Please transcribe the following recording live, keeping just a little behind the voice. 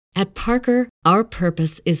At Parker, our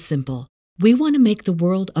purpose is simple. We want to make the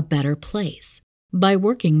world a better place by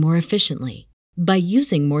working more efficiently, by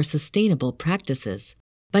using more sustainable practices,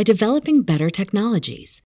 by developing better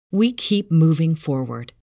technologies. We keep moving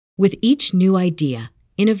forward. With each new idea,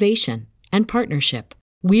 innovation, and partnership,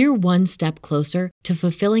 we're one step closer to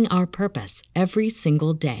fulfilling our purpose every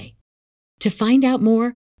single day. To find out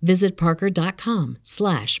more, visit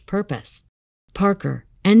parker.com/purpose. Parker,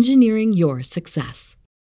 engineering your success.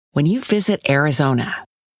 When you visit Arizona,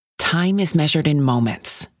 time is measured in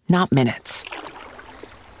moments, not minutes.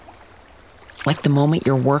 Like the moment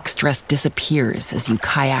your work stress disappears as you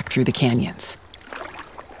kayak through the canyons.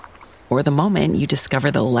 Or the moment you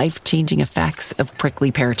discover the life-changing effects of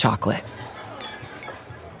prickly pear chocolate.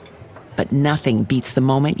 But nothing beats the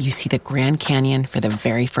moment you see the Grand Canyon for the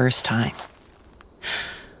very first time.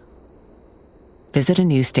 Visit a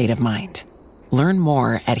new state of mind. Learn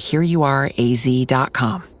more at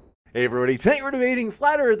hereyouareaz.com. Hey everybody, tonight we're debating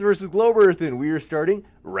Flat Earth versus Globe Earth, and we are starting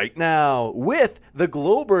right now with the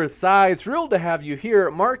Globe Earth side. Thrilled to have you here.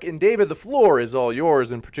 Mark and David, the floor is all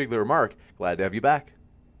yours, in particular Mark. Glad to have you back.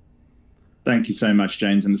 Thank you so much,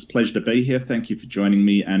 James, and it's a pleasure to be here. Thank you for joining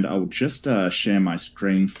me, and I'll just share my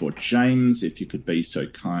screen for James. If you could be so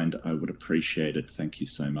kind, I would appreciate it. Thank you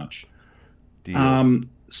so much. Good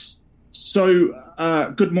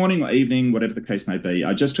morning or evening, whatever the case may be.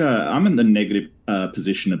 I'm in the negative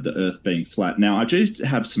position of the Earth being flat. Now, I just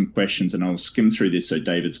have some questions, and I'll skim through this so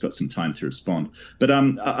David's got some time to respond. But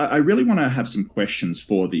I really want to have some questions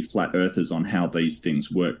for the flat Earthers on how these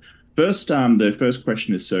things work. First, the first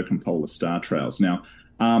question is circumpolar star trails. Now,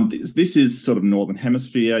 this is sort of northern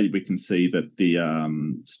hemisphere. We can see that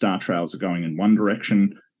the star trails are going in one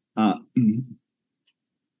direction.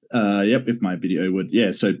 If my video would,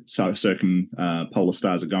 so circumpolar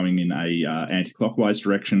stars are going in a anti-clockwise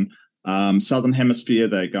direction. Southern hemisphere,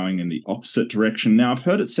 they're going in the opposite direction. Now, I've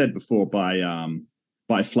heard it said before by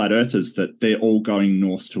flat earthers that they're all going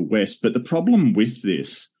north to west, but the problem with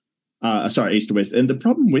this, east to west, and the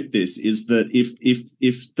problem with this is that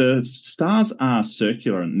if the stars are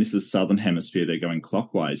circular, and this is southern hemisphere, they're going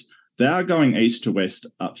clockwise, they are going east to west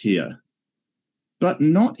up here, but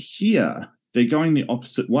not here. They're going the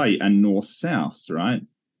opposite way and north-south, right?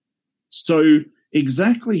 So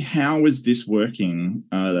exactly how is this working?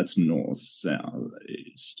 That's north, south,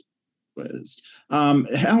 east, west.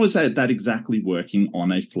 How is that exactly working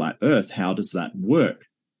on a flat Earth? How does that work?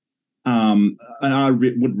 And I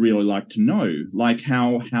would really like to know, like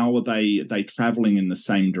how are they traveling in the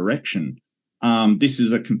same direction? This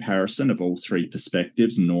is a comparison of all three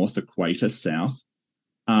perspectives, north, equator, south.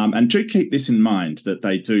 And do keep this in mind that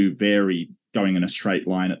they do vary going in a straight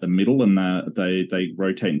line at the middle, and they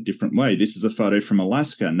rotate in a different way. This is a photo from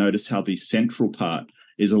Alaska. Notice how the central part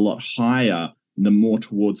is a lot higher the more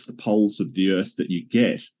towards the poles of the Earth that you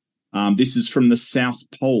get. This is from the South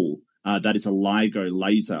Pole. That is a LIGO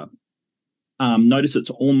laser. Notice it's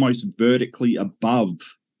almost vertically above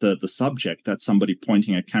the subject. That's somebody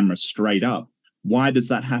pointing a camera straight up. Why does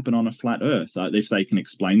that happen on a flat Earth? If they can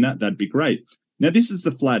explain that, that'd be great. Now, this is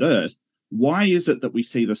the flat Earth. Why is it that we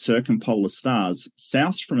see the circumpolar stars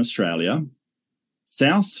south from Australia,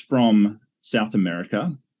 south from South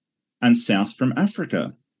America, and south from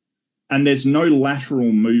Africa? And there's no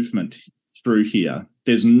lateral movement through here.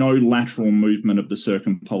 There's no lateral movement of the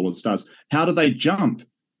circumpolar stars. How do they jump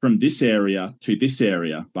from this area to this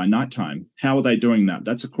area by nighttime? How are they doing that?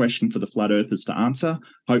 That's a question for the flat earthers to answer.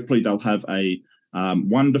 Hopefully they'll have a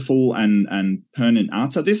wonderful and pertinent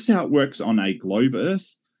answer. This is how it works on a globe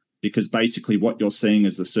Earth, because basically what you're seeing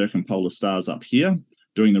is the circumpolar stars up here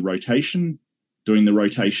doing the rotation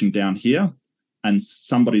down here, and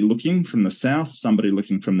somebody looking from the south, somebody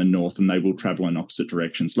looking from the north, and they will travel in opposite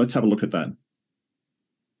directions. Let's have a look at that.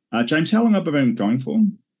 James, how long have I been going for?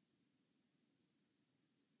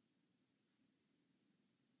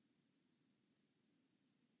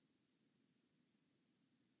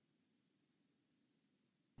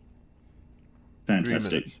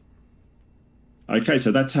 Fantastic. Okay,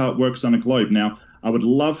 so that's how it works on a globe. Now, I would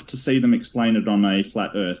love to see them explain it on a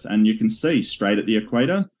flat Earth. And you can see straight at the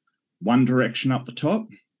equator, one direction up the top.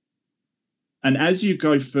 And as you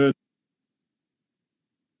go further,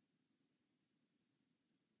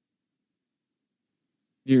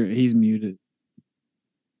 he's muted.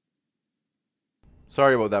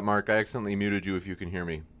 Sorry about that, Mark. I accidentally muted you if you can hear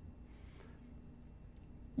me.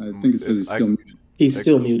 I think it says he's still muted. He's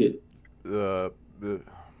still muted.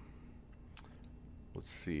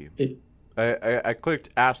 Let's see. I clicked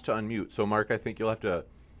ask to unmute. So Mark, I think you'll have to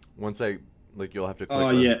you'll have to click.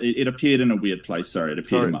 Oh yeah, it appeared in a weird place. Sorry, it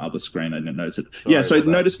appeared on my other screen. I didn't notice it. Sorry, so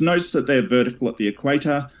notice that they're vertical at the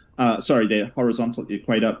equator. they're horizontal at the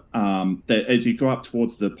equator. As you go up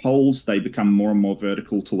towards the poles, they become more and more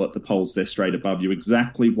vertical till at the poles they're straight above you.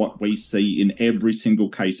 Exactly what we see in every single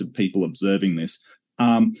case of people observing this.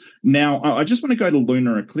 Now, I just want to go to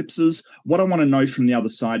lunar eclipses. What I want to know from the other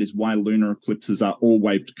side is why lunar eclipses are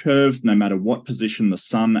always curved, no matter what position the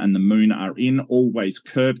sun and the moon are in, always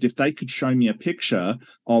curved. If they could show me a picture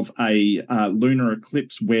of a lunar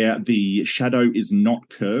eclipse where the shadow is not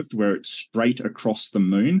curved, where it's straight across the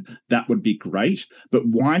moon, that would be great. But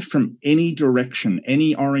why from any direction,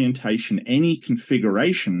 any orientation, any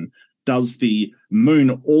configuration, does the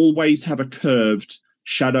moon always have a curved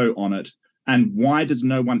shadow on it? And why does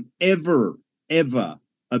no one ever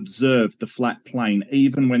observe the flat plane,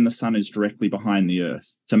 even when the sun is directly behind the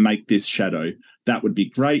Earth, to make this shadow? That would be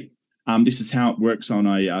great. This is how it works on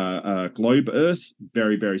a globe Earth.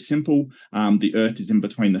 Very, very simple. The Earth is in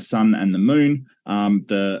between the sun and the moon.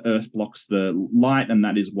 The Earth blocks the light, and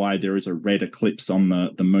that is why there is a red eclipse on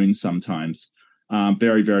the moon sometimes.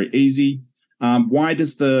 Very, very easy. Why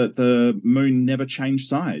does the moon never change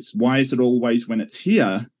size? Why is it always, when it's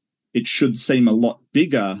here, it should seem a lot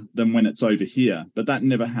bigger than when it's over here? But that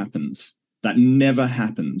never happens. That never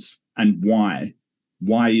happens. And why?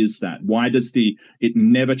 Why is that? Why does it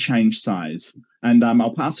never change size? And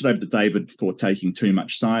I'll pass it over to David for taking too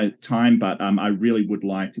much time, but I really would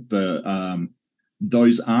like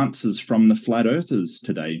those answers from the flat earthers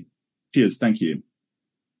today. Cheers. Thank you.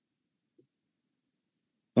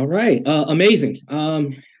 All right. Amazing.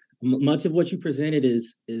 Much of what you presented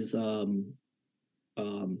is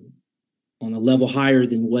on a level higher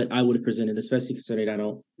than what I would have presented, especially considering I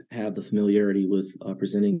don't have the familiarity with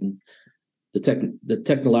presenting the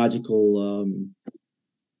technological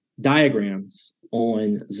diagrams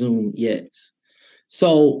on Zoom yet.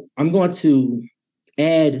 So I'm going to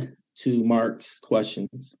add to Mark's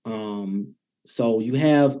questions. So you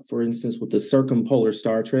have, for instance, with the circumpolar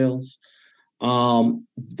star trails,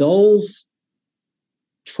 those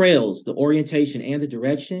trails, the orientation and the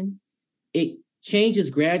direction, it changes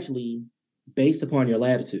gradually based upon your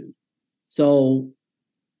latitude. So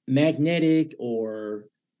magnetic or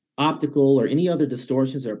optical or any other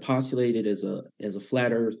distortions that are postulated as a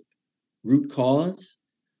flat earth root cause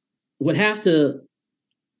would have to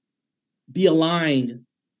be aligned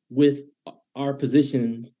with our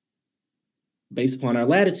position based upon our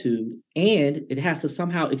latitude, and it has to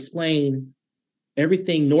somehow explain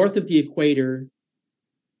everything north of the equator,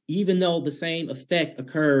 even though the same effect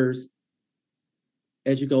occurs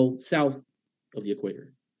as you go south of the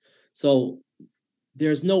equator. So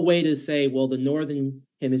there's no way to say, well, the northern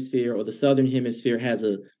hemisphere or the southern hemisphere has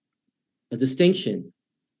a distinction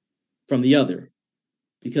from the other,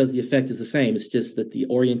 because the effect is the same. It's just that the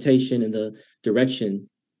orientation and the direction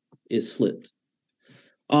is flipped.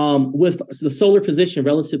 With the solar position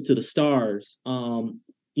relative to the stars,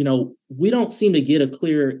 we don't seem to get a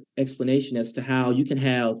clear explanation as to how you can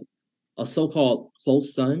have a so-called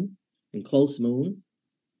close sun and close moon,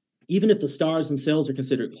 even if the stars themselves are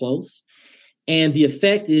considered close. And the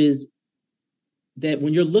effect is that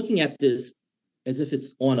when you're looking at this as if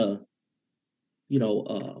it's on a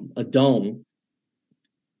dome,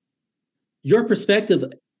 your perspective,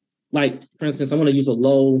 like, for instance, I'm going to use a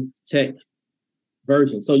low-tech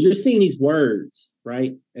version. So you're seeing these words,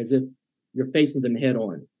 right, as if you're facing them head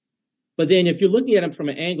on. But then if you're looking at them from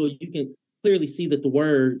an angle, you can clearly see that the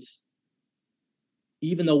words,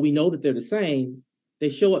 even though we know that they're the same, they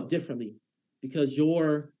show up differently because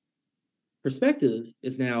your perspective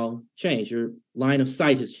is now changed. Your line of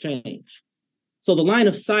sight has changed. So the line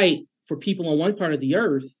of sight for people on one part of the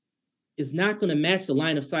earth is not going to match the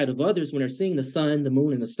line of sight of others when they're seeing the sun, the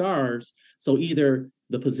moon, and the stars. So either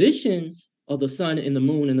the positions of the sun and the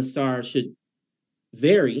moon and the stars should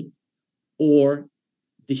vary, or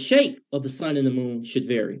the shape of the sun and the moon should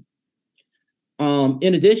vary.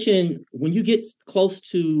 In addition, when you get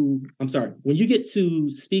to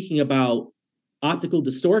speaking about optical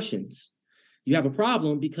distortions, you have a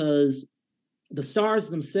problem because the stars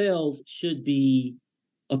themselves should be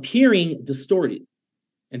appearing distorted,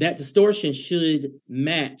 and that distortion should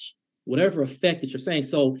match whatever effect that you're saying.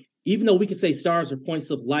 So even though we can say stars are points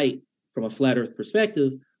of light from a flat earth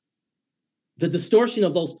perspective, the distortion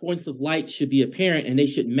of those points of light should be apparent, and they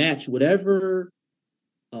should match whatever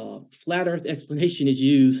flat earth explanation is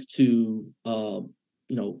used to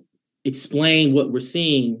explain what we're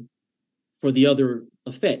seeing for the other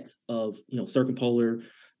effects of circumpolar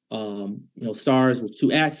stars with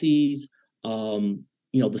two axes,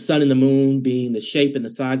 the sun and the moon being the shape and the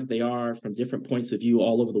size that they are from different points of view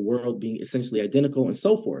all over the world, being essentially identical, and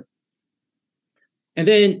so forth. And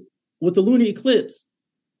then with the lunar eclipse,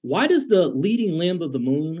 why does the leading limb of the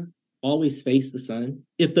moon always face the sun?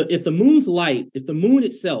 If the moon's light, if the moon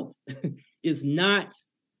itself is not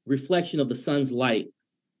reflection of the sun's light,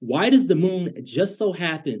 why does the moon just so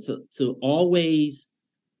happen to always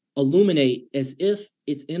illuminate as if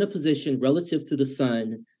it's in a position relative to the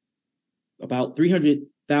sun about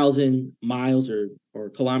 300,000 miles or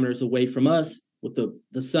kilometers away from us, with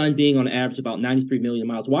the sun being on average about 93 million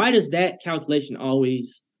miles? Why does that calculation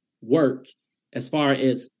always work as far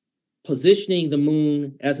as positioning the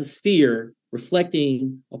moon as a sphere,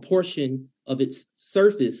 reflecting a portion of its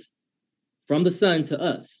surface from the sun to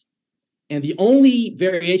us? And the only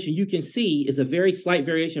variation you can see is a very slight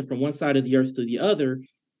variation from one side of the earth to the other.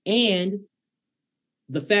 And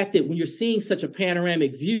the fact that when you're seeing such a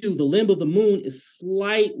panoramic view, the limb of the moon is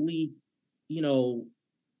slightly,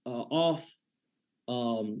 off,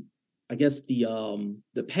 I guess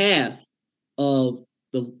the path of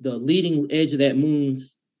the leading edge of that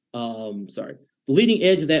moon's, the leading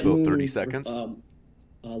edge of that moon's 30 seconds.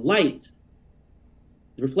 Light,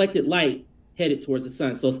 the reflected light headed towards the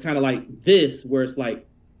sun. So it's kind of like this, where it's like,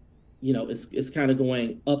 it's kind of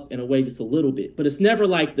going up and away just a little bit, but it's never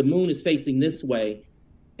like the moon is facing this way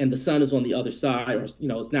and the sun is on the other side, or,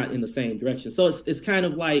 it's not in the same direction. So it's kind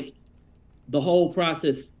of like the whole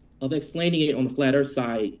process of explaining it on the flat earth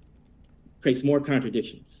side creates more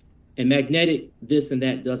contradictions, and magnetic this and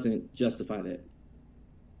that doesn't justify that.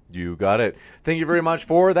 You got it. Thank you very much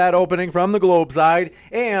for that opening from the globe side.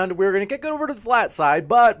 And we're going to kick it over to the flat side.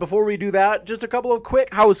 But before we do that, just a couple of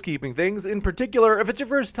quick housekeeping things. In particular, if it's your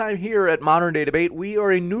first time here at Modern Day Debate, we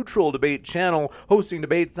are a neutral debate channel hosting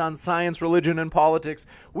debates on science, religion, and politics.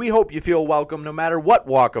 We hope you feel welcome no matter what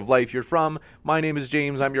walk of life you're from. My name is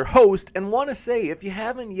James. I'm your host. And want to say, if you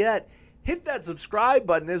haven't yet, hit that subscribe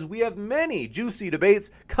button, as we have many juicy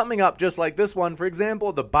debates coming up just like this one. For example,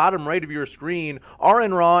 at the bottom right of your screen,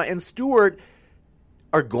 Aaron Ra and Stuart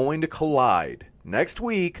are going to collide next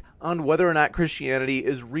week on whether or not Christianity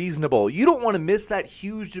is reasonable. You don't want to miss that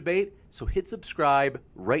huge debate, so hit subscribe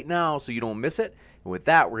right now so you don't miss it. And with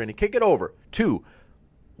that, we're going to kick it over to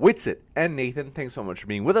Whitsitt and Nathan. Thanks so much for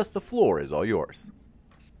being with us. The floor is all yours.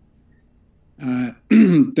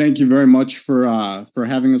 Thank you very much for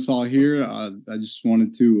having us all here. I just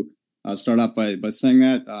wanted to start out by saying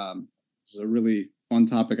that this is a really fun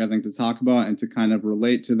topic, I think, to talk about and to kind of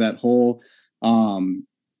relate to that whole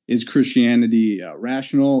is Christianity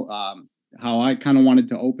rational? How I kind of wanted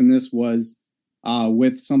to open this was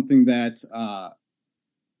with something that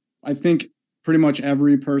I think pretty much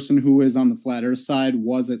every person who is on the flat earth side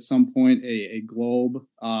was at some point a globe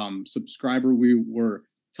subscriber. We were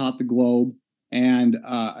taught the globe. And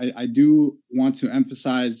I do want to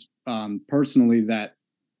emphasize personally that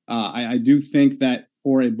I do think that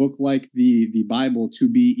for a book like the Bible to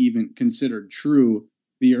be even considered true,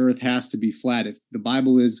 the earth has to be flat. If the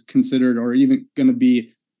Bible is considered or even going to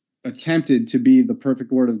be attempted to be the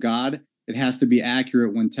perfect word of God, it has to be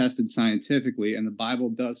accurate when tested scientifically. And the Bible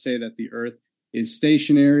does say that the earth is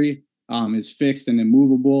stationary, is fixed and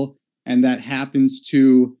immovable, and that happens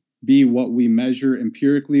to be what we measure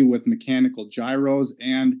empirically with mechanical gyros.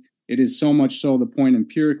 And it is so much so the point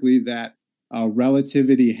empirically that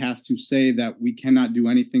relativity has to say that we cannot do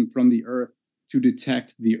anything from the earth to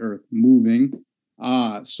detect the earth moving.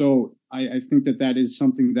 So I think that is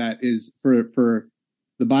something that is for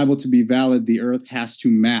the Bible to be valid, the earth has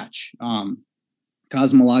to match,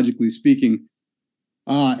 cosmologically speaking.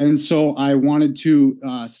 And so I wanted to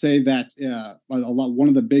say that one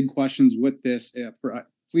of the big questions with this,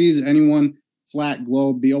 please, anyone, flat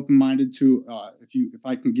globe, be open-minded to if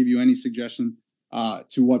I can give you any suggestion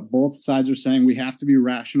to what both sides are saying. We have to be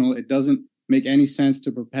rational. It doesn't make any sense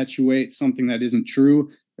to perpetuate something that isn't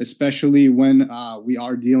true, especially when we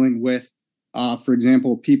are dealing with, for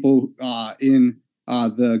example, people in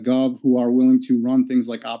the Gov who are willing to run things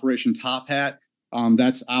like Operation Top Hat.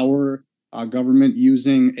 That's our government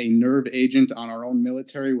using a nerve agent on our own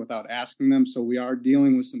military without asking them. So we are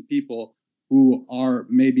dealing with some people who are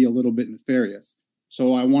maybe a little bit nefarious.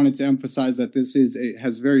 So I wanted to emphasize that this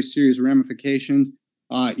has very serious ramifications.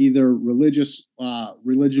 Either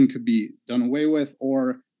religion could be done away with,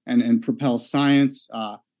 or and propel science,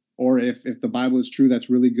 or if the Bible is true, that's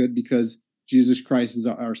really good because Jesus Christ is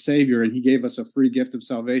our Savior, and He gave us a free gift of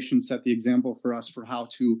salvation, set the example for us for how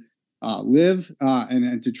to live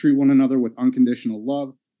and to treat one another with unconditional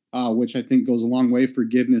love, which I think goes a long way.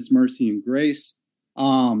 Forgiveness, mercy, and grace.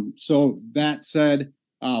 So that said,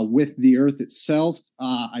 with the earth itself,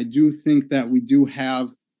 I do think that we do have,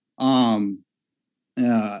 we'll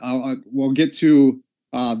get to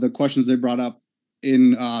the questions they brought up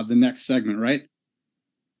in the next segment, right?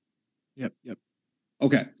 Yep.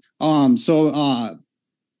 Okay.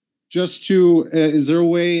 Just to, is there a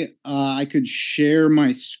way I could share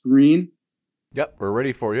my screen? Yep, we're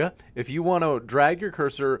ready for you. If you want to drag your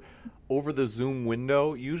cursor over the Zoom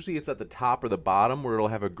window, usually it's at the top or the bottom where it'll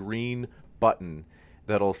have a green button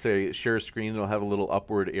that'll say share screen. It'll have a little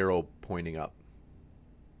upward arrow pointing up.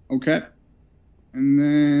 Okay. And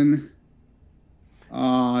then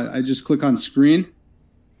I just click on screen.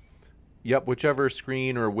 Yep, whichever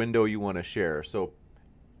screen or window you want to share. So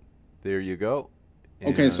there you go.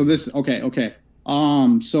 Okay, so this, okay.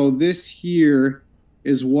 So this here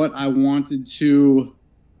is what I wanted to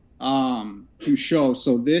show.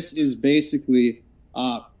 So this is basically,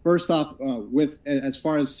 first off, with as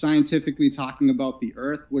far as scientifically talking about the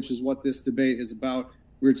Earth, which is what this debate is about.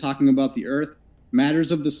 We're talking about the Earth.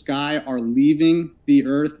 Matters of the sky are leaving the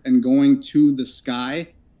Earth and going to the sky.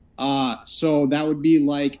 So that would be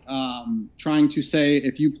like trying to say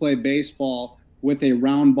if you play baseball with a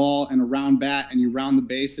round ball and a round bat and you round the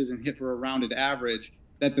bases and hit for a rounded average,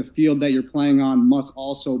 that the field that you're playing on must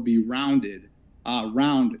also be rounded,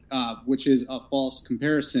 which is a false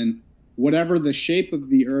comparison. Whatever the shape of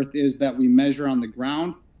the Earth is that we measure on the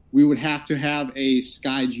ground, we would have to have a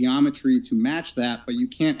sky geometry to match that, but you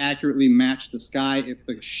can't accurately match the sky if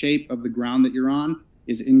the shape of the ground that you're on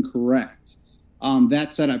is incorrect. That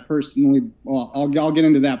said, I personally, I'll get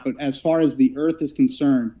into that, but as far as the Earth is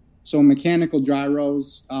concerned, so mechanical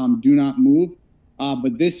gyros do not move.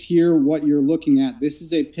 But this here, what you're looking at, this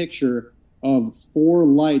is a picture of 4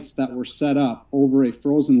 lights that were set up over a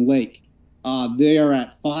frozen lake. They are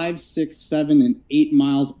at 5, 6, 7, and 8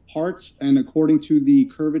 miles apart. And according to the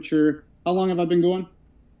curvature, how long have I been going?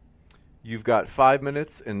 You've got 5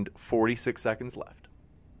 minutes and 46 seconds left.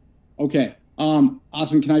 Okay.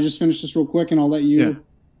 Austin, can I just finish this real quick and I'll let you?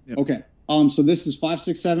 Yeah. Okay. So this is 5,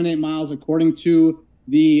 6, 7, 8 miles according to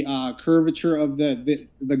the curvature of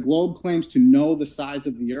the globe claims to know the size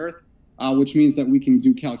of the Earth, which means that we can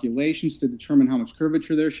do calculations to determine how much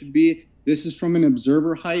curvature there should be. This is from an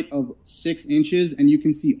observer height of 6 inches, and you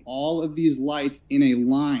can see all of these lights in a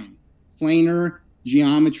line, planar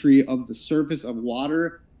geometry of the surface of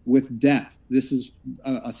water with depth. This is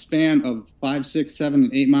a span of 5, 6, 7,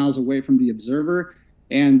 and 8 miles away from the observer,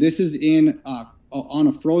 and this is on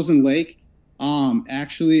a frozen lake.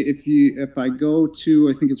 Actually, if I go to,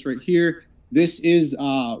 I think it's right here, this is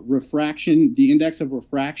refraction, the index of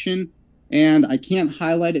refraction, and I can't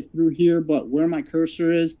highlight it through here, but where my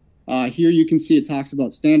cursor is, here you can see it talks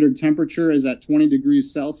about standard temperature is at 20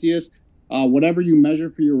 degrees Celsius. Whatever you measure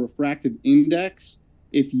for your refractive index,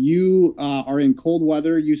 if you are in cold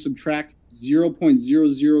weather, you subtract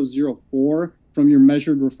 0.0004 from your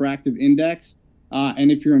measured refractive index.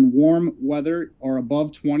 And if you're in warm weather or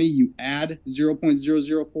above 20, you add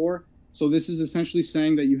 0.004. So this is essentially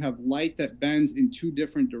saying that you have light that bends in 2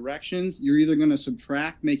 different directions. You're either going to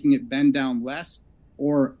subtract, making it bend down less,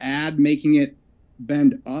 or add, making it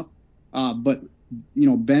bend up, but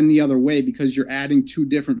bend the other way because you're adding 2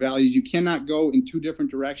 different values. You cannot go in 2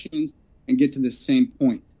 different directions and get to the same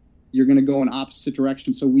point. You're going to go in opposite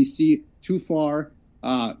directions. So we see too far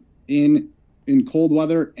in cold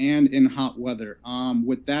weather and in hot weather.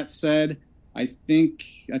 With that said, I think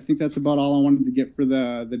that's about all I wanted to get for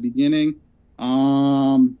the beginning.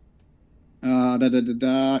 And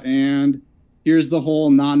here's the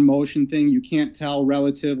whole non-motion thing. You can't tell,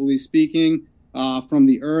 relatively speaking, from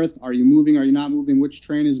the Earth. Are you moving? Are you not moving? Which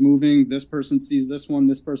train is moving? This person sees this one.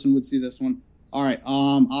 This person would see this one. All right,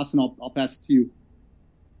 Austin, I'll pass it to you.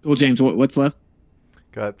 Cool, James. What's left?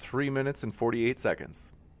 Got 3 minutes and 48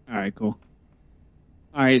 seconds. All right, cool.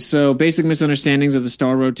 All right, so basic misunderstandings of the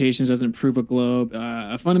star rotations doesn't prove a globe.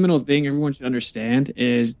 A fundamental thing everyone should understand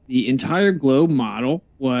is the entire globe model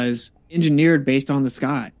was engineered based on the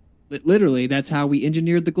sky. Literally, that's how we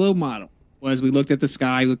engineered the globe model. Was we looked at the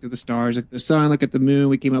sky, looked at the stars, looked at the sun, looked at the moon.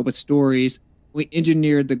 We came up with stories. We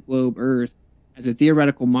engineered the globe Earth as a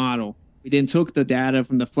theoretical model. We then took the data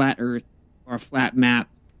from the flat Earth or a flat map,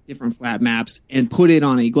 different flat maps, and put it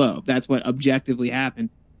on a globe. That's what objectively happened.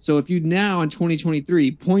 So if you now in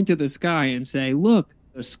 2023 point to the sky and say, look,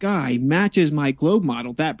 the sky matches my globe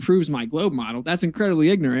model, that proves my globe model, that's incredibly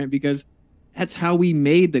ignorant because that's how we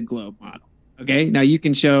made the globe model. Okay, now you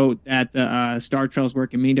can show that the star trails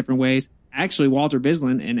work in many different ways. Actually, Walter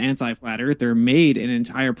Bislin, an anti-flat earther, made an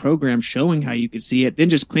entire program showing how you could see it, then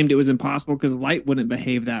just claimed it was impossible because light wouldn't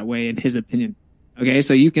behave that way, in his opinion. Okay,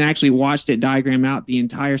 so you can actually watch it diagram out the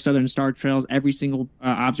entire southern star trails, every single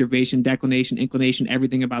observation, declination, inclination,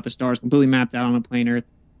 everything about the stars completely mapped out on a plane Earth.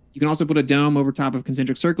 You can also put a dome over top of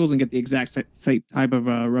concentric circles and get the exact type of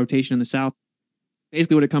rotation in the south.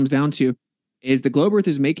 Basically, what it comes down to is the globe Earth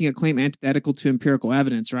is making a claim antithetical to empirical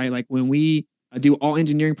evidence, right? Like when we do all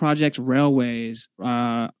engineering projects, railways,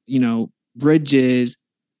 bridges,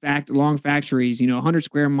 long factories, 100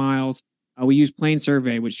 square miles. We use plane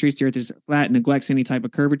survey, which treats the Earth as flat and neglects any type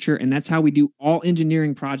of curvature. And that's how we do all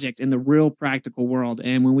engineering projects in the real practical world.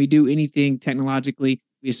 And when we do anything technologically,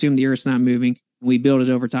 we assume the Earth's not moving and we build it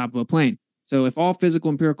over top of a plane. So if all physical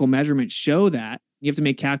empirical measurements show that, you have to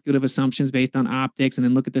make calculative assumptions based on optics and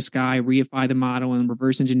then look at the sky, reify the model and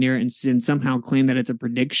reverse engineer it and somehow claim that it's a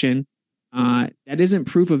prediction. That isn't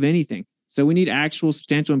proof of anything. So we need actual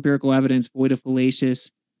substantial empirical evidence void of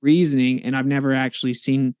fallacious reasoning. And I've never actually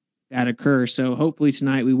seen that occur. So hopefully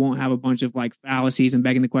tonight we won't have a bunch of like fallacies and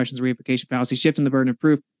begging the questions, reification fallacies, shifting the burden of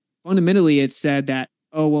proof. Fundamentally, it's said that,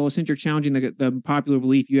 oh, well, since you're challenging the popular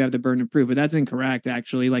belief, you have the burden of proof. But that's incorrect,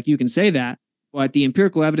 actually. Like you can say that, but the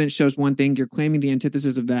empirical evidence shows one thing. You're claiming the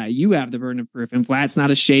antithesis of that. You have the burden of proof. And flat's not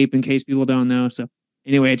a shape, in case people don't know. So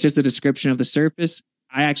anyway, it's just a description of the surface.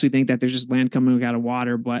 I actually think that there's just land coming out of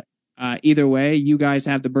water, but either way, you guys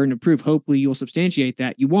have the burden of proof. Hopefully you'll substantiate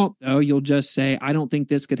that. You won't, though. You'll just say, I don't think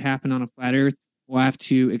this could happen on a flat Earth. We'll have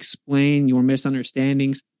to explain your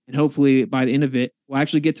misunderstandings. And hopefully by the end of it, we'll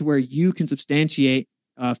actually get to where you can substantiate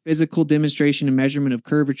physical demonstration and measurement of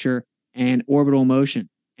curvature and orbital motion.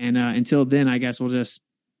 And until then, I guess we'll just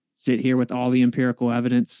sit here with all the empirical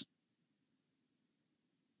evidence.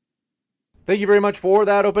 Thank you very much for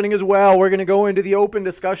that opening as well. We're going to go into the open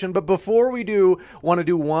discussion, but before we do, want to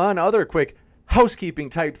do one other quick housekeeping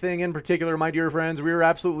type thing. In particular, my dear friends, we are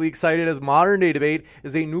absolutely excited as Modern Day Debate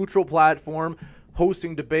is a neutral platform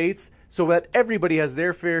hosting debates so that everybody has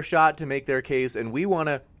their fair shot to make their case, and we want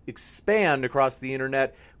to expand across the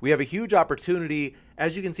internet. We have a huge opportunity.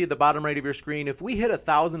 As you can see at the bottom right of your screen, if we hit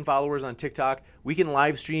 1,000 followers on TikTok, we can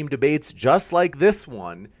live stream debates just like this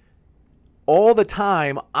one all the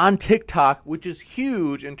time on TikTok, which is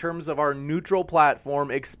huge in terms of our neutral platform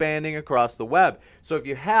expanding across the web. So if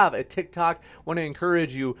you have a TikTok, I want to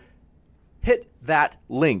encourage you, hit that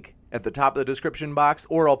link at the top of the description box,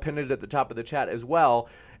 or I'll pin it at the top of the chat as well,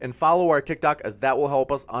 and follow our TikTok, as that will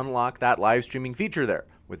help us unlock that live streaming feature there.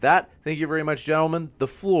 With that, thank you very much, gentlemen. The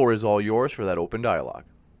floor is all yours for that open dialogue.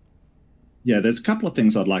 Yeah, there's a couple of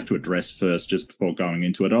things I'd like to address first, just before going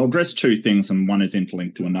into it. I'll address two things, and one is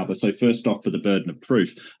interlinked to another. So first off, for the burden of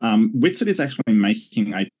proof, Whitsitt is actually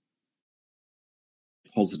making a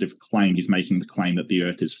positive claim. He's making the claim that the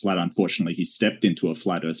Earth is flat. Unfortunately, he stepped into a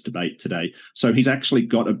flat Earth debate today. So he's actually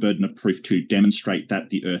got a burden of proof to demonstrate that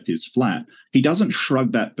the Earth is flat. He doesn't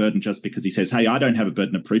shrug that burden just because he says, hey, I don't have a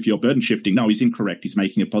burden of proof. You're burden shifting. No, he's incorrect. He's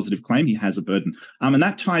making a positive claim. He has a burden. And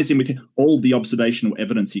that ties in with all the observational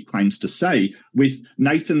evidence he claims to say, with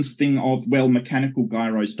Nathan's thing of, well, mechanical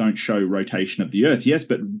gyros don't show rotation of the Earth. Yes,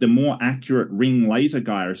 but the more accurate ring laser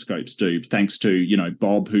gyroscopes do, thanks to,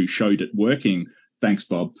 Bob, who showed it working. Thanks,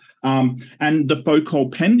 Bob. And the Foucault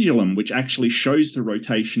pendulum, which actually shows the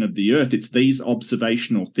rotation of the Earth. It's these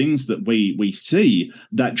observational things that we see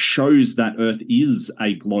that shows that Earth is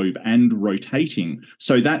a globe and rotating.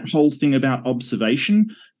 So that whole thing about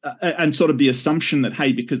observation and sort of the assumption that,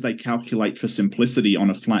 hey, because they calculate for simplicity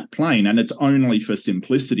on a flat plane, and it's only for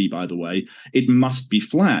simplicity, by the way, it must be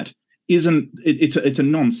flat. It's a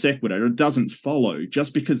non sequitur. It doesn't follow.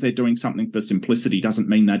 Just because they're doing something for simplicity doesn't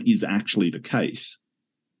mean that is actually the case.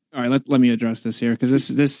 All right, let me address this here, because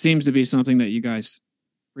this seems to be something that you guys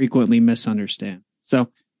frequently misunderstand. So,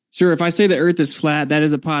 sure, if I say the Earth is flat, that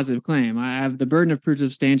is a positive claim. I have the burden of proof to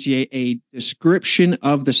substantiate a description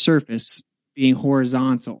of the surface being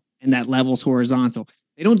horizontal, and that level's horizontal.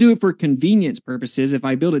 They don't do it for convenience purposes. If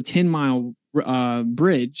I build a 10-mile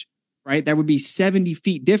bridge, right, that would be 70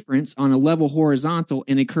 feet difference on a level horizontal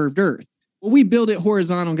in a curved Earth. Well, we build it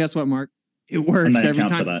horizontal, and guess what, Mark? It works every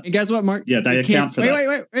time. And guess what, Mark? Yeah, they account for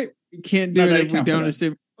that. Wait. We can't do it if we don't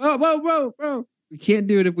assume. Whoa. We can't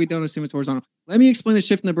do it if we don't assume it's horizontal. Let me explain the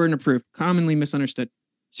shift in the burden of proof, commonly misunderstood.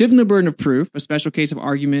 Shift in the burden of proof, a special case of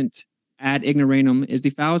argument ad ignoranum, is the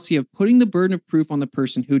fallacy of putting the burden of proof on the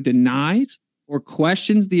person who denies or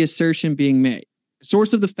questions the assertion being made. The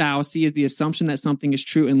source of the fallacy is the assumption that something is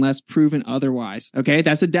true unless proven otherwise. Okay,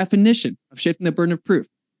 that's a definition of shifting the burden of proof.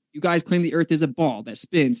 You guys claim the Earth is a ball that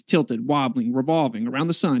spins, tilted, wobbling, revolving around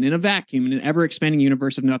the sun in a vacuum in an ever-expanding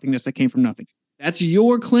universe of nothingness that came from nothing. That's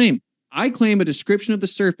your claim. I claim a description of the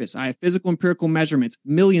surface. I have physical empirical measurements,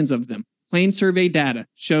 millions of them. Plane survey data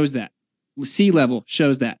shows that. Sea level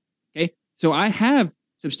shows that. Okay, so I have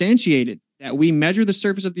substantiated that we measure the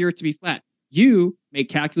surface of the Earth to be flat. You make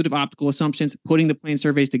calculative optical assumptions, putting the plane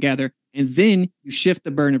surveys together, and then you shift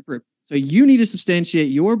the burden of proof. So you need to substantiate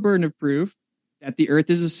your burden of proof that the Earth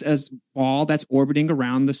is a ball that's orbiting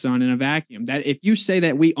around the sun in a vacuum. That if you say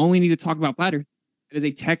that we only need to talk about flat Earth, that is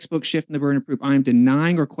a textbook shift in the burden of proof. I am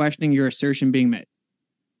denying or questioning your assertion being made.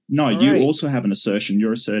 No, All you right. also have an assertion.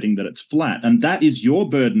 You're asserting that it's flat, and that is your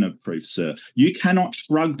burden of proof, sir. You cannot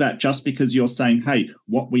shrug that just because you're saying, hey,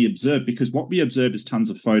 what we observe, because what we observe is tons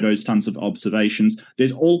of photos, tons of observations.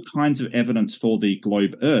 There's all kinds of evidence for the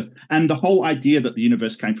globe Earth. And the whole idea that the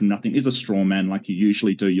universe came from nothing is a straw man, like you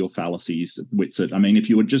usually do your fallacies, Whitsett. I mean, if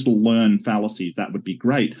you would just learn fallacies, that would be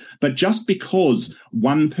great. But just because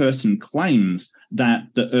one person claims that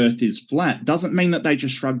the Earth is flat doesn't mean that they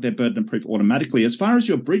just shrug their burden of proof automatically. As far as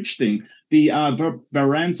your bridge thing, the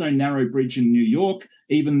Verrazano Narrow Bridge in New York,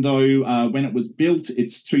 even though when it was built,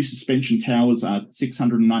 its two suspension towers are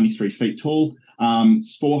 693 feet tall,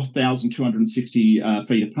 4,260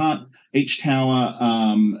 feet apart. Each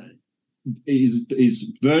tower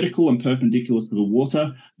is vertical and perpendicular to the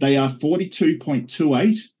water. They are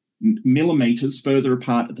 42.28 millimeters further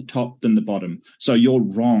apart at the top than the bottom. So you're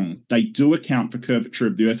wrong. They do account for curvature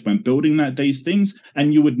of the Earth when building these things,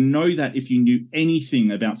 and you would know that if you knew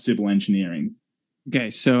anything about civil engineering.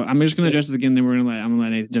 Okay, so I'm just going to address this again, then I'm going to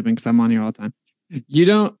let Nathan jump in because I'm on here all the time. You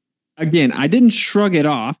don't, again, I didn't shrug it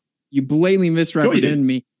off. You blatantly misrepresented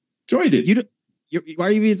me. Joy did. Why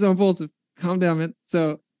are you being so impulsive? Calm down, man.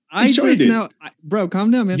 So bro,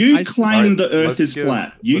 calm down, man. You claim the Earth is give,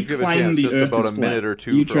 flat. You give claim the just Earth about is a flat. minute or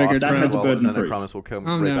two. You for triggered Austin that has as a well, burden and of then I proof. promise we'll come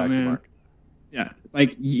Calm right down, back to man. Mark. Yeah,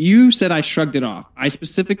 like you said, I shrugged it off. I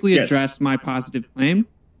specifically Yes. addressed my positive claim.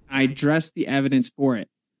 I addressed the evidence for it.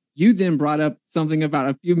 You then brought up something about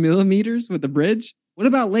a few millimeters with the bridge. What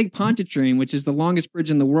about Lake Pontchartrain, which is the longest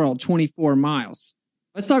bridge in the world, 24 miles?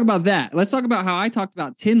 Let's talk about that. Let's talk about how I talked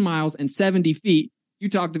about 10 miles and 70 feet. You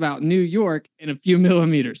talked about New York and a few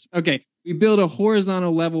millimeters. Okay, we build a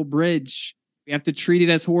horizontal level bridge. We have to treat it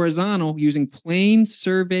as horizontal using plain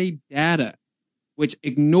survey data, which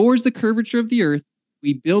ignores the curvature of the Earth.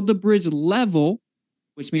 We build the bridge level,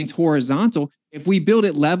 which means horizontal. If we build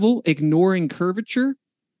it level, ignoring curvature,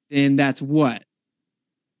 then that's what?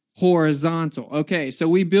 Horizontal. Okay, so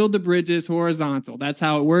we build the bridges horizontal. That's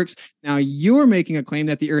how it works. Now you're making a claim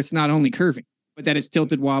that the Earth's not only curving, but that it's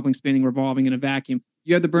tilted, wobbling, spinning, revolving in a vacuum.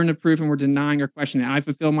 You have the burden of proof, and we're denying or questioning it. I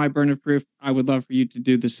fulfill my burden of proof. I would love for you to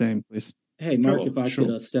do the same, please. Hey, Mark, Sure, if I sure.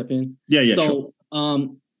 could step in. Yeah, So,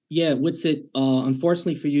 sure. Whitsett,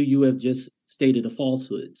 unfortunately for you, you have just stated a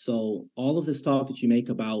falsehood. So all of this talk that you make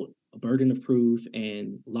about a burden of proof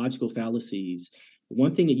and logical fallacies,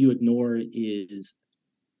 one thing that you ignore is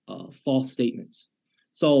false statements.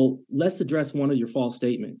 So let's address one of your false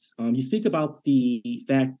statements. You speak about the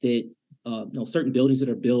fact that certain buildings that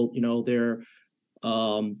are built, they're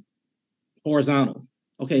horizontal.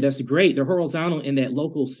 Okay, that's great. They're horizontal in that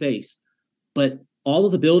local space, but all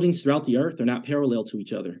of the buildings throughout the Earth are not parallel to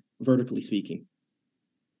each other, vertically speaking.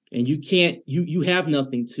 And you have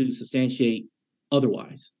nothing to substantiate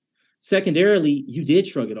otherwise. Secondarily, you did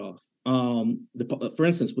shrug it off. For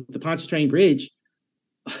instance, with the Pontchartrain Bridge,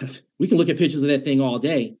 we can look at pictures of that thing all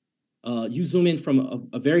day. You zoom in from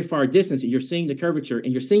a very far distance, and you're seeing the curvature,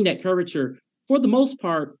 and you're seeing that curvature, for the most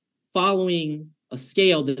part, following a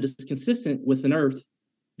scale that is consistent with an Earth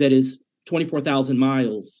that is 24,000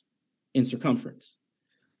 miles in circumference.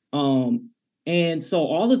 And so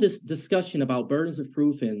all of this discussion about burdens of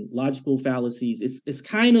proof and logical fallacies is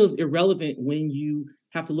kind of irrelevant when you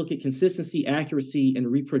have to look at consistency, accuracy, and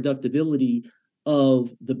reproducibility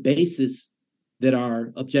of the basis that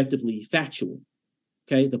are objectively factual.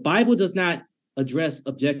 Okay, the Bible does not address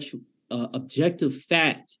objective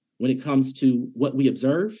fact when it comes to what we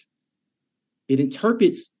observe. It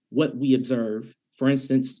interprets what we observe. For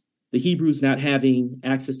instance, the Hebrews not having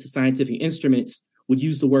access to scientific instruments would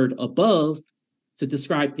use the word above to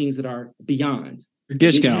describe things that are beyond.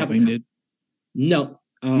 Gish galloping, dude. No.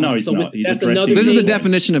 No, he's not. He's addressing. This is the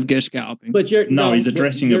definition of gish galloping. But he's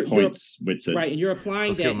addressing your points, Whitsett. Right, and you're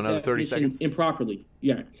applying Let's give him another 30 seconds. Improperly.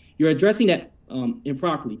 Yeah, you're addressing that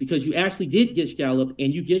improperly because you actually did gish gallop,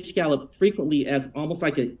 and you gish gallop frequently as almost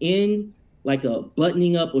like like a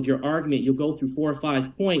buttoning up of your argument. You'll go through 4 or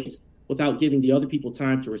 5 points without giving the other people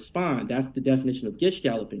time to respond. That's the definition of gish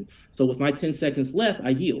galloping. So with my 10 seconds left, I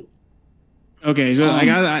yield. Okay, so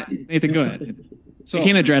Nathan, go ahead. So I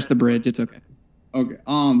can't address the bridge. It's okay. Okay.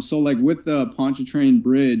 So like with the Pontchartrain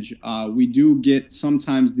Bridge, we do get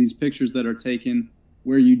sometimes these pictures that are taken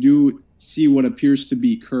where you do see what appears to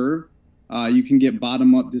be curve. You can get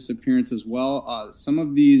bottom-up disappearance as well. Some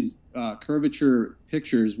of these curvature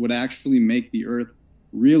pictures would actually make the Earth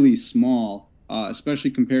really small,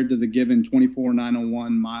 especially compared to the given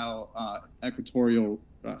 24,901 mile equatorial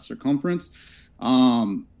circumference.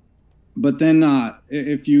 but then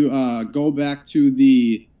if you go back to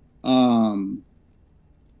the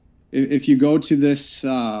if you go to this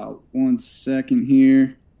 1 second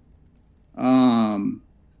here,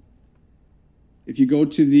 if you go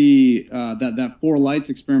to the that 4 lights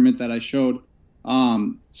experiment that I showed,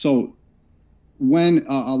 so when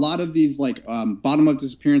a lot of these like bottom up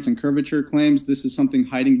disappearance and curvature claims, this is something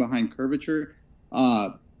hiding behind curvature.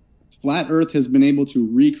 Flat Earth has been able to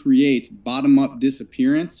recreate bottom up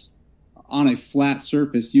disappearance on a flat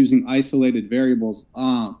surface using isolated variables.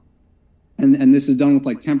 And this is done with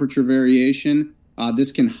like temperature variation.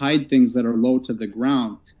 This can hide things that are low to the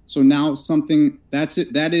ground. So now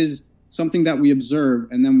that is something that we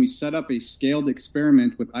observe, and then we set up a scaled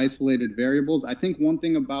experiment with isolated variables. I think one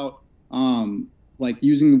thing about like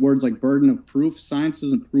using the words like burden of proof, science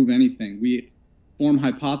doesn't prove anything. We form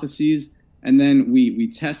hypotheses, and then we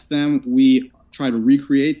test them. We try to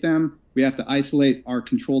recreate them. We have to isolate our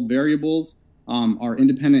controlled variables, our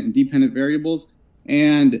independent and dependent variables.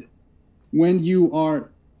 And when you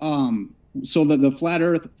are, so that the flat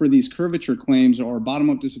Earth for these curvature claims or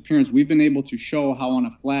bottom-up disappearance, we've been able to show how on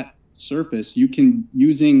a flat surface, you can,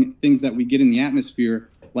 using things that we get in the atmosphere,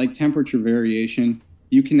 like temperature variation,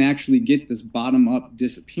 you can actually get this bottom-up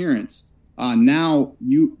disappearance. Now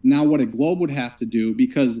what a globe would have to do,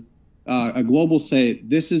 because a globe will say,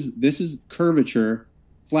 this is curvature,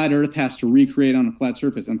 flat Earth has to recreate on a flat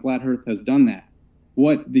surface, and flat Earth has done that.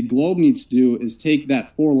 What the globe needs to do is take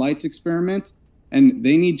that 4 lights experiment, and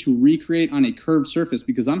they need to recreate on a curved surface,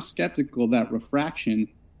 because I'm skeptical that refraction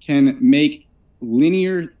can make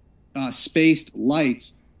linear spaced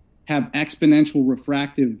lights have exponential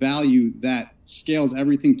refractive value that scales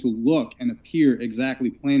everything to look and appear exactly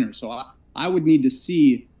planar. So I would need to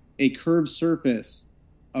see a curved surface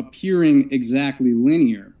appearing exactly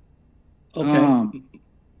linear. Okay.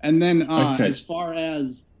 And then as far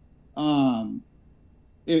as I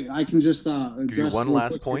can just give you address one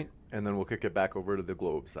last point, and then we'll kick it back over to the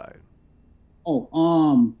globe side.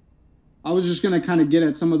 I was just going to kind of get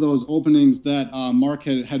at some of those openings that Mark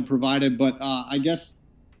had provided, but I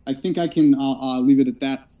think I can leave it at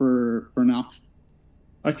that for now.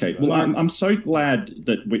 Okay, well, I'm so glad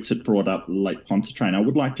that Whitsitt brought up Lake Pontchartrain. I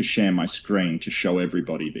would like to share my screen to show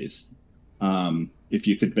everybody this, if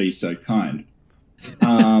you could be so kind.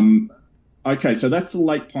 Okay, so that's the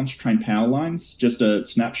Lake Pontchartrain power lines, just a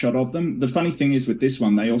snapshot of them. The funny thing is with this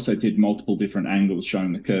one, they also did multiple different angles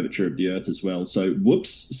showing the curvature of the Earth as well. So,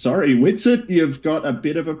 whoops, sorry, Whitsitt, you've got a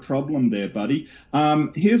bit of a problem there, buddy.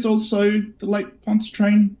 Here's also the Lake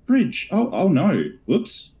Pontchartrain Bridge. Oh no,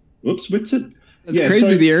 whoops, Whitsitt. That's crazy.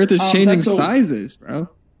 So, the Earth is changing sizes, bro.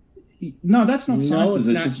 No, that's not sizes.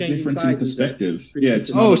 It's just difference in perspective.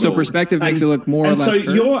 So perspective makes it look more or less. So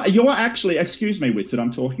you're actually, excuse me, Whitsitt, I'm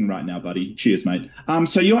talking right now, buddy. Cheers, mate.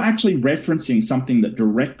 So you're actually referencing something that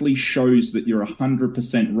directly shows that you're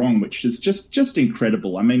 100% wrong, which is just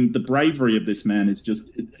incredible. I mean, the bravery of this man is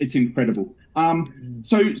it's incredible.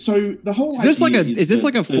 So the whole is this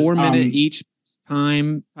like a 4-minute each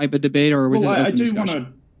time type of debate, or was I do want to.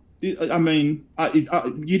 I mean,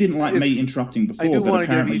 you didn't like me interrupting before. I do want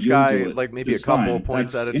to give each guy like maybe a couple of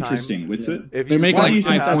points at a time. Interesting, Whitsitt. They're making like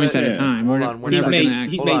 5 points at a time. We're never going to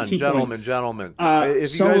act. Hold on, gentlemen.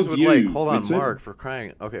 If you guys would like, hold on, Mark, for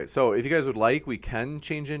crying. Okay, so if you guys would like, we can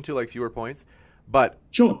change into like fewer points, but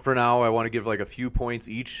for now, I want to give like a few points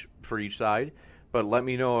each for each side. But let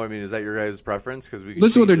me know. I mean, is that your guys' preference? Because we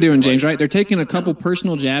listen to what they're doing, James. Right? They're taking a couple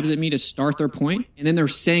personal jabs at me to start their point, and then they're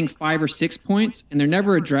saying 5 or 6 points, and they're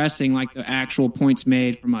never addressing like the actual points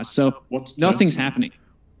made from us. So nothing's happening.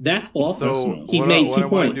 That's false. So he's made 2 points.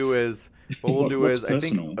 What we'll do is, I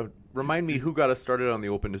think, remind me who got us started on the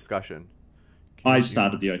open discussion. I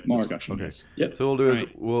started the open discussion. Okay. Yep. So what we'll do is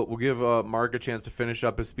we'll give Mark a chance to finish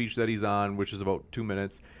up his speech that he's on, which is about 2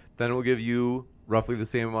 minutes. Then we'll give you roughly the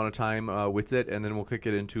same amount of time with it, and then we'll kick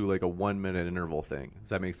it into like a 1-minute interval thing. Does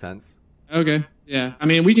that make sense? Okay. Yeah. I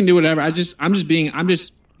mean, we can do whatever. I'm just being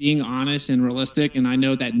honest and realistic, and I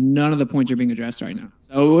know that none of the points are being addressed right now.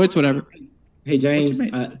 So it's whatever. Hey James,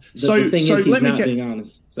 the thing is he's not being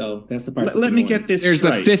honest. So that's the part. Let me get this. There's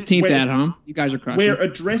straight. The 15th ad hom. You guys are crushing. We're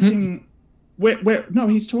addressing. No,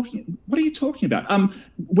 he's talking. What are you talking about?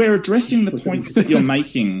 We're addressing the points that you're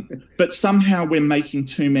making, but somehow we're making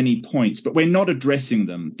too many points, but we're not addressing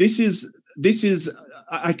them. This is.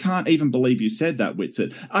 I can't even believe you said that,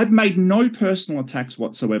 Whitsitt. I've made no personal attacks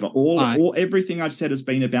whatsoever. Everything I've said has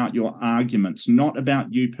been about your arguments, not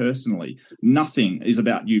about you personally. Nothing is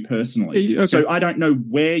about you personally. Okay. So I don't know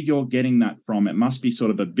where you're getting that from. It must be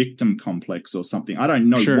sort of a victim complex or something. I don't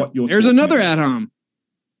know what you're. There's another ad hom.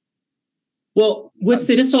 Well,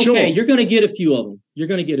 Woodson, it's okay. Sure. You're going to get a few of them. You're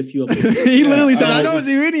going to get a few of them. He literally said, "I don't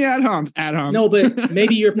do any ad homs." No, but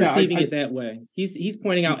maybe you're Yeah, perceiving it that way. He's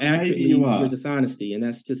pointing out accurately your dishonesty, and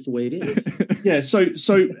that's just the way it is. Yeah. So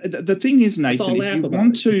the thing is, Nathan,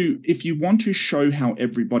 if you want to show how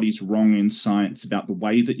everybody's wrong in science about the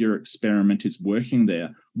way that your experiment is working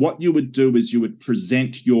there, what you would do is you would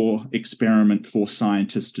present your experiment for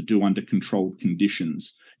scientists to do under controlled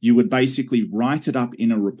conditions. You would basically write it up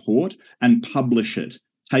in a report and publish it.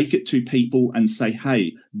 Take it to people and say,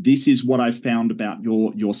 hey, this is what I found about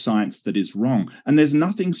your science that is wrong. And there's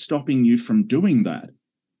nothing stopping you from doing that.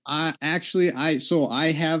 I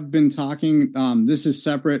have been talking. This is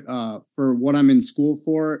separate for what I'm in school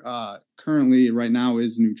for. Currently, right now,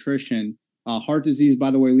 is nutrition. Heart disease, by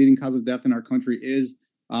the way, leading cause of death in our country is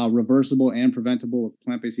reversible and preventable with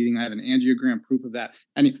plant-based eating. I have an angiogram proof of that.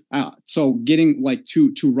 And so getting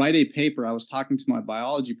to write a paper, I was talking to my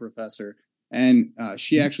biology professor. And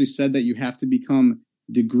she actually said that you have to become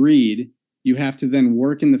degreed. You have to then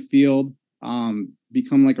work in the field,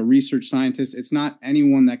 become like a research scientist. It's not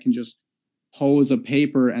anyone that can just pose a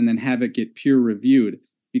paper and then have it get peer reviewed,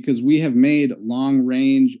 because we have made long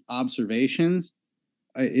range observations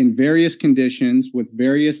in various conditions with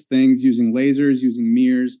various things, using lasers, using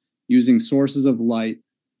mirrors, using sources of light.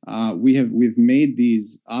 We've made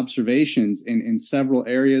these observations in several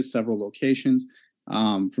areas, several locations.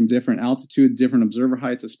 From different altitude, different observer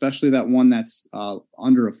heights, especially that one that's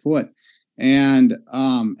under a foot, and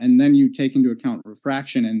then you take into account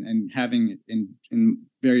refraction and having it in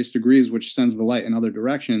various degrees, which sends the light in other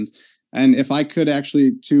directions. And if I could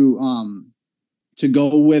actually to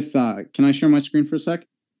go with, can I share my screen for a sec?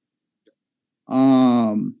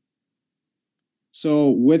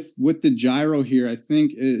 So with the gyro here, I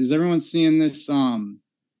think, is everyone seeing this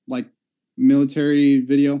like military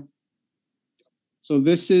video? So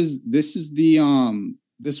this was the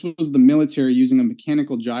military using a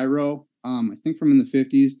mechanical gyro, I think from in the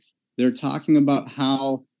 50s. They're talking about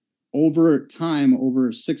how over time,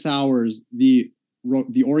 over 6 hours, the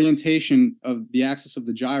orientation of the axis of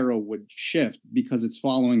the gyro would shift because it's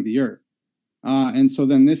following the Earth. And so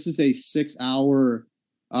then this is a 6 hour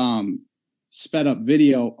sped up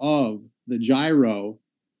video of the gyro,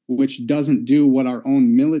 which doesn't do what our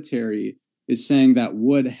own military is saying that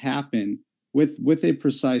would happen with a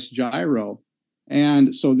precise gyro.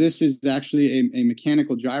 And so this is actually a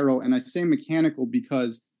mechanical gyro. And I say mechanical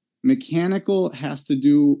because mechanical has to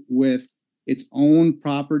do with its own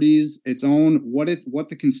properties, its own what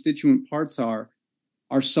the constituent parts are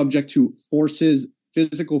subject to forces,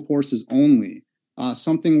 physical forces only.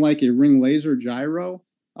 Something like a ring laser gyro,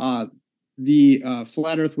 the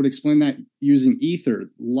flat Earth would explain that using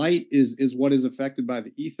ether. Light is what is affected by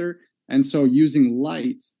the ether. And so using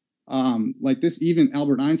light, like this, even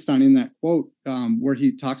Albert Einstein in that quote where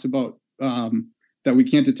he talks about that we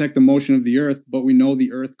can't detect the motion of the Earth, but we know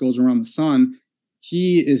the Earth goes around the sun.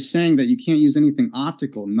 He is saying that you can't use anything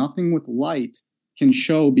optical. Nothing with light can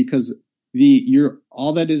show, because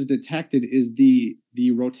all that is detected is the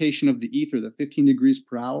rotation of the ether, the 15 degrees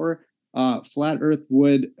per hour. Flat Earth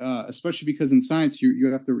would, especially because in science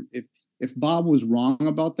you have to, if Bob was wrong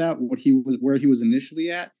about that, where he was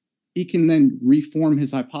initially at, he can then reform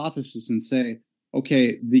his hypothesis and say,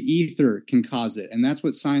 okay, the ether can cause it. And that's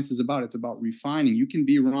what science is about. It's about refining. You can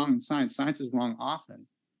be wrong in science. Science is wrong often.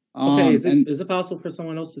 Okay, is it possible for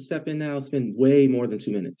someone else to step in now? It's been way more than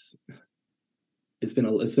 2 minutes. It's been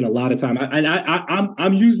a lot of time.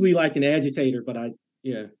 I'm usually like an agitator, but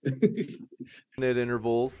minute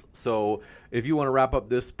intervals. So if you want to wrap up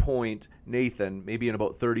this point, Nathan, maybe in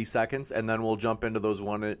about 30 seconds, and then we'll jump into those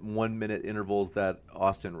 1 minute intervals that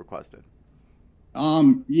Austin requested.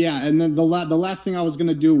 Yeah, and then the last thing I was going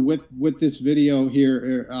to do with this video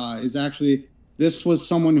here is actually, this was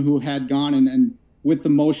someone who had gone and with the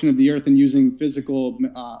motion of the Earth and using physical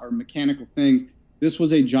or mechanical things, this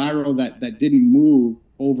was a gyro that didn't move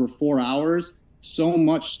over 4 hours, so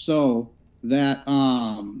much so that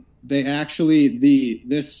they actually,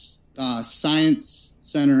 this science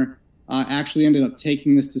center actually ended up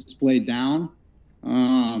taking this display down.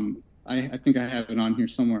 I think I have it on here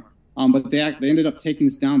somewhere. But they ended up taking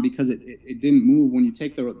this down because it didn't move. When you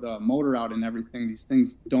take the motor out and everything, these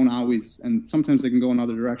things don't always, and sometimes they can go in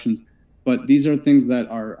other directions. But these are things that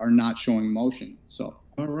are not showing motion. So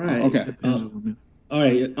all right, okay, all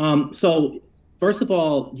right. So first of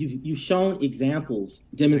all, you've shown examples,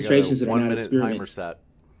 demonstrations that are not experiments. Timer set.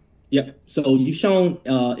 Yep. So you've shown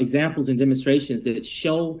examples and demonstrations that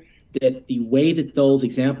show that the way that those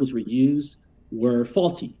examples were used were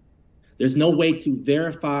faulty. There's no way to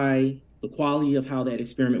verify the quality of how that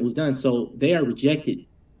experiment was done. So they are rejected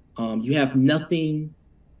You have nothing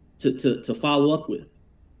to follow up with.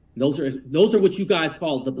 Those are what you guys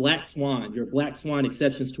call the black swan, your black swan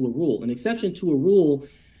exceptions to a rule. An exception to a rule,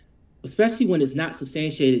 especially when it's not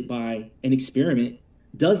substantiated by an experiment,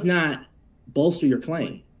 does not bolster your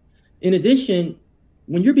claim. In addition,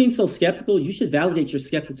 when you're being so skeptical, you should validate your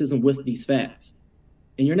skepticism with these facts.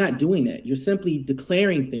 And you're not doing that. You're simply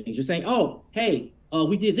declaring things. You're saying, oh, hey,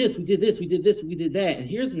 we did this, we did this, we did this, we did that. And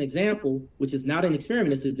here's an example, which is not an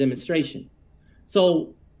experiment, it's a demonstration.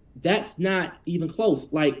 So that's not even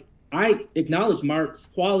close. Like, I acknowledge Mark's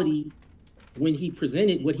quality when he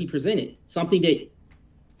presented what he presented, something that,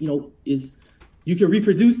 is, you can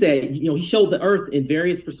reproduce that. He showed the Earth in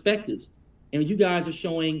various perspectives. And you guys are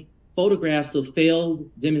showing photographs of failed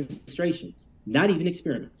demonstrations, not even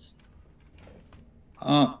experiments.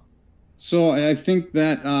 So I think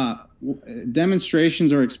that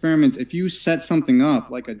demonstrations or experiments, if you set something up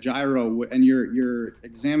like a gyro and you're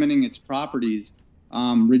examining its properties,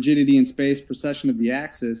 rigidity in space, precession of the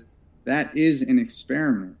axis, that is an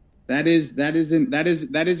experiment. That is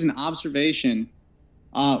an observation.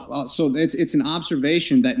 So it's an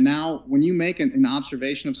observation that now when you make an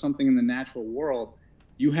observation of something in the natural world,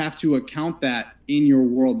 you have to account that in your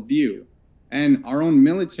worldview. And our own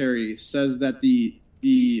military says that the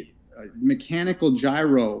mechanical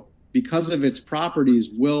gyro, because of its properties,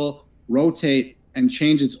 will rotate and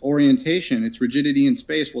change its orientation. Its rigidity in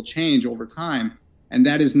space will change over time. And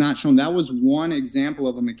that is not shown. That was one example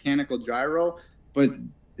of a mechanical gyro, but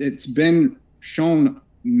it's been shown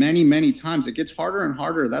many, many times. It gets harder and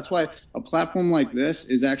harder. That's why a platform like this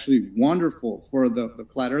is actually wonderful for the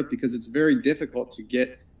flat Earth, because it's very difficult to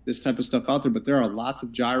get this type of stuff out there. But there are lots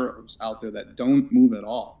of gyros out there that don't move at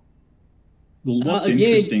all. Well, what's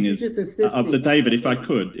interesting is, David, if I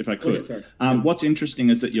could, what's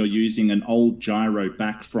interesting is that you're using an old gyro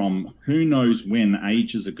back from who knows when,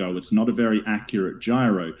 ages ago. It's not a very accurate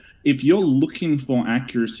gyro. If you're looking for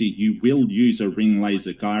accuracy, you will use a ring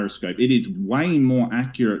laser gyroscope. It is way more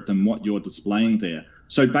accurate than what you're displaying there.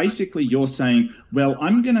 So basically you're saying, well,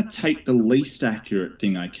 I'm going to take the least accurate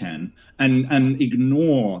thing I can and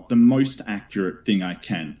ignore the most accurate thing I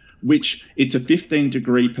can, which it's a 15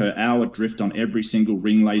 degree per hour drift on every single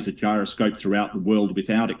ring laser gyroscope throughout the world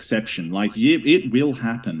without exception. Like, yeah, it will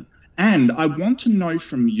happen. And I want to know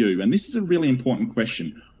from you, and this is a really important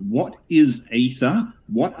question, what is ether?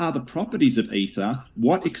 What are the properties of ether?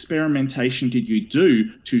 What experimentation did you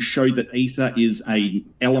do to show that ether is an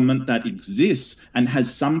element that exists and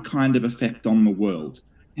has some kind of effect on the world?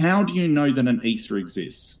 How do you know that an ether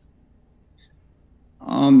exists?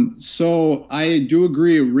 So I do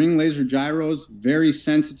agree, ring laser gyros, very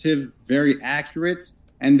sensitive, very accurate,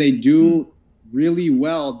 and they do really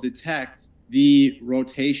well detect the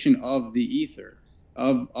rotation of the ether,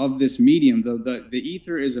 of this medium. The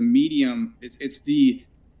ether is a medium. It's the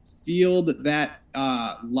field that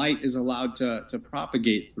light is allowed to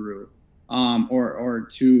propagate through, or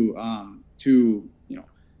to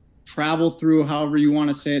travel through, however you want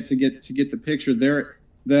to say it, to get the picture. There,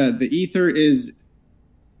 the ether is.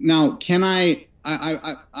 Now,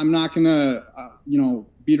 I'm not gonna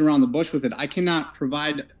beat around the bush with it. I cannot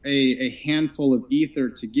provide a handful of ether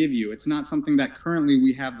to give you. It's not something that currently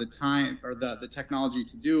we have the time or the technology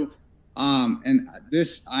to do. And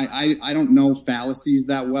this, I don't know fallacies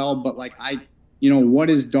that well, but like what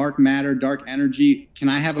is dark matter, dark energy? Can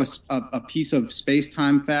I have a piece of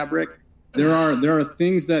space-time fabric? There are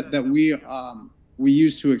things that we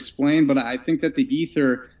use to explain, but I think that the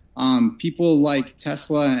ether, people like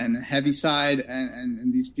Tesla and Heaviside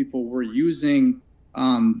and these people were using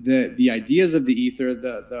the ideas of the ether,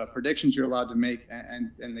 the predictions you're allowed to make,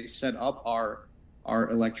 and they set up our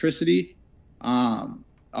electricity, the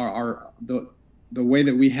way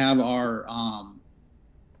that we have our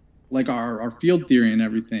field theory and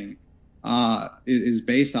everything is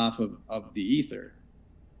based off of the ether.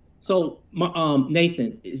 So,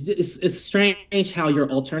 Nathan, it's strange how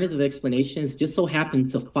your alternative explanations just so happen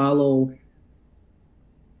to follow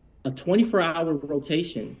a 24-hour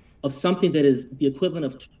rotation of something that is the equivalent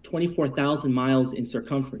of 24,000 miles in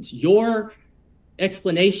circumference. Your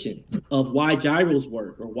explanation of why gyros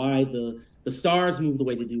work, or why the stars move the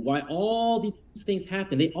way they do, why all these things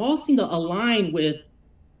happen, they all seem to align with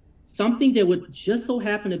something that would just so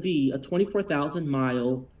happen to be a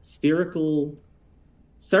 24,000-mile spherical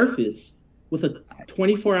surface with a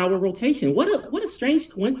 24-hour rotation. What a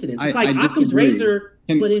strange coincidence. It's like Occam's razor,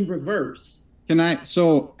 but in reverse.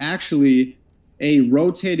 So actually, a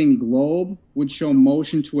rotating globe would show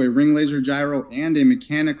motion to a ring laser gyro and a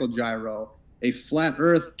mechanical gyro. A flat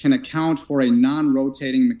Earth can account for a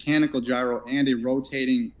non-rotating mechanical gyro and a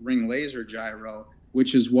rotating ring laser gyro.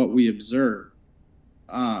 which is what we observe.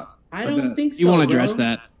 I don't think so. You won't address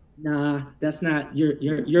that? Nah, that's not.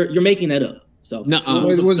 You're making that up. So no,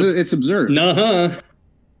 it's observed. Nuh-uh.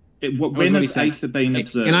 When has Aether been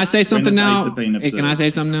observed? Can I say something now? Hey, can I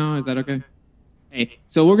say something now? Is that okay? Hey,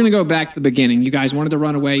 so we're gonna go back to the beginning. You guys wanted to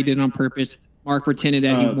run away. You did it on purpose. Mark pretended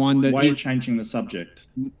that he won the. Why are you changing the subject?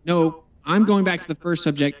 No, I'm going back to the first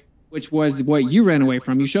subject, which was what you ran away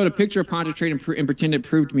from. You showed a picture of Pontchartrain and pretended it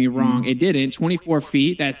proved me wrong. It didn't. 24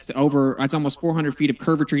 feet. That's almost 400 feet of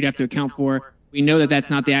curvature you'd have to account for. We know that that's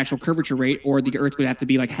not the actual curvature rate, or the Earth would have to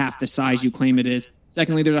be like half the size you claim it is.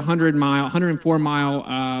 Secondly, there's a 104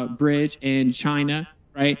 mile bridge in China,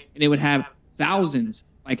 right? And it would have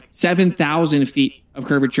thousands, like 7,000 feet of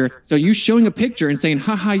curvature. So you showing a picture and saying,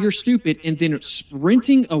 haha, you're stupid, and then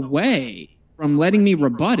sprinting away from letting me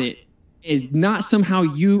rebut it is not somehow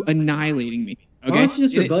you annihilating me. Okay, why don't you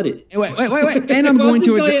just rebut it? Wait. And I'm going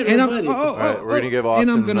to address. All right, we're going to give Austin.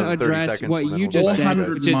 And I'm going to address what you just said.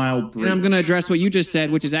 And I'm going to address what you just said,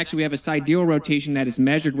 which is actually we have a sidereal rotation that is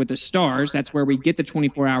measured with the stars. That's where we get the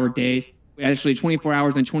 24-hour days. We actually 24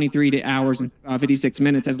 hours and 23 hours and 56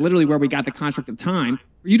 minutes. That's literally where we got the construct of time.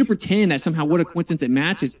 For you to pretend that somehow what a coincidence it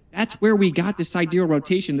matches, that's where we got this sidereal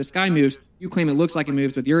rotation. The sky moves. You claim it looks like it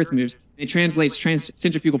moves, but the Earth moves. It translates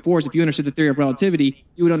centrifugal force. If you understood the theory of relativity,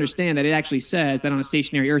 you would understand that it actually says that on a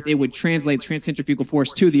stationary Earth, it would translate centrifugal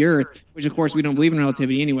force to the Earth, which of course we don't believe in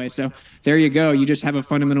relativity anyway. So there you go. You just have a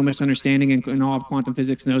fundamental misunderstanding, and all of quantum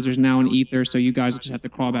physics knows there's now an ether. So you guys will just have to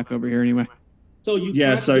crawl back over here anyway. So you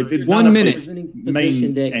 1 minute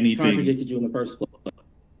means anything. Contradicted you in the first place.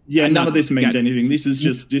 Yeah, none of this means anything. This is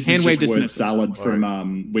just word salad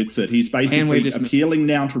from Whitsitt. He's basically appealing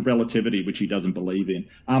now to relativity, which he doesn't believe in.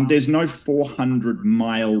 There's no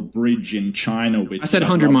 400-mile bridge in China. Which I said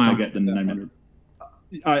 100 mile.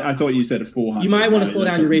 I thought you said a 400. You might want to slow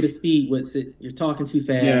down your rate of speed, Whitsitt. You're talking too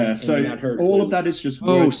fast. Yeah, so you're not heard all of that is just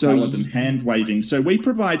word salad and hand waving. So we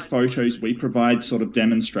provide photos, we provide sort of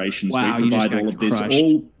demonstrations, we provide all of this.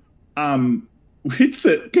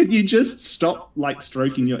 Whitsitt, could you just stop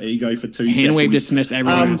stroking your ego for 2 seconds? Hand wave dismissed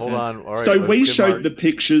everyone. Hold on. All right, so we showed the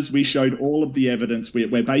pictures, we showed all of the evidence.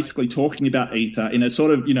 We're basically talking about ether in a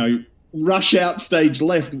sort of, rush out stage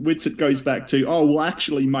left. Whitsitt goes back to,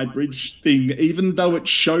 actually my bridge thing, even though it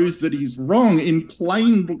shows that he's wrong in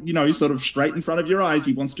plain, sort of straight in front of your eyes,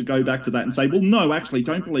 he wants to go back to that and say, well, no, actually,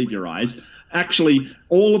 don't believe your eyes. Actually,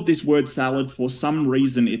 all of this word salad, for some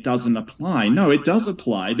reason, it doesn't apply. No, it does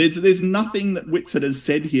apply. There's nothing that Whitsitt has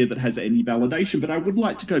said here that has any validation, but I would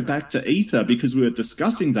like to go back to ether because we were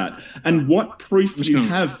discussing that. And what proof do you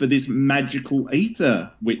have for this magical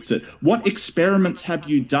ether, Whitsitt? What experiments have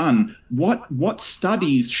you done? What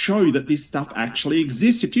studies show that this stuff actually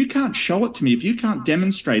exists? If you can't show it to me, if you can't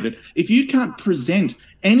demonstrate it, if you can't present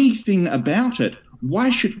anything about it,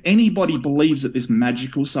 why should anybody believe that this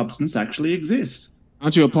magical substance actually exists? Why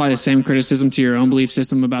don't you apply the same criticism to your own belief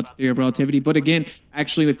system about the theory of relativity? But again,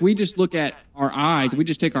 actually, if we just look at our eyes, if we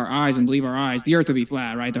just take our eyes and believe our eyes, the Earth would be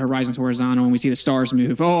flat, right? The horizon's horizontal, and we see the stars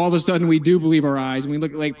move. All of a sudden, we do believe our eyes. When we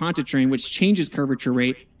look at Lake Pontchartrain, which changes curvature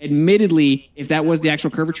rate, admittedly, if that was the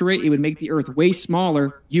actual curvature rate, it would make the Earth way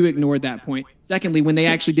smaller. You ignored that point. Secondly, when they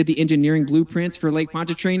actually did the engineering blueprints for Lake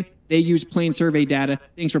Pontchartrain, they used plane survey data.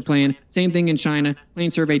 Thanks for playing. Same thing in China. Plane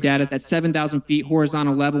survey data. That's 7,000 feet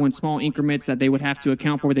horizontal level in small increments that they would have to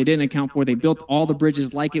account for. They didn't account for. They built all the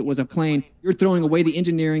bridges like it was a plane. You're throwing away the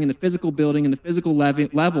engineering and the physical building and the physical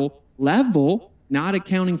level. Not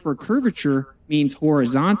accounting for curvature means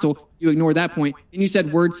horizontal. You ignore that point. And you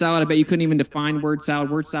said word salad. I bet you couldn't even define word salad.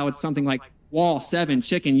 Word salad is something like wall, 7,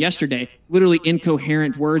 chicken, yesterday. Literally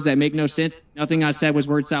incoherent words that make no sense. Nothing I said was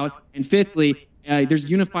word salad. And fifthly, there's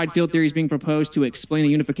unified field theories being proposed to explain the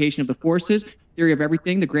unification of the forces, theory of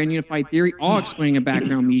everything, the grand unified theory, all explaining a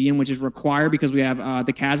background medium, which is required because we have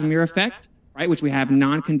the Casimir effect, right, which we have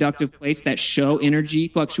non-conductive plates that show energy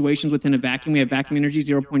fluctuations within a vacuum. We have vacuum energy,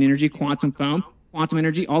 0-point energy, quantum foam, quantum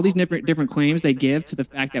energy, all these different claims they give to the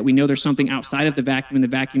fact that we know there's something outside of the vacuum, and the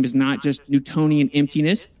vacuum is not just Newtonian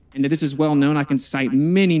emptiness, and that this is well known. I can cite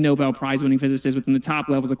many Nobel Prize-winning physicists within the top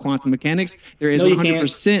levels of quantum mechanics. There is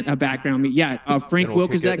 100% a background. Frank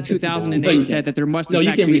Wilczek, 2008, said that there must in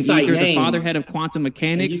fact be an ether. The fatherhead of quantum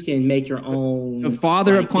mechanics. You can make your own. The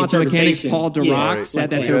father of quantum mechanics, Paul Dirac, said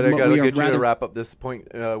that we are get you to wrap up this point,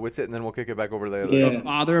 Whitsitt, and then we'll kick it back over to the other. The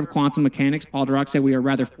father of quantum mechanics, Paul Dirac, said we are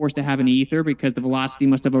rather forced to have an ether because the velocity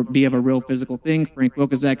must be of a real physical thing. Frank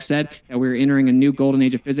Wilczek said that we're entering a new golden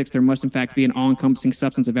age of physics. There must in fact be an all-encompassing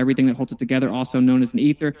substance of everything that holds it together, also known as an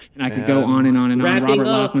ether. And I could go on and on and on. Robert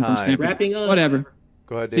Laughlin from Stanford. Wrapping up. Whatever.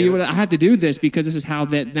 Go ahead, See, David. I have to do this because this is how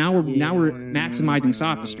that now we're maximizing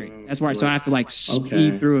sophistry. That's why. So I have to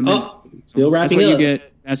speed through a minute. Still That's wrapping what up. you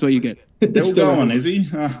get. That's what you get. Still going, is he?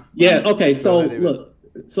 Yeah. Okay. So ahead, David. look.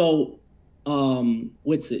 So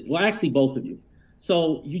what's it? Well, actually, both of you.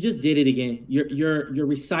 So you just did it again. You're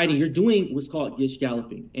reciting. You're doing what's called gish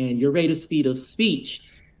galloping, and your rate of speed of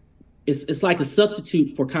speech it's like a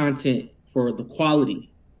substitute for content for the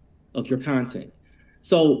quality of your content.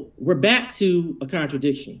 So we're back to a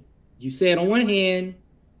contradiction. You said on one hand,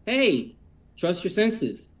 hey, trust your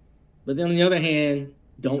senses, but then on the other hand,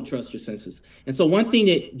 don't trust your senses. And so one thing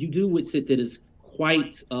that you do with it that is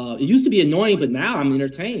quite, it used to be annoying, but now I'm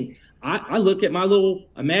entertained. I look at my little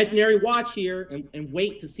imaginary watch here and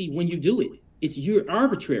wait to see when you do it. You're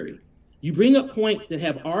arbitrary. You bring up points that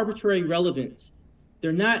have arbitrary relevance.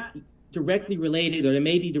 They're not directly related, or they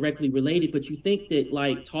may be directly related, but you think that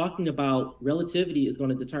like talking about relativity is going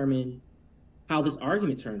to determine how this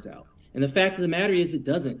argument turns out. And the fact of the matter is it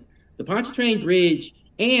doesn't. The Pontchartrain Bridge,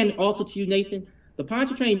 and also to you, Nathan, the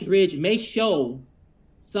Pontchartrain Bridge may show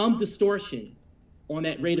some distortion on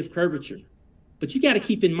that rate of curvature. But you got to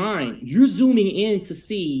keep in mind, you're zooming in to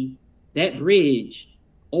see that bridge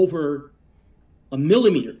over a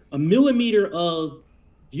millimeter of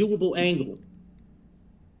viewable angle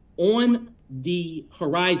on the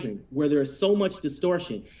horizon where there's so much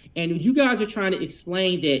distortion. And you guys are trying to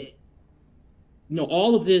explain that,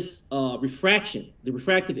 all of this refraction, the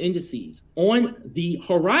refractive indices on the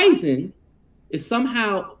horizon is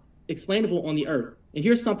somehow explainable on the Earth. And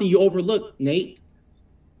here's something you overlook, Nate.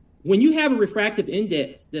 When you have a refractive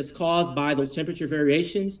index that's caused by those temperature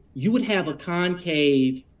variations, you would have a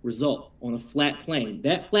concave result on a flat plane.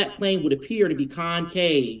 That flat plane would appear to be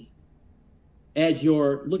concave as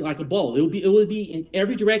you're looking like a bowl. It would be in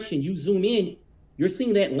every direction you zoom in, you're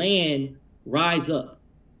seeing that land rise up.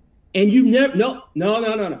 And you never, no.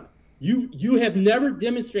 You have never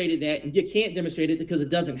demonstrated that, and you can't demonstrate it because it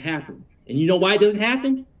doesn't happen. And you know why it doesn't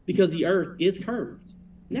happen? Because the Earth is curved.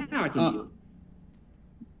 Now I can do it.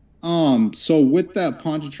 So with that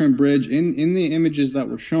Pontchartrain Bridge, in the images that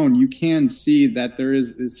were shown, you can see that there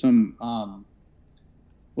is some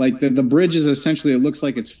like the bridge is essentially, it looks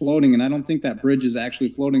like it's floating, and I don't think that bridge is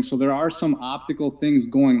actually floating. So there are some optical things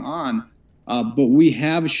going on, but we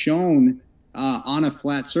have shown on a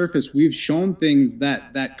flat surface, we've shown things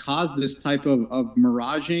that cause this type of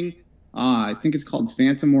miraging. I think it's called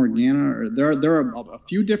phantom organa, or there are a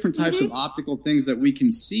few different types of optical things that we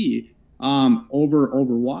can see over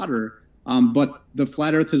water. But the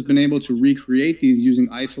flat Earth has been able to recreate these using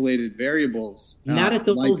isolated variables, not at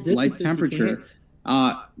those like distances, temperature.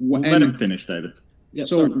 We'll let him finish, David. Yeah,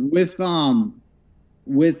 so sorry. with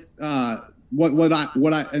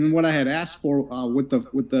what I had asked for with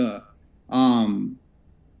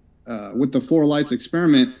the Four Lights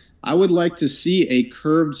experiment, I would like to see a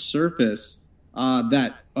curved surface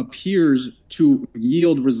that appears to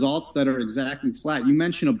yield results that are exactly flat. You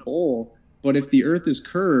mentioned a bowl, but if the Earth is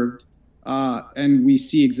curved and we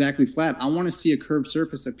see exactly flat, I want to see a curved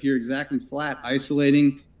surface appear exactly flat,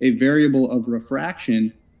 isolating a variable of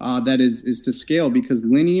refraction that is to scale, because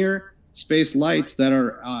linear space lights that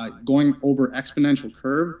are going over exponential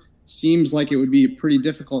curve seems like it would be pretty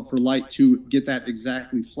difficult for light to get that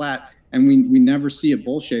exactly flat, and we never see it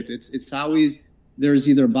bowl-shaped. It's always, there's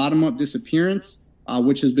either bottom-up disappearance,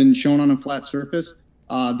 which has been shown on a flat surface.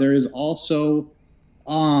 There is also,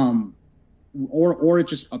 or it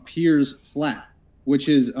just appears flat, which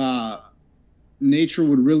is nature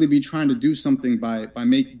would really be trying to do something by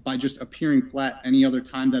just appearing flat any other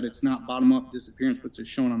time that it's not bottom-up disappearance, which is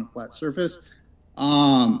shown on a flat surface.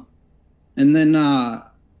 And then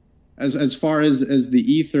as far as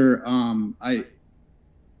the ether,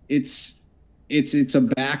 it's a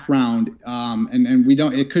background, and we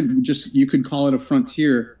don't, you could call it a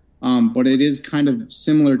frontier, but it is kind of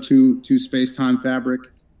similar to space-time fabric,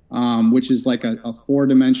 which is like a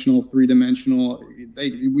four-dimensional, three-dimensional.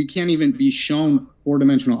 We can't even be shown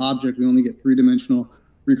four-dimensional object. We only get three-dimensional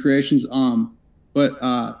recreations.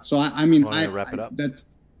 But so I mean, wrap it up. That's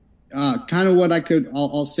kind of what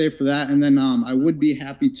I'll say for that. And then I would be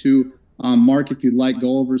happy to, Mark, if you'd like,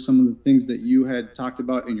 go over some of the things that you had talked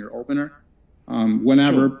about in your opener,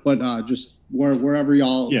 whenever, sure. But just wherever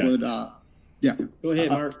y'all would. Yeah. Go ahead,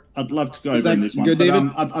 Mark. I'd love to go over that in this one. good,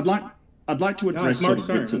 David? I'd like. I'd like to No, address it's Mark's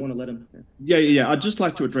sort turn. of I want to let him. Yeah. I'd just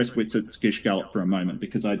like to address Witz's Gish Gallop for a moment,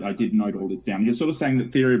 because I did note all this down. You're sort of saying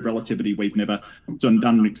that theory of relativity, we've never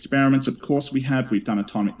done experiments. Of course we have. We've done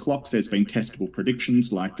atomic clocks. There's been testable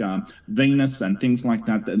predictions like Venus and things like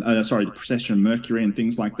that. The precession of Mercury and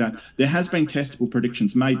things like that. There has been testable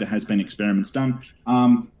predictions made. There has been experiments done.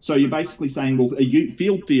 So you're basically saying, well,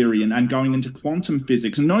 field theory and going into quantum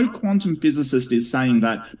physics. No quantum physicist is saying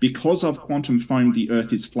that because of quantum foam, the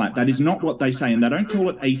Earth is flat. That is not what they say, and they don't call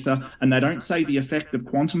it ether, and they don't say the effect of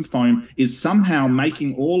quantum foam is somehow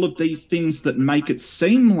making all of these things that make it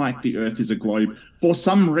seem like the Earth is a globe for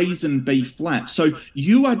some reason be flat. So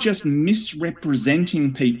you are just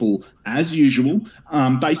misrepresenting people as usual,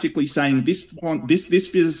 basically saying this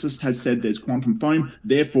physicist has said there's quantum foam,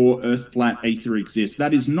 therefore Earth flat, ether exists.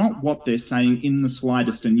 That is not what they're saying in the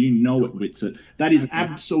slightest, and you know it, Whitsett. That is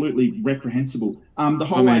absolutely reprehensible. The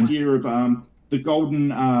whole idea of the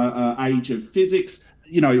golden age of physics,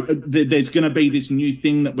 there's going to be this new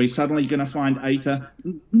thing that we're suddenly going to find ether.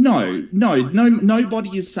 No,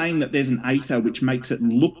 nobody is saying that there's an ether which makes it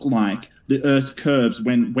look like the Earth curves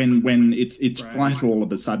when it's flat all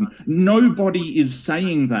of a sudden. Nobody is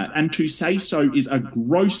saying that, and to say so is a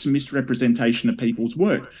gross misrepresentation of people's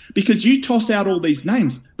work, because you toss out all these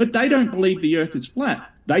names, but they don't believe the Earth is flat.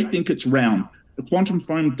 They think it's round. The quantum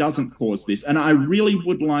foam doesn't cause this. And I really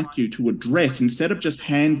would like you to address, instead of just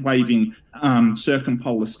hand-waving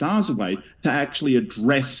circumpolar stars away, to actually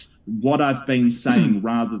address what I've been saying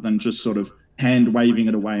rather than just sort of hand-waving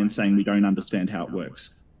it away and saying we don't understand how it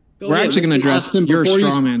works. We're actually going to address your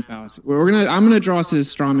strawman fallacy. I'm going to address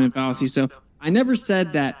his strawman fallacy. So I never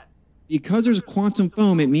said that because there's quantum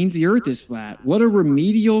foam, it means the Earth is flat. What a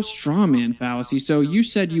remedial strawman fallacy. So you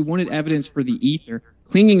said you wanted evidence for the ether,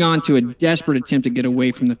 clinging on to a desperate attempt to get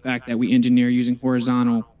away from the fact that we engineer using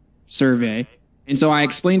horizontal survey. And so I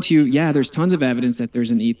explained to you, yeah, there's tons of evidence that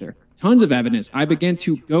there's an ether. Tons of evidence. I began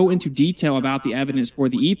to go into detail about the evidence for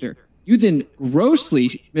the ether. You then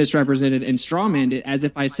grossly misrepresented and strawmanned it as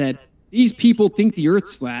if I said, these people think the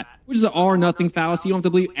Earth's flat, which is an all or nothing fallacy. You don't have to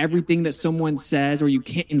believe everything that someone says, or you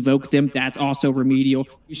can't invoke them. That's also remedial.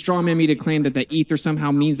 You strawman me to claim that the ether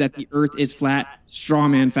somehow means that the Earth is flat.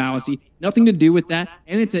 Strawman fallacy. Nothing to do with that.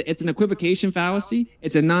 And it's an equivocation fallacy.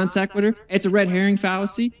 It's a non sequitur. It's a red herring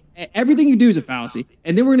fallacy. Everything you do is a fallacy.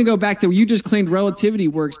 And then we're going to go back to you just claimed relativity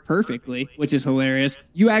works perfectly, which is hilarious.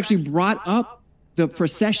 You actually brought up the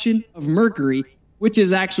precession of Mercury, which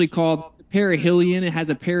is actually called perihelion. It has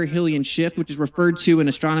a perihelion shift, which is referred to in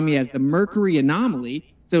astronomy as the Mercury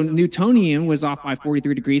anomaly. So Newtonian was off by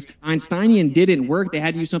 43 degrees. Einsteinian didn't work. They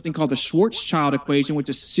had to use something called the Schwarzschild equation, which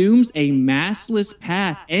assumes a massless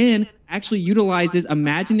path and actually utilizes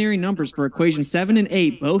imaginary numbers for equation 7 and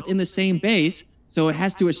 8, both in the same base. So it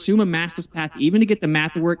has to assume a massless path even to get the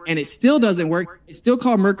math to work, and it still doesn't work. It's still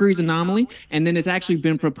called Mercury's anomaly, and then it's actually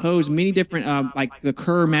been proposed many different, like the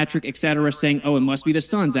Kerr metric, et cetera, saying, oh, it must be the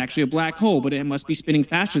sun's actually a black hole, but it must be spinning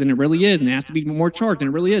faster than it really is, and it has to be more charged than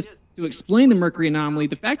it really is. To explain the Mercury anomaly,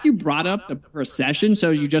 the fact you brought up the precession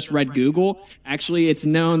shows you just read Google. Actually, it's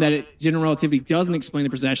known that general relativity doesn't explain the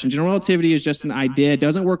precession. General relativity is just an idea. It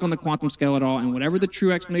doesn't work on the quantum scale at all, and whatever the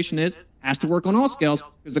true explanation is, has to work on all scales,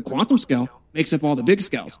 because the quantum scale makes up all the big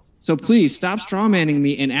scales. So please stop strawmanning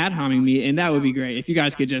me and ad-homing me, and that would be great if you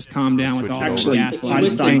guys could just calm down with all the gaslighting.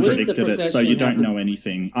 Einstein predicted it, so you don't know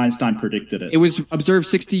anything. Einstein predicted it. It was observed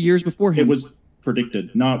 60 years before him. It was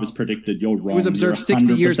predicted. No, it was predicted. You're wrong. It was observed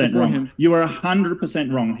 60 years before him. You are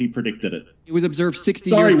 100% wrong. He predicted it. It was observed 60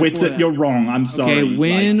 sorry, years before Whitsett, you're wrong. I'm sorry.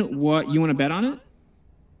 Okay, what you want to bet on it?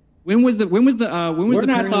 When was the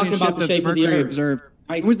perihelion shift of Mercury observed?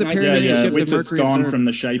 When was the perihelion shift of Mercury Whitsett's gone observed? from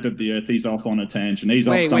the shape of the Earth. He's off on a tangent. He's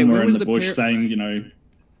off somewhere in the bush saying,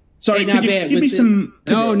 Sorry, hey, could you give me some?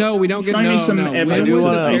 No, we don't get show me some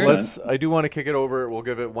evidence. I do want to kick it over. We'll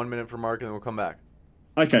give it 1 minute for Mark, and then we'll come back.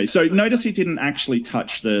 Okay, so notice he didn't actually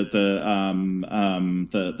touch the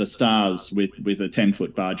stars with a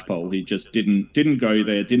 10-foot barge pole. He just didn't go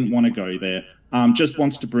there. Didn't want to go there. Just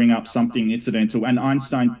wants to bring up something incidental. And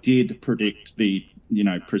Einstein did predict the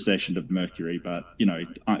precession of Mercury, but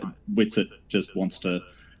Whitsett just wants to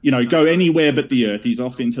go anywhere but the Earth. He's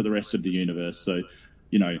off into the rest of the universe. So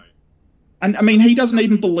And I mean, he doesn't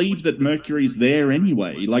even believe that Mercury's there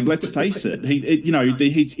anyway. Like, let's face it.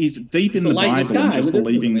 He's deep in the Bible and just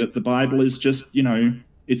believing that the Bible is just,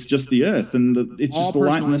 it's just the Earth and it's just the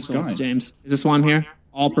light in the sky. James, is this why I'm here?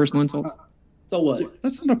 All personal insults. So what?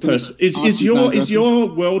 That's not a person. Is your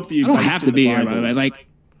worldview? I don't have to be here, by the way. Like,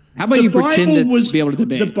 How about The you pretend Bible to be able to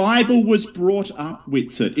debate? The Bible was brought up,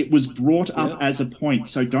 Whitsett. It was brought up as a point.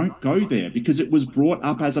 So don't go there because it was brought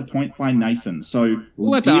up as a point by Nathan. So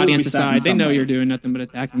We'll let the deal audience with that in decide. They some know way. you're doing nothing but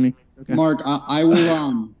attacking me. Okay. Mark, I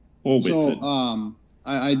will. Or So Whitsett.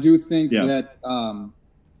 I do think Yeah. that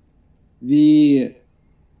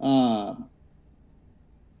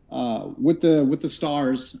with the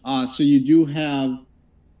stars, so you do have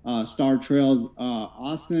star trails.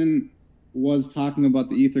 Austin was talking about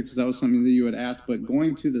the ether because that was something that you had asked, but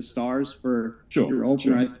going to the stars for your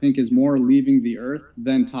opener, I think, is more leaving the earth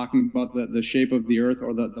than talking about the shape of the earth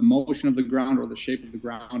or the motion of the ground or the shape of the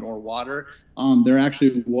ground or water. There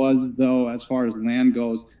actually was, though, as far as land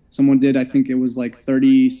goes, someone did, I think it was like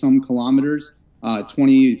 30 some kilometers,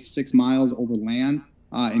 26 miles over land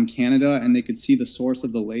in Canada, and they could see the source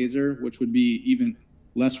of the laser, which would be even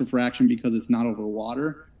less refraction because it's not over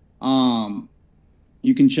water.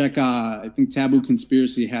 You can check. I think Taboo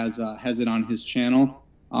Conspiracy has it on his channel,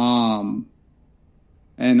 and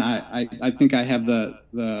I think I have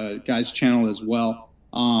the guy's channel as well,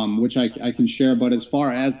 which I can share. But as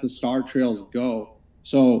far as the star trails go,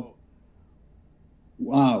 so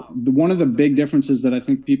one of the big differences that I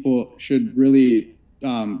think people should really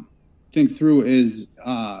think through is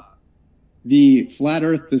the flat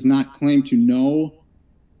Earth does not claim to know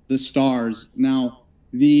the stars. Now,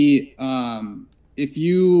 if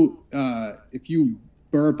you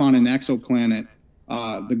burp on an exoplanet,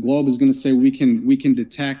 the globe is going to say we can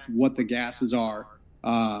detect what the gases are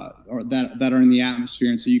or that are in the atmosphere,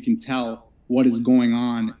 and so you can tell what is going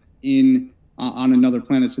on on another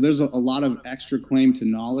planet. So there's a lot of extra claim to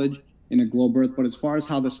knowledge in a globe Earth. But as far as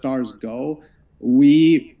how the stars go,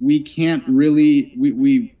 we can't really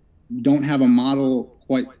we don't have a model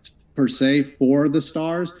quite per se for the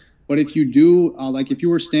stars. But if you do, like if you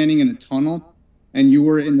were standing in a tunnel and you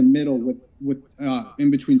were in the middle with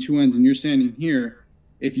in between two ends and you're standing here,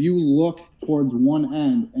 if you look towards one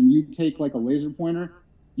end and you take like a laser pointer,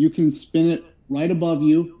 you can spin it right above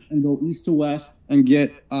you and go east to west and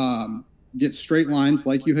get straight lines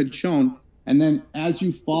like you had shown. And then as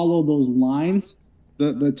you follow those lines,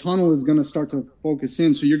 the tunnel is going to start to focus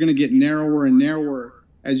in. So you're going to get narrower and narrower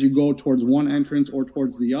as you go towards one entrance or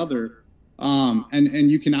towards the other. And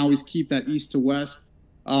you can always keep that east to west.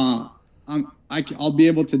 I'll be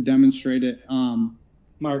able to demonstrate it.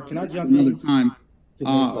 Mark, can I jump another in? time?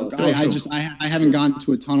 I haven't gone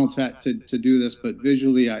to a tunnel to do this, but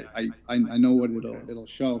visually I know what it'll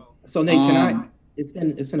show. So Nate, can I? It's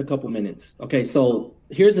been a couple minutes. Okay, so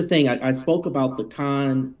here's the thing. I spoke about the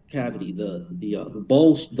concavity, the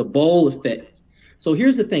bowl effect. So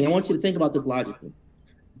here's the thing. I want you to think about this logically.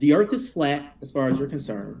 The Earth is flat as far as you're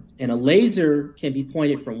concerned, and a laser can be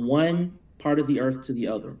pointed from one part of the Earth to the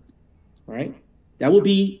other. Right? That will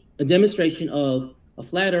be a demonstration of a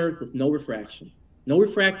flat Earth with no refraction, no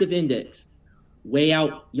refractive index, way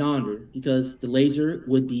out yonder, because the laser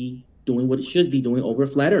would be doing what it should be doing over a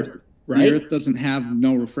flat Earth. Right? The Earth doesn't have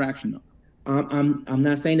no refraction, though. I'm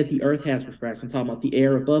not saying that the Earth has refraction. I'm talking about the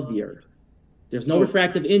air above the Earth. There's no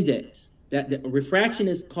refractive index. That refraction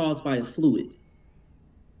is caused by a fluid.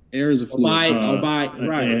 Air is a fluid.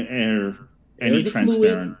 Air, any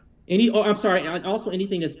transparent. Also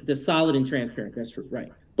anything that's solid and transparent. That's true,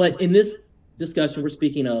 right? But in this discussion, we're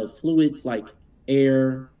speaking of fluids like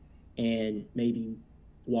air and maybe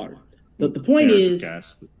water. The point is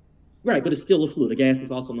gas. Right, but it's still a fluid. A gas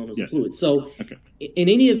is also known as a fluid. So in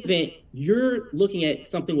any event, you're looking at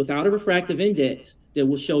something without a refractive index that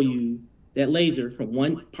will show you that laser from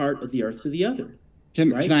one part of the Earth to the other.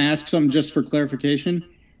 Can I ask something just for clarification?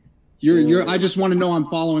 I just want to know I'm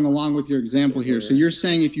following along with your example here. So you're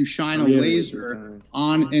saying if you shine a laser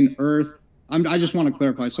on an Earth, I just want to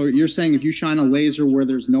clarify. So you're saying if you shine a laser where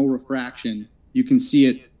there's no refraction, you can see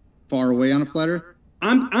it far away on a flat Earth?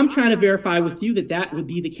 I'm trying to verify with you that would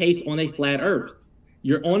be the case on a flat Earth.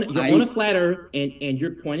 You're on a flat Earth and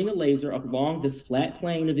you're pointing a laser along this flat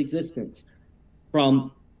plane of existence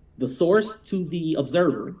from the source to the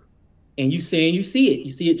observer, and you see it.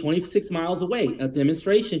 You see it 26 miles away. A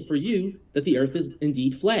demonstration for you that the Earth is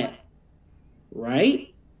indeed flat,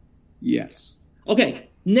 right? Yes. Okay.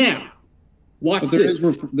 Now, watch this.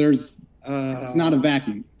 It's not a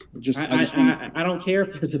vacuum. I don't care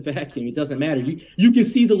if there's a vacuum. It doesn't matter. You can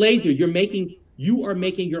see the laser. You are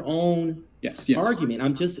making your own argument.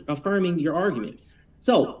 I'm just affirming your argument.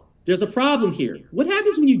 So there's a problem here. What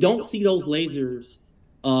happens when you don't see those lasers?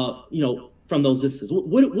 From those distances.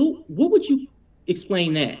 What would you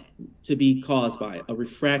explain that to be caused by? A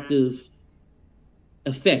refractive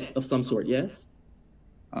effect of some sort? Yes.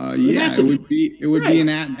 Yeah, it would be an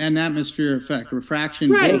atmosphere effect.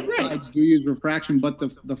 Refraction, both sides do use refraction, but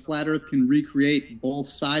the flat Earth can recreate both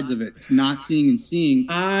sides of it. It's not seeing and seeing.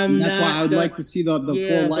 That's why I would like to see the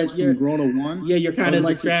four lights from grow to one. Yeah, you're kind of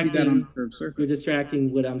distracting. To see that on the curved surface. You're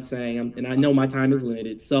distracting what I'm saying, and I know my time is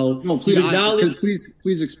limited. So no,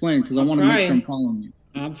 please explain, because I want to make sure I'm following you.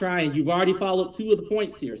 I'm trying. You've already followed two of the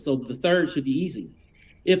points here, so the third should be easy.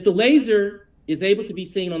 If the laser is able to be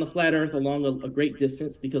seen on the flat Earth along a great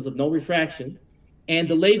distance because of no refraction, and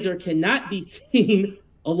the laser cannot be seen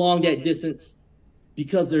along that distance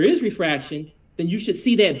because there is refraction, then you should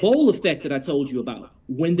see that bowl effect that I told you about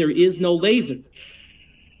when there is no laser.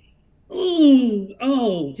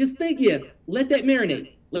 Just think, let that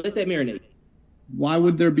marinate. Why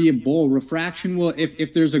would there be a bowl? Refraction will,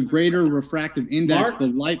 if there's a greater refractive index, the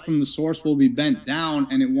light from the source will be bent down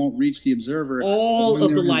and it won't reach the observer. All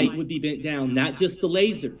of the light would be bent down, not just the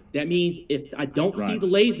laser. That means if I don't see the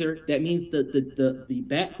laser, that means the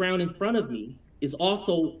background in front of me is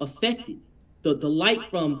also affected. The light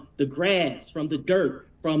from the grass, from the dirt,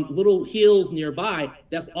 from little hills nearby,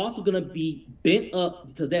 that's also going to be bent up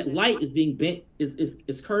because that light is being bent,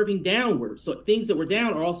 is curving downward. So things that were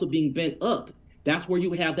down are also being bent up. That's where you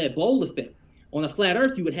would have that bowl effect. On a flat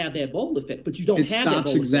Earth, you would have that bowl effect, but you don't have that bowl effect. It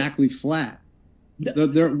stops exactly flat.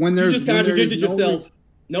 When there's, you just contradicted yourself.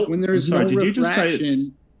 Nope. When there's no refraction. Did you just say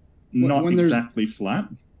it's not exactly flat?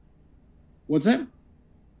 What's that?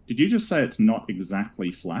 Did you just say it's not exactly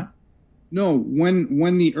flat? No,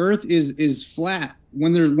 when the Earth is flat,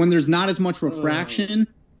 when there's not as much refraction,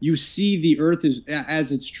 you see the Earth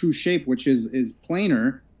as its true shape, which is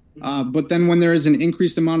planar. But then when there is an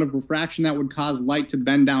increased amount of refraction, that would cause light to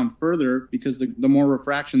bend down further because the more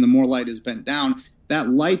refraction, the more light is bent down. That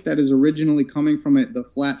light that is originally coming from the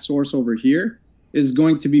flat source over here is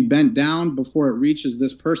going to be bent down before it reaches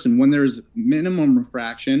this person. When there's minimum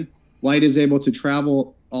refraction, light is able to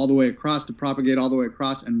travel all the way across, to propagate all the way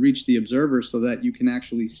across and reach the observer so that you can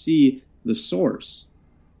actually see the source.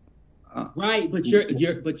 Right, but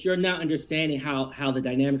you're not understanding how the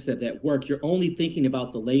dynamics of that work. You're only thinking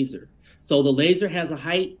about the laser. So the laser has a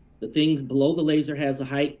height, the thing below the laser has a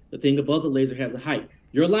height, the thing above the laser has a height.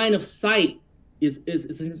 Your line of sight is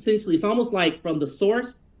essentially, it's almost like from the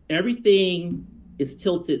source, everything is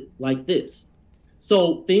tilted like this.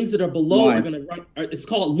 So things that are below are going to run. It's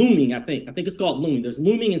called looming, I think. I think it's called looming. There's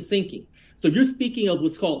looming and sinking. So you're speaking of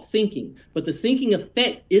what's called sinking, but the sinking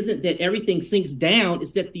effect isn't that everything sinks down.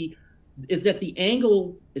 It's that the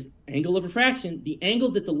angle of refraction, the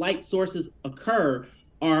angle that the light sources occur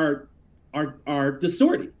are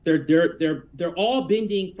distorted. They're all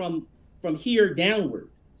bending from here downward.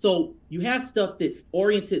 So you have stuff that's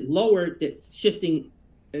oriented lower that's shifting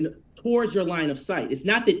towards your line of sight. It's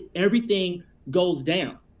not that everything goes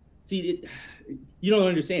down. See, you don't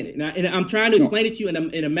understand it. And I'm trying to explain it to you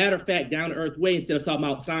in a matter of fact, down to earth way instead of talking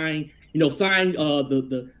about sine.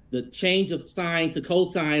 The change of sine to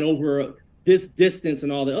cosine over this distance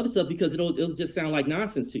and all the other stuff, because it'll just sound like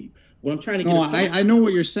nonsense to you. What I'm trying to get I know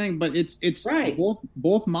what you're saying, but it's right.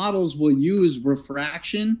 Both models will use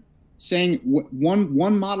refraction, saying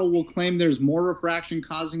one model will claim there's more refraction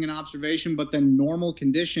causing an observation, but then normal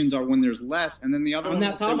conditions are when there's less, and then the other one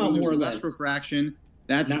will say when there's less refraction,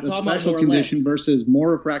 that's the special condition versus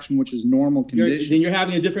more refraction, which is normal condition. Then you're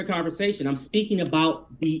having a different conversation. I'm speaking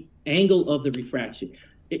about the angle of the refraction.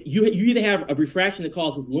 You either have a refraction that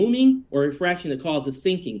causes looming or a refraction that causes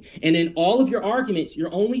sinking. And in all of your arguments, you're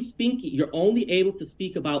only able to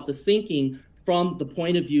speak about the sinking from the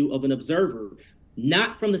point of view of an observer,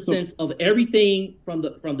 not from the sense of everything from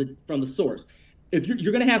the source. If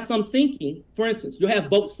you're going to have some sinking, for instance, you'll have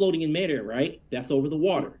boats floating in midair, right? That's over the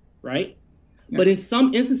water, right? Yeah. But in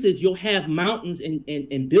some instances, you'll have mountains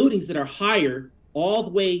and buildings that are higher all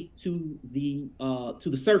the way to the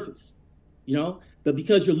surface, But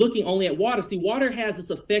because you're looking only at water, see, water has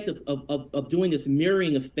this effect of doing this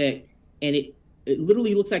mirroring effect, and it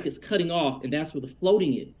literally looks like it's cutting off, and that's where the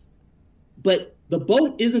floating is. But the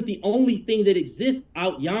boat isn't the only thing that exists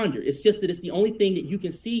out yonder. It's just that it's the only thing that you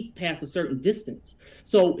can see past a certain distance.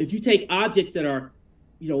 So if you take objects that are,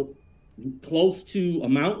 close to a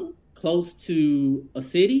mountain, close to a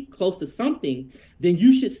city, close to something, then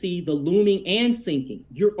you should see the looming and sinking.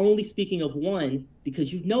 You're only speaking of one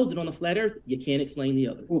because you know that on a flat Earth, you can't explain the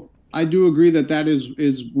other. Well, I do agree that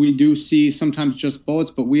is we do see sometimes just boats,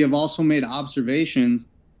 but we have also made observations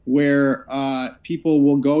where people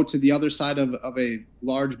will go to the other side of a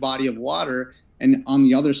large body of water, and on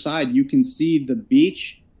the other side, you can see the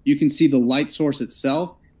beach, you can see the light source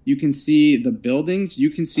itself, you can see the buildings, you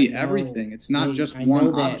can see everything. It's not just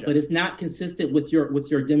one object. But it's not consistent with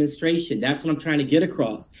your demonstration. That's what I'm trying to get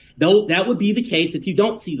across. Though that would be the case if you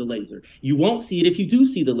don't see the laser. You won't see it if you do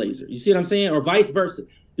see the laser. You see what I'm saying? Or vice versa.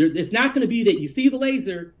 It's not going to be that you see the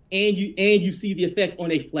laser and you see the effect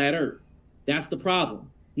on a flat Earth. That's the problem.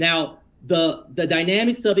 Now, the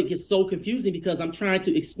dynamics of it gets so confusing because I'm trying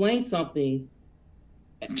to explain something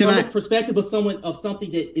from the perspective of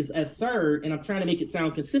something that is absurd, and I'm trying to make it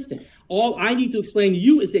sound consistent. All I need to explain to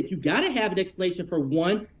you is that you got to have an explanation for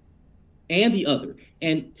one and the other.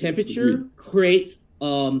 And temperature creates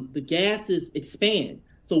the gases expand.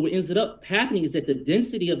 So what ends up happening is that the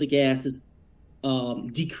density of the gases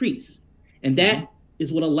decrease, and that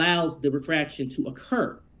is what allows the refraction to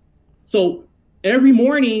occur. So every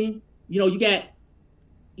morning, you got,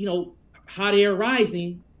 hot air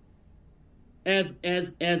rising as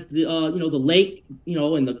the the lake,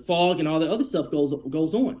 and the fog and all the other stuff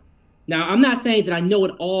goes on. Now, I'm not saying that I know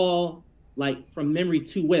it all like from memory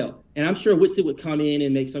too well, and I'm sure Whitsitt would come in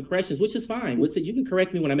and make some corrections, which is fine. Whitsitt, you can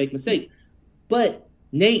correct me when I make mistakes, but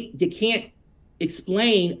Nate, you can't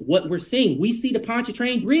explain what we're seeing. We see the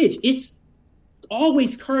Pontchartrain Bridge; it's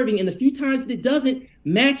always curving, and the few times that it doesn't,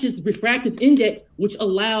 matches refractive index, which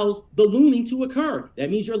allows the looming to occur.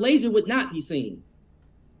 That means your laser would not be seen.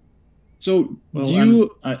 So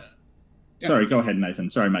sorry, go ahead,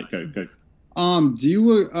 Nathan. Sorry, mate. Go. Do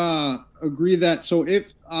you agree that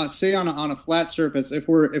if say on a flat surface, if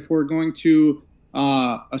we're going to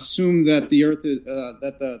assume that the Earth is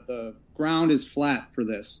that the ground is flat for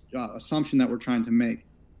this assumption that we're trying to make,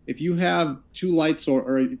 if you have two light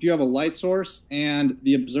or if you have a light source and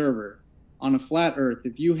the observer on a flat Earth,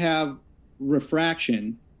 if you have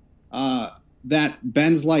refraction that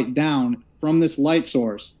bends light down from this light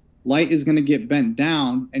source, light is going to get bent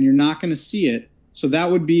down and you're not going to see it. So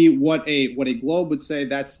that would be what a globe would say,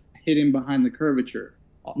 that's hidden behind the curvature.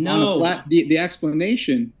 No. On a flat, the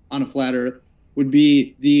explanation on a flat Earth would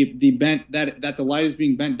be the bent that the light is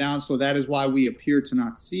being bent down, so that is why we appear to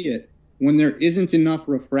not see it. When there isn't enough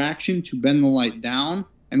refraction to bend the light down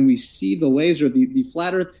and we see the laser, the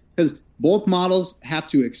flat Earth, because both models have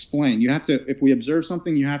to explain. You have to, if we observe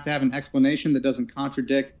something, you have to have an explanation that doesn't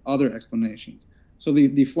contradict other explanations. So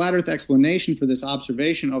the flat Earth explanation for this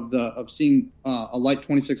observation of seeing a light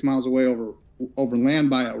 26 miles away over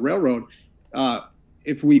land by a railroad,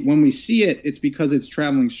 when we see it, it's because it's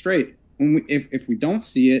traveling straight. If we don't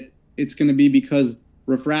see it, it's going to be because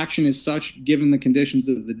refraction is such, given the conditions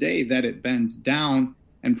of the day, that it bends down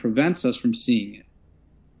and prevents us from seeing it.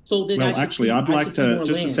 So then I'd like to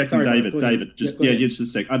just a second, David. Just a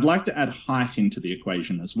sec. I'd like to add height into the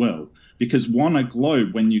equation as well, because on a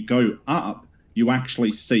globe, when you go up, you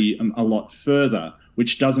actually see a lot further,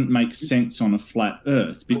 which doesn't make sense on a flat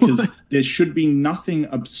Earth, because there should be nothing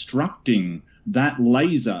obstructing that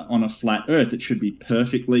laser on a flat Earth. It should be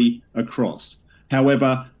perfectly across.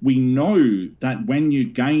 However, we know that when you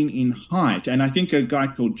gain in height, and I think a guy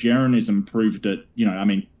called Jeranism proved it,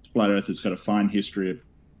 flat Earth has got a fine history of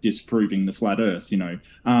disproving the flat Earth,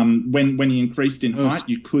 when he increased in height,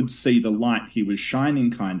 you could see the light he was shining,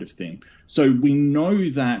 kind of thing. So we know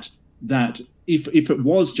that if it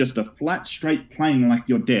was just a flat, straight plane like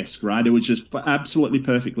your desk, right, it was just absolutely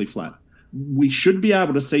perfectly flat, we should be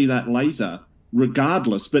able to see that laser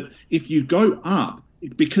regardless. But if you go up,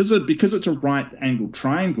 because it's a right angle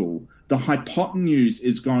triangle, the hypotenuse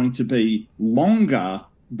is going to be longer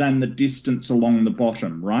than the distance along the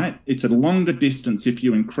bottom, right? It's a longer distance if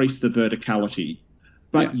you increase the verticality,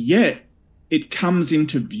 but yet it comes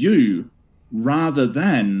into view rather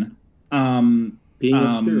than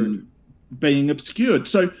being obscured.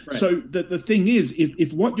 So the thing is,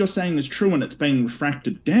 if what you're saying is true and it's being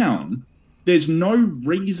refracted down, there's no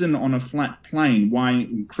reason on a flat plane why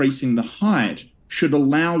increasing the height should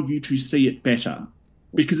allow you to see it better,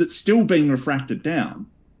 because it's still being refracted down.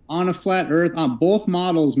 On a flat Earth, both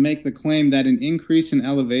models make the claim that an increase in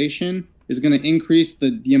elevation is going to increase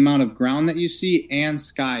the amount of ground that you see and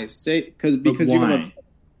skies. Because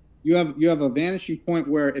you have a vanishing point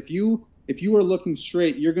where if you are looking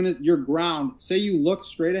straight, your ground. Say you look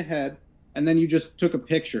straight ahead, and then you just took a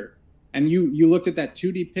picture, and you looked at that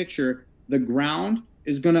 2D picture. The ground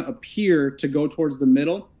is going to appear to go towards the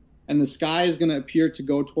middle, and the sky is going to appear to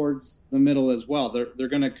go towards the middle as well. They're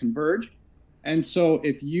going to converge. And so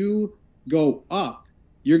if you go up,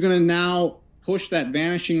 you're going to now push that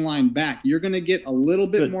vanishing line back. You're going to get a little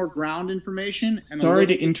bit more ground information. And sorry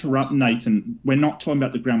to interrupt, Nathan. We're not talking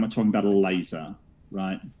about the ground. We're talking about a laser,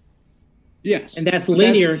 right? Yes. And that's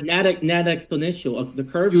linear, not exponential. The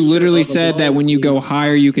curve. You literally said that when you go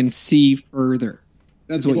higher, you can see further.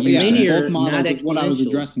 That's what what you said. both models is what I was exponential.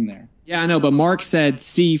 addressing there. Yeah, I know, but Mark said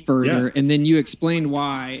see further, Yeah. and then you explained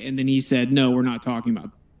why, and then he said, no, we're not talking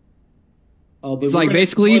about that. Oh, but It's we're like gonna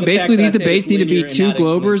basically ignore the fact that these I said debates need to be linear and two not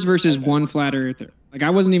Globers exponential. versus Okay. one flat earther. Like I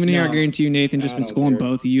wasn't even here. I No. guarantee you, Nathan, just I been don't schooling care.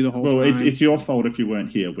 both of you the whole Well, time. it's your fault if you weren't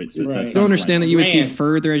here, Witsit. Right. I don't understand that you would see Rand.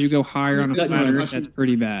 further as you go higher on a That's flat my earth. question. That's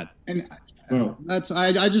pretty bad. And Well, that's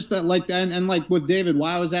I just like that, and like with David,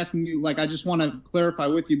 why I was asking you, like I just want to clarify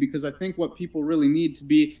with you because I think what people really need to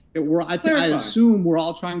be, I Clarify. assume we're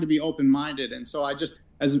all trying to be open minded, and so I just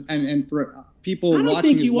and for people I don't watching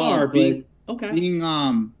think as you well, are, being, but okay. being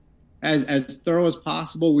as thorough as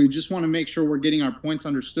possible. We just want to make sure we're getting our points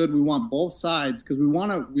understood. We want both sides because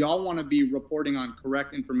we all want to be reporting on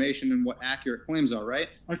correct information and what accurate claims are, right?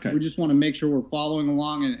 okay. We just want to make sure we're following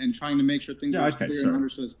along and trying to make sure things are as okay, clear sorry. and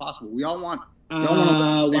understood as possible. We all want. We all want to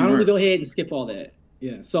learn the Why same don't we word. go ahead and skip all that?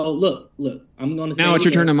 Yeah. So look, I'm going to say Now it's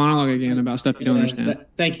your turn to that- monologue again about stuff you don't understand.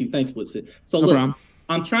 Thank you. Thanks, Woodson. So No look, problem.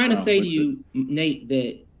 I'm trying to Wow, say to what's you, Nate,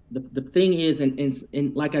 that the thing is,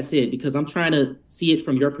 and like I said, because I'm trying to see it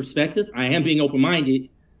from your perspective, I am being open-minded,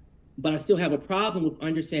 but I still have a problem with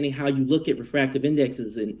understanding how you look at refractive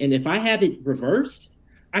indexes. And if I have it reversed,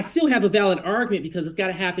 I still have a valid argument because it's got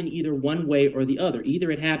to happen either one way or the other.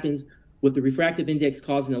 Either it happens with the refractive index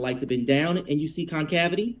causing the light to bend down and you see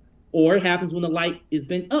concavity, or it happens when the light is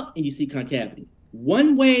bent up and you see concavity.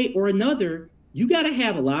 One way or another, you got to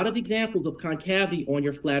have a lot of examples of concavity on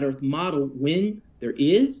your flat Earth model when there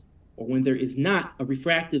is or when there is not a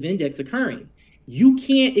refractive index occurring. You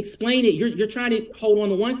can't explain it. You're trying to hold on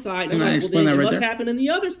to one side. Can And I explain then that it right must there? happen on the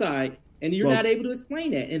other side, and you're Well- not able to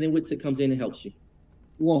explain that. And then Witsit comes in and helps you.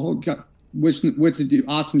 Well, which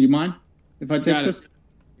Austin, do you mind if I take got it. this?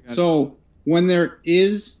 got it. So when there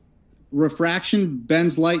is refraction,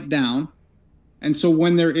 bends light down, and so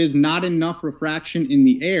when there is not enough refraction in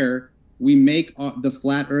the air, we make the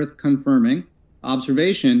flat Earth confirming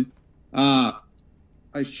observation.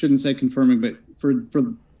 I shouldn't say confirming, but for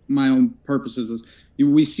my own purposes,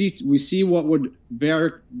 we see what would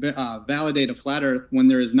validate a flat Earth when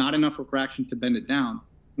there is not enough refraction to bend it down.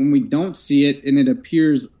 When we don't see it and it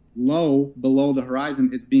appears low below the horizon,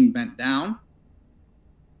 it's being bent down.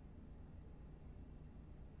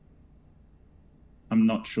 I'm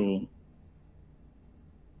not sure.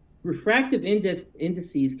 Refractive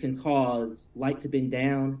indices can cause light to bend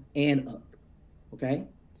down and up. Okay?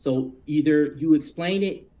 So either you explain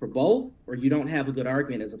it for both or you don't have a good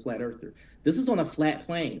argument as a flat earther. This is on a flat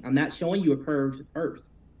plane. I'm not showing you a curved earth.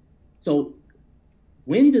 So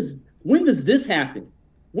when does this happen?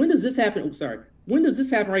 When does this happen? Oops, sorry. When does this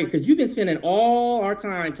happen right here? Because you've been spending all our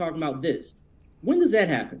time talking about this. When does that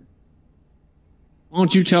happen? Why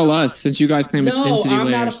don't you tell us, since you guys claim it's No, density I'm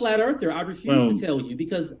layers? not a flat earther. I refuse Well, to tell you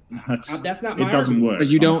because that's not my It doesn't argument. work. But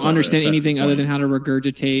you on don't flat understand Earth, that's anything the other point. than how to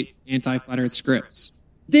regurgitate anti-flat Earth scripts.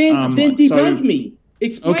 Then debunk so- me.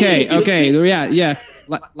 Explain Okay, it. okay, yeah.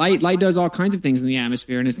 Light does all kinds of things in the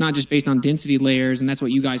atmosphere, and it's not just based on density layers. And that's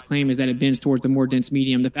what you guys claim is that it bends towards the more dense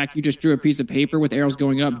medium. The fact you just drew a piece of paper with arrows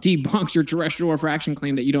going up debunks your terrestrial refraction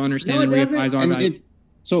claim that you don't understand No, and it doesn't. reapplies our And value.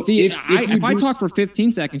 so See, if if I talk for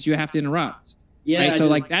 15 seconds, you have to interrupt. Yeah. Right? I So do.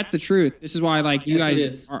 like that's the truth. This is why like you Yes, it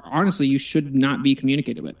guys is. are honestly you should not be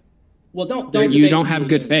communicated with. Well, don't You debate don't me have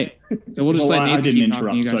good again. faith. So we'll just Well, let I Nathan didn't keep talking to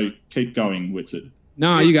interrupt, you guys. so keep going, Witsit.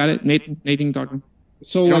 No, you got it. Nathan can talk to him.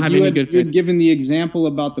 So You don't like have you any had, good you had faith. given the example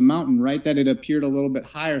about the mountain, right? That it appeared a little bit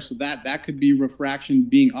higher. So that could be refraction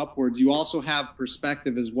being upwards. You also have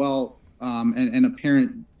perspective as well, and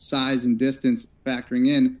apparent size and distance factoring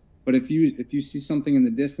in. But if you see something in the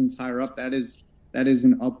distance higher up, that is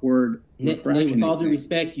an upward Nate, refraction. with all due example.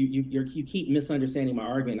 respect, you keep misunderstanding my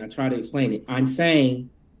argument. I try to explain it. I'm saying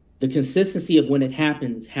the consistency of when it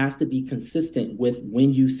happens has to be consistent with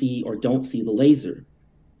when you see or don't see the laser.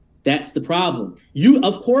 That's the problem.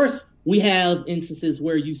 Of course, we have instances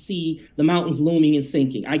where you see the mountains looming and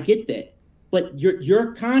sinking. I get that. But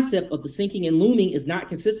your concept of the sinking and looming is not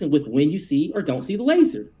consistent with when you see or don't see the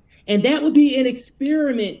laser. And that would be an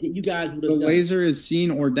experiment that you guys would have The done. laser is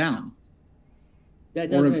seen or down. That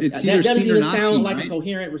or doesn't, it's that either doesn't seen or even not sound seen, like right? a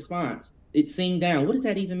coherent response. It's seen down. What does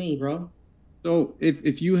that even mean, bro? So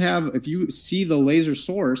if you see the laser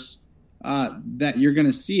source, that you're going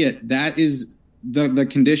to see it. That is the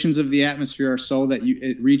conditions of the atmosphere are so that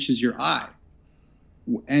it reaches your eye.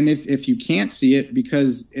 And if you can't see it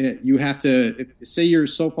because you have to say you're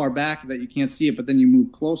so far back that you can't see it, but then you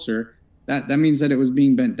move closer, that means that it was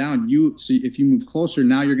being bent down. So if you move closer,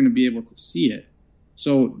 now you're going to be able to see it.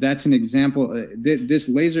 So that's an example. This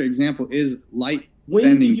laser example is light When do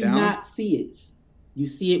bending you down. not see it? You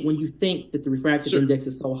see it when you think that the refractive Sure. index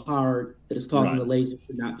is so hard that it's causing Right. the laser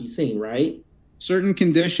to not be seen, right? certain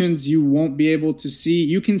conditions you won't be able to see.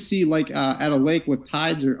 You can see like at a lake with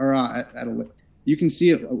tides, or at a lake. You can see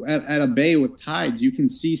it at a bay with tides. You can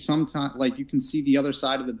see sometimes, like you can see the other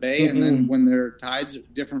side of the bay, and then when there are tides,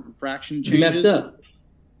 different refraction changes. You messed up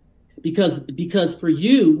because for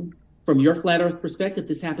you, from your flat Earth perspective,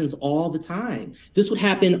 this happens all the time. This would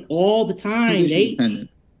happen all the time, Nate.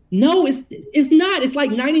 No, it's not. It's like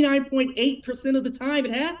 99.8% of the time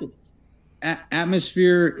it happens.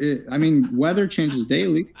 Atmosphere, weather changes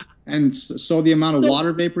daily. And so the amount of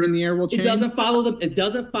water vapor in the air will change. It doesn't follow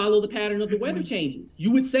the pattern of the weather changes.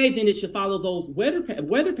 You would say then it should follow those weather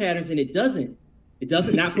patterns, and it doesn't. It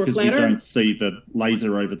doesn't. Not for a flat Earth. Because we don't see the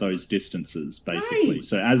laser over those distances, basically. Right.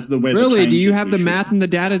 So as the weather really, changes, do you have the math and the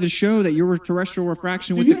data to show that your terrestrial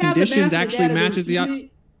refraction with the conditions actually matches the?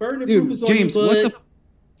 Dude, James, what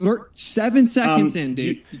the 7 seconds in,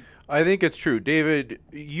 dude. I think it's true. David,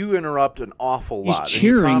 you interrupt an awful lot. He's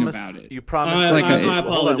cheering about it. You promised. I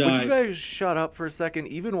apologize. Would you guys shut up for a second?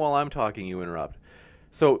 Even while I'm talking, you interrupt.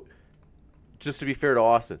 So, just to be fair to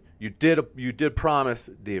Austin, you did promise,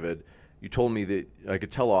 David. You told me that I could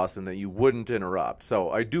tell Austin that you wouldn't interrupt.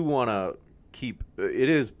 So I do want to keep. It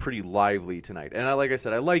is pretty lively tonight, and like I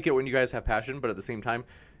said, I like it when you guys have passion, but at the same time,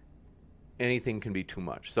 anything can be too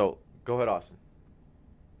much. So go ahead, Austin.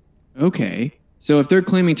 Okay. So if they're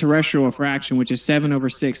claiming terrestrial refraction, which is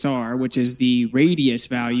 7/6R, which is the radius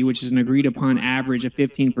value, which is an agreed upon average of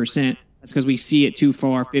 15%, that's because we see it too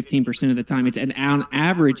far 15% of the time. On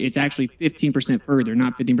average, it's actually 15% further,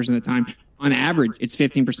 not 15% of the time. On average, it's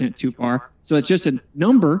 15% too far. So it's just a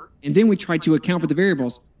number, and then we try to account for the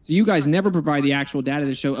variables. So you guys never provide the actual data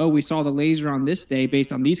to show, we saw the laser on this day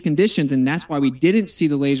based on these conditions, and that's why we didn't see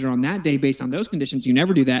the laser on that day based on those conditions. You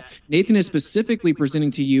never do that. Nathan is specifically presenting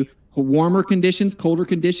to you warmer conditions, colder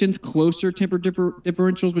conditions, closer temperature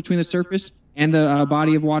differentials between the surface and the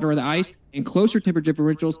body of water or the ice, and closer temperature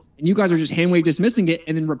differentials, and you guys are just hand wave dismissing it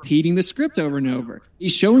and then repeating the script over and over.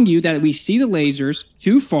 He's showing you that we see the lasers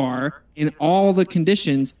too far in all the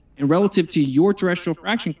conditions, and relative to your terrestrial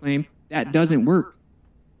refraction claim, that doesn't work.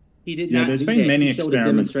 He did not. There's been many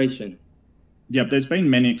experiments. Demonstration. Yeah, there's been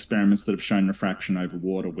many experiments that have shown refraction over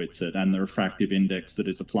water, Whitsett, and the refractive index that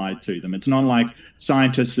is applied to them. It's not like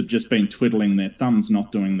scientists have just been twiddling their thumbs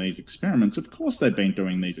not doing these experiments. Of course they've been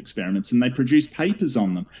doing these experiments, and they produce papers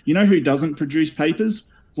on them. You know who doesn't produce papers?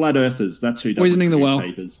 Flat earthers. That's who doesn't Poisoning produce the well.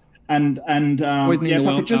 Papers. And if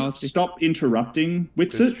I could just stop interrupting,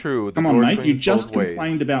 Whitsett. It's true. Come on, mate. You just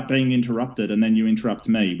complained about being interrupted, and then you interrupt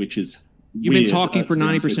me, which is You've been talking for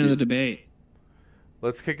 90% of the debate.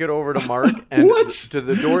 Let's kick it over to Mark, and to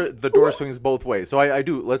the door. The door swings both ways. So I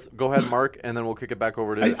do. Let's go ahead, Mark, and then we'll kick it back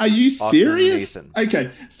over to. Are you Austin serious? And okay,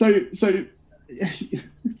 so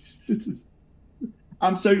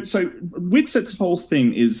Whitsett's whole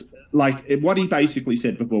thing is like what he basically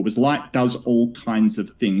said before was light does all kinds of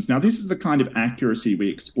things. Now, this is the kind of accuracy we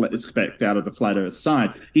expect out of the flat Earth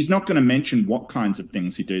side. He's not going to mention what kinds of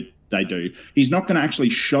things they do. He's not going to actually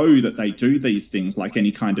show that they do these things like any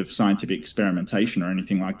kind of scientific experimentation or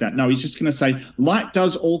anything like that. No, he's just going to say light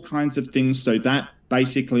does all kinds of things, so that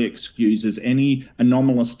basically excuses any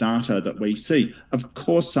anomalous data that we see. Of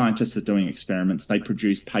course, scientists are doing experiments. They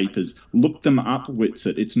produce papers. Look them up,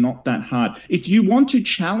 Whitsett. It's not that hard. If you want to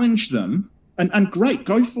challenge them, and great,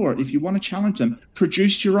 go for it. If you want to challenge them,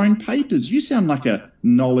 produce your own papers. You sound like a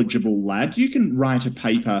knowledgeable lad. You can write a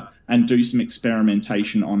paper and do some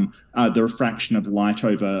experimentation on the refraction of light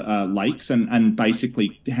over lakes and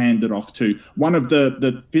basically hand it off to one of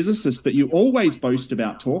the physicists that you always boast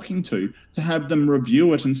about talking to have them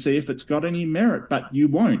review it and see if it's got any merit. But you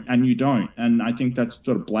won't, and you don't. And I think that's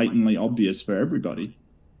sort of blatantly obvious for everybody.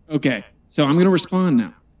 Okay, so I'm going to respond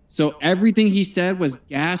now. So everything he said was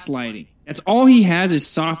gaslighting. That's all he has is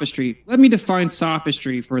sophistry. Let me define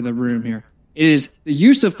sophistry for the room here. It is the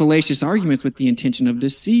use of fallacious arguments with the intention of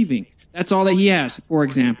deceiving. That's all that he has. For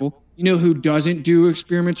example, you know who doesn't do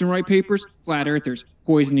experiments and write papers? Flat earthers,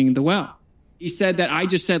 poisoning the well. He said that I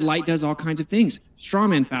just said light does all kinds of things.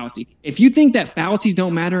 Strawman fallacy. If you think that fallacies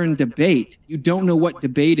don't matter in debate, you don't know what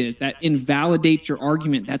debate is. That invalidates your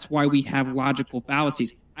argument. That's why we have logical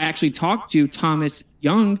fallacies. I actually talked to Thomas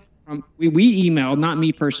Young. We emailed, not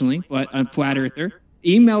me personally, but a flat earther,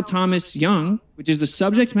 emailed Thomas Young, which is the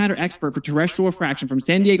subject matter expert for terrestrial refraction from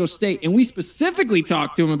San Diego State, and we specifically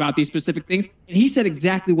talked to him about these specific things, and he said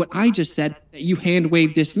exactly what I just said, that you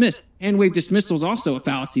hand-wave dismiss. Hand-wave dismissal is also a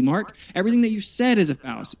fallacy, Mark. Everything that you said is a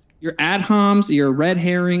fallacy. Your ad homs, your red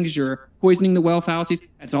herrings, your poisoning the well fallacies,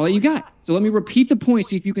 that's all that you got. So let me repeat the point,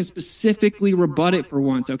 see if you can specifically rebut it for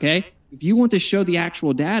once, okay? if you want to show the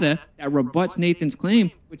actual data that rebuts Nathan's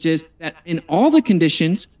claim, which is that in all the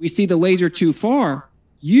conditions, we see the laser too far,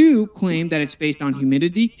 you claim that it's based on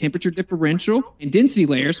humidity, temperature differential, and density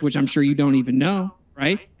layers, which I'm sure you don't even know,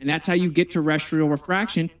 right? And that's how you get terrestrial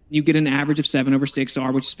refraction. You get an average of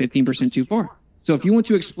 7/6R, which is 15% too far. So if you want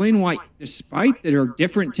to explain why, despite there are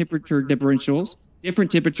different temperature differentials,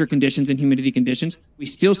 different temperature conditions and humidity conditions, we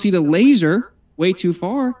still see the laser way too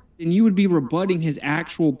far, then you would be rebutting his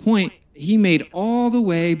actual point that he made all the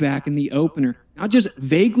way back in the opener. Not just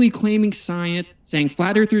vaguely claiming science, saying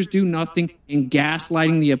flat earthers do nothing, and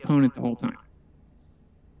gaslighting the opponent the whole time.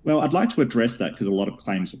 Well, I'd like to address that because a lot of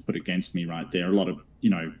claims were put against me right there. A lot of,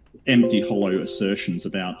 empty, hollow assertions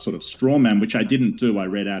about sort of straw man, which I didn't do. I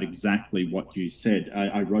read out exactly what you said.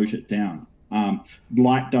 I wrote it down.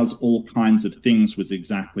 Light does all kinds of things was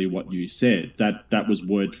exactly what you said. That was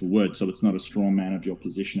word for word, so it's not a straw man of your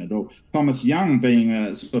position at all. Thomas Young, being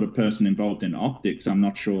a sort of person involved in optics, I'm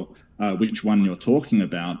not sure which one you're talking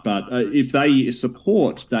about, but if they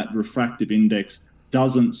support that refractive index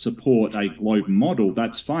doesn't support a globe model,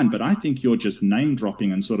 that's fine. But I think you're just name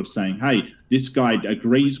dropping and sort of saying, hey, this guy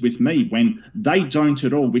agrees with me when they don't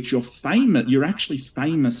at all, which you're actually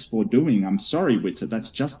famous for doing. I'm sorry, Whitser, that's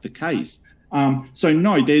just the case. So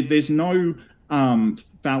no, there's no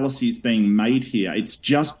fallacies being made here. It's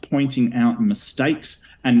just pointing out mistakes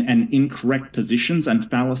and incorrect positions and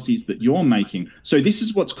fallacies that you're making. So this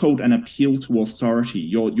is what's called an appeal to authority.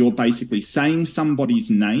 You're basically saying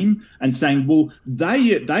somebody's name and saying, well,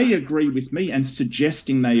 they agree with me, and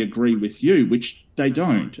suggesting they agree with you, which they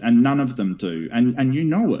don't, and none of them do, and you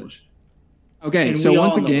know it. Okay, and so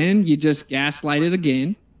once again, you just gaslighted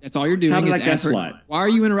again. That's all you're doing. How did I gaslight? Why are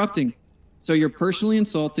you interrupting? So you're personally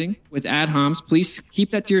insulting with ad homs. Please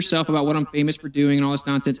keep that to yourself about what I'm famous for doing and all this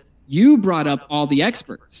nonsense. You brought up all the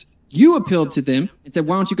experts. You appealed to them and said,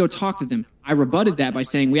 why don't you go talk to them? I rebutted that by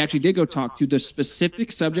saying we actually did go talk to the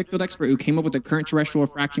specific subject field expert who came up with the current terrestrial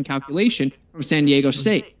refraction calculation from San Diego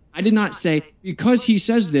State. I did not say, because he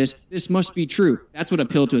says this must be true. That's what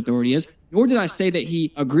appeal to authority is. Nor did I say that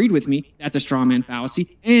he agreed with me. That's a straw man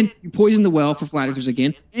fallacy. And you poisoned the well for flat earthers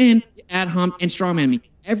again. And ad hom and straw man me.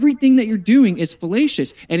 Everything that you're doing is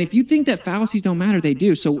fallacious. And if you think that fallacies don't matter, they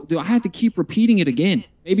do. So do I have to keep repeating it again?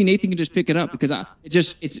 Maybe Nathan can just pick it up because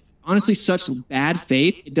it's honestly such bad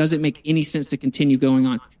faith. It doesn't make any sense to continue going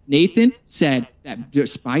on. Nathan said that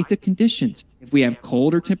despite the conditions, if we have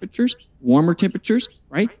colder temperatures, warmer temperatures,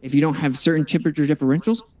 right? If you don't have certain temperature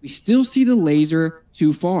differentials, we still see the laser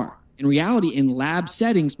too far. In reality, in lab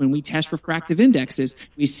settings, when we test refractive indexes,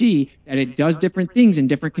 we see that it does different things in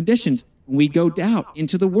different conditions. When we go out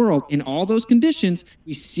into the world, in all those conditions,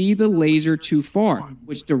 we see the laser too far,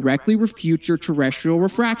 which directly refutes your terrestrial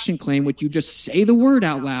refraction claim, which you just say the word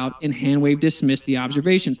out loud and handwave dismiss the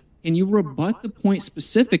observations. Can you rebut the point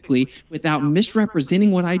specifically without misrepresenting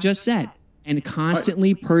what I just said and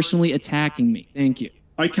constantly personally attacking me? Thank you.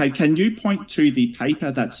 Okay, can you point to the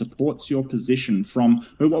paper that supports your position from,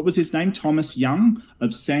 what was his name? Thomas Young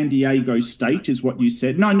of San Diego State is what you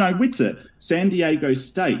said. No, Whitser, San Diego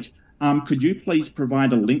State. Could you please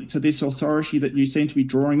provide a link to this authority that you seem to be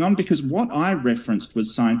drawing on? Because what I referenced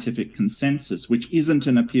was scientific consensus, which isn't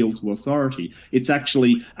an appeal to authority. It's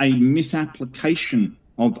actually a misapplication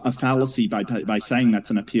of a fallacy by saying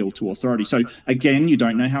that's an appeal to authority. So again, you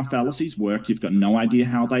don't know how fallacies work. You've got no idea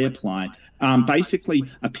how they apply. Basically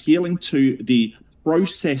appealing to the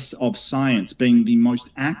process of science being the most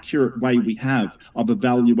accurate way we have of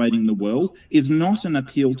evaluating the world is not an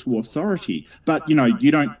appeal to authority. But,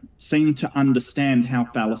 you don't seem to understand how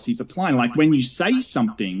fallacies apply. Like when you say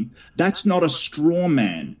something, that's not a straw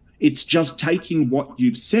man. It's just taking what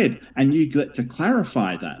you've said and you get to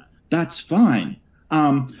clarify that. That's fine.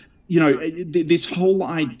 This whole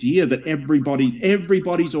idea that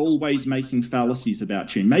everybody's always making fallacies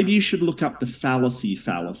about you. Maybe you should look up the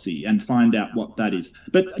fallacy and find out what that is.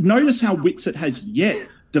 But notice how Whitser has yet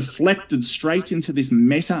deflected straight into this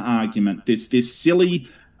meta argument, this silly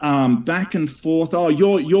back and forth. Oh,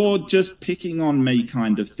 you're just picking on me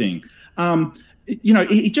kind of thing.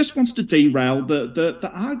 He just wants to derail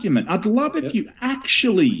the argument. I'd love if you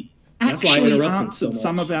actually answered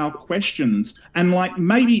some of our questions and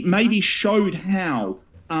maybe showed how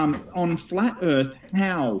on flat Earth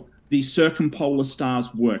how the circumpolar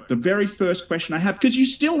stars work. The very first question I have, because you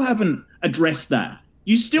still haven't addressed that.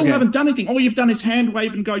 You still haven't done anything. All you've done is hand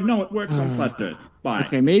wave and go, no, it works on flat Earth. Bye.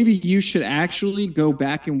 Okay, maybe you should actually go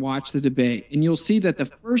back and watch the debate, and you'll see that the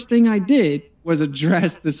first thing I did was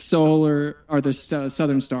address the solar or the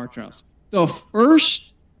Southern Star Trails. The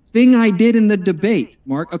first thing I did in the debate,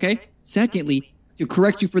 Mark, okay? Secondly, to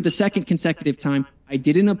correct you for the second consecutive time, I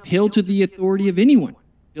didn't appeal to the authority of anyone.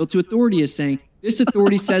 Appeal to authority is saying, this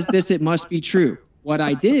authority says this, it must be true. What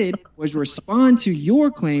I did was respond to your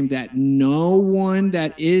claim that no one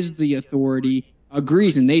that is the authority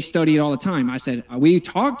agrees, and they study it all the time. I said, we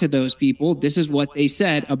talked to those people. This is what they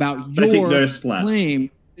said about your claim.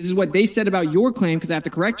 This is what they said about your claim, because I have to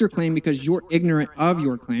correct your claim because you're ignorant of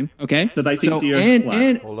your claim. Okay. So they think the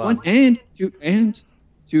Earth's flat.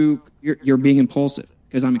 You're being impulsive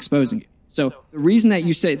because I'm exposing you. So the reason that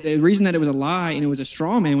it was a lie and it was a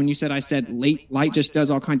straw man when you said I said light just does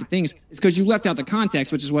all kinds of things is because you left out the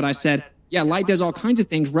context, which is what I said. Yeah, light does all kinds of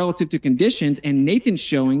things relative to conditions, and Nathan's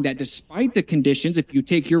showing that despite the conditions, if you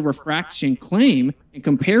take your refraction claim and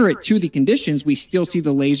compare it to the conditions, we still see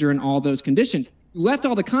the laser in all those conditions. You left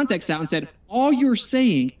all the context out and said, all you're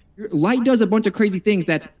saying, light does a bunch of crazy things.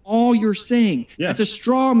 That's all you're saying. Yeah. That's a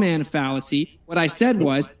straw man fallacy. What I said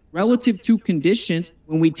was, relative to conditions,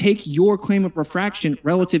 when we take your claim of refraction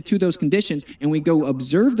relative to those conditions and we go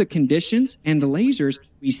observe the conditions and the lasers,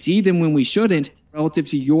 we see them when we shouldn't relative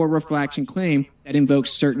to your refraction claim that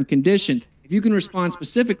invokes certain conditions. If you can respond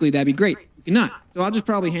specifically, that'd be great. You cannot. So I'll just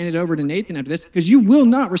probably hand it over to Nathan after this because you will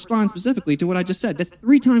not respond specifically to what I just said. That's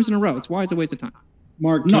 3 times in a row. It's why it's a waste of time.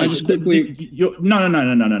 Mark, can I just quickly...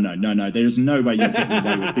 No. There's no way you're getting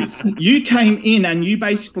away with this. You came in and you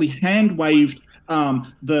basically hand-waved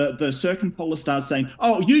the circumpolar stars saying,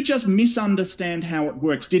 oh, you just misunderstand how it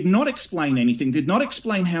works, did not explain anything, did not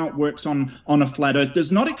explain how it works on a flat Earth,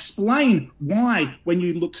 does not explain why when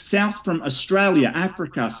you look south from Australia,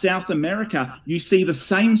 Africa, South America, you see the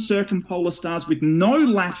same circumpolar stars with no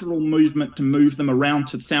lateral movement to move them around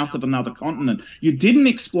to south of another continent. You didn't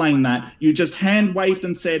explain that. You just hand-waved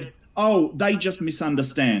and said, oh, they just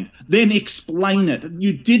misunderstand. Then explain it.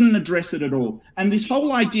 You didn't address it at all. And this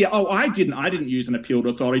whole idea, oh, I didn't use an appeal to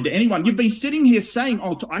authority to anyone. You've been sitting here saying,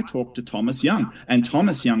 oh, I talked to Thomas Young, and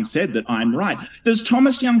Thomas Young said that I'm right. Does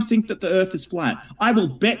Thomas Young think that the Earth is flat? I will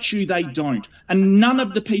bet you they don't. And none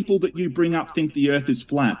of the people that you bring up think the Earth is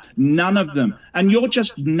flat. None of them. And you're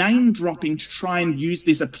just name dropping to try and use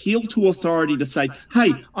this appeal to authority to say,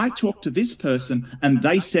 hey, I talked to this person and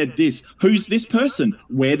they said this. Who's this person?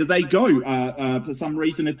 Where do they go? For some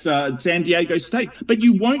reason, it's San Diego State. But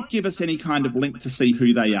you won't give us any kind of link to see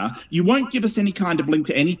who they are. You won't give us any kind of link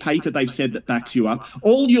to any paper they've said that backs you up.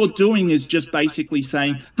 All you're doing is just basically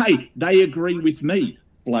saying, hey, they agree with me.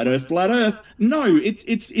 Flat Earth, flat Earth. No,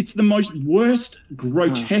 it's the most worst,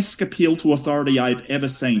 grotesque appeal to authority I've ever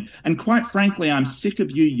seen. And quite frankly, I'm sick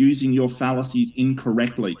of you using your fallacies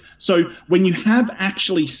incorrectly. So when you have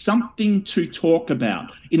actually something to talk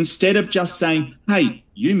about, instead of just saying, hey,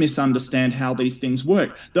 you misunderstand how these things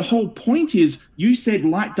work. The whole point is you said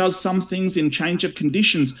light does some things in change of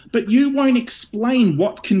conditions, but you won't explain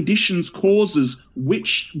what conditions causes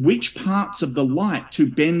which parts of the light to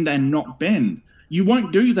bend and not bend. You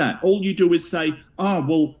won't do that. All you do is say, oh,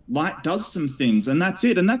 well, light does some things, and that's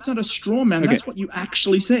it. And that's not a straw man. Okay. That's what you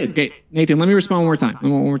actually said. Okay, Nathan, let me respond one more time.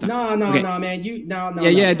 No, man.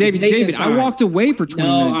 Yeah, David, I walked away for 20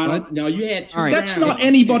 minutes, bud. No, you had 2 rounds. That's not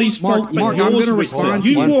anybody's fault. Mark, I'm going to respond.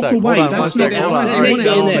 You walk away. That's not all right,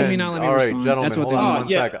 gentlemen. That's what they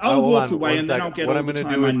want. I'll walk away, and then I'll get what I'm going to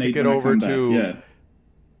do is kick it over to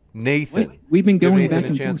Nathan. We've been going back and forth. Give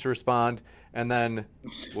Nathan a chance to respond. And then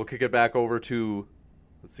we'll kick it back over to,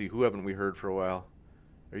 let's see, who haven't we heard for a while?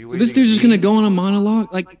 Are you? So this dude's just gonna go on a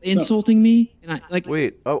monologue, like insulting me, and I like.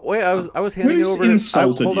 Wait, I was handing it over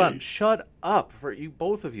to. Hold on, shut up for you,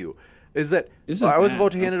 both of you. I was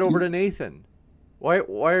about to hand it over to Nathan. Why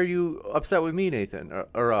are you upset with me, Nathan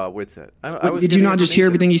or Whitsitt? Did you not just hear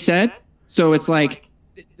everything he said? So it's like.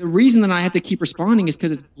 The reason that I have to keep responding is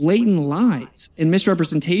because it's blatant lies and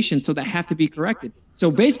misrepresentation, so that have to be corrected.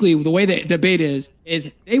 So basically, the way the debate is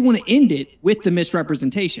they want to end it with the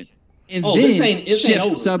misrepresentation and then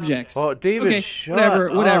shift subjects. Oh, David, okay,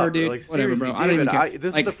 whatever, dude. Like, whatever, bro. David, I don't even care.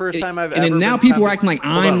 This is the first time I've ever. And then now people are acting like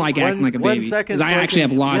I'm acting like a baby because I actually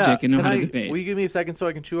have logic and know how to debate. Will you give me a second so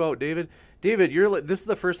I can chew out David? David, this is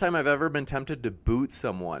the first time I've ever been tempted to boot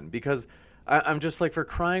someone because. I'm just like, for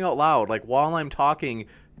crying out loud, like while I'm talking,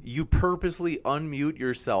 you purposely unmute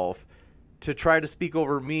yourself to try to speak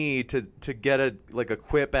over me to get a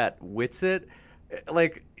quip at Whitsitt.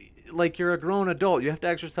 Like you're a grown adult. You have to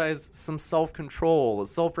exercise some self-control,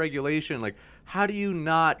 self-regulation. Like, how do you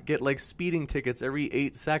not get like speeding tickets every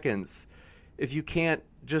 8 seconds if you can't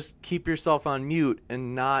just keep yourself on mute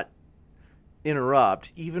and not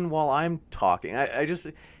interrupt even while I'm talking? I just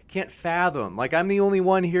can't fathom. Like, I'm the only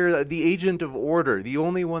one here, the agent of order, the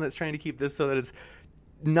only one that's trying to keep this so that it's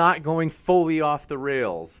not going fully off the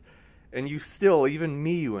rails. And you still, even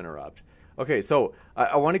me, you interrupt. Okay, so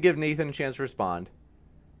I want to give Nathan a chance to respond.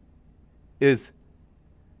 is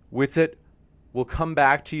Witsit, we'll come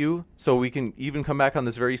back to you so we can even come back on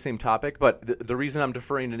this very same topic. But the reason I'm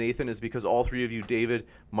deferring to Nathan is because all three of you, David,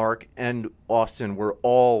 Mark, and Austin, were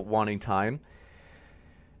all wanting time.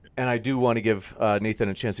 And I do want to give Nathan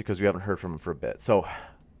a chance because we haven't heard from him for a bit. So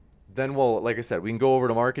then we'll, like I said, we can go over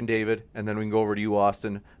to Mark and David, and then we can go over to you,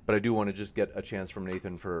 Austin. But I do want to just get a chance from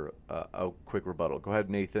Nathan for a quick rebuttal. Go ahead,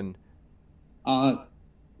 Nathan.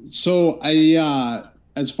 So I,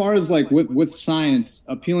 as far as like with science,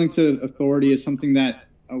 appealing to authority is something that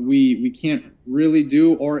we can't really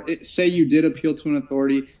do. Or say you did appeal to an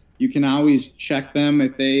authority, you can always check them.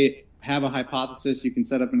 If they have a hypothesis, you can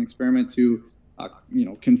set up an experiment to,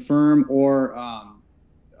 confirm or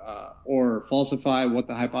falsify what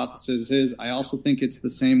the hypothesis is. I also think it's the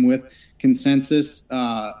same with consensus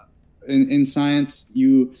in science.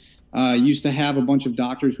 You used to have a bunch of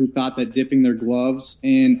doctors who thought that dipping their gloves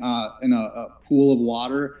in a pool of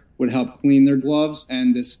water would help clean their gloves,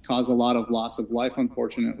 and this caused a lot of loss of life,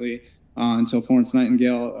 unfortunately, until Florence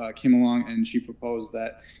Nightingale came along and she proposed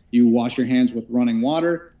that you wash your hands with running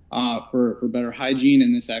water for better hygiene,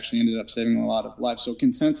 and this actually ended up saving a lot of lives. So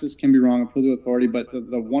consensus can be wrong, appeal to authority, but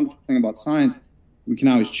the wonderful thing about science, we can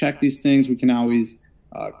always check these things, we can always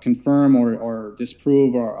confirm or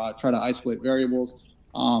disprove or try to isolate variables.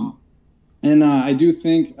 And I do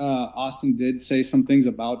think Austin did say some things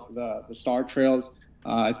about the star trails.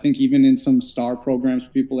 I think even in some star programs,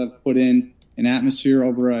 people have put in an atmosphere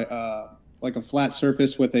over like a flat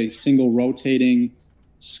surface with a single rotating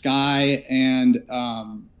sky, and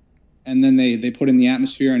then they put in the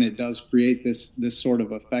atmosphere, and it does create this sort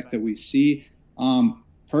of effect that we see.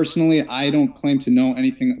 Personally, I don't claim to know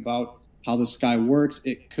anything about how the sky works.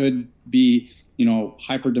 It could be,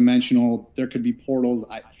 hyperdimensional. There could be portals.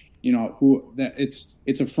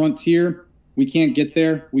 It's a frontier. We can't get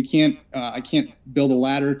there. We can't. I can't build a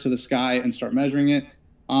ladder to the sky and start measuring it.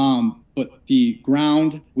 But the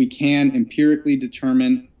ground we can empirically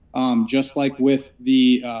determine. Just like with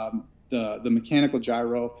the mechanical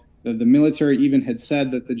gyro, the military even had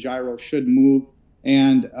said that the gyro should move.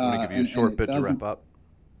 And I'm gonna give you a short bit to wrap up.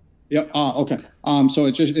 Yep. Okay. So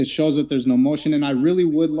it shows that there's no motion, and I really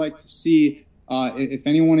would like to see if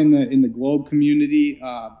anyone in the globe community,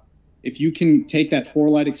 if you can take that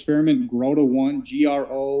 4-light experiment, GROTAONE,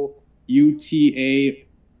 GROUTAONE.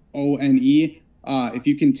 If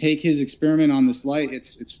you can take his experiment on this light,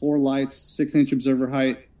 it's 4 lights, 6-inch observer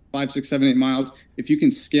height, 5, 6, 7, 8 miles. If you can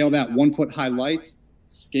scale that 1 foot high lights,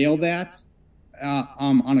 scale that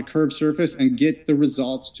on a curved surface and get the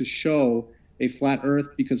results to show a flat Earth,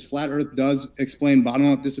 because flat Earth does explain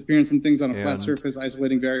bottom-up disappearance and things on a flat surface,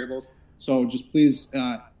 isolating variables. So just please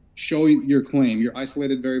show your claim, your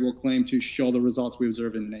isolated variable claim, to show the results we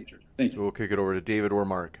observe in nature. Thank you. We'll kick it over to David or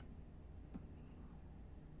Mark.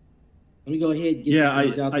 Let me go ahead and get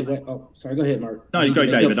out the way. Oh, sorry. Go ahead, Mark. No, you go,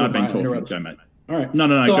 David. I've been talking. Go, mate. All right. No,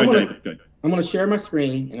 so go, David. Go. I'm going to share my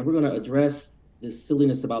screen, and we're going to address this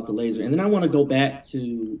silliness about the laser. And then I want to go back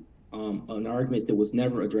to an argument that was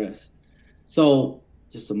never addressed. So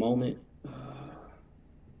just a moment.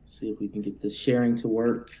 See if we can get this sharing to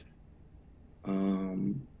work.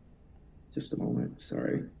 Just a moment.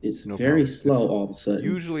 Sorry. It's very slow all of a sudden.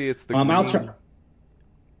 Usually it's the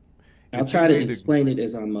I'll try to explain it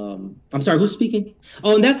as I'm sorry, who's speaking?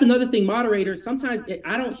 Oh, and that's another thing, moderator. Sometimes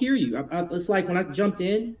I don't hear you. It's like when I jumped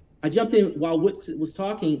in while Witsit was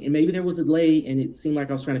talking, and maybe there was a delay, and it seemed like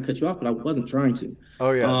I was trying to cut you off, but I wasn't trying to.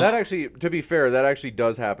 Oh, yeah. That actually, to be fair, that actually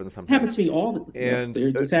does happen sometimes. Happens to me all the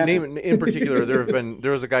time. And in particular,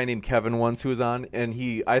 there was a guy named Kevin once who was on, and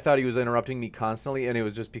I thought he was interrupting me constantly, and it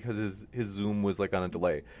was just because his Zoom was like on a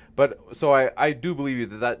delay. But so I do believe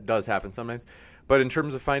that does happen sometimes. But in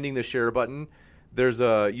terms of finding the share button, there's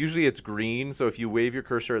usually it's green. So if you wave your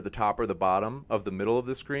cursor at the top or the bottom of the middle of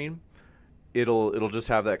the screen, it'll just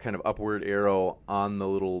have that kind of upward arrow on the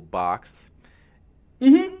little box.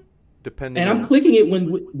 Mm-hmm. Depending. And I'm clicking it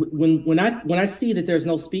when I see that there's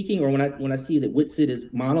no speaking, or when I see that Witsit is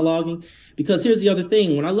monologuing. Because here's the other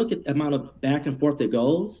thing: when I look at the amount of back and forth that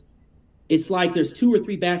goes, it's like there's 2 or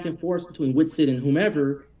 3 back and forths between Witsit and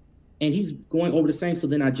whomever. And he's going over the same, so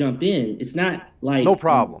then I jump in. It's not like... No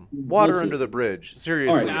problem. Water under the bridge.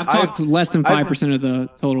 Seriously. Right, I've talked less than 5% of the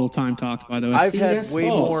total time talked, by the way. I've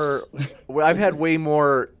had way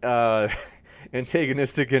more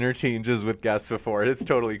antagonistic interchanges with guests before. It's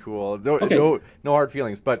totally cool. No hard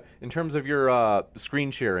feelings. But in terms of your screen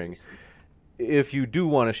sharing, if you do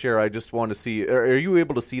want to share, I just want to see... Are you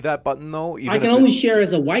able to see that button, though? I can only share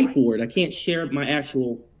as a whiteboard. I can't share my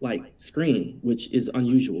actual screen, which is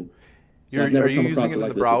unusual. So are you using it in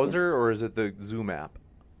the browser, or is it the Zoom app?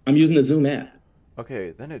 I'm using the Zoom app.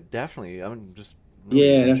 Okay, then it definitely. I'm just.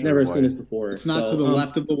 Yeah, that's sure never why. seen this before. It's not So, to the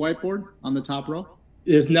left of the whiteboard on the top row?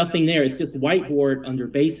 There's nothing there. It's just whiteboard under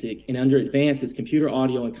basic, and under advanced is computer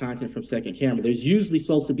audio and content from second camera. There's usually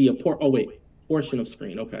supposed to be a portion of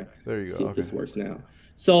screen. Okay. There you go. See if this works now.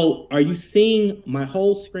 So are you seeing my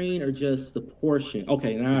whole screen or just the portion?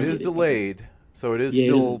 Okay, now It is delayed, so it is Yeah, it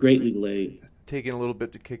still is greatly delayed. taking a little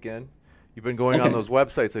bit to kick in. You've been going on Okay. those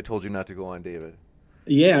websites I told you not to go on, David.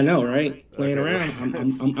 Yeah, I know, right? Playing Okay.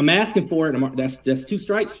 around. I'm asking for it. That's 2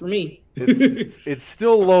 strikes for me. It's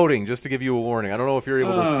still loading, just to give you a warning. I don't know if you're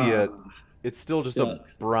able to see it. It's still just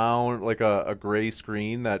Shucks. a brown, like a gray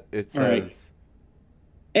screen that it All right. says.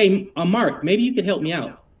 Hey, Mark, maybe you can help me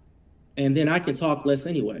out, and then I can talk less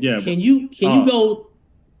anyway. Yeah, Can you go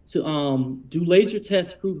to do laser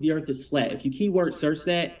tests prove the Earth is flat? If you keyword search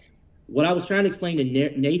that, what I was trying to explain to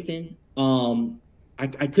Nathan, I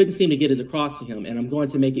couldn't seem to get it across to him, and I'm going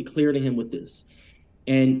to make it clear to him with this.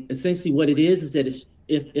 And essentially, what it is that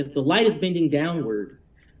if the light is bending downward,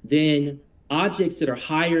 then objects that are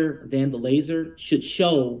higher than the laser should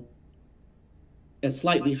show as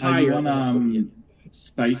slightly Are you higher. on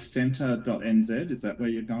spacecenter.nz? Is that where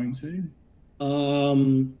you're going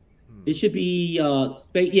to? It should be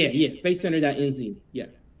space. Yeah, spacecenter.nz. Yeah.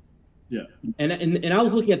 Yeah. And I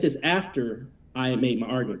was looking at this after I made my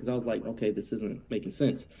argument because I was like, okay, this isn't making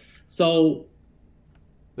sense. So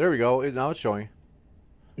There we go. Now it's showing.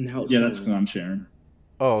 now it's Yeah, that's showing. what I'm sharing.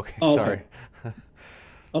 Oh, okay. Oh, Sorry.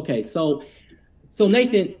 Okay, so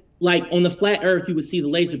Nathan, like on the flat Earth, you would see the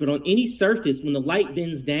laser, but on any surface, when the light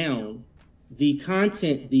bends down, the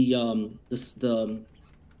content, I'm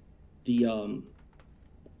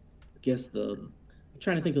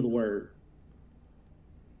trying to think of the word.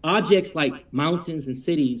 Objects like mountains and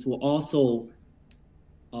cities will also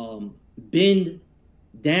bend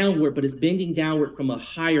downward, but it's bending downward from a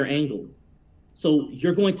higher angle. So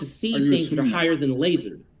you're going to see things that are higher than the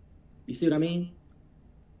laser. You see what I mean?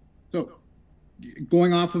 So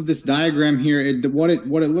going off of this diagram here, what it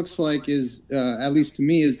looks like is, at least to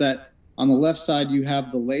me, is that on the left side you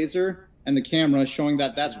have the laser and the camera showing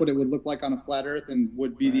that that's what it would look like on a flat Earth and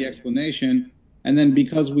would be the explanation. And then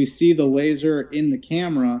because we see the laser in the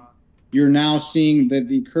camera, you're now seeing that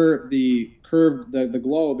the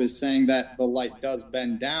globe is saying that the light does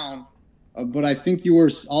bend down. But I think you were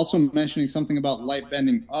also mentioning something about light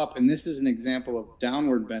bending up, and this is an example of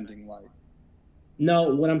downward bending light.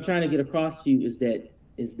 No, what I'm trying to get across to you is that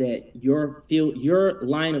your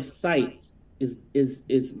line of sight is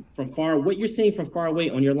from far. What you're seeing from far away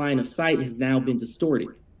on your line of sight has now been distorted.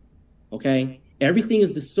 Okay, everything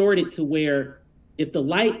is distorted to where if the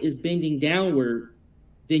light is bending downward,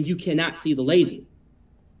 then you cannot see the laser.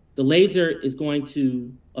 The laser is going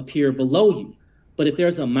to appear below you. But if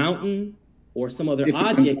there's a mountain or some other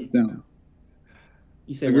object, down.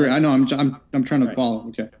 You say Agree. what? I know. I'm trying to Right. follow.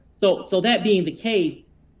 Okay. So that being the case,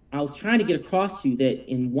 I was trying to get across to you that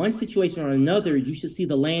in one situation or another, you should see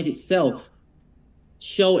the land itself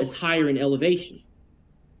show as higher in elevation.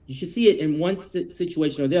 You should see it in one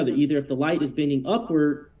situation or the other. Either if the light is bending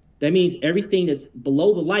upward, that means everything that's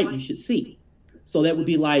below the light you should see. So that would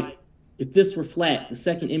be like if this were flat, the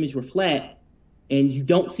second image were flat, and you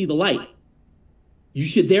don't see the light. You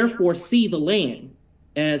should therefore see the land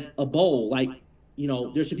as a bowl. Like,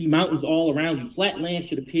 there should be mountains all around you. Flat land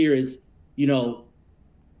should appear as,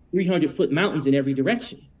 300-foot mountains in every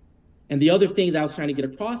direction. And the other thing that I was trying to get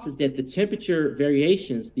across is that the temperature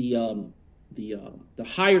variations, the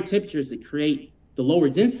higher temperatures that create the lower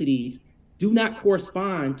densities do not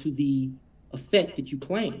correspond to the effect that you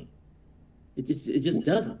claim. It just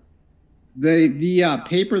doesn't. The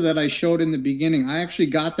paper that I showed in the beginning, I actually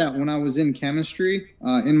got that when I was in chemistry.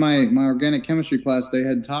 In my organic chemistry class, they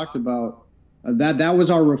had talked about that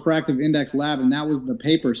was our refractive index lab, and that was the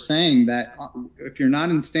paper saying that if you're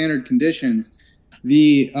not in standard conditions,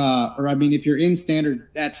 if you're in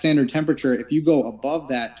standard temperature, if you go above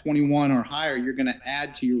that 21 or higher, you're going to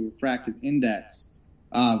add to your refractive index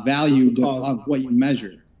value of what you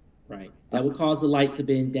measure. Right. That would cause the light to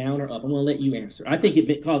bend down or up. I'm going to let you answer. I think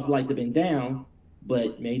it caused the light to bend down,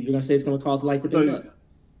 but maybe you're going to say it's going to cause the light to bend up.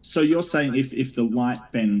 So you're saying if the light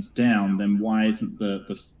bends down, then why isn't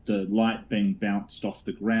the light being bounced off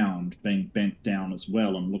the ground being bent down as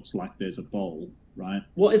well and looks like there's a bowl, right?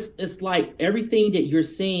 Well, it's like everything that you're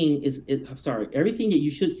seeing everything that you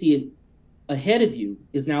should see ahead of you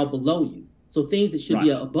is now below you. So things that should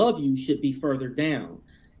be above you should be further down.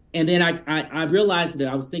 And then I realized that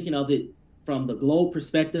I was thinking of it from the globe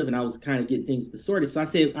perspective, and I was kind of getting things distorted. So I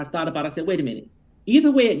said, wait a minute.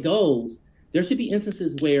 Either way it goes, there should be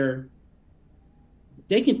instances where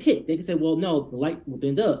they can pick. They can say, well, no, the light will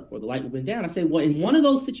bend up or the light will bend down. I say, well, in one of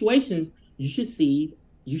those situations, you should see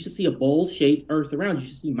a bowl-shaped Earth around. You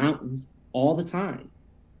should see mountains all the time.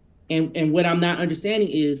 And what I'm not understanding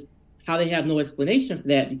is how they have no explanation for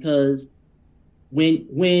that, because when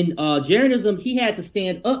Jeranism, he had to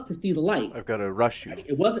stand up to see the light. I've got to rush you. Right?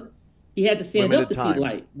 It wasn't. He had to stand Limited up to time. see the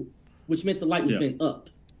light, which meant the light was bent up.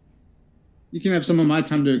 You can have some of my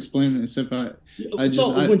time to explain this if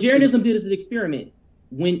when Jeranism did his experiment,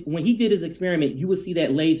 when he did his experiment, you would see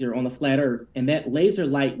that laser on the flat Earth, and that laser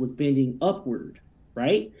light was bending upward,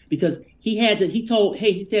 right? Because he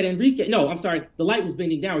said, Enrique, no, I'm sorry, the light was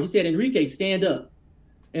bending downward. He said, Enrique, stand up.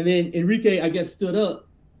 And then Enrique, I guess, stood up,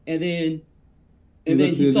 and then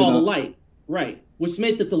he saw the light, right? Which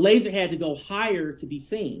meant that the laser had to go higher to be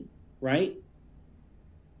seen, right?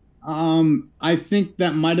 I think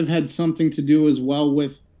that might have had something to do as well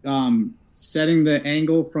with setting the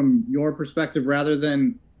angle from your perspective rather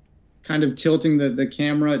than kind of tilting the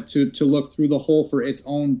camera to look through the hole for its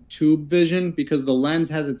own tube vision, because the lens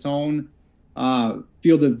has its own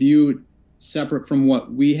field of view separate from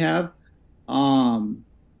what we have. But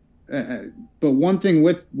one thing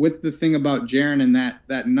with the thing about Jaren and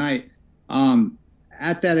that night,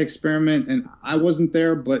 at that experiment, and I wasn't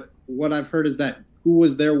there, but what I've heard is that who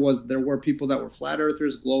was there were people that were flat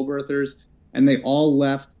earthers, globe earthers, and they all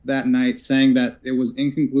left that night saying that it was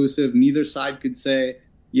inconclusive. Neither side could say,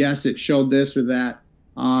 yes, it showed this or that.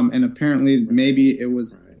 And apparently maybe it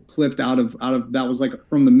was clipped out of that was like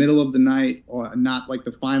from the middle of the night, or not like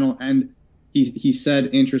the final end. He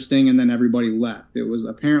said interesting, and then everybody left. It was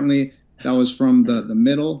apparently that was from the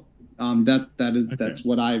middle. That's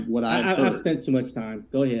what I I've spent too much time.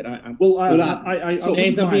 Go ahead.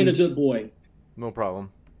 James, I'm being a good boy. No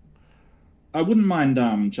problem. I wouldn't mind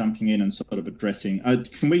jumping in and sort of addressing.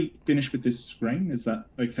 Can we finish with this screen? Is that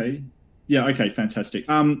okay? Yeah. Okay. Fantastic.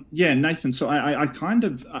 Yeah, Nathan. So I found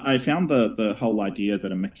the whole idea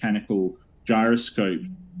that a mechanical gyroscope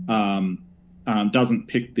doesn't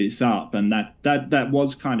pick this up, and that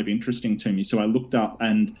was kind of interesting to me. So I looked up,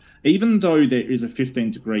 and even though there is a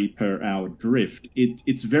 15 degree per hour drift,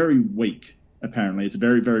 it's very weak. Apparently, it's a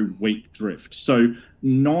very, very weak drift. So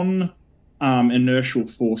inertial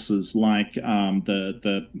forces like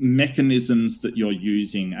the mechanisms that you're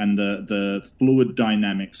using and the fluid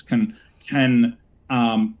dynamics can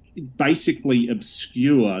basically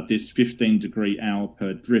obscure this 15 degree hour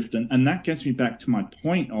per drift. And that gets me back to my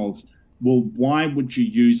point of, well, why would you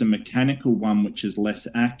use a mechanical one which is less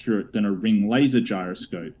accurate than a ring laser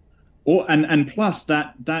gyroscope? And plus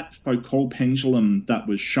that Foucault pendulum that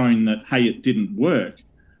was shown that, hey, it didn't work.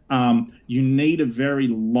 You need a very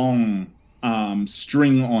long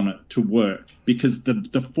string on it to work, because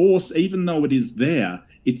the force, even though it is there,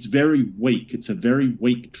 it's very weak. It's a very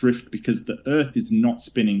weak drift because the Earth is not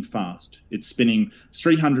spinning fast. It's spinning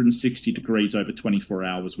 360 degrees over 24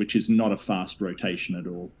 hours, which is not a fast rotation at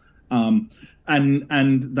all.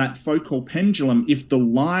 And that Foucault pendulum, if the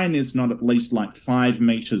line is not at least like 5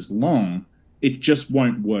 meters long, it just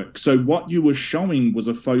won't work. So what you were showing was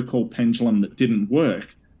a Foucault pendulum that didn't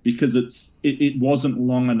work, because it wasn't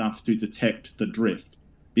long enough to detect the drift.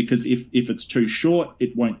 Because if it's too short,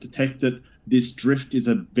 it won't detect it. This drift is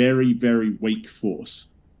a very, very weak force.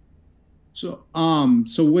 So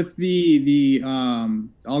with the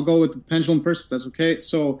I'll go with the pendulum first, if that's okay.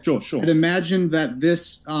 So Sure. I'd imagine that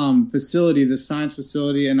this facility, this science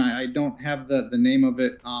facility, and I don't have the name of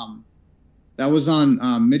it, that was on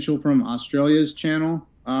Mitchell from Australia's channel,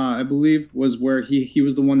 I believe, was where he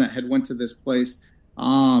was the one that had went to this place.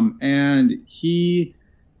 And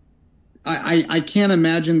I can't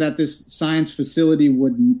imagine that this science facility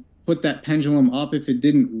would put that pendulum up if it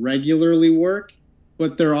didn't regularly work.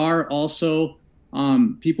 But there are also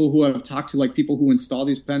people who have talked to, like people who install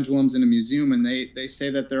these pendulums in a museum, and they say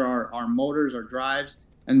that there are motors or drives,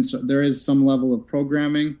 and so there is some level of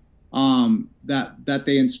programming that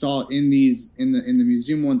they install in the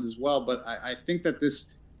museum ones as well. But I think that this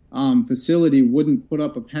facility wouldn't put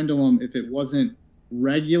up a pendulum if it wasn't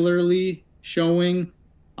regularly showing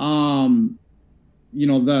the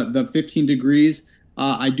 15 degrees.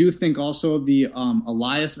 I do think also the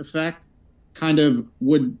Elias effect kind of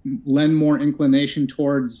would lend more inclination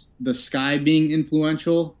towards the sky being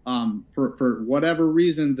influential, for whatever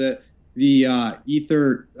reason. The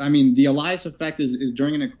Elias effect is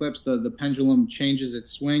during an eclipse, the pendulum changes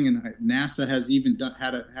its swing, and NASA has even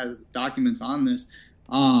has documents on this.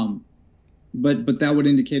 But that would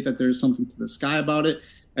indicate that there's something to the sky about it.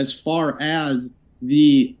 As far as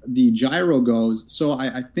the gyro goes, so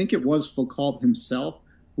I think it was Foucault himself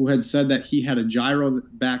who had said that he had a gyro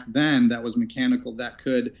back then that was mechanical that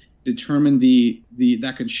could determine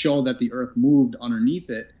that could show that the Earth moved underneath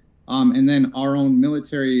it. And then our own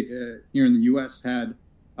military here in the U.S. had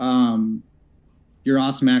your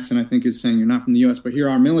Osmax, and I think is saying you're not from the U.S., but here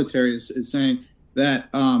our military is saying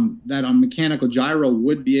that that a mechanical gyro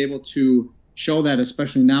would be able to show that,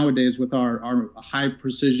 especially nowadays with our high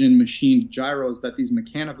precision machined gyros, that these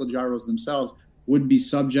mechanical gyros themselves would be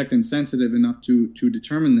subject and sensitive enough to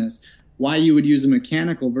determine this. Why you would use a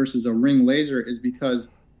mechanical versus a ring laser is because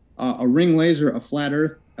a ring laser, a flat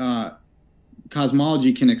Earth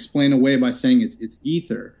cosmology can explain away by saying it's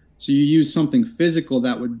ether. So you use something physical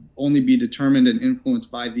that would only be determined and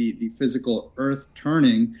influenced by the physical Earth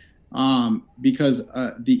turning, because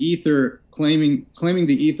the ether claiming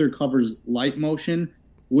the ether covers light motion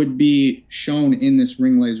would be shown in this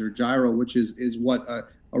ring laser gyro, which is what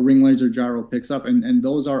a ring laser gyro picks up, and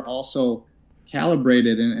those are also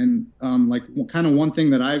calibrated. And like kind of one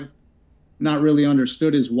thing that I've not really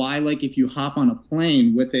understood is why, like, if you hop on a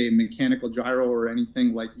plane with a mechanical gyro or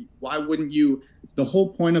anything, like, why wouldn't you? The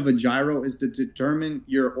whole point of a gyro is to determine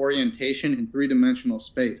your orientation in three-dimensional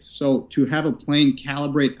space. So to have a plane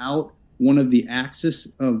calibrate out one of the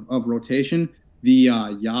axis of rotation, the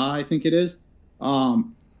yaw, I think it is,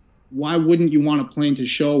 why wouldn't you want a plane to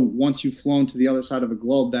show, once you've flown to the other side of a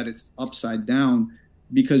globe, that it's upside down?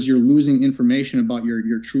 Because you're losing information about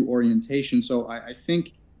your true orientation. So I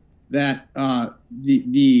think that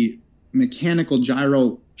the mechanical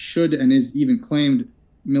gyro should and is even claimed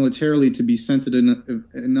militarily to be sensitive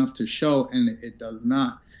enough to show, and it does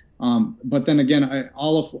not. But then again,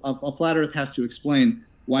 a flat Earth has to explain,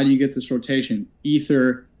 why do you get this rotation?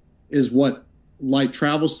 Ether is what light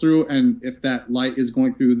travels through, and if that light is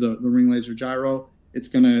going through the ring laser gyro, it's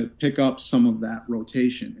going to pick up some of that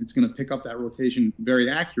rotation. It's going to pick up that rotation very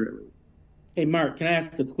accurately. Hey, Mark, can I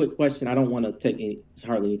ask a quick question? I don't want to take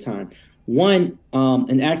hardly any time. One,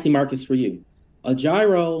 and actually, Mark, is for you. A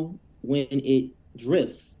gyro, when it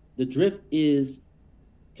drifts, the drift is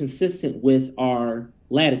consistent with our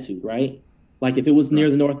latitude, right? Like if it was near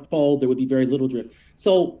the North Pole, there would be very little drift.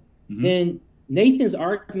 So then Nathan's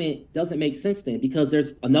argument doesn't make sense then, because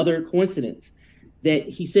there's another coincidence that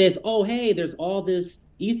he says, oh, hey, there's all this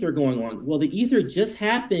ether going on. Well, the ether just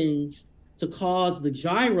happens to cause the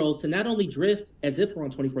gyros to not only drift as if we're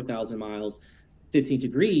on 24,000 miles, 15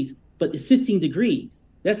 degrees, but it's 15 degrees.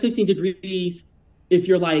 That's 15 degrees if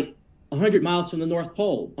you're like 100 miles from the North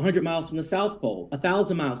Pole, 100 miles from the South Pole,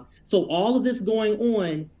 1,000 miles. So all of this going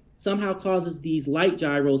on somehow causes these light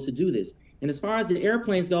gyros to do this. And as far as the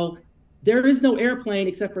airplanes go, there is no airplane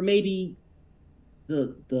except for maybe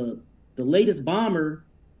the latest bomber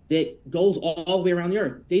that goes all the way around the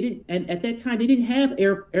Earth. They didn't, and at that time they didn't have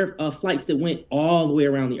air flights that went all the way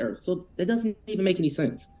around the Earth. So that doesn't even make any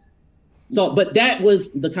sense. So, but that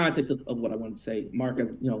was the context of what I wanted to say, Mark. If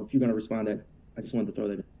you're going to respond to that, I just wanted to throw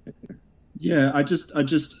that in there. Yeah, I just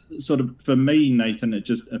sort of, for me, Nathan, it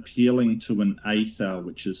just appealing to an aether,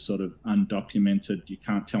 which is sort of undocumented. You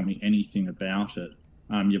can't tell me anything about it.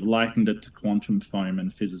 You've likened it to quantum foam,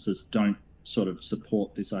 and physicists don't sort of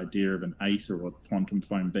support this idea of an aether or quantum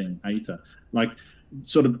foam being aether. Like,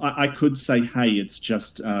 sort of, I could say, hey, it's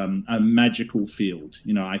just a magical field.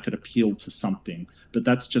 I could appeal to something, but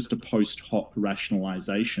that's just a post hoc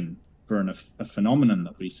rationalization for a phenomenon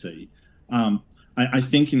that we see. I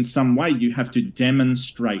think in some way you have to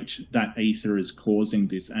demonstrate that ether is causing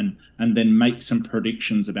this, and then make some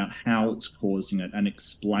predictions about how it's causing it and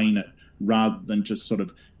explain it, rather than just sort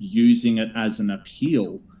of using it as an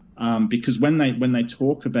appeal. Because when they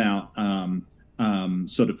talk about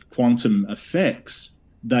sort of quantum effects,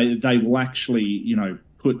 they will actually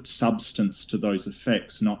put substance to those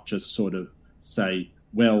effects, not just sort of say,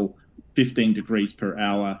 well, 15 degrees per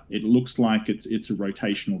hour, it looks like it's a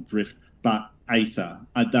rotational drift, but aether,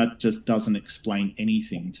 that just doesn't explain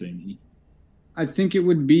anything to me. I think it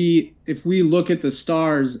would be, if we look at the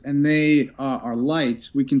stars and they are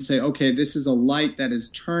lights, we can say, okay, this is a light that is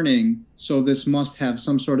turning, so this must have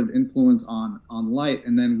some sort of influence on light,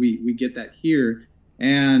 and then we get that here.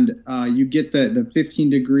 And you get the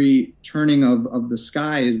 15-degree turning of the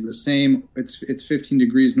sky is the same. It's 15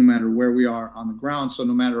 degrees no matter where we are on the ground. So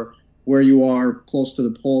no matter where you are, close to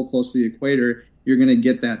the pole, close to the equator, you're going to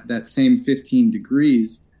get that same 15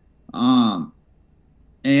 degrees.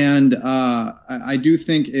 And I do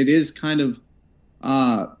think it is kind of,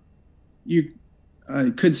 you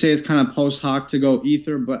could say it's kind of post hoc to go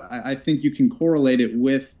ether, but I think you can correlate it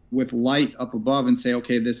with light up above and say,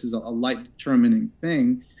 okay, this is a light determining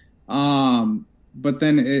thing. But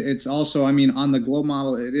then it's also, on the globe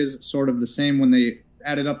model, it is sort of the same. When they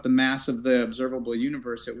added up the mass of the observable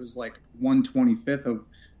universe, it was like 1/25 of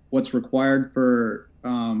what's required for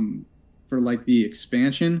for like the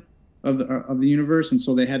expansion of the universe, and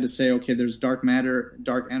so they had to say, okay, there's dark matter,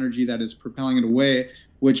 dark energy that is propelling it away,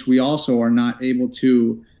 which we also are not able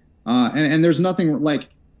to. And there's nothing like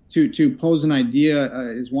to pose an idea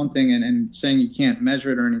is one thing, and saying you can't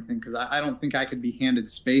measure it or anything, because I don't think I could be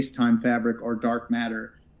handed space-time fabric or dark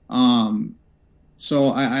matter.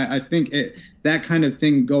 So I think that kind of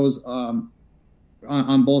thing goes on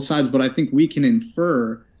both sides, but I think we can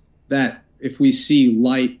infer that if we see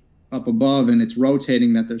light up above and it's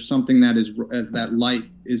rotating, that there's something that light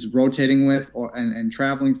is rotating with and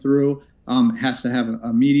traveling through. Has to have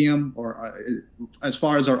a medium, or as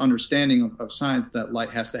far as our understanding of science, that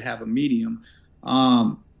light has to have a medium.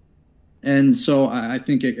 And so I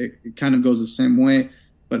think it kind of goes the same way.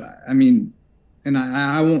 But I mean, and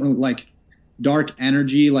I won't like dark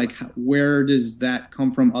energy, like where does that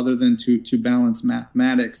come from other than to balance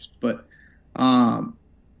mathematics? But I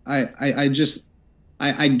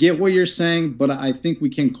get what you're saying, but I think we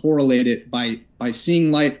can correlate it by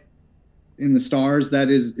seeing light in the stars that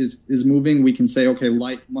is moving. We can say, okay,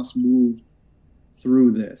 light must move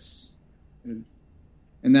through this,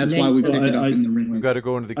 and that's why we pick it up in the ring. We've got to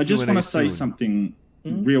go into the Q&A. I just want to say soon. something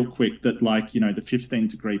real quick, that like, the 15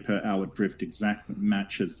 degree per hour drift exactly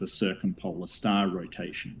matches the circumpolar star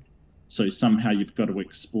rotation. So somehow you've got to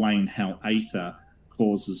explain how aether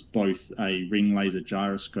causes both a ring laser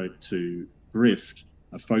gyroscope to drift,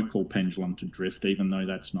 a focal pendulum to drift, even though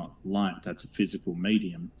that's not light, that's a physical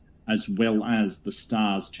medium, as well as the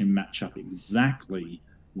stars to match up exactly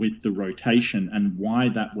with the rotation, and why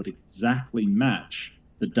that would exactly match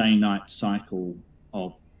the day-night cycle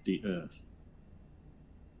of the Earth.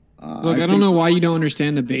 Look, I don't know why you don't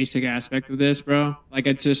understand the basic aspect of this, bro. Like,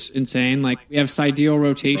 it's just insane. Like, we have sidereal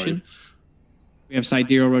rotation. You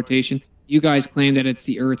guys claim that it's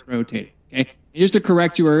the Earth rotating, okay? And just to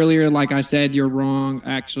correct you earlier, like I said, you're wrong.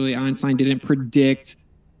 Actually, Einstein didn't predict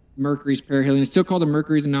Mercury's perihelion. It's still called the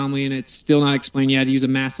Mercury's anomaly, and it's still not explained yet. To use a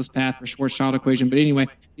massless path for Schwarzschild equation. But anyway,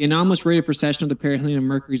 the anomalous rate of precession of the perihelion of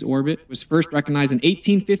Mercury's orbit was first recognized in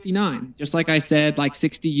 1859, just like I said, like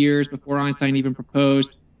 60 years before Einstein even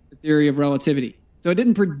proposed the theory of relativity. So it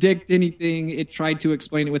didn't predict anything. It tried to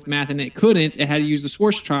explain it with math, and it couldn't. It had to use the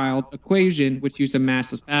Schwarzschild equation, which used a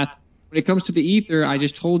massless path. When it comes to the ether, I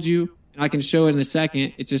just told you, and I can show it in a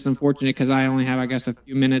second. It's just unfortunate because I only have, I guess, a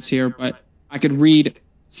few minutes here, but I could read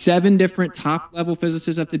 7 different top-level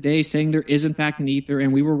physicists of today saying there is, in fact, an ether,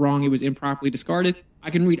 and we were wrong. It was improperly discarded. I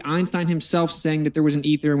can read Einstein himself saying that there was an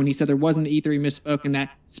ether, and when he said there wasn't an ether, he misspoke, and that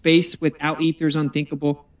space without ether is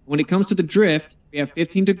unthinkable. When it comes to the drift, we have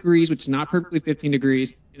 15 degrees, which is not perfectly 15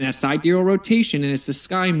 degrees, and that's sidereal rotation, and it's the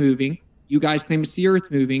sky moving. You guys claim it's the Earth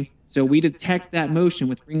moving, so we detect that motion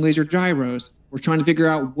with ring laser gyros. We're trying to figure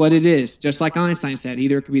out what it is, just like Einstein said.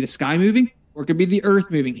 Either it could be the sky moving, or it could be the Earth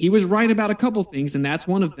moving. He was right about a couple things, and that's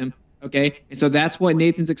one of them, okay? And so that's what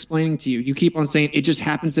Nathan's explaining to you. You keep on saying it just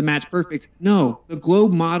happens to match perfect. No, the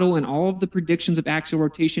globe model and all of the predictions of axial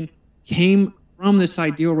rotation came from the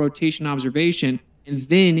sidereal rotation observation, and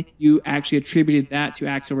then you actually attributed that to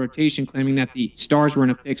axial rotation, claiming that the stars were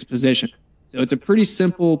in a fixed position. So it's a pretty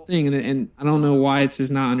simple thing, and I don't know why it's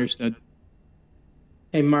just not understood.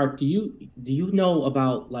 Hey, Mark, do you know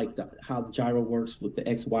about like how the gyro works with the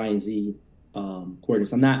X, Y, and Z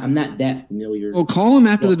coordinates? I'm not that familiar. Well, call him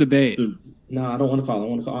after the debate. No, I don't want to call.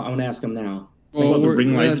 I want to ask him now. Well, the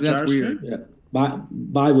ring laser that's gyroscope? weird. Yeah,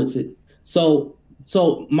 by what's it? So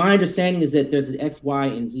my understanding is that there's an X, Y,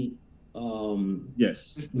 and Z.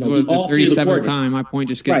 Yes. The 37th time my point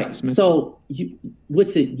just gets dismissed. So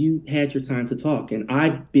you had your time to talk, and I,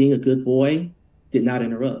 being a good boy, did not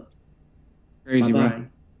interrupt. Crazy, bro.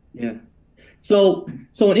 Yeah. So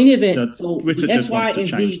in any event, Richard just wants to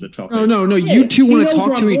change the topic. No. Yeah, you two want to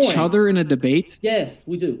talk to I'm each going. other in a debate? Yes,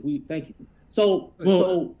 we do. Thank you. So what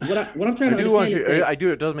I'm trying to understand is that, I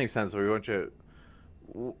do. It does make sense. So we want you,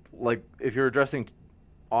 like, if you're addressing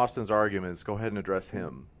Austin's arguments, go ahead and address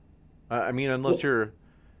him. I mean, unless you're.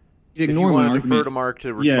 He's ignoring my argument. Defer to Mark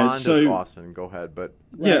to respond to Austin, go ahead. But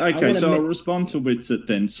I'll respond to Whitsitt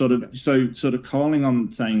then. Sort of calling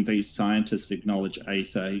on saying these scientists acknowledge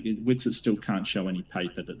aether. Whitsitt still can't show any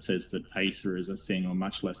paper that says that aether is a thing, or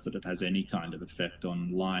much less that it has any kind of effect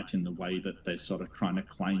on light in the way that they're sort of trying to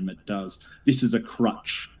claim it does. This is a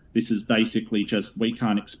crutch. This is basically just, we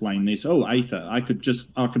can't explain this. Oh, aether. I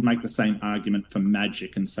could make the same argument for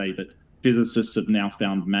magic and say that physicists have now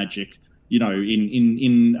found magic,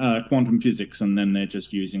 in quantum physics, and then they're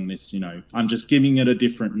just using this, I'm just giving it a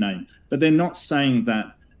different name. But they're not saying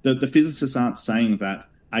that, the physicists aren't saying that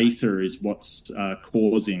aether is what's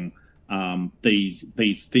causing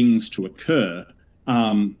these things to occur.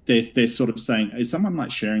 they're sort of saying, is someone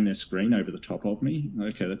like sharing their screen over the top of me?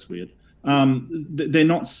 Okay, that's weird. They're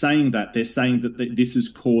not saying that. They're saying that this is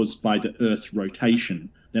caused by the Earth's rotation.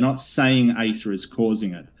 They're not saying aether is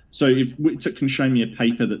causing it. So if Whitsitt can show me a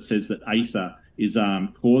paper that says that aether is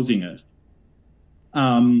causing it,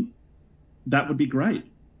 that would be great.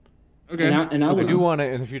 Okay. And I do want to,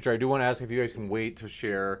 in the future, I do want to ask if you guys can wait to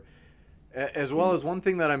share, as well as one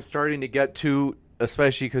thing that I'm starting to get to,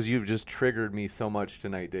 especially because you've just triggered me so much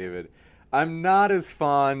tonight, David. I'm not as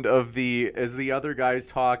fond of as the other guys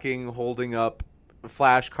talking, holding up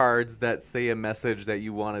flashcards that say a message that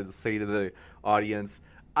you wanted to say to the audience.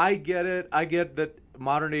 I get it. I get that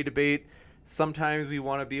modern day debate, sometimes we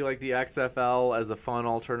want to be like the XFL as a fun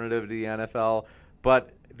alternative to the NFL,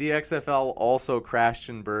 but the XFL also crashed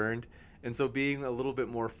and burned. And so being a little bit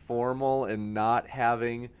more formal and not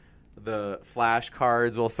having the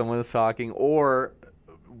flashcards while someone is talking, or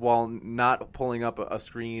while not pulling up a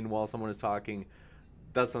screen while someone is talking,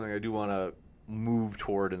 that's something I do want to move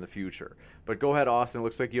toward in the future. But go ahead, Austin. It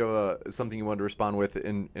looks like you have something you wanted to respond with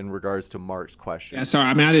in regards to Mark's question. Yeah, sorry.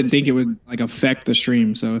 I mean, I didn't think it would affect the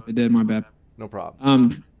stream, so if it did, my bad. No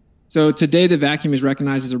problem. So today, the vacuum is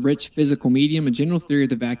recognized as a rich physical medium. A general theory of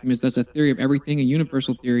the vacuum is thus a theory of everything, a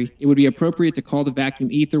universal theory. It would be appropriate to call the vacuum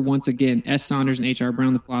ether once again. S. Saunders and H.R.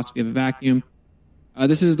 Brown, The Philosophy of a Vacuum.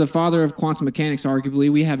 This is the father of quantum mechanics, arguably.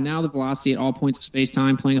 We have now the velocity at all points of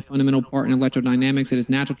space-time playing a fundamental part in electrodynamics. It is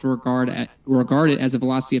natural to regard it as the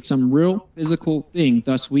velocity of some real physical thing.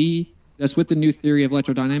 Thus, with the new theory of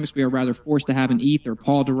electrodynamics, we are rather forced to have an ether.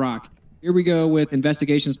 Paul Dirac. Here we go with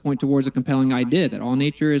investigations point towards a compelling idea that all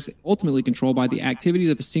nature is ultimately controlled by the activities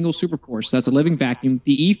of a single superforce. That's a living vacuum.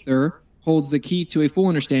 The ether holds the key to a full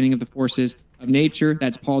understanding of the forces of nature.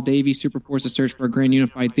 That's Paul Davies, Superforces Search for a Grand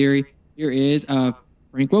Unified Theory. Here is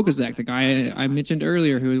Frank Wilczek, the guy I mentioned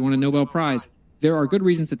earlier who won a Nobel Prize. There are good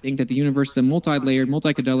reasons to think that the universe is a multi-layered,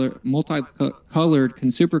 multicolored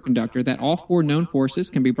superconductor, that all four known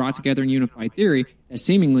forces can be brought together in unified theory, that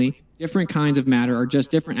seemingly different kinds of matter are just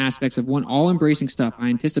different aspects of one all-embracing stuff. I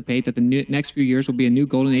anticipate that the next few years will be a new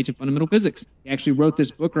golden age of fundamental physics. He actually wrote this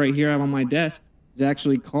book right here on my desk. It's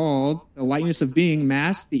actually called The Lightness of Being,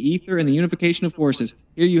 Mass, the Ether, and the Unification of Forces.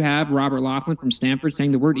 Here you have Robert Laughlin from Stanford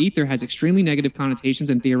saying the word ether has extremely negative connotations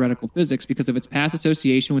in theoretical physics because of its past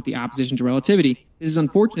association with the opposition to relativity. This is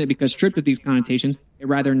unfortunate because stripped of these connotations, it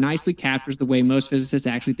rather nicely captures the way most physicists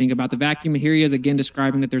actually think about the vacuum. And here he is again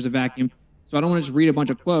describing that there's a vacuum. So I don't want to just read a bunch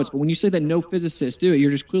of quotes, but when you say that no physicists do it,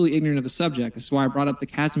 you're just clearly ignorant of the subject. That's why I brought up the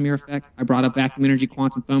Casimir effect. I brought up vacuum energy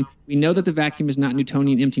quantum foam. We know that the vacuum is not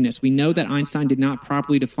Newtonian emptiness. We know that Einstein did not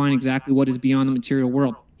properly define exactly what is beyond the material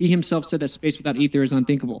world. He himself said that space without ether is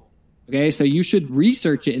unthinkable. Okay, so you should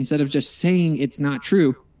research it instead of just saying it's not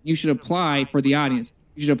true. You should apply, for the audience,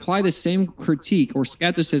 you should apply the same critique or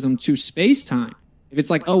skepticism to space-time. If it's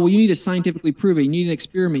like, oh, well, you need to scientifically prove it, you need an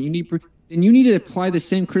experiment, then you need to apply the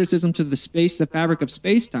same criticism to the fabric of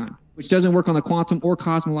space-time, which doesn't work on the quantum or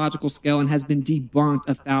cosmological scale and has been debunked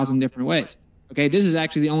 1,000 different ways. Okay, this is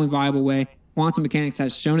actually the only viable way. Quantum mechanics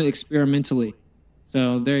has shown it experimentally.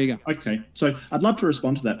 So there you go. Okay, so I'd love to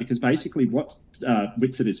respond to that because basically what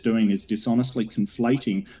Whitsitt is doing is dishonestly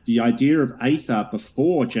conflating the idea of aether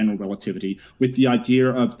before general relativity with the idea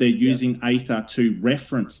of they're using aether to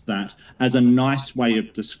reference that as a nice way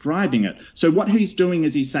of describing it. So what he's doing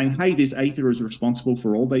is he's saying, hey, this aether is responsible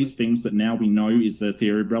for all these things that now we know is the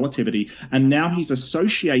theory of relativity. And now he's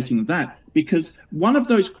associating that because one of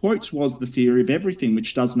those quotes was the theory of everything,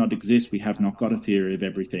 which does not exist. We have not got a theory of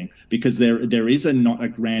everything because there is not a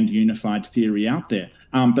grand unified theory out there.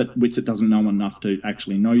 But Whitsitt doesn't know enough to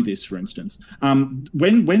actually know this, for instance.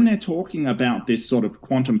 When they're talking about this sort of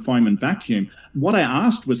quantum foam and vacuum, what I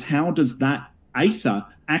asked was how does that aether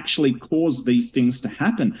actually cause these things to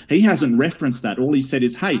happen? He hasn't referenced that. All he said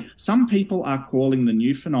is, hey, some people are calling the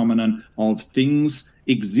new phenomenon of things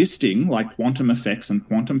existing, like quantum effects and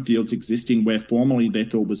quantum fields existing where formerly they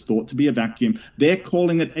was thought to be a vacuum. They're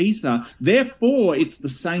calling it ether. Therefore, it's the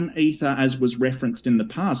same ether as was referenced in the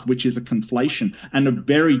past, which is a conflation and a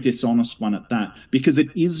very dishonest one at that, because it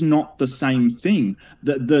is not the same thing.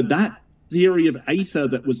 That theory of aether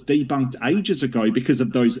that was debunked ages ago because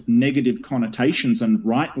of those negative connotations, and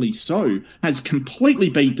rightly so, has completely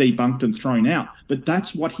been debunked and thrown out. But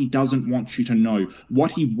that's what he doesn't want you to know.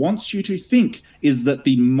 What he wants you to think is that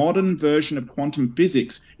the modern version of quantum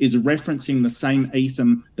physics is referencing the same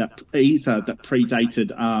ether that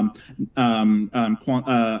predated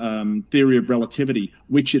theory of relativity,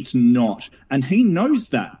 which it's not. And he knows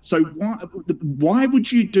that. So why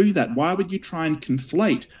would you do that? Why would you try and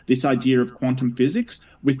conflate this idea idea of quantum physics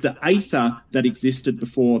with the aether that existed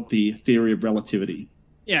before the theory of relativity.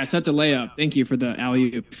 Yeah, such a layup. Thank you for the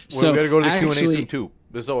alley-oop. So we got to go to the Q&A soon too.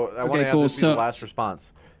 So I want to have this be the last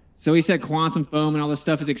response. So he said quantum foam and all this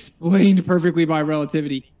stuff is explained perfectly by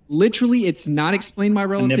relativity. Literally, it's not explained by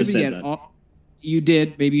relativity at all. You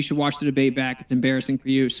did. Maybe you should watch the debate back. It's embarrassing for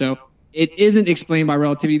you. So it isn't explained by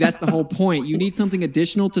relativity. That's the whole point. You need something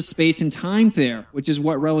additional to space and time there, which is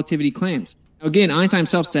what relativity claims. Again, Einstein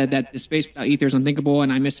himself said that the space without ether is unthinkable,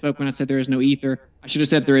 and I misspoke when I said there is no ether. I should have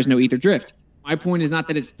said there is no ether drift. My point is not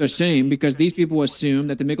that it's the same, because these people assume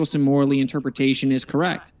that the Michelson-Morley interpretation is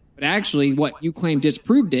correct. But actually, what you claim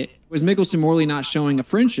disproved it was Michelson-Morley not showing a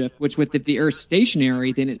friendship, which with if the Earth's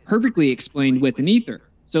stationary, then it perfectly explained with an ether.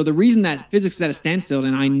 So the reason that physics is at a standstill,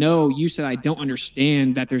 and I know you said I don't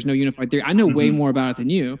understand that there's no unified theory. I know way more about it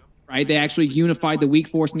than you. Right? They actually unified the weak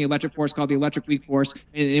force and the electric force, called the electric weak force,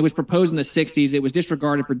 and it was proposed in the 60s. It was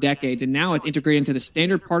disregarded for decades, and now it's integrated into the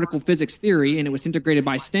standard particle physics theory, and it was integrated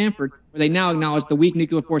by Stanford, where they now acknowledge the weak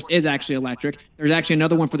nuclear force is actually electric. There's actually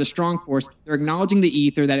another one for the strong force. They're acknowledging the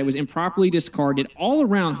ether, that it was improperly discarded all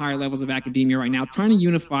around higher levels of academia right now, trying to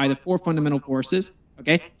unify the four fundamental forces.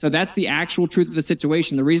 Okay, so that's the actual truth of the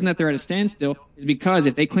situation. The reason that they're at a standstill is because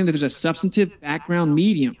if they claim that there's a substantive background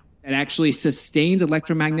medium that actually sustains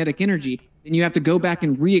electromagnetic energy, then you have to go back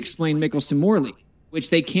and re-explain Michelson-Morley,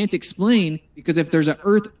 which they can't explain, because if there's an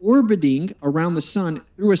Earth orbiting around the sun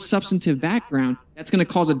through a substantive background, that's going to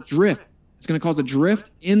cause a drift. It's going to cause a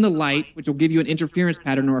drift in the light, which will give you an interference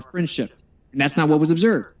pattern or a fringe shift. And that's not what was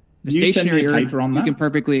observed. The stationary Earth, you can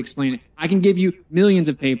perfectly explain it. I can give you millions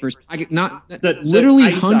of papers. I can not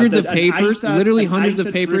literally hundreds of papers,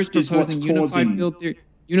 proposing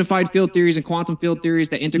unified field theories and quantum field theories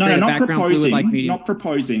that integrate a background fluid-like medium. Not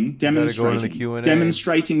proposing,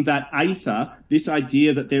 demonstrating that aether, this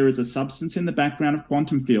idea that there is a substance in the background of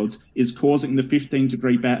quantum fields, is causing the 15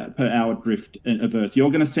 degree per hour drift of Earth.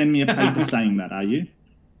 You're going to send me a paper saying that, are you?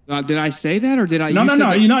 Did I say that, or did I? No.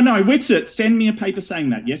 Whitsitt, send me a paper saying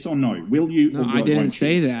that. Yes or no? Will you? No, I didn't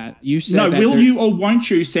say that. You said no. Will you or won't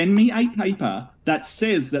you send me a paper that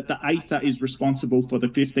says that the aether is responsible for the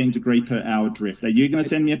 15 degree per hour drift? Are you going to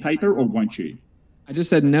send me a paper, or won't you? I just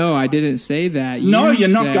said no. I didn't say that. You're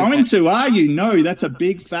not going to, are you? No, that's a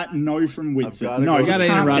big fat no from Whitsitt. No, you got to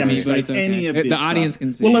interrupt me, but it's okay. Any of this the audience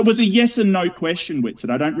can see. Well, it was a yes and no question, Whitsitt.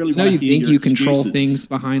 I don't really. No, you think you control things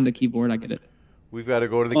behind the keyboard? I get it. We've got to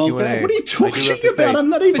go to the Q&A. What are you talking about? I'm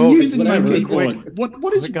not even using my keyboard.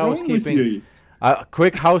 What is wrong with you?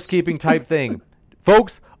 Quick housekeeping type thing.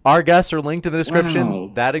 Folks, our guests are linked in the description.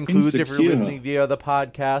 Wow. That includes if you're listening via the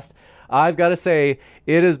podcast. I've got to say,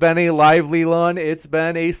 it has been a lively one. It's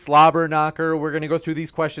been a slobber knocker. We're going to go through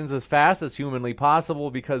these questions as fast as humanly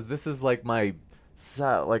possible, because this is like I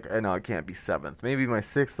know it can't be 7th. Maybe my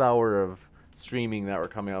 6th hour of streaming that we're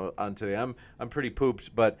coming out on today. I'm pretty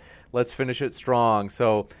pooped, but let's finish it strong.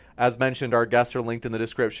 So as mentioned, our guests are linked in the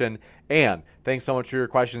description. And thanks so much for your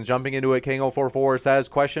questions. Jumping into it, King044 says,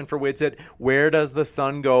 question for Whitsitt: where does the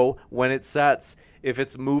sun go when it sets? If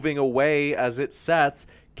it's moving away as it sets,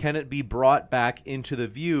 can it be brought back into the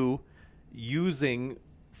view using,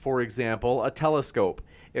 for example, a telescope?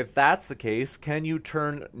 If that's the case, can you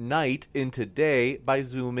turn night into day by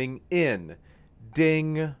zooming in?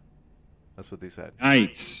 Ding. That's what they said.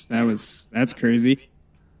 Nice. That's crazy.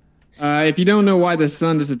 If you don't know why the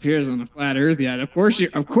sun disappears on a flat Earth yet, of course you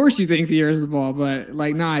think the Earth is the ball, but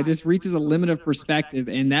it just reaches a limit of perspective,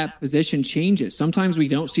 and that position changes. Sometimes we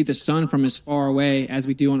don't see the sun from as far away as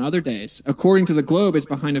we do on other days. According to the globe, it's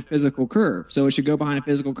behind a physical curve, so it should go behind a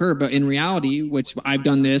physical curve. But in reality, which I've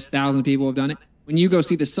done this, thousands of people have done it, when you go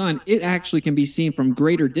see the sun, it actually can be seen from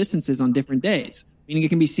greater distances on different days. Meaning it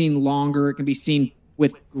can be seen longer, it can be seen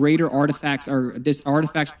with greater artifacts or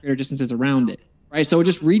artifacts with greater distances around it. Right, so it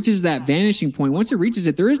just reaches that vanishing point. Once it reaches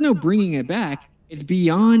it, there is no bringing it back. It's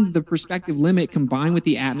beyond the perspective limit combined with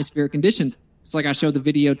the atmospheric conditions. It's like I showed the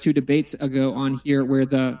video 2 debates ago on here where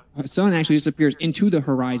the sun actually disappears into the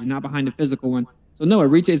horizon, not behind the physical one. So no, it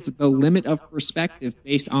reaches the limit of perspective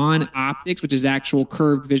based on optics, which is actual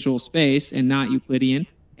curved visual space and not Euclidean,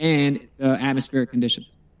 and the atmospheric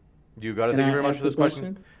conditions. You got it. Thank you very much for this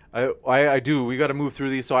question. I do. We got to move through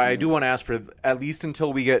these, so I do want to ask for at least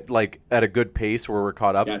until we get at a good pace where we're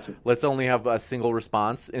caught up. Gotcha. Let's only have a single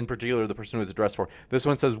response. In particular, the person who is addressed for. This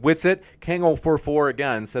one says, Whitsitt, King044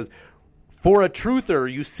 again says, for a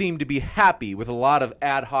truther, you seem to be happy with a lot of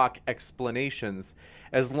ad hoc explanations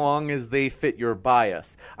as long as they fit your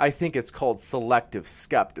bias. I think it's called selective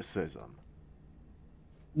skepticism.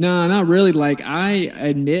 No, not really. I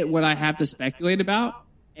admit what I have to speculate about.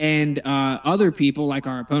 And other people, like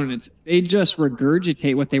our opponents, they just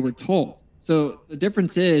regurgitate what they were told. So the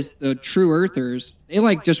difference is the true earthers, they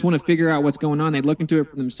like just want to figure out what's going on. They look into it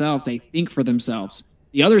for themselves. They think for themselves.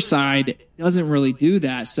 The other side doesn't really do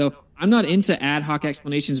that. So I'm not into ad hoc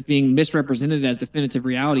explanations being misrepresented as definitive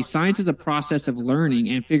reality. Science is a process of learning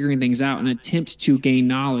and figuring things out, an attempt to gain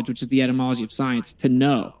knowledge, which is the etymology of science, to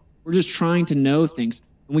know. We're just trying to know things.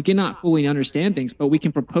 And we cannot fully understand things, but we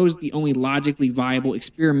can propose the only logically viable,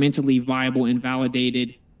 experimentally viable, and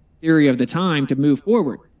validated theory of the time to move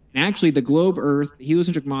forward. And actually, the globe Earth, the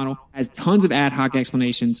heliocentric model, has tons of ad hoc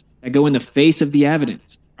explanations that go in the face of the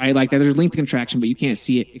evidence, right? Like that there's length contraction, but you can't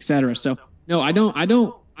see it, etc. So no, I don't.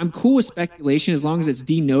 I'm cool with speculation as long as it's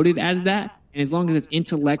denoted as that, and as long as it's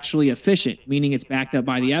intellectually efficient, meaning it's backed up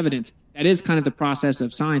by the evidence. That is kind of the process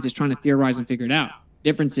of science, is trying to theorize and figure it out.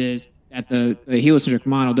 Difference is that the heliocentric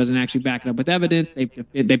model doesn't actually back it up with evidence. They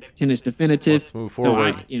pretend it's definitive. Let's move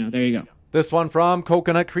forward. So there you go. This one from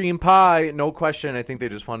Coconut Cream Pie. No question. I think they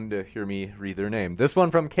just wanted to hear me read their name. This one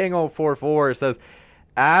from King044 says,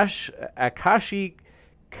 Akashi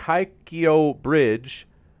Kaikyo Bridge,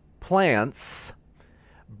 plants,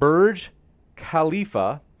 Burj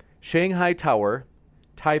Khalifa, Shanghai Tower,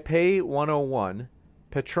 Taipei 101,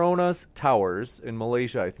 Petronas Towers in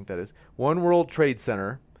Malaysia, I think that is, One World Trade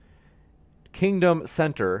Center, Kingdom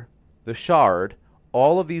Center, the Shard.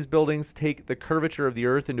 All of these buildings take the curvature of the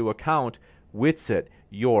Earth into account. Witsit,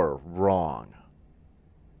 you're wrong.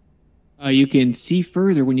 You can see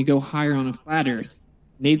further when you go higher on a flat Earth.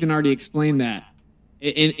 Nathan already explained that.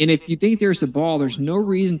 And if you think there's a ball, there's no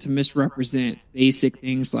reason to misrepresent basic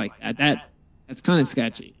things like that. That's kind of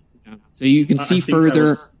sketchy. You know? So you can see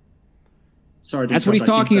further. That's what he's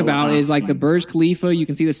talking about, is like the Burj Khalifa. You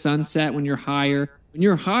can see the sunset when you're higher. When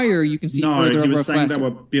you're higher, you can see further. No, he was saying they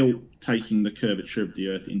were built taking the curvature of the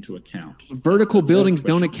Earth into account. Vertical buildings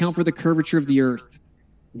don't account for the curvature of the Earth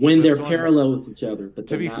when they're parallel with each other. But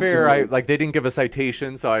to be fair, they didn't give a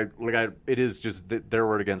citation, so it is just their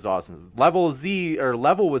word against Austin's. Level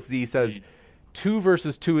with Z says 2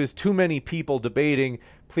 versus 2 is too many people debating.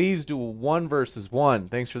 Please do 1 versus 1.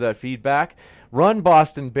 Thanks for that feedback. Run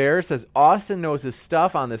Boston Bear says Austin knows his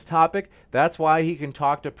stuff on this topic. That's why he can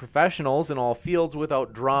talk to professionals in all fields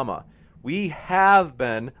without drama. We have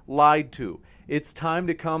been lied to. It's time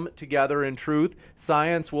to come together in truth.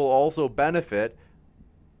 Science will also benefit.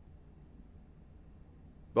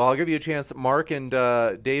 Well, I'll give you a chance, Mark and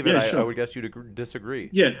David. Yeah, sure. I would guess you'd disagree.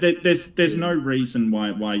 Yeah, there's no reason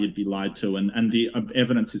why you'd be lied to, and the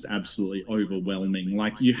evidence is absolutely overwhelming.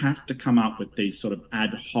 Like, you have to come up with these sort of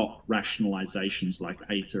ad hoc rationalizations like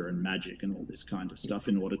aether and magic and all this kind of stuff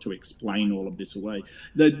in order to explain all of this away.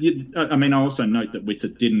 I also note that Witter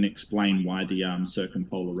didn't explain why the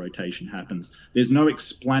circumpolar rotation happens. There's no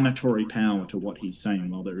explanatory power to what he's saying,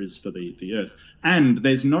 while there is for the Earth, and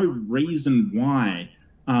there's no reason why.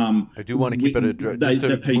 I do want to keep it just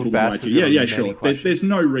to move fast. Yeah, sure. There's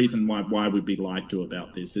no reason why we'd be lied to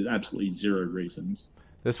about this. There's absolutely zero reasons.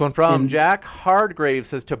 This one from Jack Hardgrave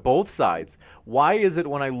says, to both sides, why is it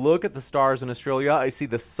when I look at the stars in Australia, I see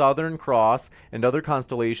the Southern Cross and other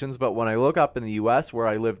constellations, but when I look up in the U.S., where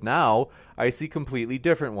I live now, I see completely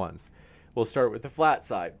different ones? We'll start with the flat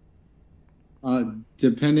side.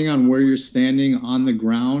 Depending on where you're standing on the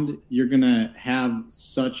ground, you're going to have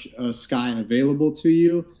such a sky available to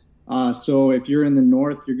you. So if you're in the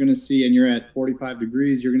north, you're going to see, and you're at 45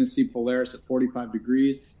 degrees, you're going to see Polaris at 45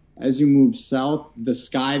 degrees. As you move south, the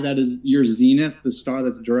sky that is your zenith, the star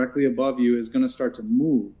that's directly above you, is going to start to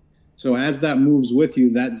move. So as that moves with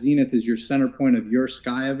you, that zenith is your center point of your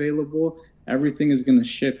sky available. Everything is going to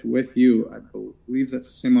shift with you. I believe that's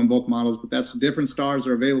the same on both models, but that's different stars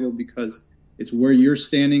are available because it's where you're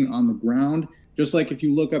standing on the ground. Just like if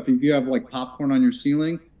you look up, if you have like popcorn on your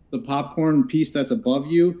ceiling, the popcorn piece that's above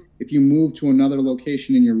you, if you move to another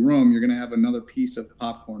location in your room, you're going to have another piece of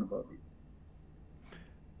popcorn above you.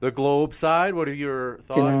 The globe side, what are your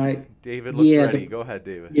thoughts? David looks ready. Go ahead,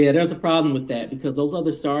 David. Yeah, there's a problem with that because those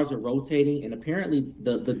other stars are rotating, and apparently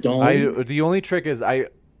the dome. The only trick is,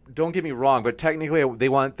 don't get me wrong, but technically they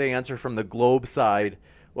want the answer from the globe side.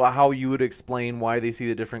 Well, how you would explain why they see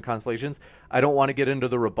the different constellations. I don't want to get into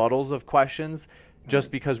the rebuttals of questions just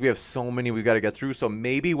because we have so many we've got to get through. So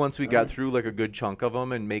maybe once we got through like a good chunk of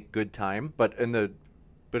them and make good time. But in the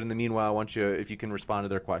meanwhile, I want you, if you can respond to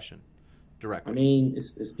their question directly. I mean,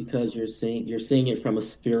 it's because you're seeing it from a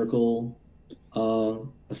spherical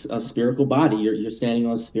body. You're standing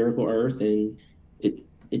on a spherical Earth, and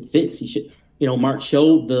it fits. Mark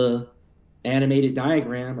showed the animated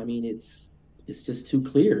diagram. I mean, it's just too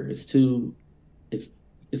clear. It's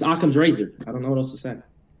Occam's razor. I don't know what else to say.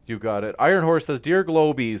 Do You got it. Iron Horse says, Dear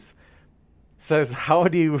Globies, says, how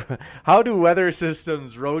do weather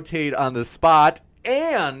systems rotate on the spot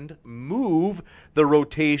and move the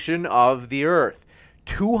rotation of the Earth?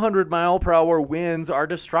 200-mile-per-hour winds are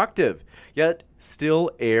destructive, yet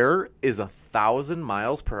still air is 1,000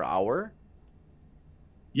 miles per hour?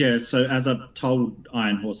 Yeah, so as I've told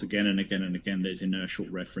Iron Horse again and again and again, there's inertial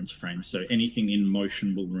reference frames. So anything in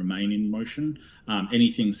motion will remain in motion.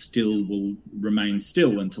 Anything still will remain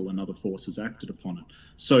still until another force is acted upon it.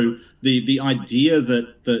 So the idea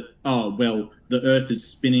that the Earth is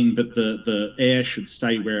spinning, but the air should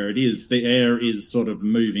stay where it is. The air is sort of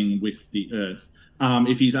moving with the Earth.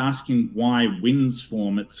 If he's asking why winds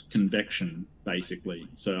form, it's convection, basically.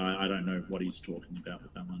 So I don't know what he's talking about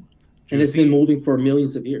with that one. And it's been moving for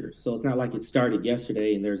millions of years. So it's not like it started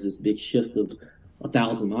yesterday and there's this big shift of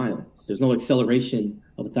 1,000 miles. There's no acceleration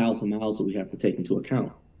of 1,000 miles that we have to take into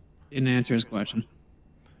account. Didn't answer his question.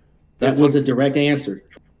 That was a direct answer.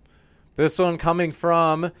 This one coming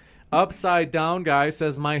from Upside Down Guy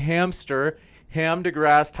says, my hamster, Ham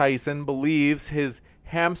deGrasse Tyson, believes his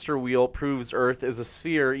hamster wheel proves Earth is a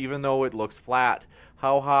sphere even though it looks flat.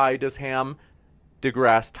 How high does Ham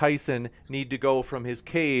deGrasse Tyson need to go from his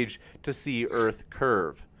cage to see Earth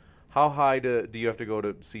curve? How high do you have to go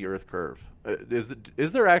to see Earth curve?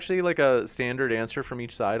 Is there actually like a standard answer from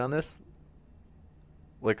each side on this?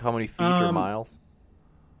 Like how many feet or miles?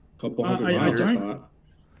 Couple hundred miles. I don't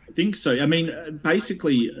think so. I mean,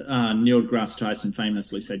 basically, Neil deGrasse Tyson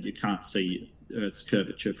famously said you can't see Earth's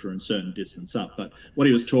curvature for a certain distance up. But what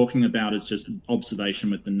he was talking about is just observation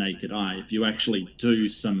with the naked eye. If you actually do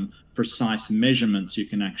some precise measurements, you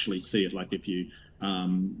can actually see it. Like if you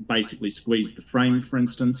basically squeeze the frame, for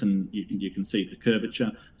instance, and you can see the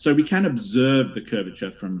curvature. So we can observe the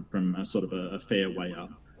curvature from a sort of a fair way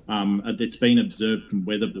up. It's been observed from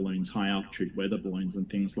weather balloons, high altitude weather balloons and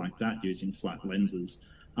things like that using flat lenses.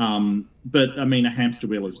 But I mean, a hamster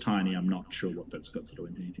wheel is tiny. I'm not sure what that's got to do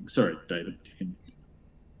with anything. Sorry, David.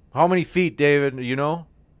 How many feet, David? You know?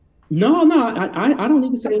 No, I don't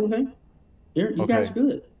need to say anything. You guys are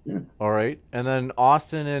good. Yeah. All right. And then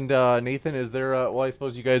Austin and Nathan, is there well, I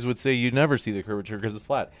suppose you guys would say you never see the curvature because it's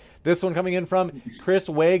flat. This one coming in from Chris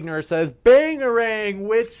Wagner says, Bangarang,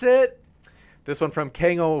 Witsit. This one from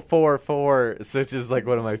Kango44, which is like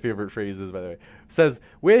one of my favorite phrases, by the way, says,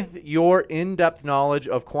 with your in-depth knowledge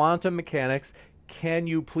of quantum mechanics, can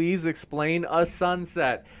you please explain a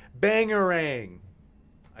sunset? Bangarang.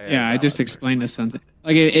 I just explained a sunset.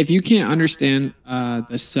 Like, if you can't understand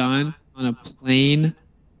the sun on a plane,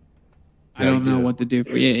 I don't know what to do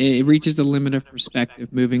for you. It reaches the limit of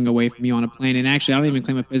perspective moving away from you on a plane. And actually, I don't even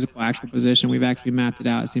claim a physical actual position. We've actually mapped it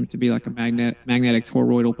out. It seems to be like a magnetic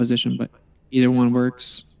toroidal position, but either one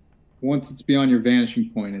works. Once it's beyond your vanishing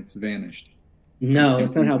point, it's vanished. No,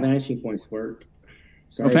 that's not how vanishing points work.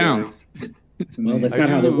 Sorry, Profound. guys. Well, that's not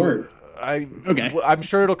how they work. I'm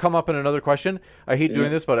sure it'll come up in another question. I hate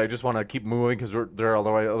doing this, but I just want to keep moving because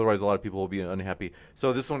otherwise a lot of people will be unhappy.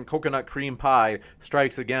 So this one, Coconut Cream Pie,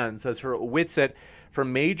 strikes again, says her Witsit, for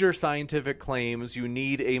major scientific claims, you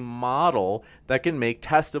need a model that can make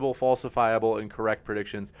testable, falsifiable, and correct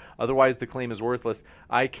predictions. Otherwise, the claim is worthless.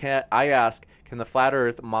 I ask, can the Flat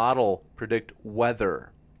Earth model predict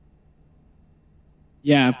weather?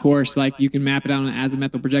 Yeah, of course. Like, you can map it out on an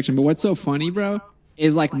azimuthal projection. But what's so funny, bro,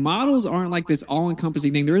 is like models aren't like this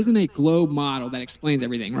all-encompassing thing. There isn't a globe model that explains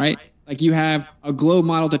everything, right? Like, you have a globe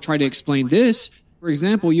model to try to explain this. For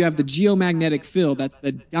example, you have the geomagnetic field. That's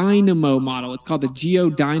the dynamo model. It's called the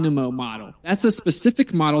geodynamo model. That's a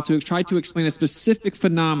specific model to try to explain a specific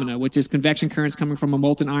phenomena, which is convection currents coming from a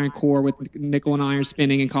molten iron core with nickel and iron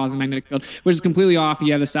spinning and causing a magnetic field, which is completely off.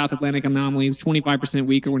 You have the South Atlantic anomaly. It's 25%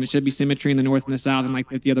 weaker when it should be symmetry in the north and the south and like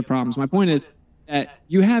 50 other problems. My point is that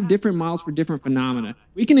you have different models for different phenomena.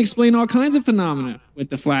 We can explain all kinds of phenomena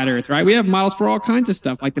with the flat Earth, right? We have models for all kinds of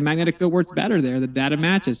stuff, like the magnetic field works better there. The data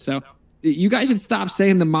matches. So you guys should stop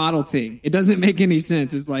saying the model thing. It doesn't make any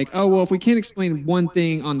sense. It's like, oh, well, if we can't explain one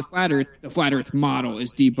thing on the flat Earth model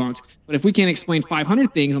is debunked. But if we can't explain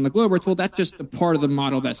 500 things on the globe Earth, well, that's just the part of the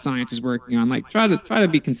model that science is working on. Like, try to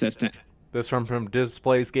be consistent. This one from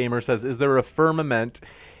Displaced Gamer says, is there a firmament?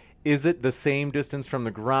 Is it the same distance from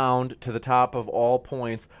the ground to the top of all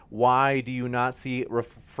points? Why do you not see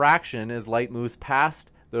refraction as light moves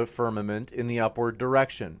past the firmament in the upward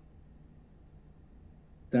direction?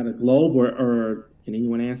 That a globe or can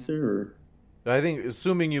anyone answer? Or I think,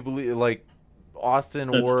 assuming you believe, like Austin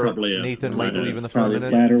That's or Nathan might believe in the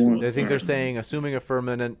firmament. I think they're saying, assuming a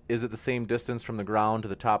firmament, is it the same distance from the ground to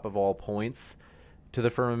the top of all points to the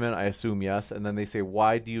firmament? I assume yes. And then they say,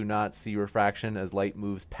 why do you not see refraction as light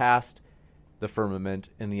moves past the firmament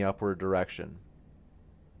in the upward direction?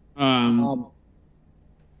 You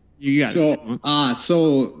got it.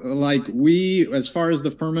 So like as far as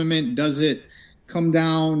the firmament, does it come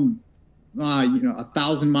down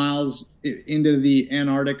 1,000 miles into the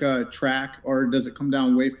Antarctica track, or does it come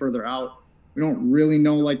down way further out? We don't really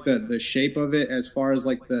know like the shape of it as far as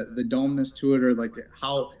like the domeness to it, or like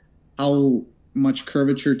how much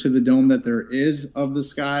curvature to the dome that there is of the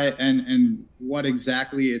sky, and what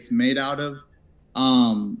exactly it's made out of.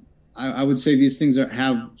 I would say these things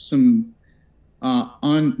have some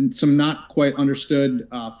not quite understood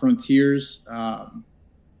frontiers,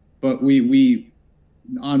 but we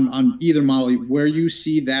on either model where you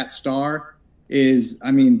see that star is,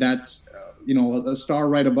 I mean, that's a star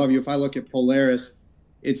right above you. If I look at Polaris,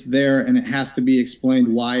 it's there, and it has to be explained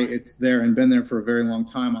why it's there and been there for a very long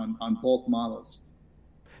time on both models.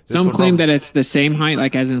 Some claim that it's the same height,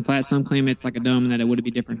 like as in flat. Some claim it's like a dome and that it would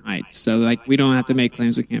be different heights. So like we don't have to make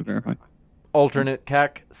claims we can't verify. Alternate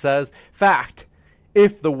Keck says, fact,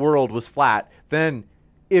 if the world was flat, then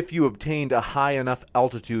if you obtained a high enough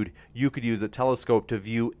altitude, you could use a telescope to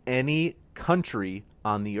view any country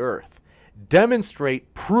on the Earth.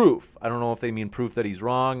 Demonstrate proof. I don't know if they mean proof that he's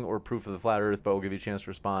wrong or proof of the flat Earth, but we'll give you a chance to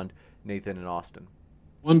respond, Nathan and Austin.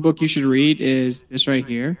 One book you should read is this right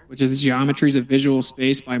here, which is The Geometries of Visual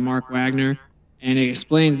Space by Mark Wagner. And it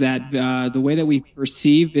explains that the way that we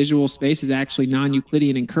perceive visual space is actually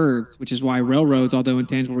non-Euclidean and curved, which is why railroads, although in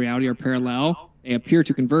tangible reality are parallel, they appear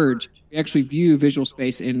to converge. We actually view visual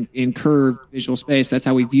space in curved visual space. That's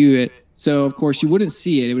how we view it. So, of course, you wouldn't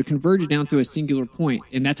see it. It would converge down to a singular point.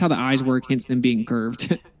 And that's how the eyes work, hence them being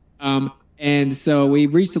curved. And so we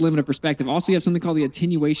reach the limit of perspective. Also, you have something called the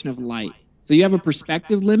attenuation of light. So you have a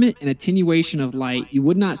perspective limit and attenuation of light. You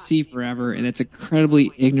would not see forever, and it's an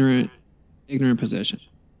incredibly ignorant position.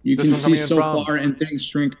 You can see so far and things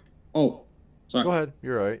shrink. Oh, sorry. Go ahead.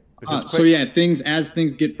 You're right. So yeah, as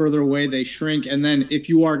things get further away, they shrink. And then if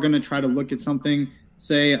you are going to try to look at something,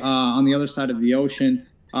 say on the other side of the ocean,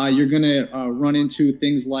 you're going to run into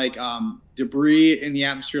things like debris in the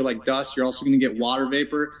atmosphere, like dust. You're also going to get water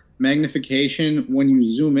vapor. Magnification, when you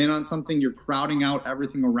zoom in on something, you're crowding out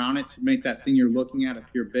everything around it to make that thing you're looking at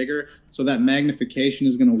appear bigger. So that magnification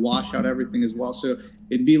is going to wash out everything as well. So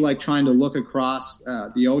it'd be like trying to look across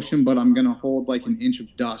the ocean, but I'm going to hold like an inch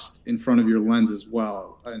of dust in front of your lens as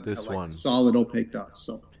well. This one. Solid opaque dust.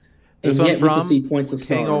 So this one from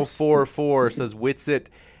King044 says, Witsit,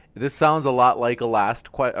 this sounds a lot like a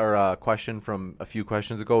last question from a few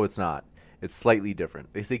questions ago. It's not. It's slightly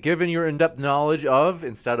different. They say, given your in-depth knowledge of,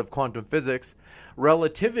 instead of quantum physics,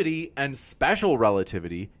 relativity and special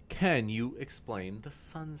relativity, can you explain the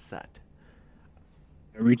sunset?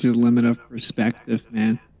 It reaches limit of perspective,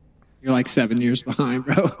 man. You're like 7 years behind,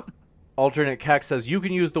 bro. Alternate Keck says, you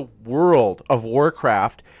can use the world of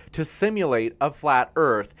Warcraft to simulate a flat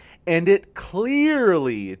Earth, and it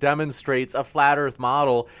clearly demonstrates a flat Earth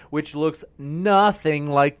model which looks nothing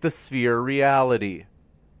like the sphere reality.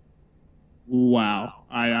 Wow.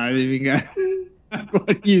 I didn't even get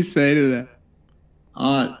what do you say to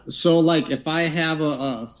that? So like if I have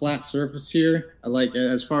a flat surface here, like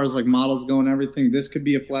as far as like models go and everything, this could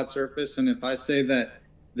be a flat surface. And if I say that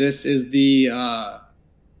this is the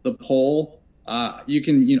pole, I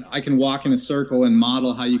can walk in a circle and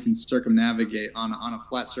model how you can circumnavigate on a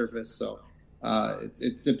flat surface. So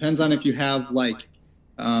it depends on if you have like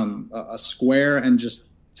a square and just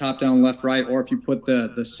top down, left, right, or if you put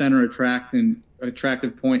the center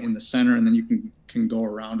attractive point in the center, and then you can go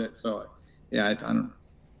around it. So yeah, I don't.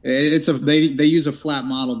 They use a flat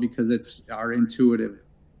model because it's our intuitive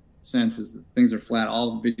sense is that things are flat.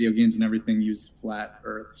 All video games and everything use flat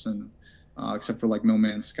Earths, and except for like No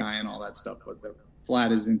Man's Sky and all that stuff. But the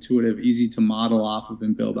flat is intuitive, easy to model off of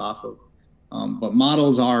and build off of. But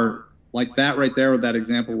models are like that right there. That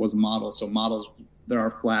example was a model. So models. There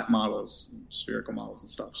are flat models, spherical models and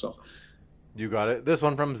stuff. So, you got it. This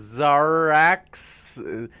one from Zaren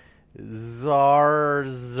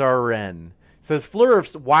says,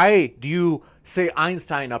 Flurfs, why do you say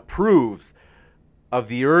Einstein approves of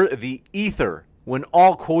the ether when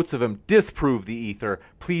all quotes of him disprove the ether?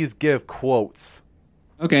 Please give quotes.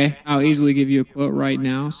 Okay, I'll easily give you a quote right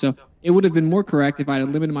now. So, it would have been more correct if I had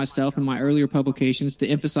limited myself in my earlier publications to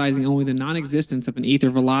emphasizing only the non-existence of an ether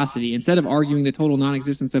velocity instead of arguing the total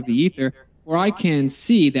non-existence of the ether, where I can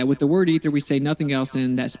see that with the word ether we say nothing else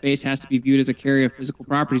and that space has to be viewed as a carrier of physical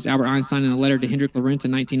properties. Albert Einstein, in a letter to Hendrik Lorentz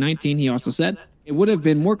in 1919, he also said, it would have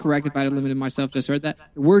been more correct if I had limited myself to assert that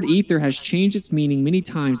the word ether has changed its meaning many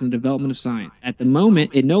times in the development of science. At the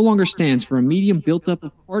moment, it no longer stands for a medium built up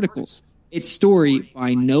of particles. Its story,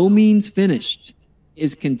 by no means finished,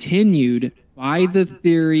 is continued by the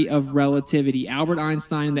theory of relativity. Albert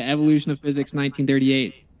Einstein, The Evolution of Physics,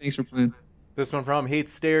 1938. Thanks for playing. This one from Hate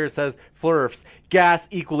Stairs says, Flurfs, gas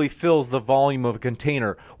equally fills the volume of a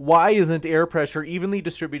container. Why isn't air pressure evenly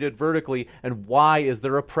distributed vertically, and why is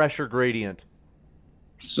there a pressure gradient?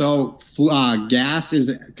 So gas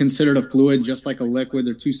is considered a fluid just like a liquid.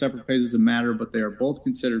 They're two separate phases of matter, but they are both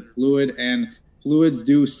considered fluid, and fluids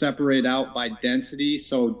do separate out by density.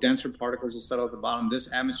 So denser particles will settle at the bottom.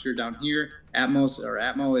 This atmosphere down here,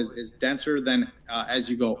 atmo is denser than as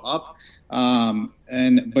you go up.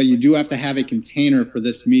 But you do have to have a container for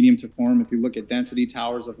this medium to form. If you look at density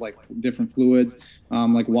towers of like different fluids,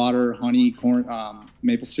 like water, honey, corn,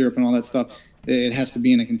 maple syrup, and all that stuff, it has to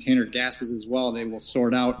be in a container. Gases as well, they will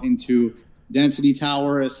sort out into density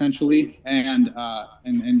tower essentially, and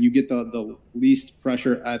you get the least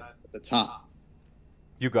pressure at the top.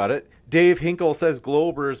 You got it. Dave Hinkle says,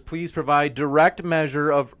 Globers, please provide direct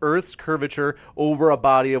measure of Earth's curvature over a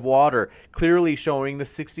body of water, clearly showing the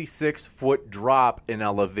 66-foot drop in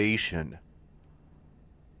elevation.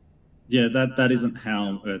 Yeah, that isn't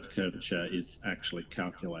how Earth curvature is actually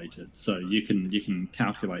calculated. So you can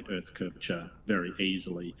calculate Earth curvature very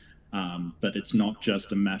easily, but it's not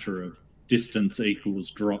just a matter of distance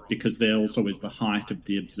equals drop, because there also is the height of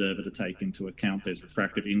the observer to take into account. There's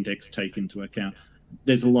refractive index to take into account.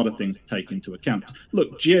 There's a lot of things to take into account.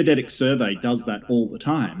 Look, Geodetic Survey does that all the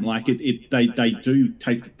time. Like they do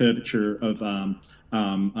take the curvature of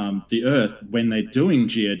the Earth when they're doing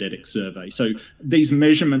Geodetic Survey. So these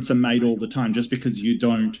measurements are made all the time. Just because you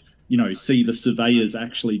don't, see the surveyors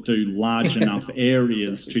actually do large enough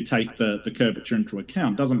areas to take the curvature into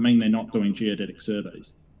account doesn't mean they're not doing geodetic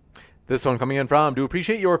surveys. This one coming in from, do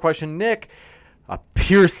appreciate your question, Nick. A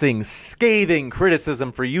piercing, scathing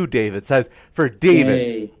criticism for you, David. Says, for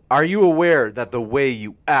David, Are you aware that the way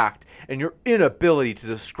you act and your inability to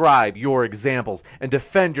describe your examples and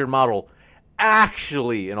defend your model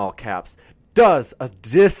actually, in all caps, does a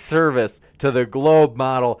disservice to the globe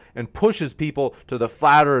model and pushes people to the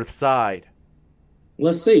flat Earth side?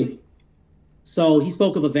 Let's see. So he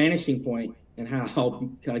spoke of a vanishing point and how,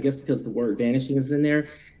 I guess because the word vanishing is in there,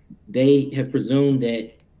 they have presumed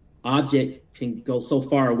that objects can go so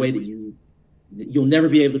far away that you'll never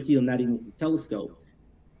be able to see them, not even with a telescope.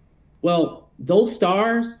 Well, those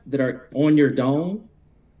stars that are on your dome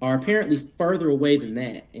are apparently further away than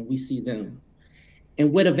that, and we see them.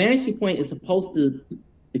 And what a vanishing point is supposed to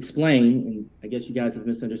explain, and I guess you guys have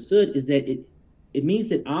misunderstood, is that it means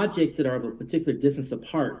that objects that are of a particular distance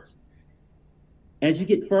apart, as you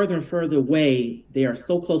get further and further away, they are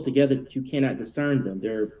so close together that you cannot discern them.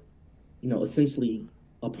 They're, essentially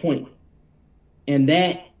a point. And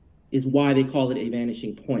that is why they call it a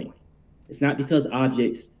vanishing point. It's not because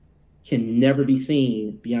objects can never be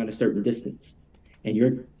seen beyond a certain distance. And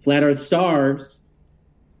your flat Earth stars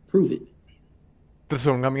prove it. This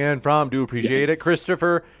one coming in from, do appreciate it,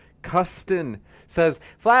 Christopher Custon says,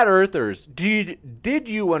 Flat Earthers, did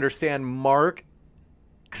you understand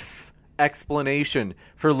Mark's explanation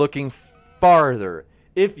for looking farther?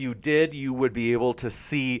 If you did, you would be able to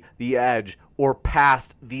see the edge or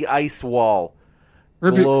past the ice wall.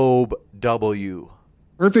 Perfect. Globe W.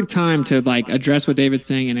 Perfect time to address what David's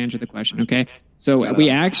saying and answer the question, okay? So we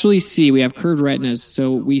actually we have curved retinas.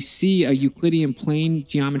 So we see a Euclidean plane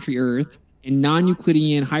geometry Earth in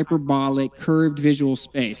non-Euclidean hyperbolic curved visual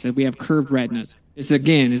space. That we have curved retinas. This,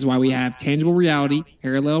 again, is why we have tangible reality,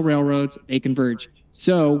 parallel railroads, they converge.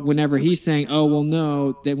 So whenever he's saying, oh, well,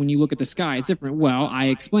 no, that when you look at the sky, it's different. Well, I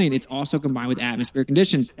explained it's also combined with atmospheric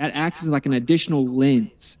conditions. That acts as like an additional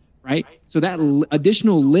lens, right? So that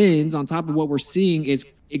additional lens on top of what we're seeing is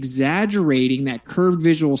exaggerating that curved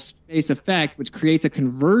visual space effect, which creates a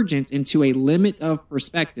convergence into a limit of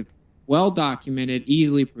perspective. Well documented,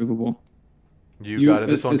 easily provable. You got it.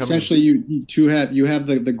 This one essentially, you have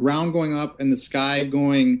the ground going up and the sky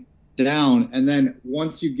going down, and then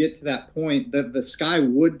once you get to that point, the sky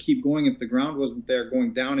would keep going if the ground wasn't there,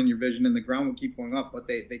 going down in your vision, and the ground would keep going up, but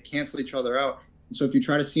they cancel each other out. And so if you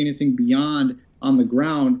try to see anything beyond on the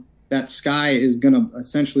ground, that sky is going to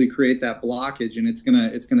essentially create that blockage, and it's going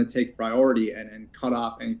to take priority and cut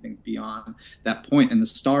off anything beyond that point. And the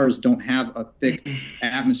stars don't have a thick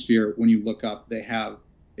atmosphere when you look up.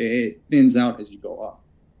 It thins out as you go up.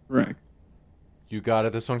 Correct. You got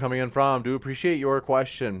it. This one coming in from, do appreciate your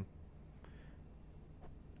question.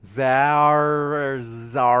 Zarin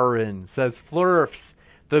says, Flurfs,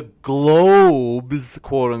 the globes,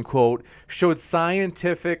 quote unquote, showed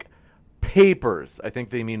scientific papers. I think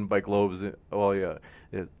they mean by globes. Well, yeah.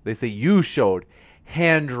 They say you showed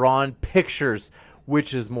hand-drawn pictures,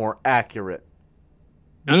 which is more accurate.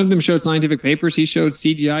 None of them showed scientific papers. He showed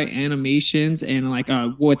CGI animations and like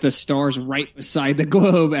with the stars right beside the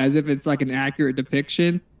globe as if it's like an accurate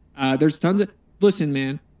depiction. There's tons of listen,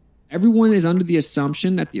 man. Everyone is under the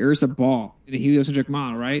assumption that the Earth's a ball in a heliocentric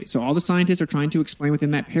model, right? So all the scientists are trying to explain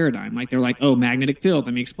within that paradigm. Like they're like, oh, magnetic field.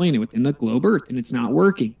 Let me explain it within the globe Earth, and it's not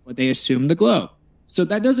working. But they assume the globe. So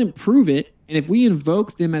that doesn't prove it. And if we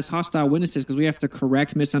invoke them as hostile witnesses because we have to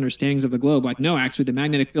correct misunderstandings of the globe, like, no, actually the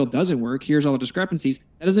magnetic field doesn't work. Here's all the discrepancies.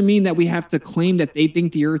 That doesn't mean that we have to claim that they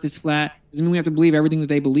think the Earth is flat. Doesn't mean we have to believe everything that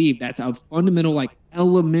they believe. That's a fundamental, like,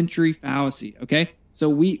 elementary fallacy. Okay. So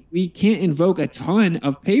we can't invoke a ton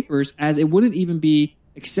of papers as it wouldn't even be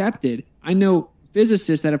accepted. I know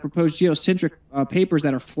physicists that have proposed geocentric papers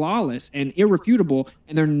that are flawless and irrefutable,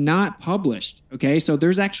 and they're not published. Okay, so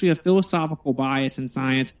there's actually a philosophical bias in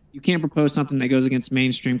science. You can't propose something that goes against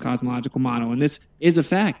mainstream cosmological model, and this is a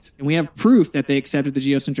fact. And we have proof that they accepted the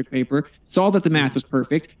geocentric paper, saw that the math was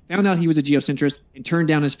perfect, found out he was a geocentrist, and turned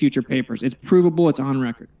down his future papers. It's provable. It's on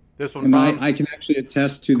record. This one, and I can actually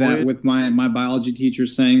attest to that with my biology teacher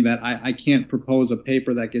saying that I can't propose a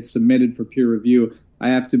paper that gets submitted for peer review. I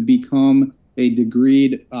have to become a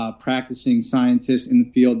degreed practicing scientist in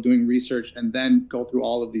the field doing research and then go through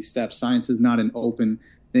all of these steps. Science is not an open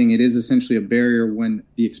thing. It is essentially a barrier when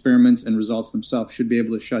the experiments and results themselves should be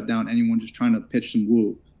able to shut down anyone just trying to pitch some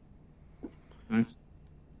woo. Nice.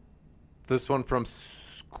 This one from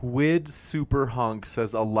Squid Super Hunk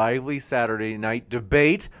says, a lively Saturday night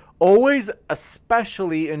debate. Always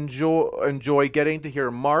especially enjoy getting to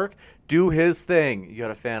hear Mark do his thing. You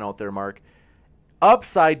got a fan out there, Mark.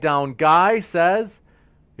 Upside Down Guy says,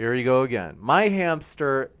 here you go again. My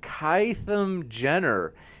hamster, Kytham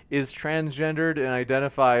Jenner, is transgendered and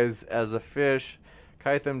identifies as a fish.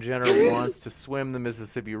 Kytham Jenner wants to swim the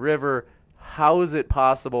Mississippi River. How is it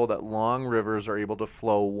possible that long rivers are able to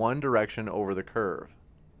flow one direction over the curve?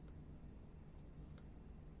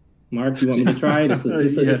 Mark, you want me to try? This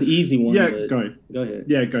is an easy one. Yeah, go ahead.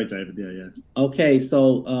 Yeah, go, David. Yeah. Okay,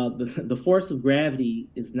 so the force of gravity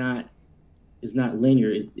is not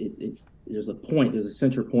linear. There's a point. There's a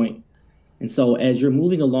center point, and so as you're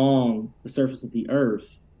moving along the surface of the Earth,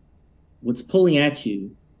 what's pulling at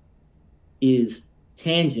you is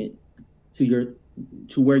tangent to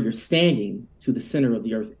where you're standing, to the center of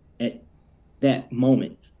the Earth at that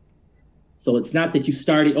moment. So it's not that you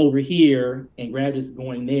started over here and gravity is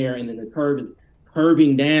going there, and then the curve is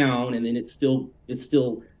curving down, and then it's still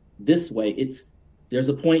this way. There's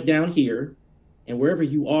a point down here, and wherever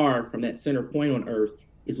you are from that center point on Earth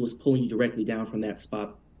is what's pulling you directly down from that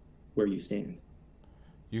spot where you stand.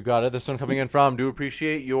 You got it. This one coming in from, do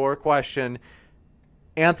appreciate your question.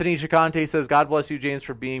 Anthony Chicante says, God bless you, James,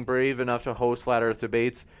 for being brave enough to host Flat Earth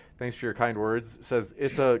debates. Thanks for your kind words. Says,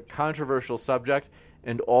 it's a controversial subject,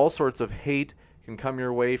 and all sorts of hate can come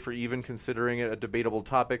your way for even considering it a debatable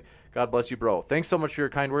topic. God bless you, bro. Thanks so much for your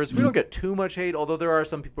kind words. We don't get too much hate, although there are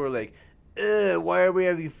some people who are like, why are we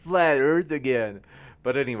having Flat Earth again?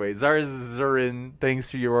 But anyway, Zarzurin, thanks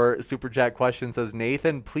for your super chat question, says,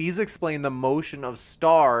 Nathan, please explain the motion of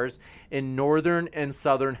stars in northern and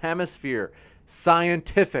southern hemisphere.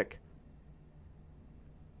 Scientific.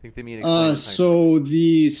 I think they mean so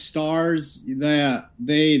the stars that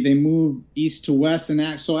they move east to west, and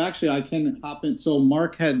actually I can hop in. So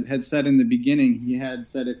Mark had said in the beginning, he had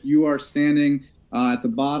said if you are standing at the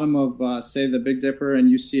bottom of say the Big Dipper and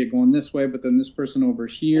you see it going this way, but then this person over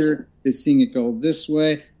here is seeing it go this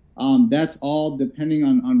way, that's all depending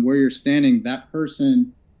on where you're standing. That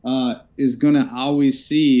person is gonna always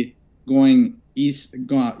see going east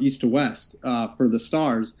to west for the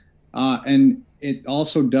stars, and it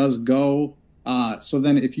also does go. So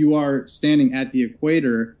then if you are standing at the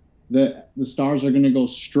equator, the stars are going to go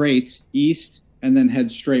straight east and then head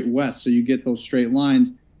straight west. So you get those straight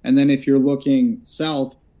lines. And then if you're looking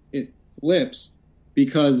south, it flips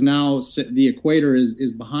because now the equator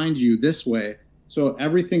is behind you this way. So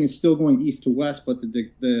everything is still going east to west, but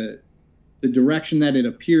the direction that it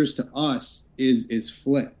appears to us is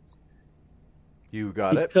flipped. You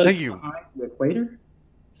got it. Thank you. Behind the equator?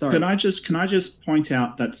 Sorry. Can I just point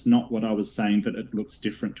out that's not what I was saying, that it looks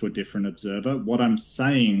different to a different observer. What I was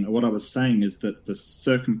saying is that the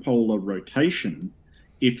circumpolar rotation,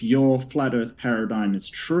 if your flat Earth paradigm is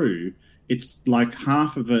true, it's like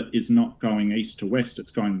half of it is not going east to west,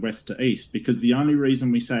 it's going west to east, because the only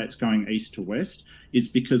reason we say it's going east to west is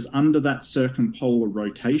because under that circumpolar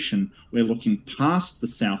rotation, we're looking past the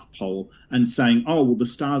South Pole and saying, oh, well, the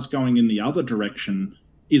star's going in the other direction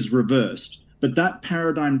is reversed. But that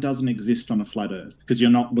paradigm doesn't exist on a flat Earth because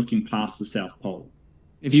you're not looking past the South Pole.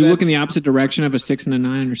 If you look in the opposite direction of a 6 and a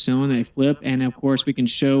 9 on your cylinder, they flip. And of course, we can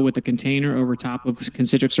show with a container over top of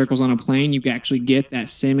concentric circles on a plane, you can actually get that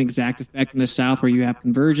same exact effect in the south where you have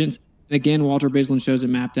convergence. And again, Walter Bislin shows it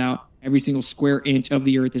mapped out. Every single square inch of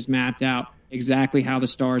the Earth is mapped out exactly how the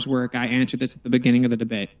stars work. I answered this at the beginning of the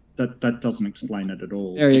debate. That doesn't explain it at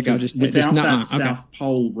all. There you go. Without that South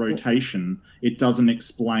Pole rotation, it doesn't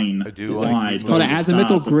explain why. It's called an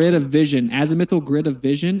azimuthal grid of vision. Azimuthal grid of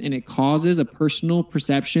vision, and it causes a personal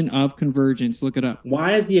perception of convergence. Look it up.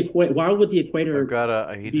 Why would the equator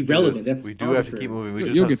be relevant? We do have to keep moving. We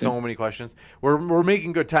just have so many questions. We're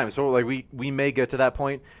making good time, so like we may get to that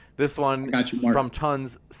point. This one from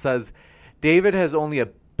Tons says, David has only a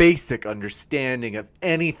basic understanding of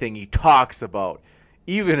anything he talks about.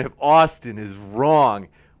 Even if Austin is wrong,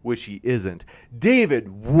 which he isn't, David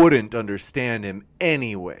wouldn't understand him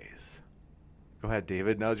anyways. Go ahead,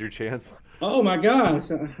 David. Now's your chance. Oh my gosh!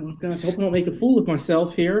 I hope I don't make a fool of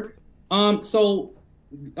myself here. The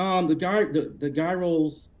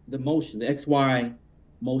gyros, the motion, the XY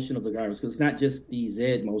motion of the gyros, because it's not just the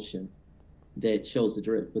Z motion that shows the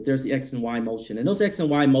drift, but there's the X and Y motion, and those X and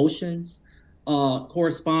Y motions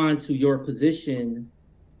correspond to your position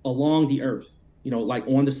along the Earth. Like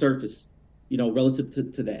on the surface, relative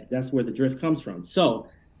to that. That's where the drift comes from. So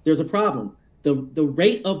there's a problem. The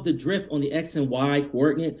rate of the drift on the X and Y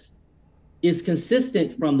coordinates is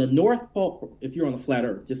consistent from the North Pole. If you're on a flat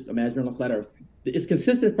Earth, just imagine you're on a flat Earth. It's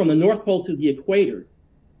consistent from the North Pole to the equator.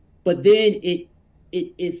 But then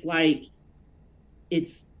it's like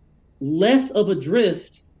it's less of a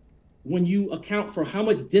drift when you account for how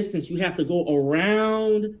much distance you have to go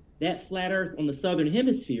around that flat Earth on the southern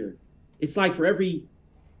hemisphere. It's like for every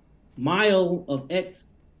mile of X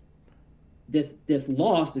that's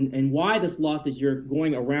lost, and why this lost is you're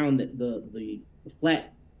going around the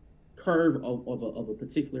flat curve of a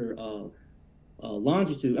particular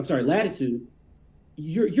latitude.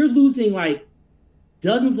 You're losing like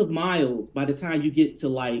dozens of miles by the time you get to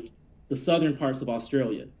like the southern parts of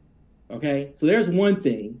Australia. Okay, so there's one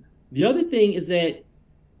thing. The other thing is that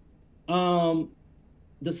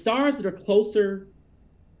the stars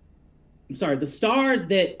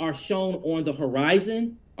that are shown on the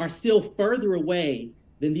horizon are still further away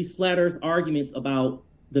than these flat Earth arguments about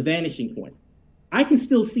the vanishing point. I can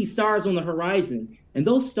still see stars on the horizon, and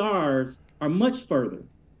those stars are much further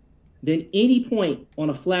than any point on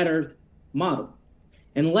a flat Earth model.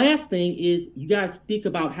 And the last thing is, you guys speak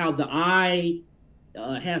about how the eye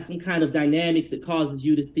has some kind of dynamics that causes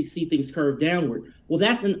you to see things curve downward. Well,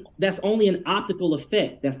 that's only an optical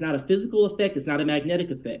effect. That's not a physical effect. It's not a magnetic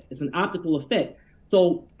effect. It's an optical effect.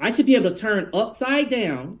 So I should be able to turn upside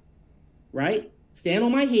down, right? Stand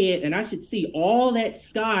on my head, and I should see all that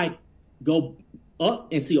sky go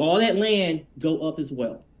up and see all that land go up as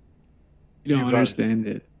well. You don't understand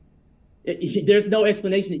it. There's no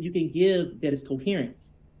explanation that you can give that is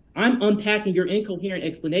coherent. I'm unpacking your incoherent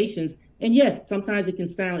explanations. And yes, sometimes it can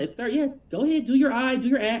sound absurd. Yes, go ahead, do your eye, do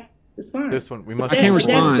your act. It's fine. This one, we must. I can't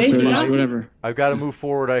respond, so just whatever. I've got to move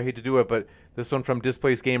forward. I hate to do it, but this one from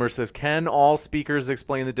Displaced Gamer says, can all speakers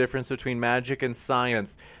explain the difference between magic and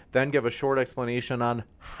science? Then give a short explanation on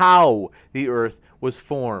how the Earth was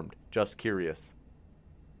formed. Just curious.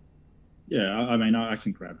 Yeah, I mean, I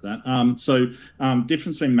can grab that.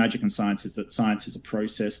 Difference between magic and science is that science is a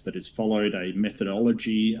process that is followed, a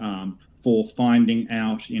methodology for finding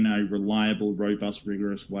out in a reliable, robust,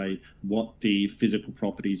 rigorous way what the physical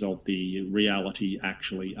properties of the reality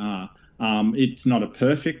actually are. It's not a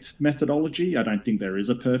perfect methodology. I don't think there is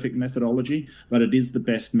a perfect methodology, but it is the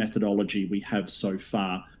best methodology we have so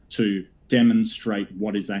far to demonstrate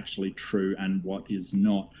what is actually true and what is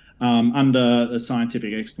not. Under a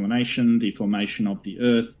scientific explanation, the formation of the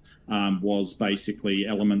Earth was basically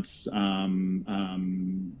elements,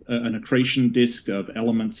 an accretion disk of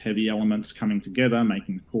elements, heavy elements coming together,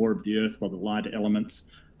 making the core of the Earth, while the lighter elements,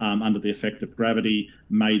 under the effect of gravity,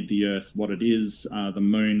 made the Earth what it is. The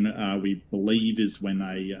Moon, we believe, is when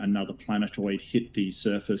another planetoid hit the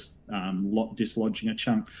surface, dislodging a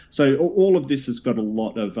chunk. So all of this has got a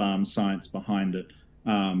lot of science behind it.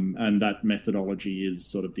 And that methodology is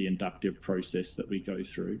sort of the inductive process that we go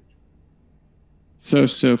through. So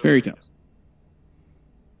fairy tales.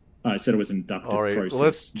 I said it was inductive process.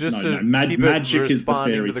 Let's just magic is the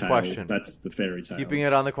fairy tale. Question. That's the fairy tale. Keeping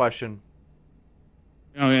it on the question.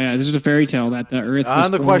 Oh yeah, this is a fairy tale that the Earth was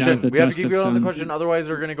on the formed question. Out of the we have dust to keep it on the question, otherwise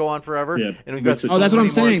we're going to go on forever. Yeah. And we've got that's what I'm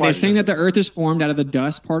saying. They're saying that the Earth is formed out of the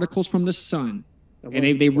dust particles from the sun.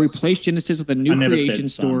 And they replaced Genesis with a new creation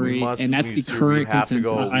story, and that's the current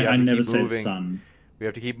consensus. I never said sun. We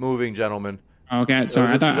have to keep moving, gentlemen. Okay,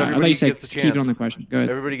 sorry. I thought you said keep it on the question. Go ahead.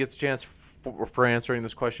 Everybody gets a chance for answering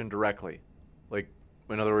this question directly. Like,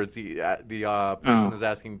 in other words, the person is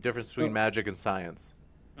asking difference between magic and science.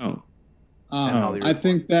 I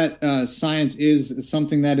think that science is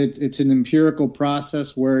something that it's an empirical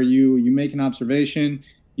process where you make an observation,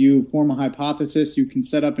 you form a hypothesis, you can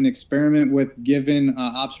set up an experiment with given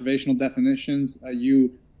observational definitions.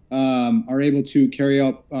 You are able to carry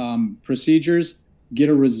out procedures, get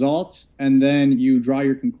a result, and then you draw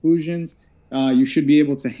your conclusions. You should be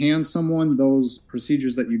able to hand someone those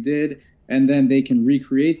procedures that you did, and then they can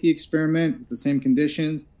recreate the experiment with the same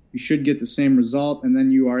conditions. You should get the same result, and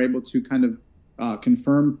then you are able to kind of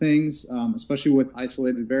confirm things, especially with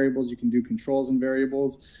isolated variables. You can do controls and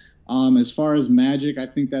variables. As far as magic, I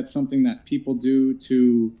think that's something that people do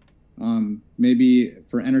to maybe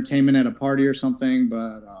for entertainment at a party or something,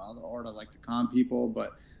 but or to like to calm people.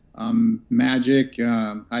 But magic,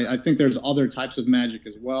 I think there's other types of magic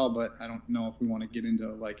as well, but I don't know if we want to get into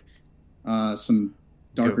like some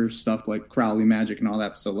darker stuff like Crowley magic and all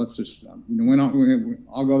that. So let's just,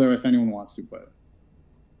 I'll go there if anyone wants to, but.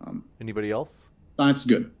 Anybody else? Science is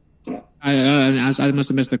good. I must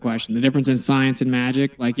have missed the question. The difference in science and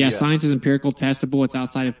magic, science is empirical, testable. It's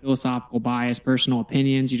outside of philosophical bias, personal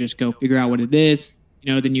opinions. You just go figure out what it is,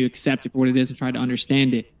 then you accept it for what it is and try to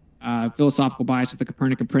understand it. Philosophical bias of the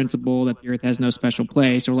Copernican principle that the Earth has no special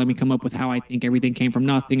place, or let me come up with how I think everything came from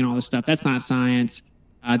nothing and all this stuff. That's not science.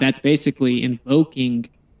 That's basically invoking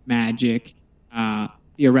magic,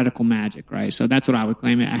 theoretical magic, right? So that's what I would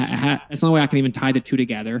claim. That's the only way I can even tie the two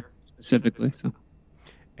together specifically. So,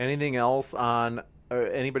 anything else on?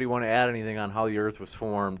 Anybody want to add anything on how the Earth was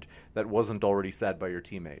formed that wasn't already said by your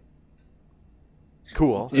teammate?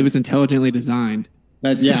 Cool. It was intelligently designed.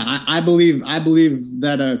 I believe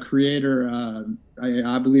that a creator.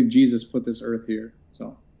 I believe Jesus put this Earth here.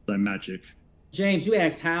 So magic. James, you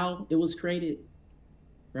asked how it was created,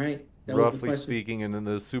 right? That roughly speaking, and in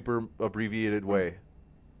the super abbreviated way.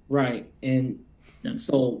 Right, and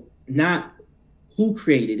so not who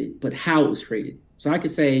created it, but how it was created. So I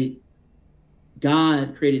could say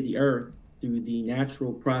God created the Earth through the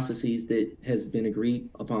natural processes that has been agreed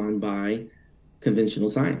upon by conventional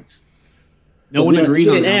science. No one agrees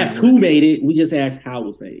on. We didn't ask who made it. We just asked how it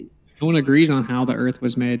was made. No one agrees on how the Earth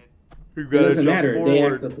was made. It doesn't matter. Forward. They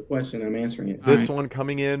asked us a question. I'm answering it. This one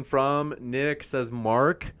coming in from Nick says,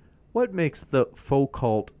 Mark, what makes the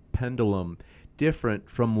Foucault pendulum different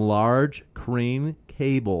from large crane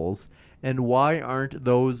cables, and why aren't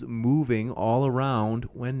those moving all around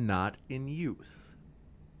when not in use?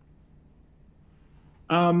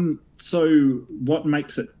 So what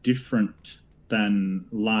makes it different than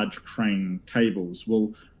large crane cables?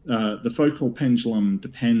 Well, the Foucault pendulum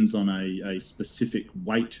depends on a specific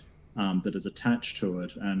weight that is attached to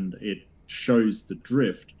it, and it shows the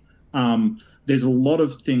drift. There's a lot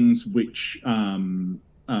of things which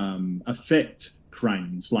affect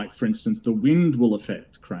cranes, like, for instance, the wind will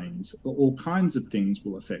affect cranes. All kinds of things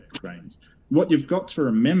will affect cranes. What you've got to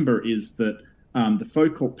remember is that the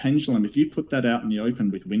Foucault pendulum, if you put that out in the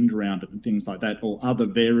open with wind around it and things like that, or other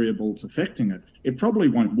variables affecting it, it probably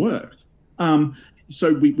won't work.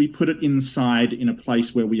 So we put it inside in a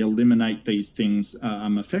place where we eliminate these things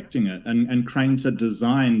affecting it. And cranes are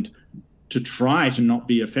designed to try to not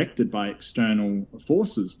be affected by external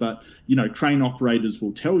forces. But, crane operators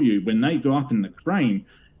will tell you when they go up in the crane,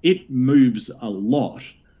 it moves a lot.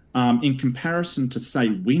 In comparison to, say,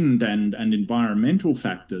 wind and environmental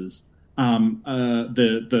factors, the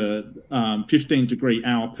 15 degree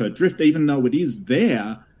hour per drift, even though it is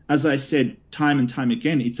there, as I said time and time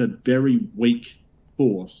again, it's a very weak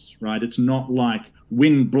force, right? It's not like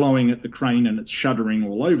wind blowing at the crane and it's shuddering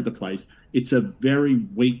all over the place. It's a very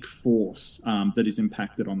weak force that is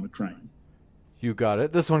impacted on the crane. You got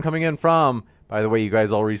it. This one coming in from, by the way, you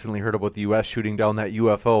guys all recently heard about the U.S. shooting down that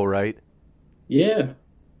UFO, right? Yeah.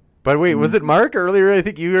 But wait, was it Mark earlier? I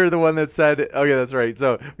think you were the one that said, okay, that's right.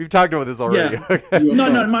 So we've talked about this already. Yeah. Okay.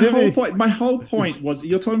 No, my whole point was,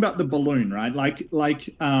 you're talking about the balloon, right?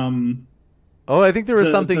 Oh, I think there was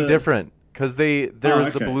something different, because there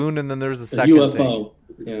was the balloon and then there was a second UFO.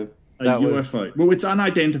 Thing. Yeah. A UFO. Well, it's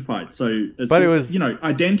unidentified, so it was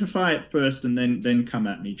identify it first and then come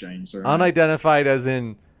at me, James. Right? Unidentified, as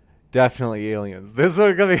in definitely aliens. This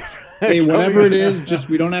one coming. Hey, whatever it is, just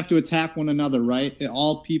we don't have to attack one another, right?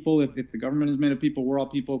 All people. If the government is made of people, we're all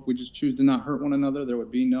people. If we just choose to not hurt one another, there would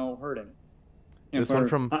be no hurting. This one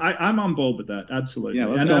from I'm on board with that, absolutely. Yeah,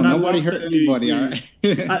 let's go. Nobody hurt anybody. All right.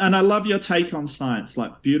 And I love your take on science,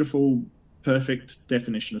 like beautiful, perfect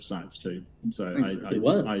definition of science too. And so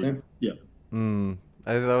yeah.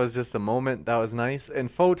 That was just a moment. That was nice. And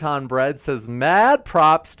Photon Bread says, mad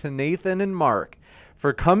props to Nathan and Mark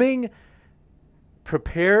for coming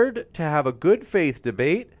prepared to have a good faith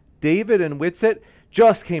debate, David and Whitsitt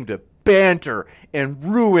just came to banter and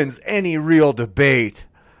ruins any real debate.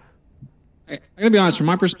 I gotta be honest, from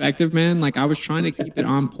my perspective, man, like I was trying to keep it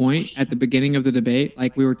on point at the beginning of the debate.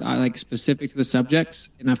 Like we were like specific to the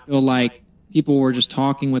subjects. And I feel like people were just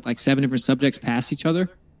talking with like 7 different subjects past each other.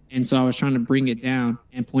 And so I was trying to bring it down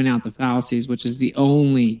and point out the fallacies, which is the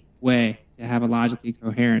only way to have a logically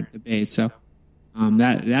coherent debate. So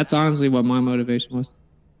that's honestly what my motivation was.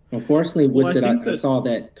 Unfortunately, I saw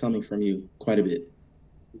that coming from you quite a bit.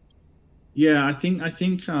 Yeah, I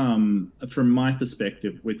think from my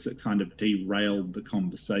perspective, Whitsitt kind of derailed the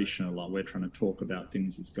conversation a lot. We're trying to talk about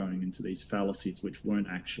things that's going into these fallacies which weren't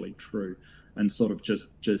actually true, and sort of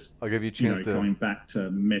just I'll give you a chance to going back to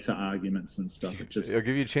meta arguments and stuff. I'll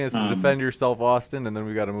give you a chance to defend yourself, Austin, and then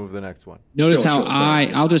we got to move to the next one. Notice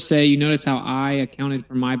I'll just say, you notice how I accounted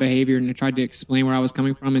for my behavior and I tried to explain where I was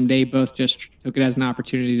coming from, and they both just took it as an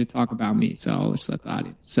opportunity to talk about me. So I'll just let the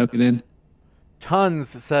audience soak it in. Tons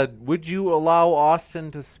said, would you allow Austin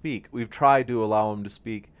to speak? We've tried to allow him to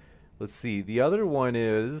speak. Let's see. The other one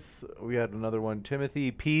is, we had another one. Timothy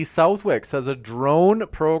P. Southwick says, a drone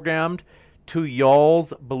programmed to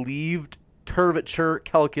y'all's believed curvature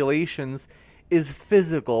calculations is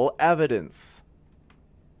physical evidence.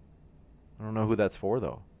 I don't know who that's for,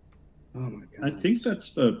 though. Oh my God. I think that's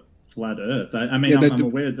for flat Earth. I'm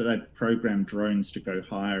aware that they program drones to go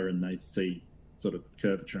higher and they see sort of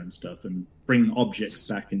curvature and stuff and bring objects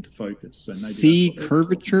back into focus. So maybe see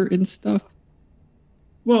curvature and stuff?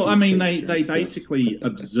 Well, I mean, they basically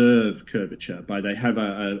observe curvature by they have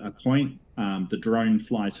a point. The drone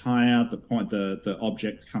flies higher. The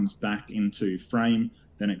object comes back into frame.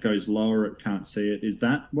 Then it goes lower. It can't see it. Is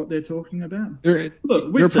that what they're talking about?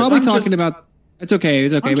 Look, they're probably talking about. It's okay.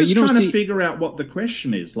 It's okay. I'm but you don't trying see. to figure out what the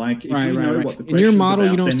question is. Like, if you know what the question in your model,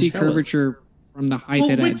 about, you don't see tell us. curvature from the height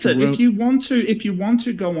that if you want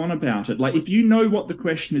to go on about it, like if you know what the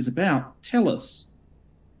question is about, tell us.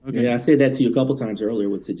 Okay. Yeah, I said that to you a couple times earlier.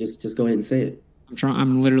 Just go ahead and say it.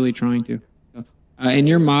 I'm literally trying to. In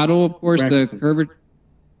your model, of course, the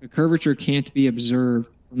curvature can't be observed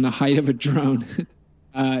from the height of a drone.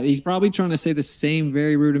 He's probably trying to say the same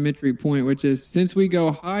very rudimentary point, which is since we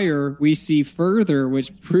go higher, we see further,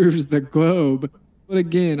 which proves the globe. But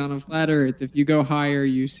again, on a flat Earth, if you go higher,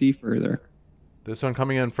 you see further. This one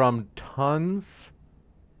coming in from Tons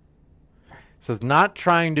says, not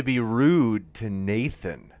trying to be rude to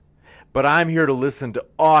Nathan, but I'm here to listen to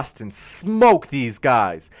Austin smoke these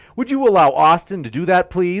guys. Would you allow Austin to do that,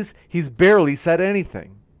 please? He's barely said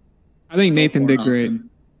anything. I think Nathan did great.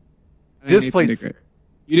 This place,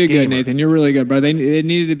 you did good, Nathan. You're really good, bro. It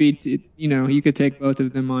needed to be, you could take both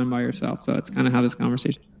of them on by yourself. So that's kind of how this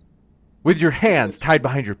conversation. With your hands tied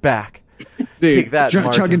behind your back. Dude, take that,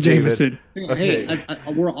 Chuck and Jameson. Okay. Hey,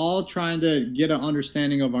 we're all trying to get an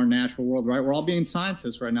understanding of our natural world, right? We're all being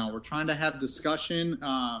scientists right now. We're trying to have discussion,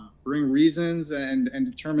 bring reasons, and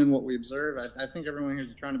determine what we observe. I think everyone here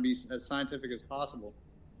is trying to be as scientific as possible.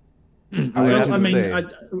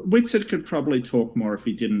 Whitsitt could probably talk more if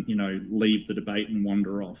he didn't, leave the debate and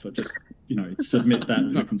wander off, or just, submit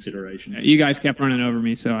that for consideration. You guys kept running over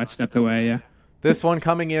me, so I stepped away. Yeah. This one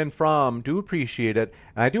coming in from, do appreciate it.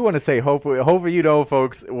 And I do want to say, hopefully you know,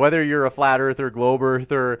 folks, whether you're a flat earther, globe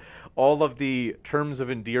earther, all of the terms of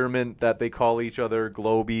endearment that they call each other,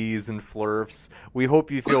 globies and flurfs, we hope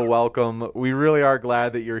you feel welcome. We really are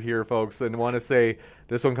glad that you're here, folks. And want to say,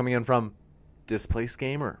 this one coming in from Displaced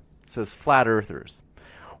Gamer. It says, flat earthers,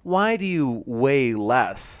 why do you weigh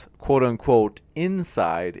less, quote unquote,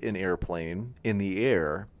 inside an airplane in the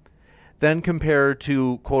air than compared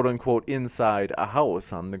to, quote unquote, inside a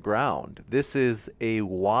house on the ground? This is a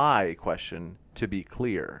why question, to be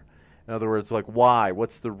clear. In other words, like, why?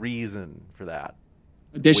 What's the reason for that?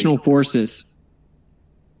 Additional forces.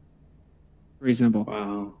 Pretty simple.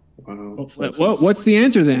 Wow. What's the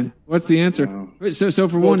answer then? What's the answer? Wow. So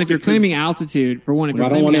for one, if you're claiming altitude, I don't want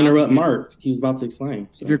to interrupt Mark. He was about to explain.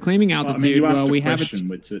 So. If you're claiming altitude, we have a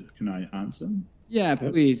question. Can I answer? Yeah,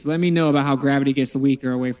 please. Let me know about how gravity gets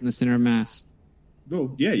weaker away from the center of mass.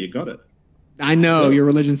 Oh, yeah, you got it. I know your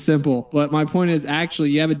religion's simple, but my point is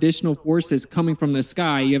actually you have additional forces coming from the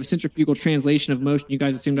sky. You have a centrifugal translation of motion. You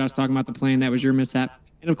guys assumed I was talking about the plane. That was your mishap.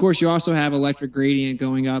 And of course, you also have electric gradient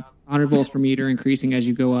going up, 100 volts per meter, increasing as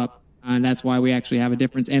you go up. And that's why we actually have a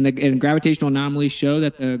difference. And gravitational anomalies show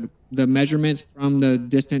that the measurements from the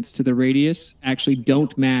distance to the radius actually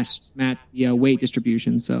don't match the weight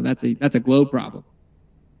distribution. So that's a globe problem.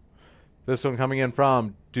 This one coming in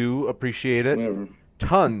from, do appreciate it. Whatever.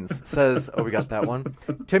 Tons says, oh, we got that one.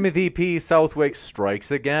 Timothy P. Southwick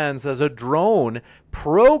strikes again, says a drone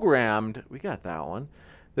programmed. We got that one.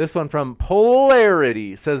 This one from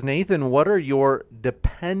Polarity says, Nathan, what are your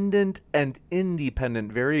dependent and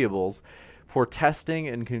independent variables for testing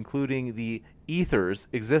and concluding the ether's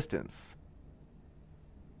existence?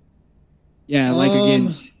 Yeah, like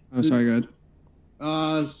again. Oh, sorry, go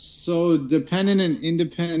ahead. So dependent and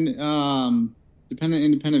independent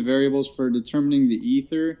variables for determining the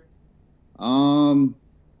ether.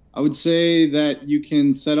 I would say that you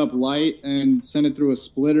can set up light and send it through a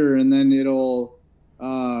splitter, and then it'll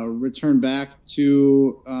return back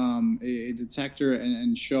to a detector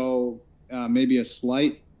and show maybe a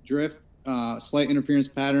slight drift, slight interference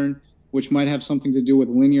pattern, which might have something to do with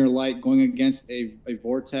linear light going against a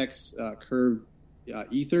vortex curved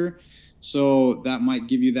ether. So that might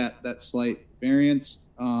give you that slight variance.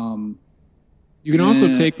 You can also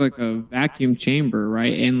take like a vacuum chamber,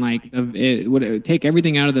 right? And like it would take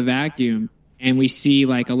everything out of the vacuum, and we see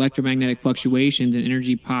like electromagnetic fluctuations and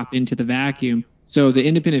energy pop into the vacuum. So the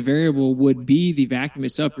independent variable would be the vacuum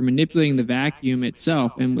itself. You're manipulating the vacuum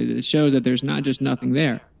itself, and it shows that there's not just nothing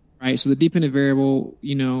there, right? So the dependent variable,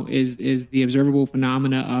 is the observable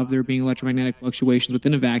phenomena of there being electromagnetic fluctuations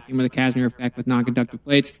within a vacuum, or the Casimir effect with non-conductive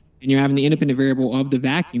plates. And you're having the independent variable of the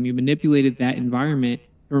vacuum. You manipulated that environment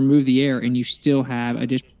to remove the air, and you still have a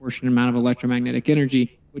disproportionate amount of electromagnetic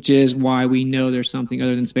energy, which is why we know there's something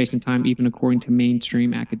other than space and time, even according to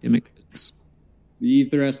mainstream academic physics. The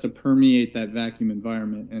ether has to permeate that vacuum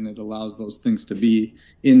environment, and it allows those things to be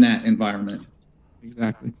in that environment.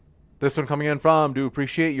 Exactly. This one coming in from, do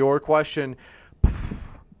appreciate your question.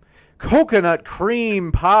 Coconut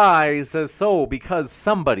cream pie says, so because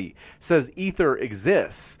somebody says ether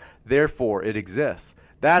exists, therefore it exists.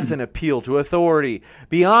 That's an appeal to authority.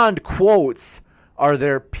 Beyond quotes, are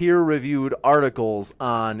there peer-reviewed articles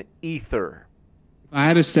on ether? I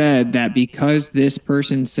had said that because this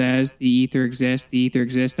person says the ether exists,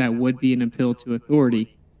 that would be an appeal to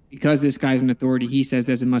authority. Because this guy's an authority, he says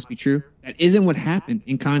this, it must be true. That isn't what happened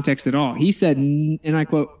in context at all. He said, and I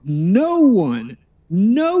quote, no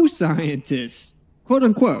scientists, quote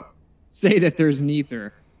unquote, say that there's an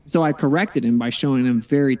ether. So I corrected him by showing him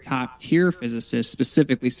very top tier physicists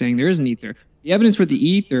specifically saying there is an ether. The evidence for the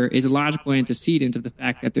ether is a logical antecedent of the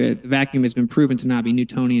fact that the vacuum has been proven to not be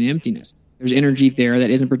Newtonian emptiness. There's energy there that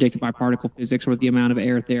isn't predicted by particle physics or the amount of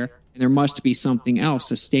air there, and there must be something else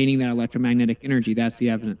sustaining that electromagnetic energy. That's the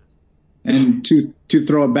evidence. And to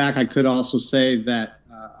throw it back, I could also say that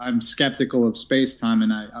I'm skeptical of space-time,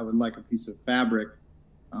 and I would like a piece of fabric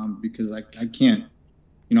because I can't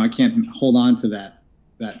hold on to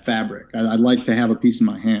that fabric. I'd like to have a piece in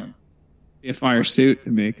my hand. A fire suit to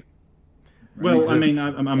make. Well, I mean,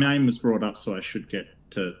 my name was brought up, so I should get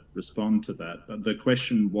to respond to that. But the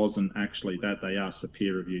question wasn't actually that. They asked for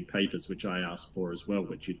peer-reviewed papers, which I asked for as well,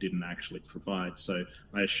 which you didn't actually provide. So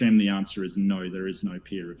I assume the answer is no, there is no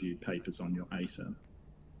peer-reviewed papers on your ether.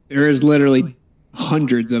 There is literally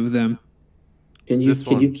hundreds of them. Can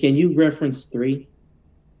you reference 3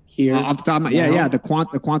 here? Off the top of my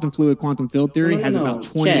the quantum fluid, quantum field theory has about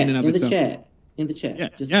 20 in and of itself. In the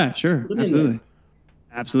chat. Yeah, sure.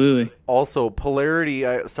 Absolutely. Also, Polarity,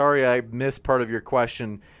 sorry I missed part of your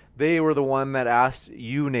question. They were the one that asked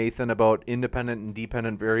you, Nathan, about independent and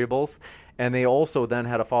dependent variables. And they also then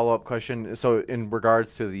had a follow-up question. So in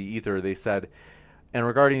regards to the ether, they said, and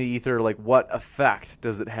regarding the ether, like what effect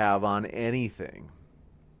does it have on anything?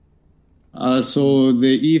 So the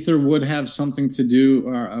ether would have something to do,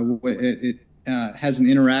 or it has an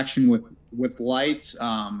interaction with light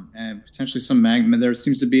and potentially some magnet. There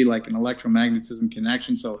seems to be like an electromagnetism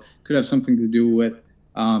connection, so it could have something to do with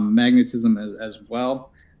magnetism as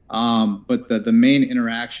well. But the main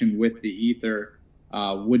interaction with the ether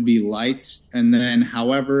would be light, and then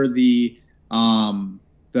however the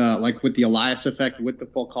like with the Elias effect with the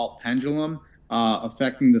Foucault pendulum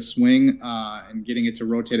affecting the swing and getting it to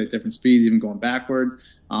rotate at different speeds, even going backwards.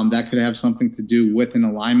 That could have something to do with an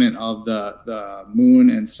alignment of the moon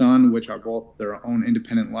and sun, which are both their own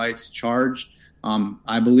independent lights charged,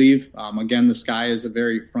 I believe. Again, the sky is a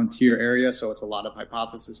very frontier area, so it's a lot of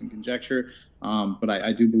hypothesis and conjecture. But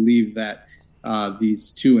I do believe that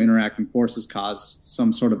these two interacting forces cause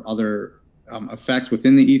some sort of other effect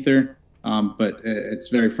within the ether, but it's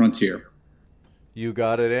very frontier. You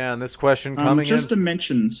got it, Ann. This question coming just to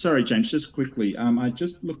mention, sorry, James, just quickly. I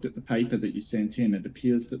just looked at the paper that you sent in. It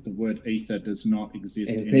appears that the word ether does not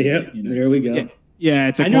exist. There we go. Yeah,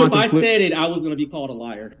 it's a I knew if I said it, I was going to be called a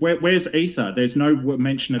liar. Where's ether? There's no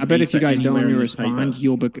mention of ether. I bet if you guys don't let me respond,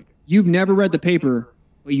 you've never read the paper,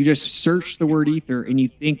 but you just searched the word ether and you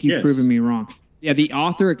think you've proven me wrong. Yeah, the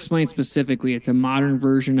author explains specifically it's a modern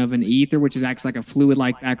version of an ether, which acts like a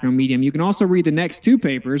fluid-like background medium. You can also read the next two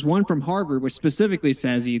papers, one from Harvard, which specifically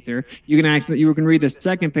says ether. You can read the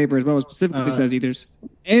second paper as well, which specifically says ethers.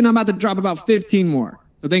 And I'm about to drop about 15 more.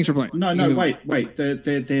 So thanks for playing. No, wait.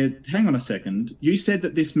 Hang on a second. You said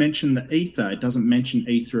that this mentioned the ether. It doesn't mention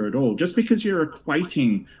ether at all. Just because you're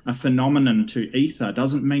equating a phenomenon to ether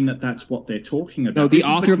doesn't mean that that's what they're talking about. No, the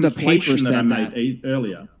author of the paper said I made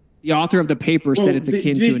earlier. The author of the paper said it's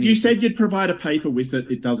akin to an ether. You said you'd provide a paper with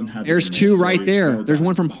it. It doesn't have. There's two right there. Well, there's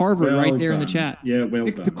one from Harvard right there in the chat. Yeah, well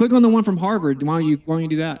done. Click on the one from Harvard. Why don't you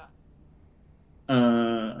do that?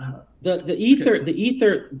 The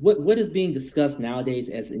ether, what is being discussed nowadays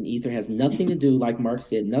as an ether has nothing to do, like Mark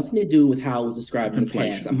said, nothing to do with how it was described in the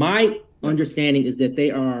past. My understanding is that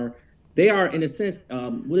they are in a sense,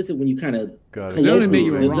 what is it when you kind of don't admit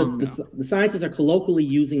you were wrong. The scientists are colloquially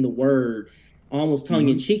using the word almost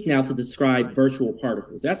tongue-in-cheek now to describe virtual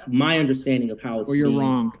particles. That's my understanding of how it's you're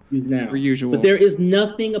wrong used now. Per usual. But there is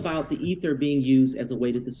nothing about the ether being used as a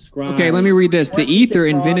way to describe. Okay, let me read this. The ether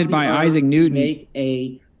invented by Isaac Newton. Make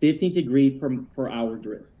a 15 degree per hour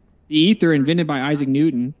drift. The ether invented by Isaac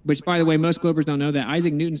Newton, which, by the way, most Globers don't know that.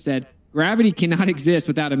 Isaac Newton said, gravity cannot exist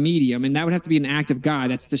without a medium, and that would have to be an act of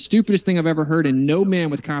God. That's the stupidest thing I've ever heard, and no man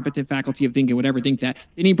with competent faculty of thinking would ever think that.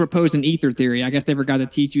 Then he proposed an ether theory. I guess they forgot to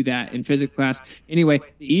teach you that in physics class. Anyway,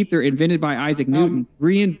 the ether invented by Isaac Newton,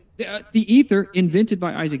 reinvented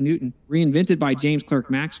by James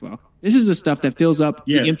Clerk Maxwell. This is the stuff that fills up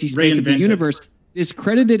the empty space of the universe,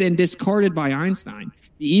 discredited and discarded by Einstein.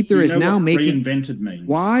 The ether is now making. Reinvented means.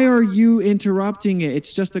 Why are you interrupting it?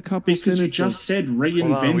 It's just a couple sentences. Because you just said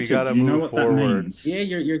reinvented. You know what that means? Yeah,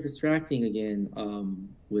 you're distracting again.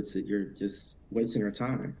 You're just wasting our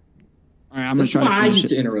time. All right, I'm going to try. I used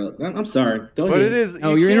to interrupt. I'm sorry. Go ahead. But it is.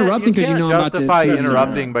 You're interrupting because you know I'm about to justify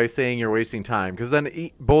interrupting by saying you're wasting time, because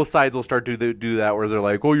then both sides will start to do that where they're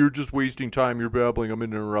like, "Oh, you're just wasting time. You're babbling. I'm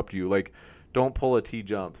going to interrupt you." Like, don't pull a T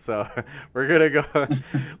jump. So we're gonna go.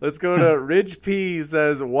 Let's go to Ridge P.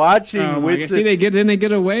 Says watching. See, they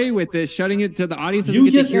get away with this, shutting it to the audience doesn't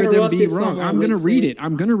get to hear them be wrong. I'm gonna read it.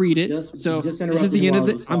 So this is the end of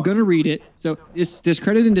the. I'm gonna read it. So it's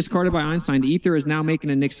discredited and discarded by Einstein. The ether is now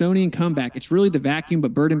making a Nixonian comeback. It's really the vacuum,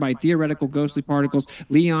 but burdened by theoretical ghostly particles.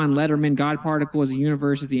 Leon Letterman, God particle is the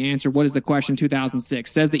universe is the answer. What is the question?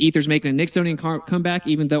 2006 says the ether's making a Nixonian comeback,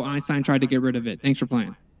 even though Einstein tried to get rid of it. Thanks for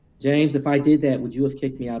playing. James, if I did that, would you have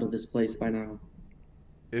kicked me out of this place by now?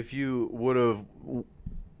 If you would have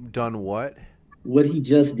done what? What he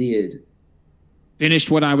just did.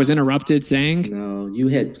 Finished what I was interrupted saying? No, you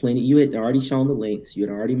had plenty. You had already shown the links. You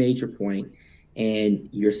had already made your point, and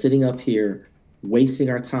you're sitting up here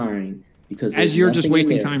wasting our time because as you're just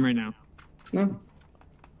wasting time right now. No.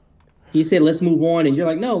 He said, let's move on. And you're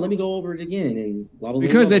like, no, let me go over it again. And blah, blah, blah.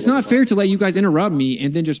 Because it's not fair to let you guys interrupt me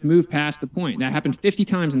and then just move past the point. That happened 50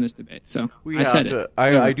 times in this debate. So I said it.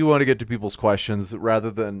 I do want to get to people's questions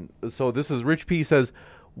rather than. So this is Rich P says,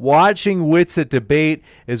 watching Whitsitt debate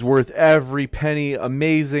is worth every penny.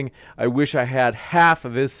 Amazing. I wish I had half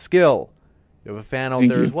of his skill. You have a fan out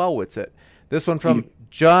there as well, Whitsitt. This one from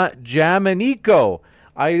Jamanico.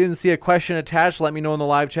 I didn't see a question attached. Let me know in the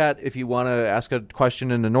live chat if you want to ask a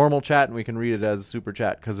question in the normal chat, and we can read it as a super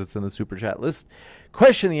chat because it's in the super chat list.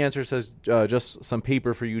 Question, the answer says just some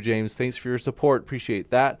paper for you, James. Thanks for your support. Appreciate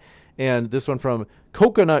that. And this one from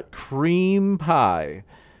Coconut Cream Pie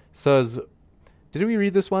says, did we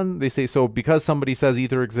read this one? They say, so because somebody says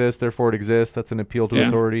ether exists, therefore it exists. That's an appeal to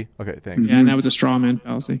authority. Okay, thanks. Yeah, and that was a straw man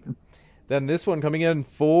fallacy. Then this one coming in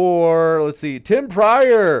for, let's see, Tim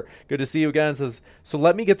Pryor. Good to see you again. Says, so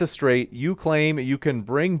let me get this straight. You claim you can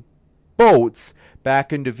bring boats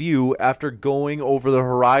back into view after going over the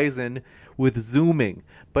horizon with zooming,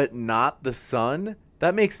 but not the sun?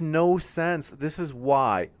 That makes no sense. This is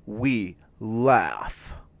why we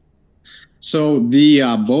laugh. So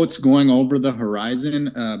the boats going over the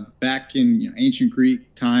horizon back in ancient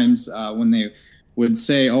Greek times when they would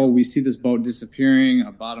say, oh, we see this boat disappearing,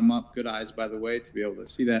 bottom up, good eyes, by the way, to be able to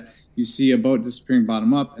see that. You see a boat disappearing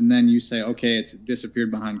bottom up, and then you say, okay, it's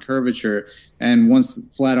disappeared behind curvature. And once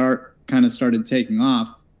flat art kind of started taking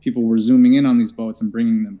off, people were zooming in on these boats and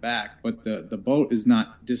bringing them back. But the boat is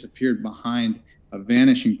not disappeared behind a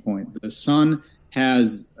vanishing point. The sun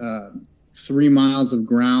has 3 miles of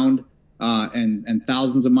ground and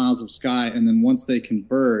thousands of miles of sky. And then once they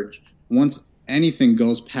converge, once anything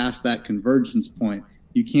goes past that convergence point,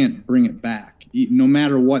 you can't bring it back. No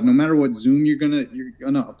matter what zoom you're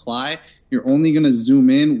gonna apply, you're only gonna zoom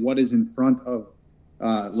in what is in front of,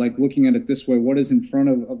 like looking at it this way, what is in front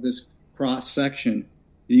of this cross section.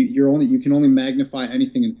 You can only magnify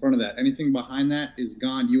anything in front of that. Anything behind that is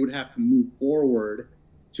gone. You would have to move forward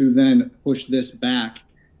to then push this back,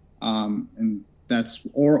 and that's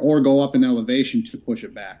or go up in elevation to push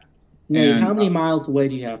it back. Nate, how many miles away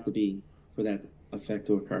do you have to be for that effect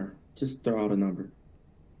to occur? Just throw out a number.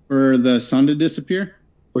 For the sun to disappear?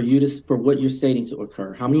 For what you're stating to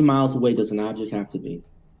occur, how many miles away does an object have to be?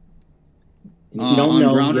 And if you don't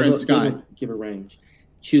know, ground or in sky? Give a range.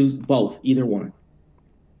 Choose both, either one.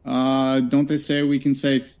 Don't they say we can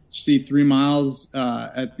see 3 miles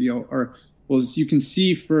you can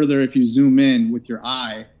see further if you zoom in with your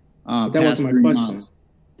eye. That wasn't my question.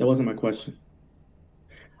 That wasn't my question.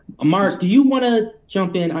 Mark, do you want to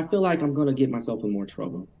jump in? I feel like I'm going to get myself in more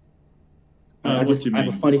trouble. I have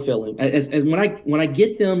a funny feeling. As when I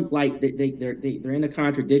get them like they're in a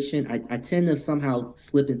contradiction, I tend to somehow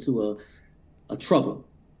slip into a trouble.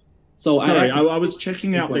 So sorry, I was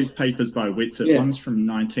checking out these papers by Whitsitt. One's from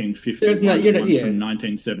 1950, one's from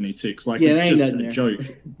 1976. Like it's just a joke.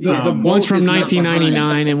 One's from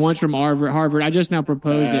 1999 and one's from Harvard. I just now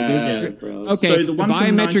proposed it. So the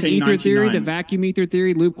biometric ether theory, the vacuum ether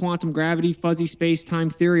theory, loop quantum gravity, fuzzy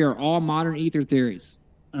space-time theory are all modern ether theories.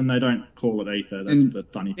 And they don't call it ether. That's the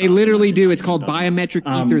funny part. They literally do. It's called biometric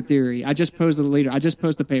ether theory. I just posted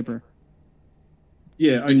the paper.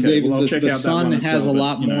 Yeah, okay. David, I'll check the out sun that one has a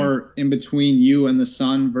lot more in between you and the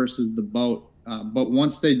sun versus the boat. But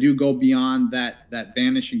once they do go beyond that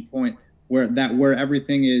vanishing point where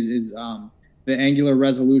everything is the angular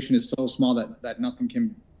resolution is so small that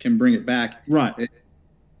nothing can bring it back. Right.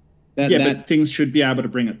 But things should be able to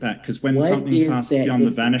bring it back, because when something passes beyond the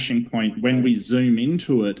vanishing point, when we zoom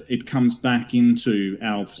into it, it comes back into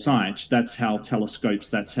our sight. That's how telescopes,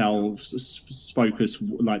 that's how focus,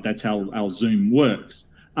 like that's how our zoom works.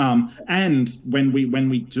 And when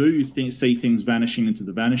we do see things vanishing into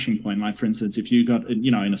the vanishing point, like for instance, if you got,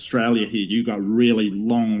 in Australia here, you got really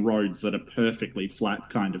long roads that are perfectly flat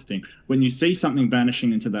kind of thing. When you see something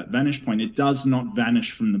vanishing into that vanish point, it does not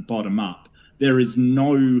vanish from the bottom up. There is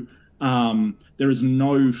no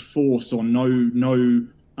force or no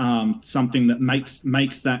something that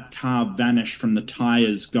makes that car vanish from the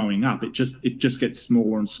tires going up. It just gets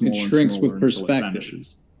smaller and smaller. It shrinks and smaller with perspective.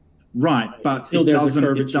 Right, but it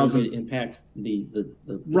doesn't. It impacts the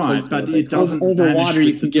right, but it doesn't. Over water,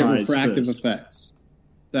 you can get refractive effects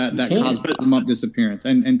that cause bottom up disappearance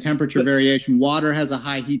and temperature variation. Water has a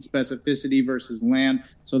high heat specificity versus land,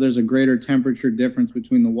 so there's a greater temperature difference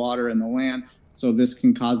between the water and the land. So this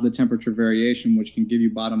can cause the temperature variation, which can give you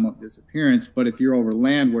bottom-up disappearance. But if you're over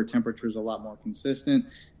land where temperature is a lot more consistent,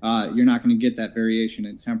 you're not going to get that variation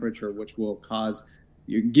in temperature, which will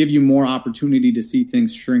give you more opportunity to see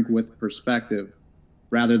things shrink with perspective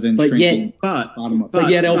rather than shrinking bottom up. But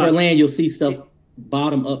yet over land, you'll see stuff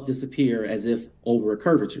bottom-up disappear as if over a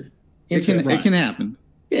curvature. It can happen.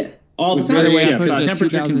 Yeah, all the time. By the way,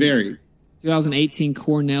 temperature can vary. 2018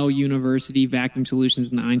 Cornell University Vacuum Solutions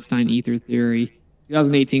in the Einstein Ether Theory.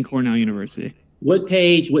 2018 Cornell University. What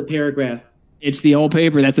page? What paragraph? It's the old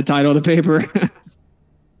paper. That's the title of the paper.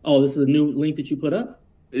 Oh, this is a new link that you put up?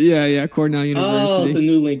 Yeah, Cornell University. Oh, it's a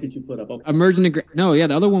new link that you put up. Okay.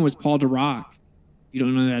 The other one was Paul Dirac. You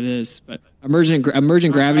don't know who that is, but emergent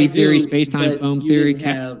gravity theory, space-time foam theory.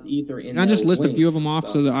 Can I just list a few of them off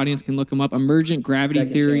so the audience can look them up? Emergent gravity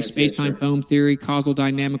theory, space-time foam theory, causal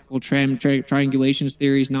dynamical triangulations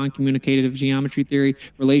theories, non-communicative geometry theory,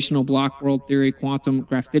 relational block world theory, quantum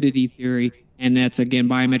graphitity theory, and that's again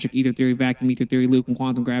biometric ether theory, vacuum ether theory, loop and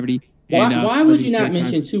quantum gravity. Why would you not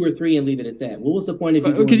mention 2 or 3 and leave it at that? What was the point of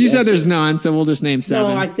you? Because you said there's none, so we'll just name 7.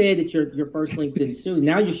 No, I said that your first links didn't suit.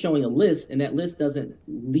 Now you're showing a list, and that list doesn't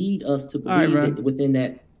lead us to believe that within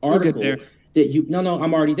that article that you. No,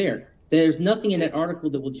 I'm already there. There's nothing in that article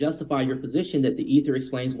that will justify your position that the ether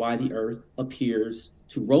explains why the Earth appears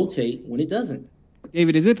to rotate when it doesn't.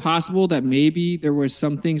 David, is it possible that maybe there were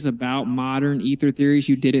some things about modern ether theories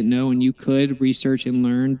you didn't know and you could research and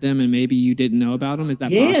learn them and maybe you didn't know about them? Is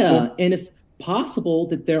that possible? Yeah, and it's possible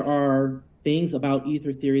that there are things about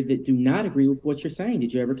ether theory that do not agree with what you're saying.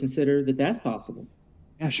 Did you ever consider that that's possible?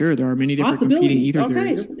 Yeah, sure. There are many different competing ether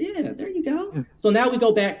theories. Yeah, there you go. Yeah. So now we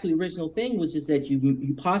go back to the original thing, which is that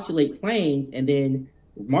you postulate claims, and then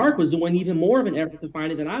Mark was doing even more of an effort to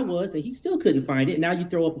find it than I was, and he still couldn't find it. And now you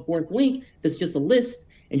throw up a 4th link that's just a list,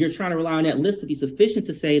 and you're trying to rely on that list to be sufficient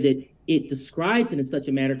to say that it describes it in such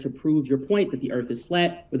a manner to prove your point that the Earth is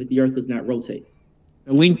flat or that the Earth does not rotate.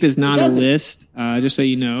 The link is not a list, just so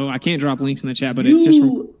you know. I can't drop links in the chat, but it's just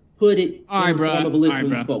put it in the form of a list when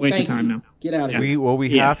you spoke. Waste of time now. Get out of here. What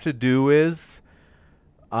we have to do is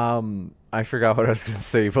I forgot what I was going to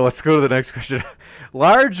say, but let's go to the next question.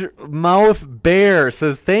 Largemouth Bear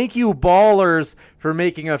says, thank you, ballers, for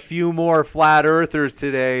making a few more flat earthers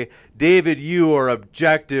today. David, you are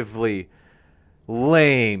objectively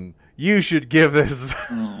lame. You should give this.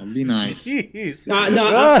 Oh, be nice. Jeez. I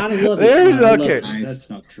love it. There's I love okay. it. Nice. That's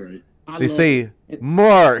not true. They say,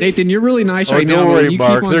 Mark. Nathan, you're really nice Oh, right don't now. worry, When you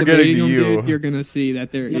Mark, keep on they're getting debating to them, you. dude, you're gonna see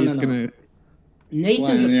that No, it's gonna.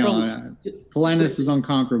 Nathan's Yeah, approach. Politeness is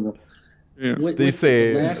unconquerable. Yeah. They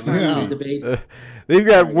say- the last time Yeah. we debate. They've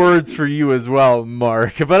got words for you as well,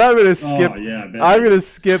 Mark. But I'm gonna skip. Oh, yeah, I bet. I'm gonna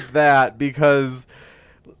skip that because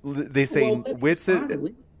they say Well, that's Whitsitt.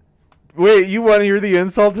 fine. Wait, you want to hear the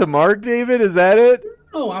insult to Mark, David? Is that it?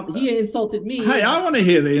 Oh, he insulted me. Hey, I want to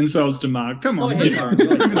hear the insults to Mark. Come Go on. ahead, Mark.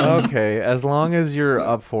 Go ahead. Okay, as long as you're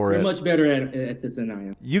up for You're it. much better at this than I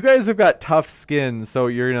am. You guys have got tough skin, so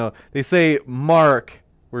they say Mark.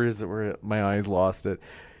 Where is it? My eyes lost it.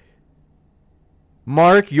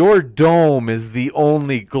 Mark, your dome is the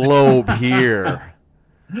only globe here.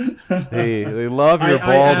 They love your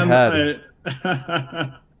bald head.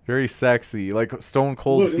 Very sexy, like Stone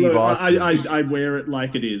Cold Steve Austin. I wear it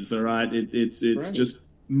like it is. All right, it's Right. just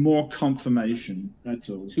more confirmation. That's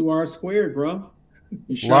all. 2R squared, bro.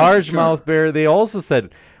 Largemouth Bear. They also said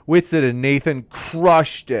Whitsitt and Nathan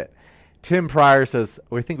crushed it. Tim Pryor says,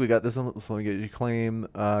 I think we got this one. So we get your claim.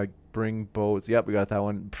 Bring boats. Yep, we got that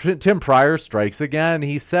one. Tim Pryor strikes again.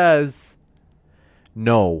 He says,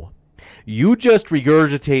 no. You just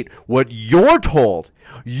regurgitate what you're told.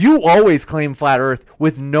 You always claim flat Earth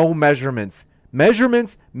with no measurements.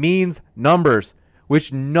 Measurements means numbers,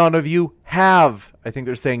 which none of you have. I think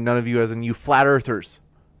they're saying none of you as in you flat earthers.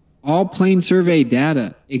 All plane survey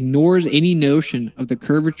data ignores any notion of the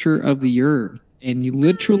curvature of the Earth and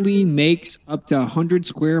literally makes up to 100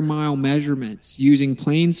 square mile measurements using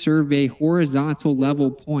plane survey horizontal level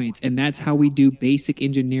points. And that's how we do basic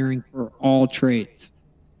engineering for all trades.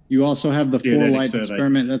 You also have the Geodetic four light survey.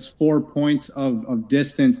 experiment. That's 4 points of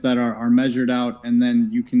distance that are measured out, and then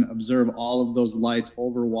you can observe all of those lights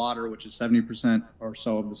over water, which is 70% or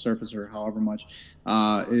so of the surface, or however much.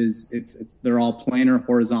 They're all planar,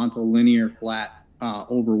 horizontal, linear, flat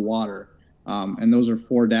over water, and those are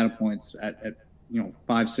 4 data points at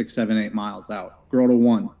 5, 6, 7, 8 miles out. Grow to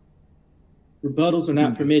 1. Rebuttals are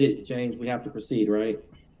not permitted, James. We have to proceed, right?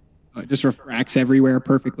 It just refracts everywhere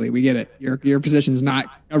perfectly. We get it. Your position's not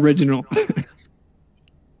original.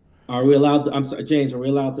 Are we allowed to, I'm sorry, James, are we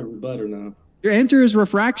allowed to rebut or no? Your answer is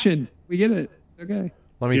refraction. We get it. Okay.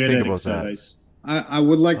 Let me think Geodetic about that. surveys. I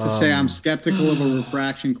would like to say I'm skeptical of a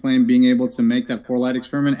refraction claim being able to make that 4 light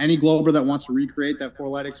experiment. Any glober that wants to recreate that 4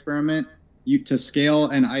 light experiment, to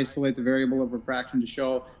scale and isolate the variable of refraction to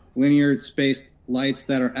show linear spaced lights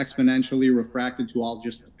that are exponentially refracted to all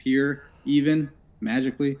just appear even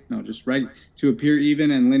magically, just right to appear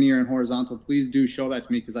even and linear and horizontal. Please do show that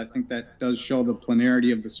to me, because I think that does show the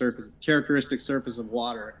planarity of the surface. Characteristic surface of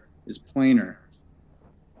water is planar.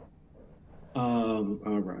 All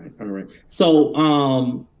right.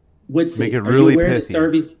 So, what's Make it are really you aware pithy. that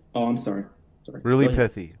surveys? Oh, I'm sorry. Really Go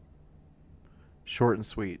ahead. pithy. Short and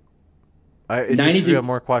sweet. It's 90 just we have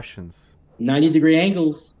more questions. 90-degree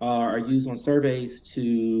angles are used on surveys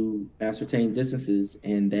to ascertain distances,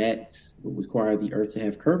 and that would require the Earth to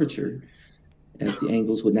have curvature, as the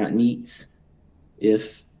angles would not meet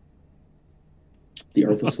if the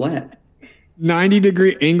Earth was flat.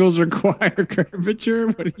 90-degree angles require curvature?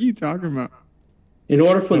 What are you talking about? In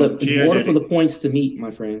order for Geodetic. the points to meet, my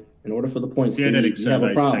friend, in order for the points to Geodetic meet, you have a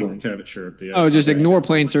surveys take problem. the curvature of the Earth. Oh, just ignore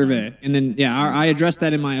plane survey. And then, I addressed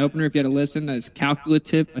that in my opener. If you had to listen, that's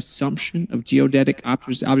calculative assumption of geodetic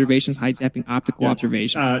observations, hijacking optical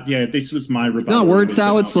observations. This was my rebuttal. not word It's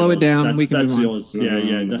salad, not slow it yours. down, That's, we can that's move on. yours.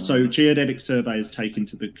 Yeah. So geodetic surveys take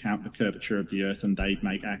into account the curvature of the Earth, and they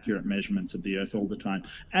make accurate measurements of the Earth all the time.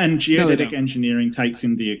 And geodetic don't. engineering takes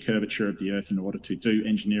in the curvature of the Earth in order to do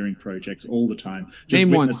engineering projects all the time.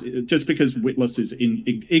 Name one. Just because Witless is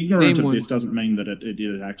ignorant Name of one. this doesn't mean that it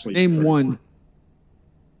is actually Name true. one.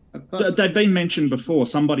 They've been mentioned before.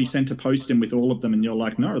 Somebody sent a post in with all of them, and you're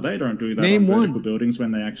like, no, they don't do that Name on one. vertical buildings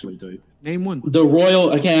when they actually do. Name one. The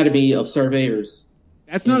Royal Academy of Surveyors.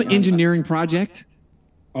 That's not an engineering project.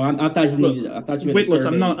 Oh, I thought you needed. I thought you meant Witless,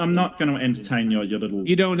 survey. I'm not going to entertain your little.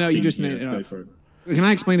 You don't know, you thing just here. made it Go up. for it. Can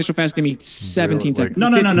I explain this real fast? Give me 17 Like- seconds. No.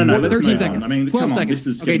 Let's 13 move seconds. on. I mean, 12 come on, seconds.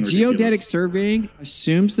 this is Okay, getting geodetic ridiculous. surveying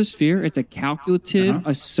assumes the sphere. It's a calculative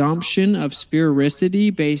assumption of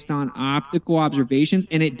sphericity based on optical observations,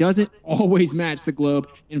 and it doesn't always match the globe.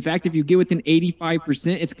 In fact, if you get within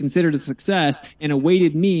 85%, it's considered a success, and a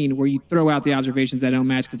weighted mean where you throw out the observations that don't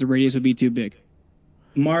match because the radius would be too big.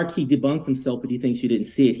 Mark, he debunked himself, but he thinks you didn't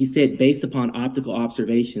see it. He said based upon optical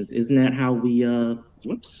observations. Isn't that how we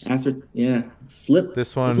Whoops. Slip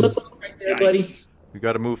This one. slip up right there, buddy. We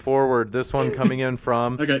got to move forward. This one coming in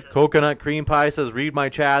from Okay. Coconut Cream Pie says, read my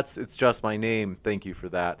chats. It's just my name. Thank you for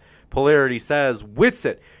that. Polarity says,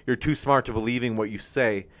 Witsit, you're too smart to believing what you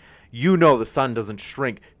say. You know the sun doesn't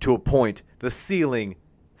shrink to a point. The ceiling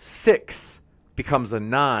 6 becomes a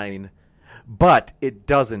 9, but it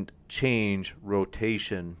doesn't change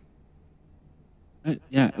rotation.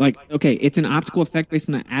 Yeah, like, okay, it's an optical effect based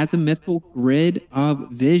on an azimuthal grid of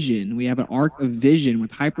vision. We have an arc of vision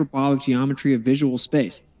with hyperbolic geometry of visual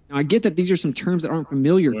space. Now, I get that these are some terms that aren't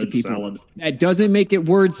familiar to Word people. salad. That doesn't make it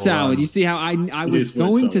word salad. on. You see how I It was is word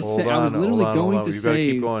going to salad. say, I was literally going to You gotta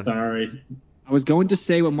say, keep going. Sorry. I was going to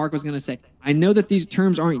say what Mark was going to say. I know that these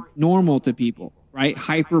terms aren't normal to people, right?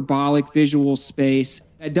 Hyperbolic visual space.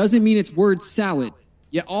 That doesn't mean it's word salad.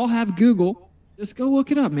 You all have Google. Just go look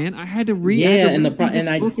it up, man. I had to read, this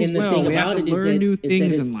book as well. We have to learn new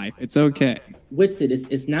things in life. It's okay. Witsit,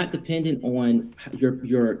 it's not dependent on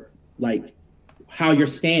your like how you're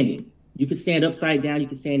standing. You can stand upside down. You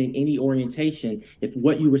can stand in any orientation. If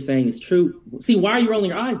what you were saying is true, see, why are you rolling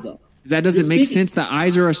your eyes though? That doesn't make sense. The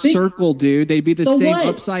eyes are a circle, dude. They'd be the So same what?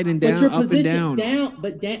 upside and But down, your up and position down.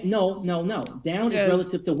 No. Down Yes. is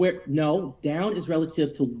relative to where. No, down is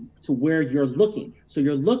relative to where you're looking. So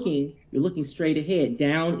you're looking straight ahead.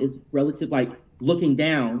 Down is relative, like looking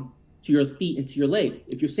down to your feet and to your legs.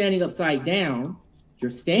 If you're standing upside down,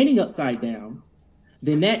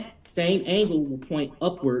 then that same angle will point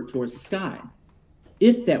upward towards the sky.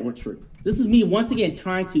 If that were true, this is me once again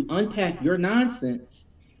trying to unpack your nonsense.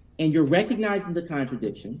 And you're recognizing the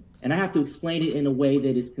contradiction, and I have to explain it in a way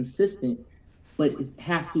that is consistent, but it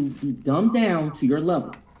has to be dumbed down to your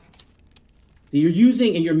level. So you're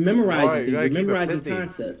using and you're memorizing Right, things, you're memorizing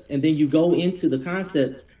concepts, and then you go into the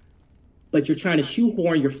concepts, but you're trying to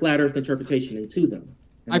shoehorn your flat Earth interpretation into them.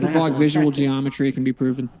 And then I have to Hyperbolic visual unpack it. geometry can be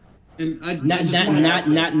proven. And I Not in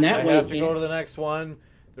that I way. have to go Ken. to the next one.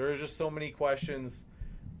 There are just so many questions.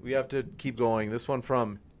 We have to keep going. This one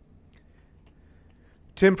from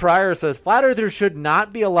Tim Pryor says, Flat Earthers should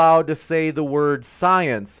not be allowed to say the word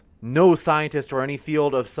science. No scientist or any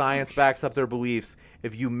field of science backs up their beliefs.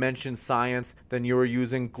 If you mention science, then you are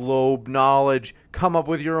using globe knowledge. Come up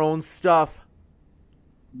with your own stuff.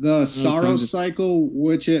 The Saros cycle,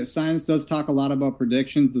 which science does talk a lot about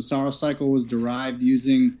predictions. The Saros cycle was derived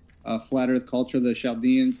using flat Earth culture. The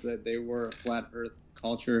Chaldeans, that they were a flat Earth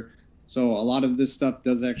culture. So a lot of this stuff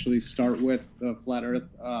does actually start with the flat Earth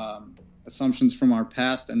assumptions from our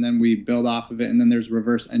past, and then we build off of it. And then there's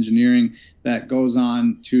reverse engineering that goes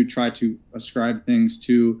on to try to ascribe things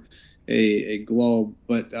to a globe.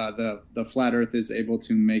 But the flat Earth is able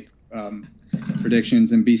to make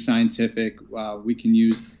predictions and be scientific. We can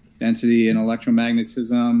use density and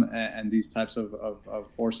electromagnetism and these types of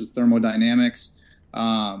forces, thermodynamics.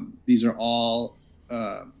 These are all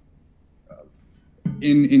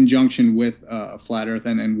in injunction with a flat Earth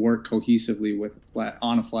and work cohesively with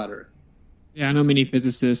on a flat Earth. Yeah, I know many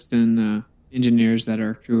physicists and engineers that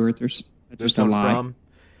are true earthers. That's just a one lie. from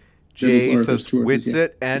Jay Biblical says, Earthers, true earthers, Witsit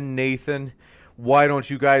and Nathan, why don't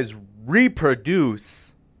you guys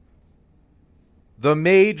reproduce the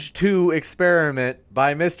Mage 2 experiment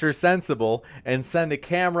by Mr. Sensible and send a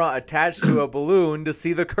camera attached to a balloon to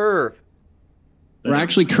see the curve? We're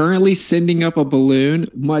actually currently sending up a balloon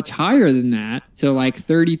much higher than that to like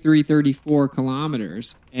 33, 34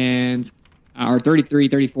 kilometers and or 33,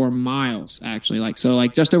 34 miles actually. Like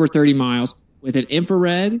just over 30 miles with an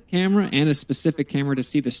infrared camera and a specific camera to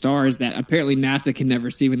see the stars that apparently NASA can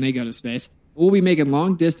never see when they go to space. We'll be making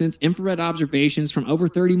long distance infrared observations from over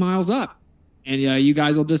 30 miles up. And you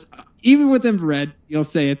guys will just, even with infrared, you'll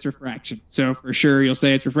say it's refraction. So for sure, you'll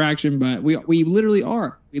say it's refraction, but we literally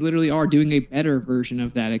are. We literally are doing a better version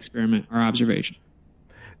of that experiment or observation.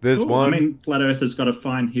 This Cool. one, I mean, Flat Earth has got a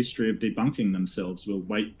fine history of debunking themselves. We'll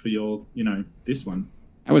wait for your, this one.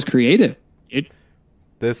 That was creative.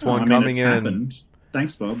 this Oh, one I mean, coming it's in happened.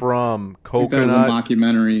 Thanks, Bob. from I think that was a Coconut.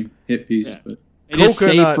 mockumentary hit piece, Yeah. but They just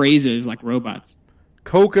say Coconut. phrases like robots.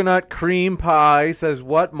 Coconut Cream Pie says,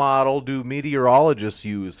 what model do meteorologists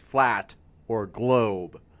use, flat or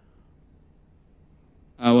globe?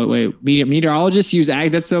 Oh, wait. Meteorologists use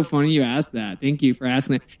that's so funny you asked that. Thank you for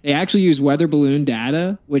asking it. They actually use weather balloon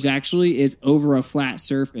data, which actually is over a flat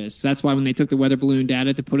surface. That's why when they took the weather balloon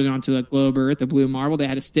data to put it onto a globe Earth, a blue marble, they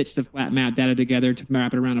had to stitch the flat map data together to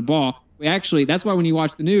wrap it around a ball. That's why when you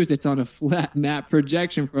watch the news, it's on a flat map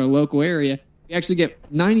projection for a local area. We actually get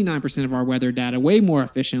 99% of our weather data way more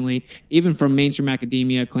efficiently. Even from mainstream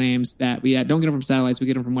academia claims that we don't get them from satellites, we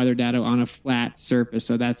get them from weather data on a flat surface.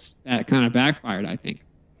 So that kind of backfired, I think.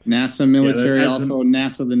 NASA military,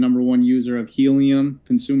 NASA, the number one user of helium,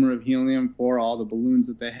 consumer of helium for all the balloons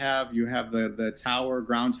that they have. You have the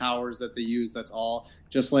ground towers that they use. That's all.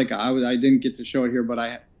 Just like I didn't get to show it here,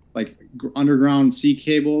 but underground sea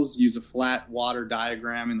cables use a flat water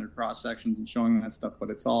diagram in their cross sections and showing that stuff. But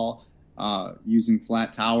it's all using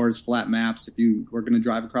flat towers, flat maps. If you were going to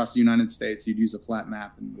drive across the United States, you'd use a flat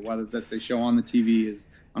map, and the weather that they show on the TV is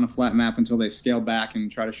on a flat map until they scale back and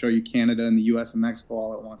try to show you Canada and the U.S. and Mexico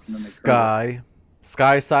all at once, and then they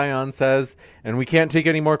Sky Scion says, and we can't take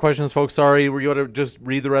any more questions, folks. Sorry, we got to just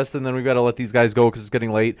read the rest, and then we've got to let these guys go because it's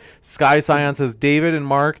getting late. Sky Scion says, David and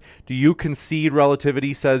Mark, do you concede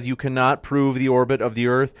relativity says you cannot prove the orbit of the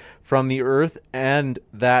Earth from the Earth, and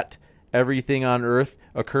that everything on Earth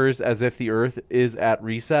occurs as if the Earth is at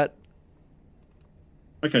reset?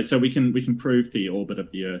 Okay, so we can prove the orbit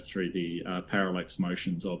of the Earth through the parallax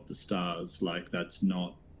motions of the stars. Like, that's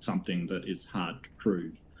not something that is hard to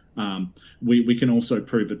prove. We can also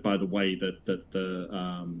prove it by the way that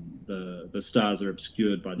the stars are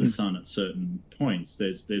obscured by the sun at certain points.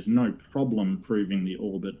 There's no problem proving the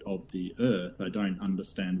orbit of the Earth. I don't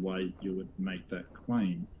understand why you would make that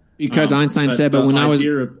claim. Because Einstein said, but when I was...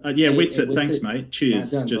 Whitsitt, thanks, mate.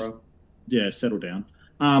 Cheers. Done, settle down.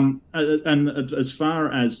 And as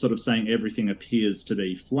far as sort of saying everything appears to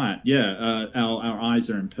be flat, our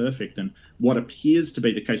eyes are imperfect, and what appears to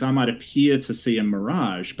be the case, I might appear to see a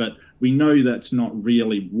mirage, but we know that's not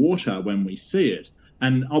really water when we see it.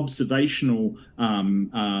 And observational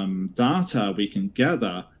data we can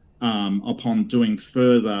gather upon doing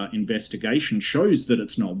further investigation shows that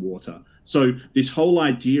it's not water. So this whole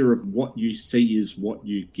idea of what you see is what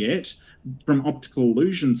you get, from optical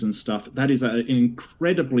illusions and stuff, that is an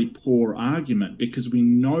incredibly poor argument, because we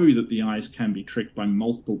know that the eyes can be tricked by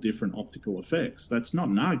multiple different optical effects. That's not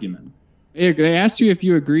an argument. They asked you if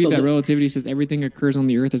you agree that relativity says everything occurs on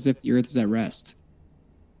the Earth as if the Earth is at rest.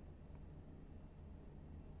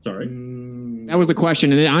 Sorry? That was the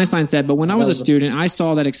question. And Einstein said, but when I was a student, I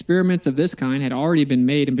saw that experiments of this kind had already been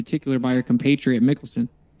made, in particular by your compatriot Michelson.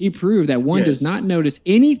 He proved that one does not notice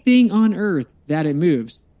anything on Earth that it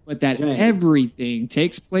moves, but that everything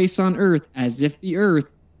takes place on Earth as if the Earth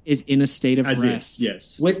is in a state of rest.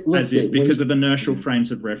 Because of inertial frames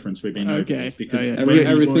of reference we've been over this. Because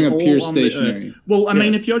everything appears stationary. Well, I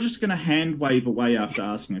mean, if you're just going to hand wave away after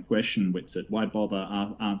asking a question, Whitsitt, why bother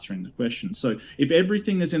answering the question? So if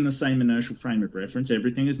everything is in the same inertial frame of reference,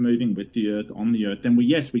 everything is moving with the Earth, on the Earth, then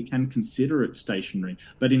we can consider it stationary.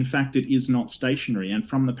 But in fact, it is not stationary. And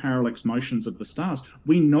from the parallax motions of the stars,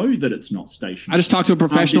 we know that it's not stationary. I just talked to a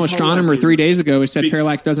professional astronomer 3 days ago who said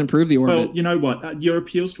parallax doesn't prove the orbit. Well, you know what? Your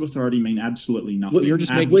appeals to authority mean absolutely nothing. Well, you're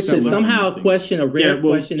just making somehow a question, a rare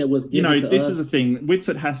question that was given this is the thing.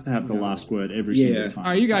 Whitsitt has to have the last word every single time.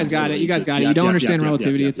 All right, you guys got it. You guys got it. You don't understand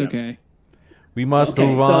relativity. It's okay. We must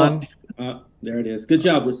move on. There it is. Good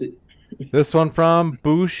job, Whitsitt. This one from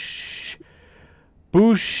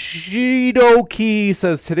Bushidoki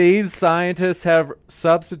says, today's scientists have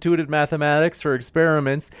substituted mathematics for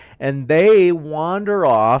experiments, and they wander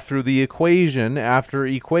off through the equation after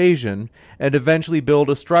equation and eventually build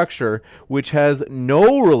a structure which has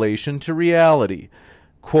no relation to reality.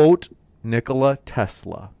 Quote, Nikola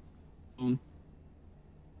Tesla. Who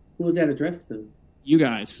was that addressed to? You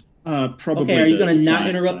guys. Probably. Okay, are you going to not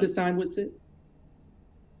interrupt this time, Whitsitt?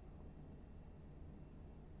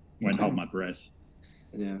 Won't hold my breath.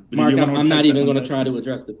 Yeah, Mark, I'm not even going to try to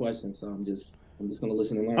address the question, so I'm just going to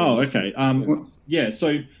listen and learn. Oh, okay.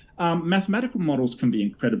 So mathematical models can be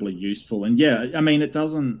incredibly useful, and I mean, it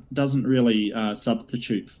doesn't really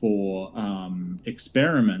substitute for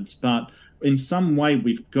experiments, but in some way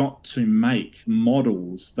we've got to make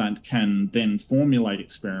models that can then formulate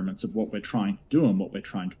experiments of what we're trying to do and what we're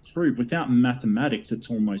trying to prove. Without mathematics,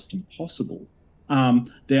 it's almost impossible.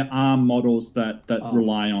 There are models that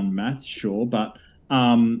rely on maths, sure, but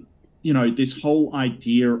this whole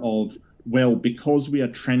idea of, well, because we are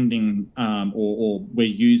trending or we're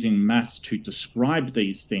using maths to describe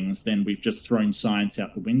these things, then we've just thrown science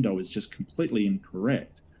out the window is just completely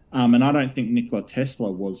incorrect. And I don't think Nikola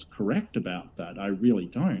Tesla was correct about that. I really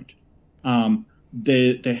don't.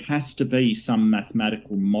 There has to be some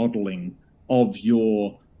mathematical modeling of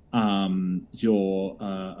your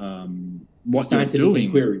what scientific you're doing.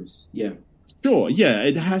 Inquiries. Yeah. Sure,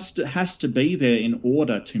 it has to be there in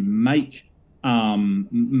order to make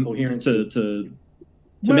coherence. To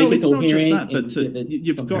make it not just that, but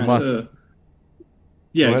you've got to.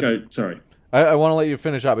 Yeah, go. Sorry, I want to let you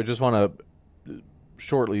finish up. I just want to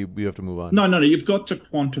shortly we have to move on. No. You've got to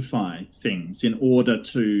quantify things in order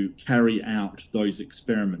to carry out those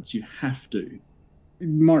experiments. You have to.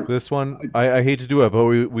 Mark, This one, I hate to do it, but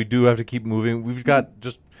we do have to keep moving. We've got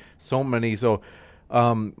just so many. So,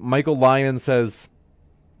 Michael Lyon says,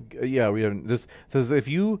 yeah, we have this says if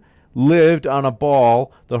you lived on a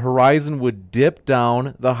ball, the horizon would dip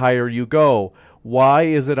down the higher you go. Why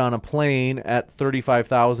is it on a plane at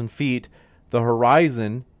 35,000 feet? The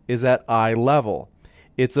horizon is at eye level.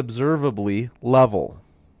 It's observably level.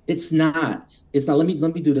 It's not. It's not.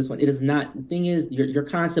 Let me do this one. It is not. The thing is, your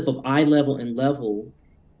concept of eye level and level,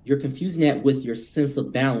 you're confusing that with your sense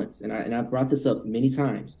of balance. And I brought this up many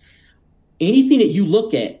times. Anything that you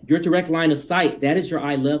look at, your direct line of sight, that is your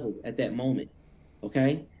eye level at that moment.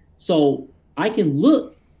 Okay? So I can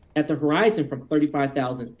look at the horizon from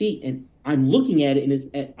 35,000 feet and I'm looking at it and it's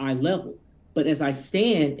at eye level. But as I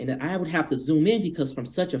stand, and I would have to zoom in because from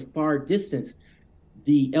such a far distance,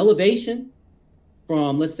 the elevation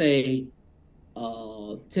from, let's say,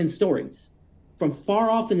 10 stories, from far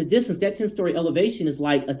off in the distance, that 10-story elevation is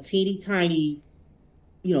like a teeny tiny,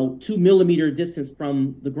 2-millimeter distance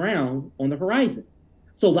from the ground on the horizon.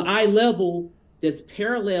 So the eye level that's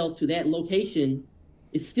parallel to that location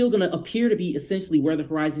is still going to appear to be essentially where the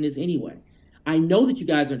horizon is anyway. I know that you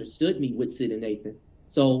guys understood me, Whitsitt and Nathan.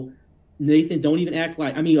 So Nathan, Whitsitt, don't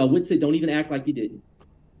even act like you didn't.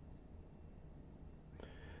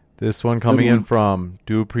 This one coming in from,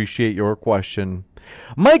 do appreciate your question.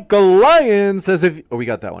 Michael Lyon says, we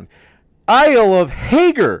got that one. Isle of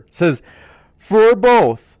Hager says, for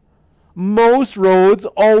both, most roads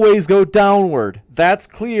always go downward. That's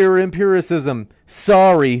clear empiricism.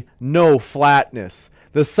 Sorry, no flatness.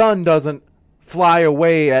 The sun doesn't fly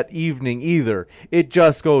away at evening either. It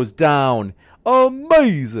just goes down.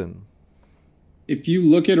 Amazing. if you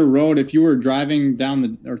look at a road, if you were driving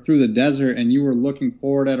down or through the desert and you were looking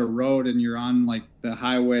forward at a road and you're on like the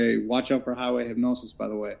highway, watch out for highway hypnosis, by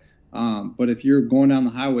the way. But if you're going down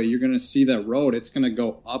the highway, you're going to see that road. It's going to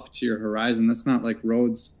go up to your horizon. That's not like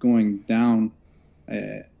roads going down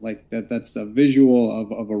like that. That's a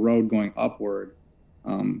visual of a road going upward.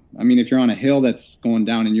 I mean, if you're on a hill that's going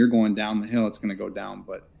down and you're going down the hill, it's going to go down.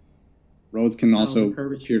 But roads can also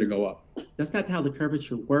appear to go up. That's not how the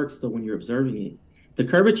curvature works, though, when you're observing it. The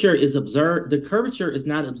curvature is observed. The curvature is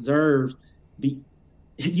not observed.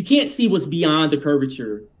 You can't see what's beyond the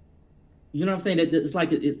curvature. You know what I'm saying? It's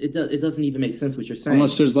like it doesn't even make sense what you're saying.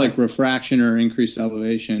 Unless there's like refraction or increased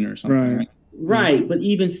elevation or something. Right. Right. But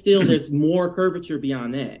even still, there's more curvature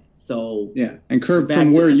beyond that. So yeah. And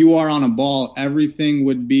from where you are on a ball, everything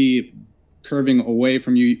would be curving away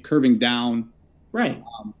from you, curving down. Right.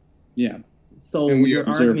 Yeah. So your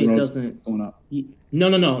argument doesn't. Going up.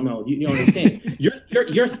 No. You don't understand.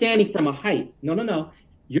 You're standing from a height. No.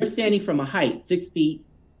 You're standing from a height, 6 feet,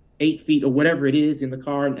 8 feet, or whatever it is in the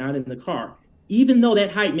car and out in the car. Even though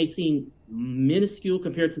that height may seem minuscule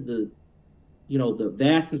compared to the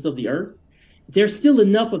vastness of the earth, there's still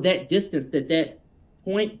enough of that distance that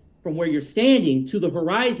point from where you're standing to the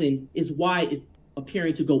horizon is why it's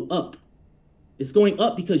appearing to go up. It's going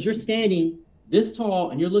up because you're standing this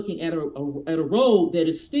tall and you're looking at a road that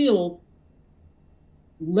is still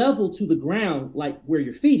level to the ground, like where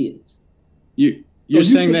your feet is. You're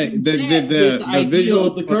saying that the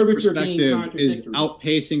visual perspective is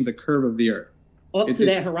outpacing the curve of the earth. Up to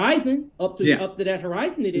that horizon,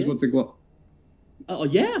 it is. What the globe. Oh,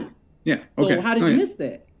 yeah. Yeah. Okay. So how did you miss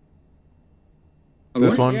that?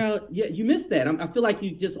 This one? Yeah, you missed that. I feel like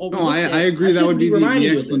you just overlooked I agree. That would be the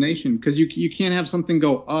explanation, because you can't have something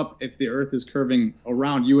go up if the Earth is curving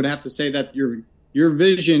around. You would have to say that your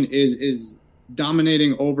vision is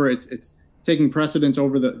dominating over it's taking precedence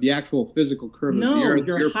over the actual physical curve of the Earth.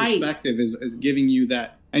 Your perspective is giving you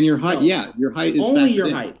that, and your height. Yeah, your height is only your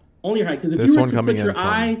height. Only your height. Because if you were to put your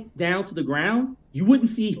eyes down to the ground, you wouldn't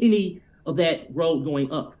see any of that road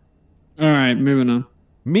going up. All right, moving on.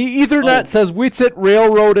 Me Ethernet says Whitsitt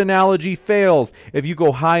railroad analogy fails. If you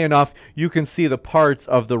go high enough, you can see the parts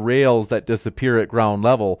of the rails that disappear at ground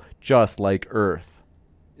level, just like Earth.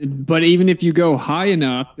 But even if you go high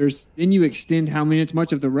enough, then you extend how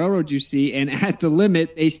much of the railroad you see, and at the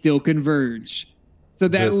limit, they still converge. So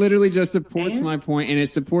that literally just supports my point, and it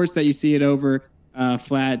supports that you see it over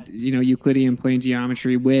flat, Euclidean plane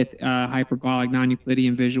geometry with hyperbolic,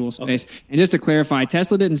 non-Euclidean visual space. And just to clarify,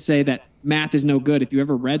 Tesla didn't say that math is no good. If you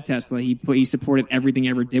ever read Tesla, he supported everything he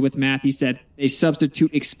ever did with math. He said they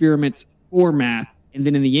substitute experiments for math, and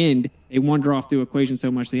then in the end, they wander off through equations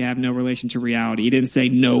so much they have no relation to reality. He didn't say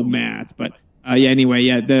no math, but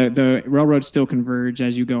the railroads still converge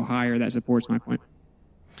as you go higher. That supports my point.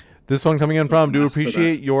 This one coming in from, do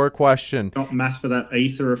appreciate your question. Not math for that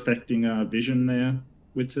ether affecting vision there,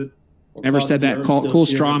 Whitsett. Never said that. Cool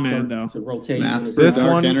straw man, though. This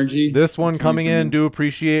one coming in, do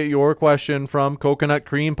appreciate your question from Coconut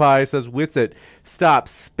Cream Pie, says, Whitsett, stop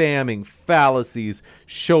spamming fallacies,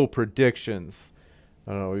 show predictions.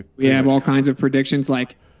 I don't know. We have all kinds of predictions,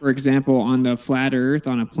 like, for example, on the flat Earth,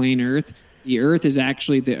 on a plane Earth, the Earth is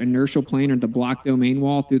actually the inertial plane or the block domain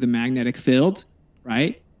wall through the magnetic field,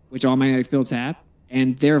 right? Which all magnetic fields have.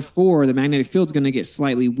 And therefore, the magnetic field is going to get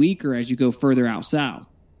slightly weaker as you go further out south.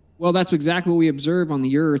 Well, that's exactly what we observe on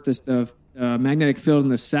the Earth. The magnetic field in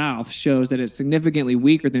the south shows that it's significantly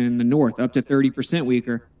weaker than in the north, up to 30%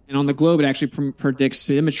 weaker. And on the globe, it actually predicts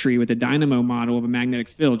symmetry with the dynamo model of a magnetic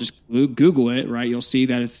field. Just Google it, right? You'll see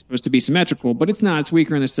that it's supposed to be symmetrical, but it's not. It's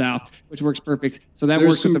weaker in the south, which works perfect. So that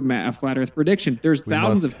works with a flat Earth prediction. There's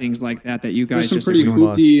thousands of things like that you guys just... There's some pretty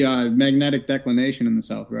kooky magnetic declination in the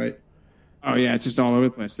south, right? Oh, yeah, it's just all over the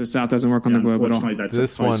place. The south doesn't work on the globe at all. That's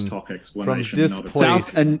this a post-hoc explanation. From Displace.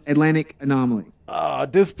 South Atlantic anomaly.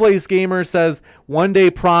 Displace Gamer says, one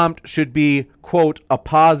day prompt should be, quote, a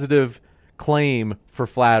positive claim for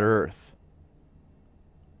flat Earth.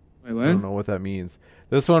 Wait, what? I don't know what that means.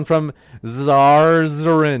 This one from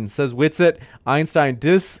Zarzarin says, Whitsett, Einstein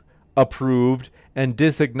disapproved and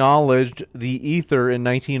disacknowledged the ether in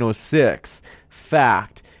 1906.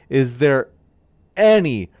 Fact. Is there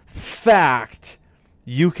any fact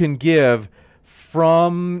you can give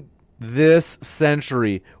from this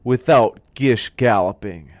century without gish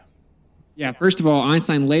galloping? Yeah, first of all,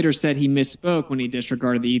 Einstein later said he misspoke when he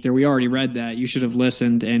disregarded the ether. We already read that. You should have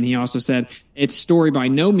listened. And he also said its story by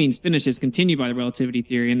no means finishes, continued by the relativity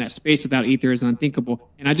theory, and that space without ether is unthinkable.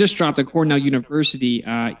 And I just dropped a Cornell University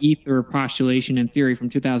ether postulation and theory from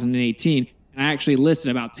 2018, and I actually listed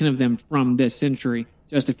about 10 of them from this century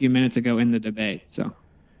just a few minutes ago in the debate. So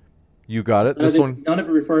you got it. None of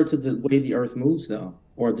it referred to the way the Earth moves, though,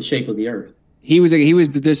 or the shape of the Earth. He was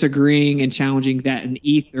disagreeing and challenging that an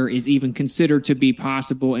ether is even considered to be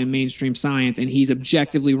possible in mainstream science, and he's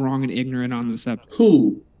objectively wrong and ignorant on the subject.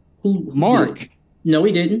 Who? Mark. No,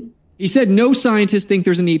 he didn't. He said no scientists think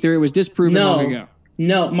there's an ether. It was disproven long ago.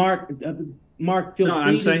 No, Mark.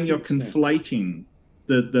 I'm saying you're conflating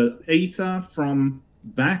the ether from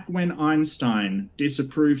back when Einstein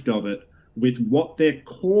disapproved of it with what they're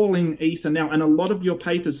calling ether now. And a lot of your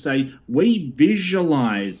papers say, we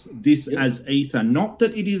visualize this as ether. Not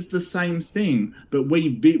that it is the same thing, but we're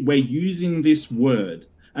using this word.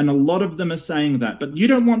 And a lot of them are saying that. But you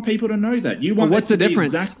don't want people to know that. You want what's it to the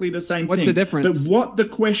difference? Be exactly the same what's thing. What's the difference? But what the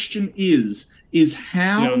question is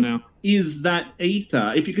how is that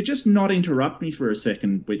ether? If you could just not interrupt me for a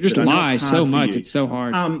second. You just lie so much. It's so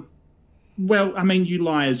hard. Well, I mean, you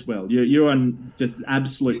lie as well. You're just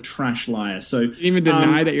absolute trash liar. So you even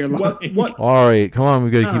deny that you're lying. All right, come on, we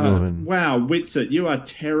gotta keep moving. Wow, Whitsett, you are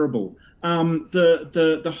terrible.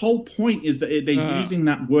 The whole point is that they're using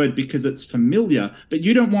that word because it's familiar, but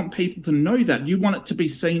you don't want people to know that. You want it to be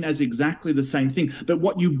seen as exactly the same thing. But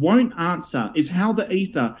what you won't answer is how the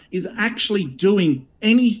ether is actually doing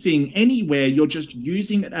anything anywhere. You're just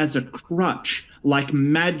using it as a crutch, like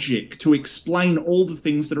magic, to explain all the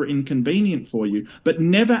things that are inconvenient for you, but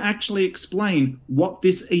never actually explain what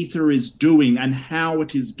this ether is doing and how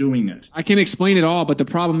it is doing it. I can explain it all, but the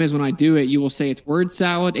problem is when I do it, you will say it's word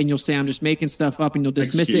salad, and you'll say I'm just making stuff up, and you'll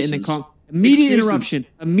dismiss it, and then call immediate interruption.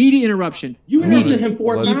 You interrupted him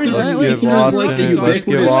 4 times. Let's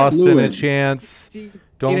give Austin a chance.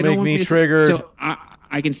 Don't make me triggered. So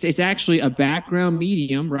I can say it's actually a background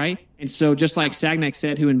medium, right? And so just like Sagnac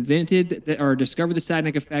said, who invented or discovered the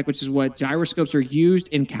Sagnac effect, which is what gyroscopes are used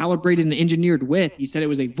and calibrated and engineered with, he said it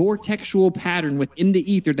was a vortexual pattern within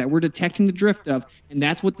the ether that we're detecting the drift of. And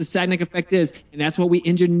that's what the Sagnac effect is. And that's what we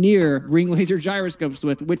engineer ring laser gyroscopes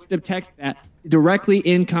with, which detect that directly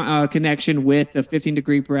in connection with the 15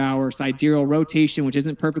 degree per hour sidereal rotation, which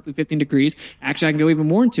isn't perfectly 15 degrees. Actually, I can go even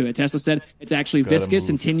more into it. Tesla said it's actually viscous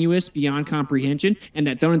and tenuous beyond comprehension, and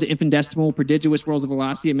that thrown into infinitesimal prodigious worlds of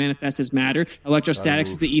velocity, it manifests as matter.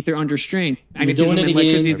 Electrostatics is the ether under strain. Magnetism and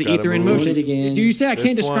electricity is the ether in motion. Do you say I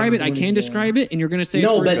can't describe it? I can describe it, and you're going to say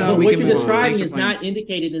no, but what you're describing is not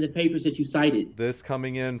indicated in the papers that you cited. This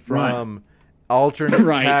coming in from alternate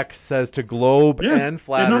text says to globe and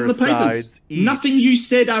flat Earth sides. Nothing you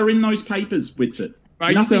said are in those papers, Whitsett.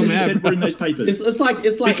 Nothing you said were in those papers. It's like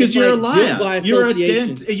because you're a liar. You're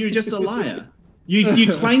just a liar.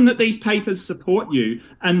 You claim that these papers support you,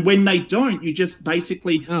 and when they don't, you just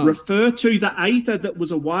basically refer to the ether that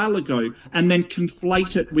was a while ago and then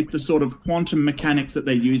conflate it with the sort of quantum mechanics that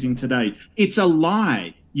they're using today. It's a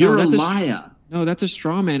lie. You're a liar. No, that's a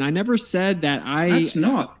straw man. I never said that That's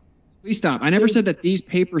not. Please stop. I never said that these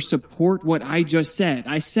papers support what I just said.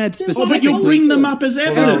 I said specifically. But you bring them up as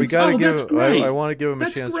Hold evidence. on, we gotta that's great. I want to give him a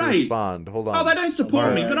That's chance to great. respond. Hold on. Oh, they don't support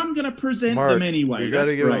Mark, me, but I'm going to present Mark, them anyway. You got to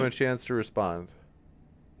That's give him a great. chance to respond.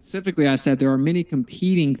 Specifically, I said there are many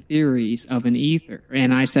competing theories of an ether.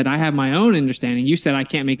 And I said I have my own understanding. You said I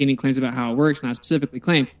can't make any claims about how it works. And I specifically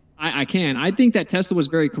claimed I can. I think that Tesla was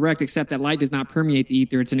very correct, except that light does not permeate the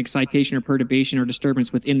ether. It's an excitation or perturbation or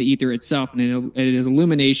disturbance within the ether itself. And it is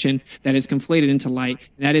illumination that is conflated into light.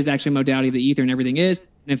 And that is actually a modality of the ether and everything is.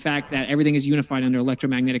 And in fact, that everything is unified under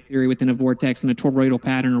electromagnetic theory within a vortex and a toroidal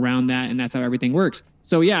pattern around that. And that's how everything works.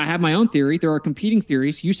 So yeah, I have my own theory. There are competing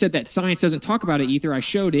theories. You said that science doesn't talk about an ether. I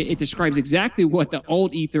showed it. It describes exactly what the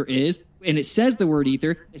old ether is. And it says the word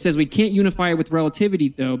ether. It says we can't unify it with relativity,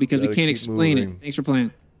 though, because we can't explain it. Thanks for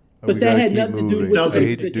playing. But that had nothing to do with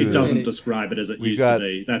It doesn't describe it as it used to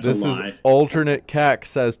be. That's a lie. This is alternate Keck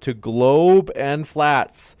says to globe and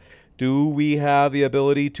flats. Do we have the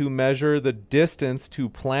ability to measure the distance to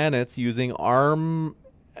planets using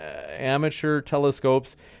amateur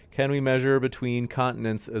telescopes? Can we measure between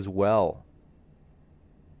continents as well?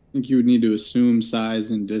 I think you would need to assume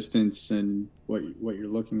size and distance and what you're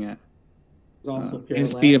looking at. There's also And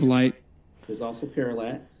parallax. speed of light. There's also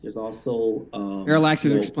parallax. There's also Parallax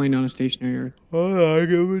is explained on a stationary Earth. Oh, I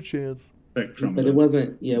give him a chance. Spectrum. But it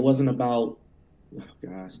wasn't. Yeah, it wasn't about. Oh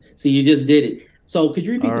gosh. See, you just did it. So could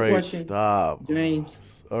you repeat All the right, question, stop. James?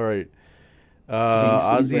 All right. He's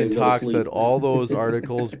Ozzy ready and to go to Talk sleep. said all those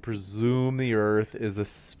articles presume the Earth is a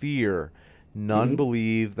sphere. None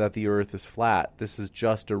believe that the Earth is flat. This is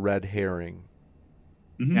just a red herring.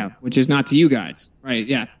 Mhm. Yeah, which is not to you guys, right?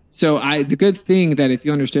 Yeah. So the good thing that if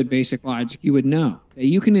you understood basic logic, you would know that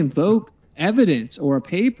you can invoke evidence or a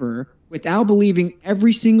paper without believing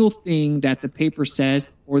every single thing that the paper says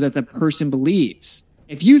or that the person believes.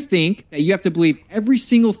 If you think that you have to believe every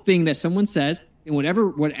single thing that someone says, and whatever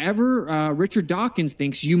Richard Dawkins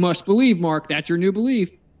thinks you must believe, Mark, that's your new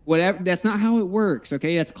belief. Whatever, that's not how it works.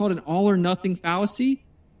 Okay, that's called an all or nothing fallacy.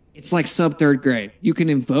 It's like sub third grade. You can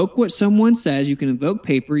invoke what someone says. You can invoke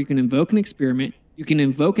paper. You can invoke an experiment. You can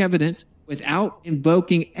invoke evidence without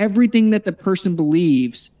invoking everything that the person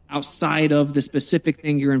believes outside of the specific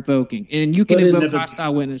thing you're invoking. And you can But it invoke never-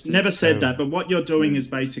 hostile witnesses. Never said that, but what you're doing is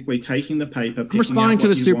basically taking the paper. I'm responding to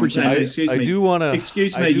the super chat. Excuse me.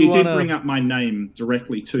 Excuse me. You did bring up my name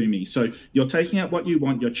directly to me. So you're taking out what you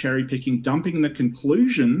want. You're cherry picking, dumping the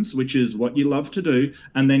conclusions, which is what you love to do,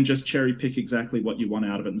 and then just cherry pick exactly what you want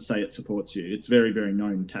out of it and say it supports you. It's very, very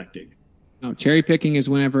known tactic. No, cherry picking is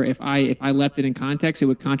whenever if I left it in context, it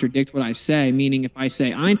would contradict what I say. Meaning, if I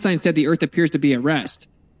say Einstein said the Earth appears to be at rest,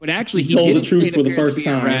 but actually he told the didn't truth say it for the appears first to be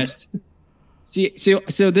at time. rest. See,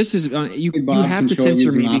 so this is you Bob have can to show it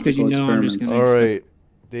censor me using because you know I'm just optical going All to right,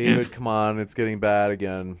 David, come on. It's getting bad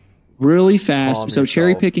again. really fast. Calm So cherry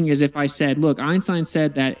yourself. picking is if I said, look, Einstein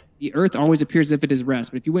said that the Earth always appears as if it is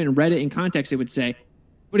rest. But if you went and read it in context, it would say,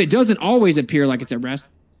 but it doesn't always appear like it's at rest.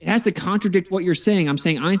 It has to contradict what you're saying. I'm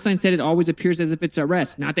saying Einstein said it always appears as if it's at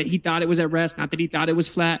rest. Not that he thought it was at rest, not that he thought it was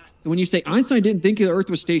flat. So when you say Einstein didn't think the Earth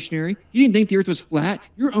was stationary, he didn't think the Earth was flat,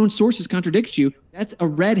 your own sources contradict you. That's a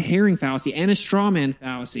red herring fallacy and a straw man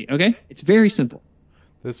fallacy. Okay? It's very simple.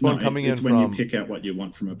 This one coming in it's when from you pick out what you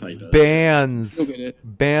want from a paper. Bands. You'll get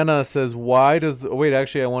it. Banna says, why does the... Wait,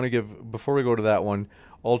 actually, I want to give... Before we go to that one,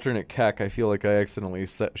 alternate Keck, I feel like I accidentally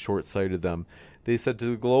short-sighted them. They said, to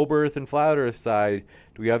the globe Earth and flat Earth side,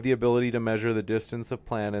 do we have the ability to measure the distance of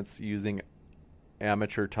planets using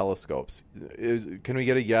amateur telescopes? Can we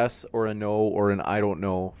get a yes or a no or an I don't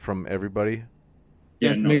know from everybody? You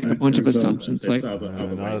have to make a bunch of there's assumptions. there's Like, other Not at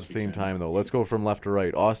the ways we same can. time, though. Let's go from left to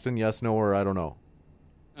right. Austin, yes, no, or I don't know.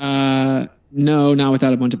 no, not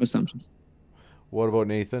without a bunch of assumptions. What about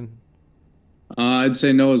Nathan? I'd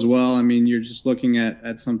say no as well. I mean, you're just looking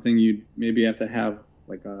at something you maybe have to have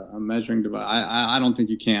like a measuring device. I don't think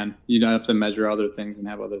you can. You'd have to measure other things and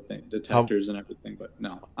have other detectors and everything. But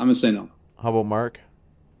no, I'm gonna say no. How about Mark?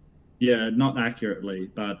 Yeah, not accurately,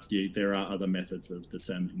 but there are other methods of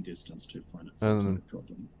determining distance to planets. That's no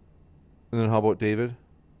problem. And then how about David?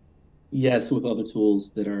 Yes, with other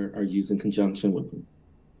tools that are used in conjunction with them.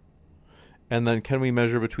 And then can we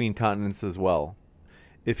measure between continents as well?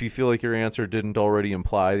 If you feel like your answer didn't already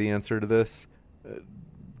imply the answer to this,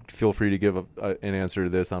 feel free to give an answer to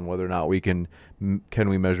this on whether or not we can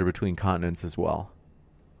we measure between continents as well.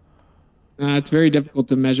 It's very difficult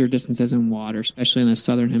to measure distances in water, especially in the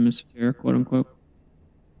southern hemisphere, quote unquote.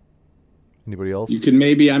 Anybody else? You could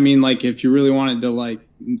maybe, I mean, like if you really wanted to like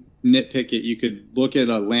nitpick it. You could look at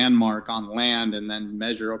a landmark on land and then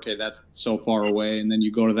measure, okay, that's so far away. And then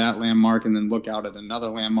you go to that landmark and then look out at another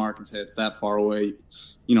landmark and say it's that far away,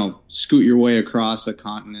 scoot your way across a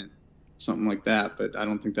continent, something like that. But I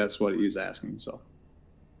don't think that's what he was asking. So.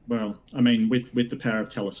 Well, I mean, with the power of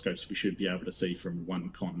telescopes, we should be able to see from one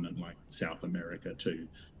continent like South America to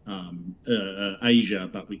Asia,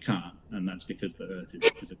 but we can't. And that's because the Earth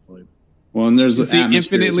is a globe. Well, and there's see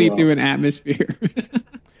infinitely through an atmosphere.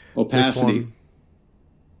 Opacity.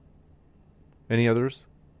 Any others?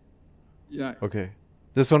 Yeah. Okay.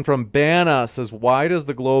 This one from Bana says, why does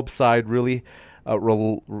the globe side really,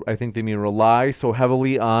 I think they mean rely so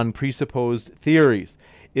heavily on presupposed theories?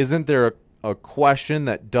 Isn't there a question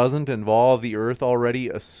that doesn't involve the Earth already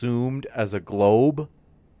assumed as a globe?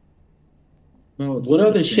 Well, what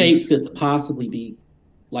other shapes could possibly be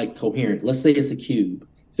like coherent? Let's say it's a cube.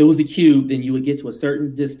 If it was a cube, then you would get to a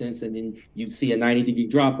certain distance and then you'd see a 90-degree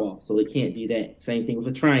drop off. So it can't be that. Same thing with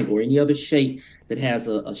a triangle or any other shape that has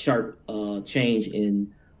a sharp change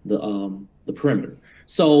in the perimeter.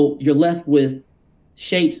 So you're left with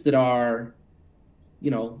shapes that are,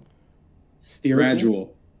 spherical.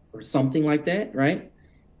 Gradual. Or something like that, right?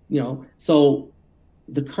 So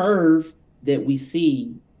the curve that we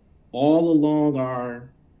see all along our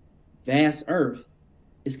vast Earth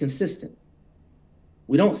is consistent.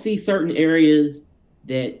 We don't see certain areas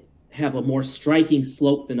that have a more striking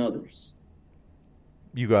slope than others.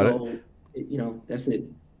 You got it. That's it.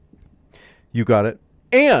 You got it.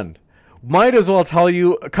 And might as well tell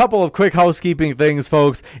you a couple of quick housekeeping things,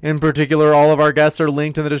 folks. In particular, all of our guests are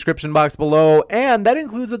linked in the description box below, and that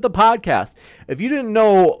includes the podcast. If you didn't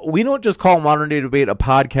know, we don't just call Modern Day Debate a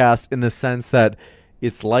podcast in the sense that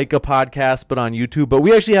it's like a podcast but on YouTube, but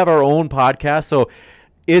we actually have our own podcast. So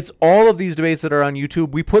it's all of these debates that are on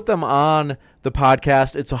YouTube. We put them on the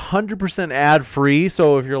podcast. It's 100% ad-free.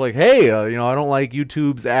 So if you're like, hey, I don't like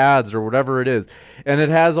YouTube's ads or whatever it is, and it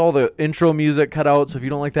has all the intro music cut out. So if you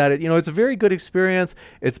don't like that, it's a very good experience.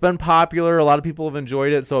 It's been popular. A lot of people have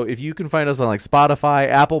enjoyed it. So if you can find us on like Spotify,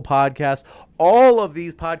 Apple Podcasts, all of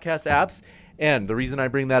these podcast apps. And the reason I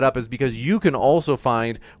bring that up is because you can also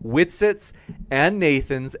find Witsit's and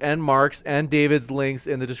Nathan's and Mark's and David's links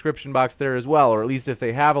in the description box there as well, or at least if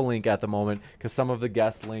they have a link at the moment, because some of the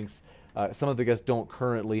guest links, some of the guests don't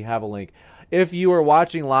currently have a link. If you are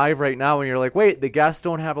watching live right now and you're like, wait, the guests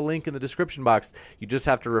don't have a link in the description box, you just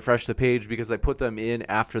have to refresh the page because I put them in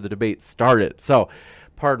after the debate started. So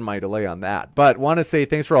pardon my delay on that. But want to say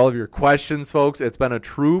thanks for all of your questions, folks. It's been a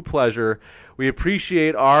true pleasure. We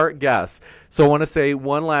appreciate our guests. So I want to say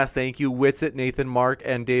one last thank you, Witsit, Nathan, Mark,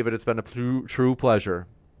 and David. It's been a true pleasure.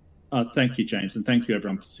 Thank you, James, and thank you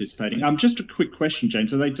everyone participating. Just a quick question,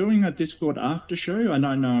 James. Are they doing a Discord after show? I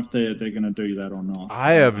don't know if they're going to do that or not.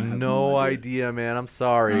 I have no idea, man. I'm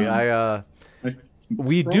sorry.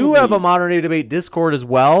 We do have a Modern Day Debate Discord as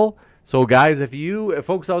well. So guys, if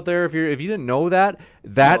folks out there, if you didn't know that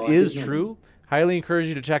is true, highly encourage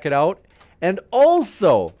you to check it out. And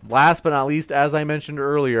also, last but not least, as I mentioned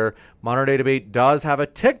earlier, Modern Day Debate does have a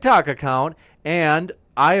TikTok account, and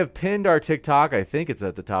I have pinned our TikTok. I think it's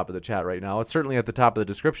at the top of the chat right now. It's certainly at the top of the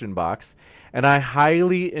description box. And I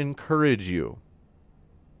highly encourage you,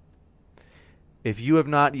 if you have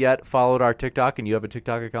not yet followed our TikTok and you have a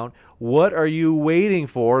TikTok account, what are you waiting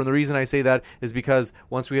for? And the reason I say that is because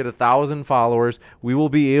once we hit 1,000 followers, we will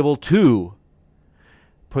be able to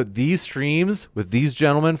put these streams with these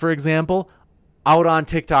gentlemen, for example, out on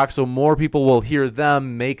TikTok so more people will hear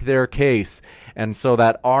them make their case. And so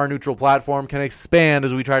that our neutral platform can expand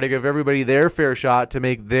as we try to give everybody their fair shot to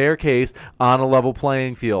make their case on a level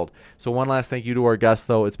playing field. So one last thank you to our guests,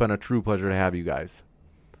 though. It's been a true pleasure to have you guys.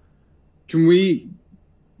 Can we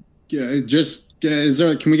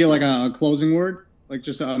can we get like a closing word? Like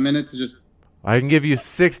just a minute to just... I can give you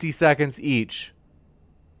 60 seconds each.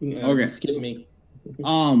 Yeah, okay. Skip me.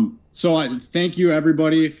 So I thank you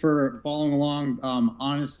everybody for following along.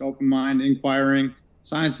 Honest, open mind, inquiring.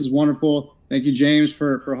 Science is wonderful. Thank you, James,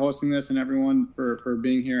 for hosting this and everyone for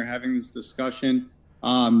being here, having this discussion.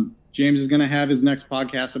 James is going to have his next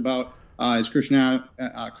podcast about is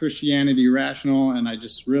Christianity rational? And I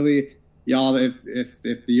just really, y'all, if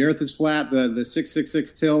the Earth is flat, the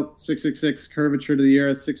 666 tilt, 666 curvature to the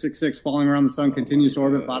Earth, 666 falling around the sun, continuous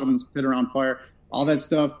orbit, bottomless pit around fire, all that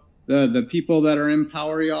stuff. The people that are in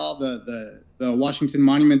power, y'all, the Washington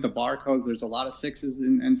Monument, the barcodes, there's a lot of sixes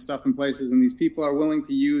and stuff in places, and these people are willing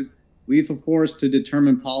to use lethal force to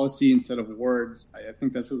determine policy instead of words. I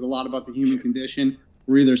think this is a lot about the human condition.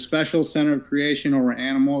 We're either special, center of creation, or we're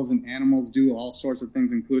animals, and animals do all sorts of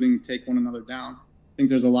things, including take one another down. I think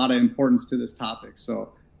there's a lot of importance to this topic.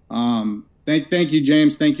 So Thank you,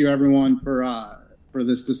 James. Thank you, everyone, for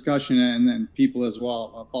this discussion, and then people as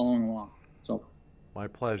well following along. So, my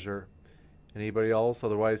pleasure. Anybody else?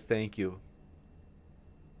 Otherwise, thank you.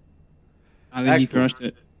 I think he crushed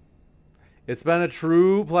it. It's been a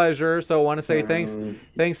true pleasure. So I want to say thanks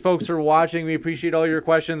folks for watching. We appreciate all your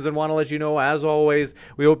questions and want to let you know, as always,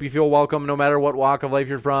 we hope you feel welcome no matter what walk of life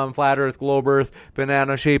you're from, flat earth, globe earth,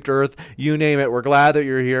 banana-shaped earth, you name it. We're glad that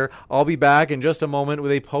you're here. I'll be back in just a moment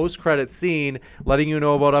with a post-credit scene letting you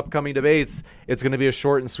know about upcoming debates. It's going to be a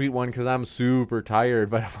short and sweet one because I'm super tired,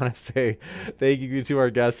 but I want to say thank you to our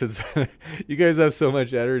guests. You guys have so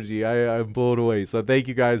much energy. I'm blown away. So thank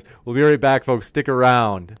you guys. We'll be right back, folks. Stick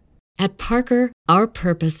around. At Parker, our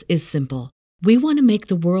purpose is simple. We want to make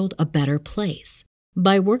the world a better place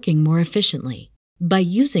by working more efficiently, by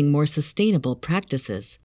using more sustainable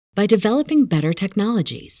practices, by developing better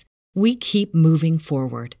technologies. We keep moving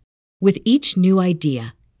forward. With each new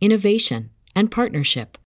idea, innovation, and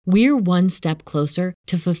partnership, we're one step closer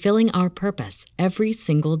to fulfilling our purpose every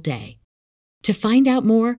single day. To find out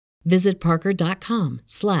more, visit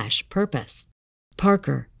parker.com/purpose.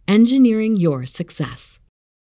 Parker, engineering your success.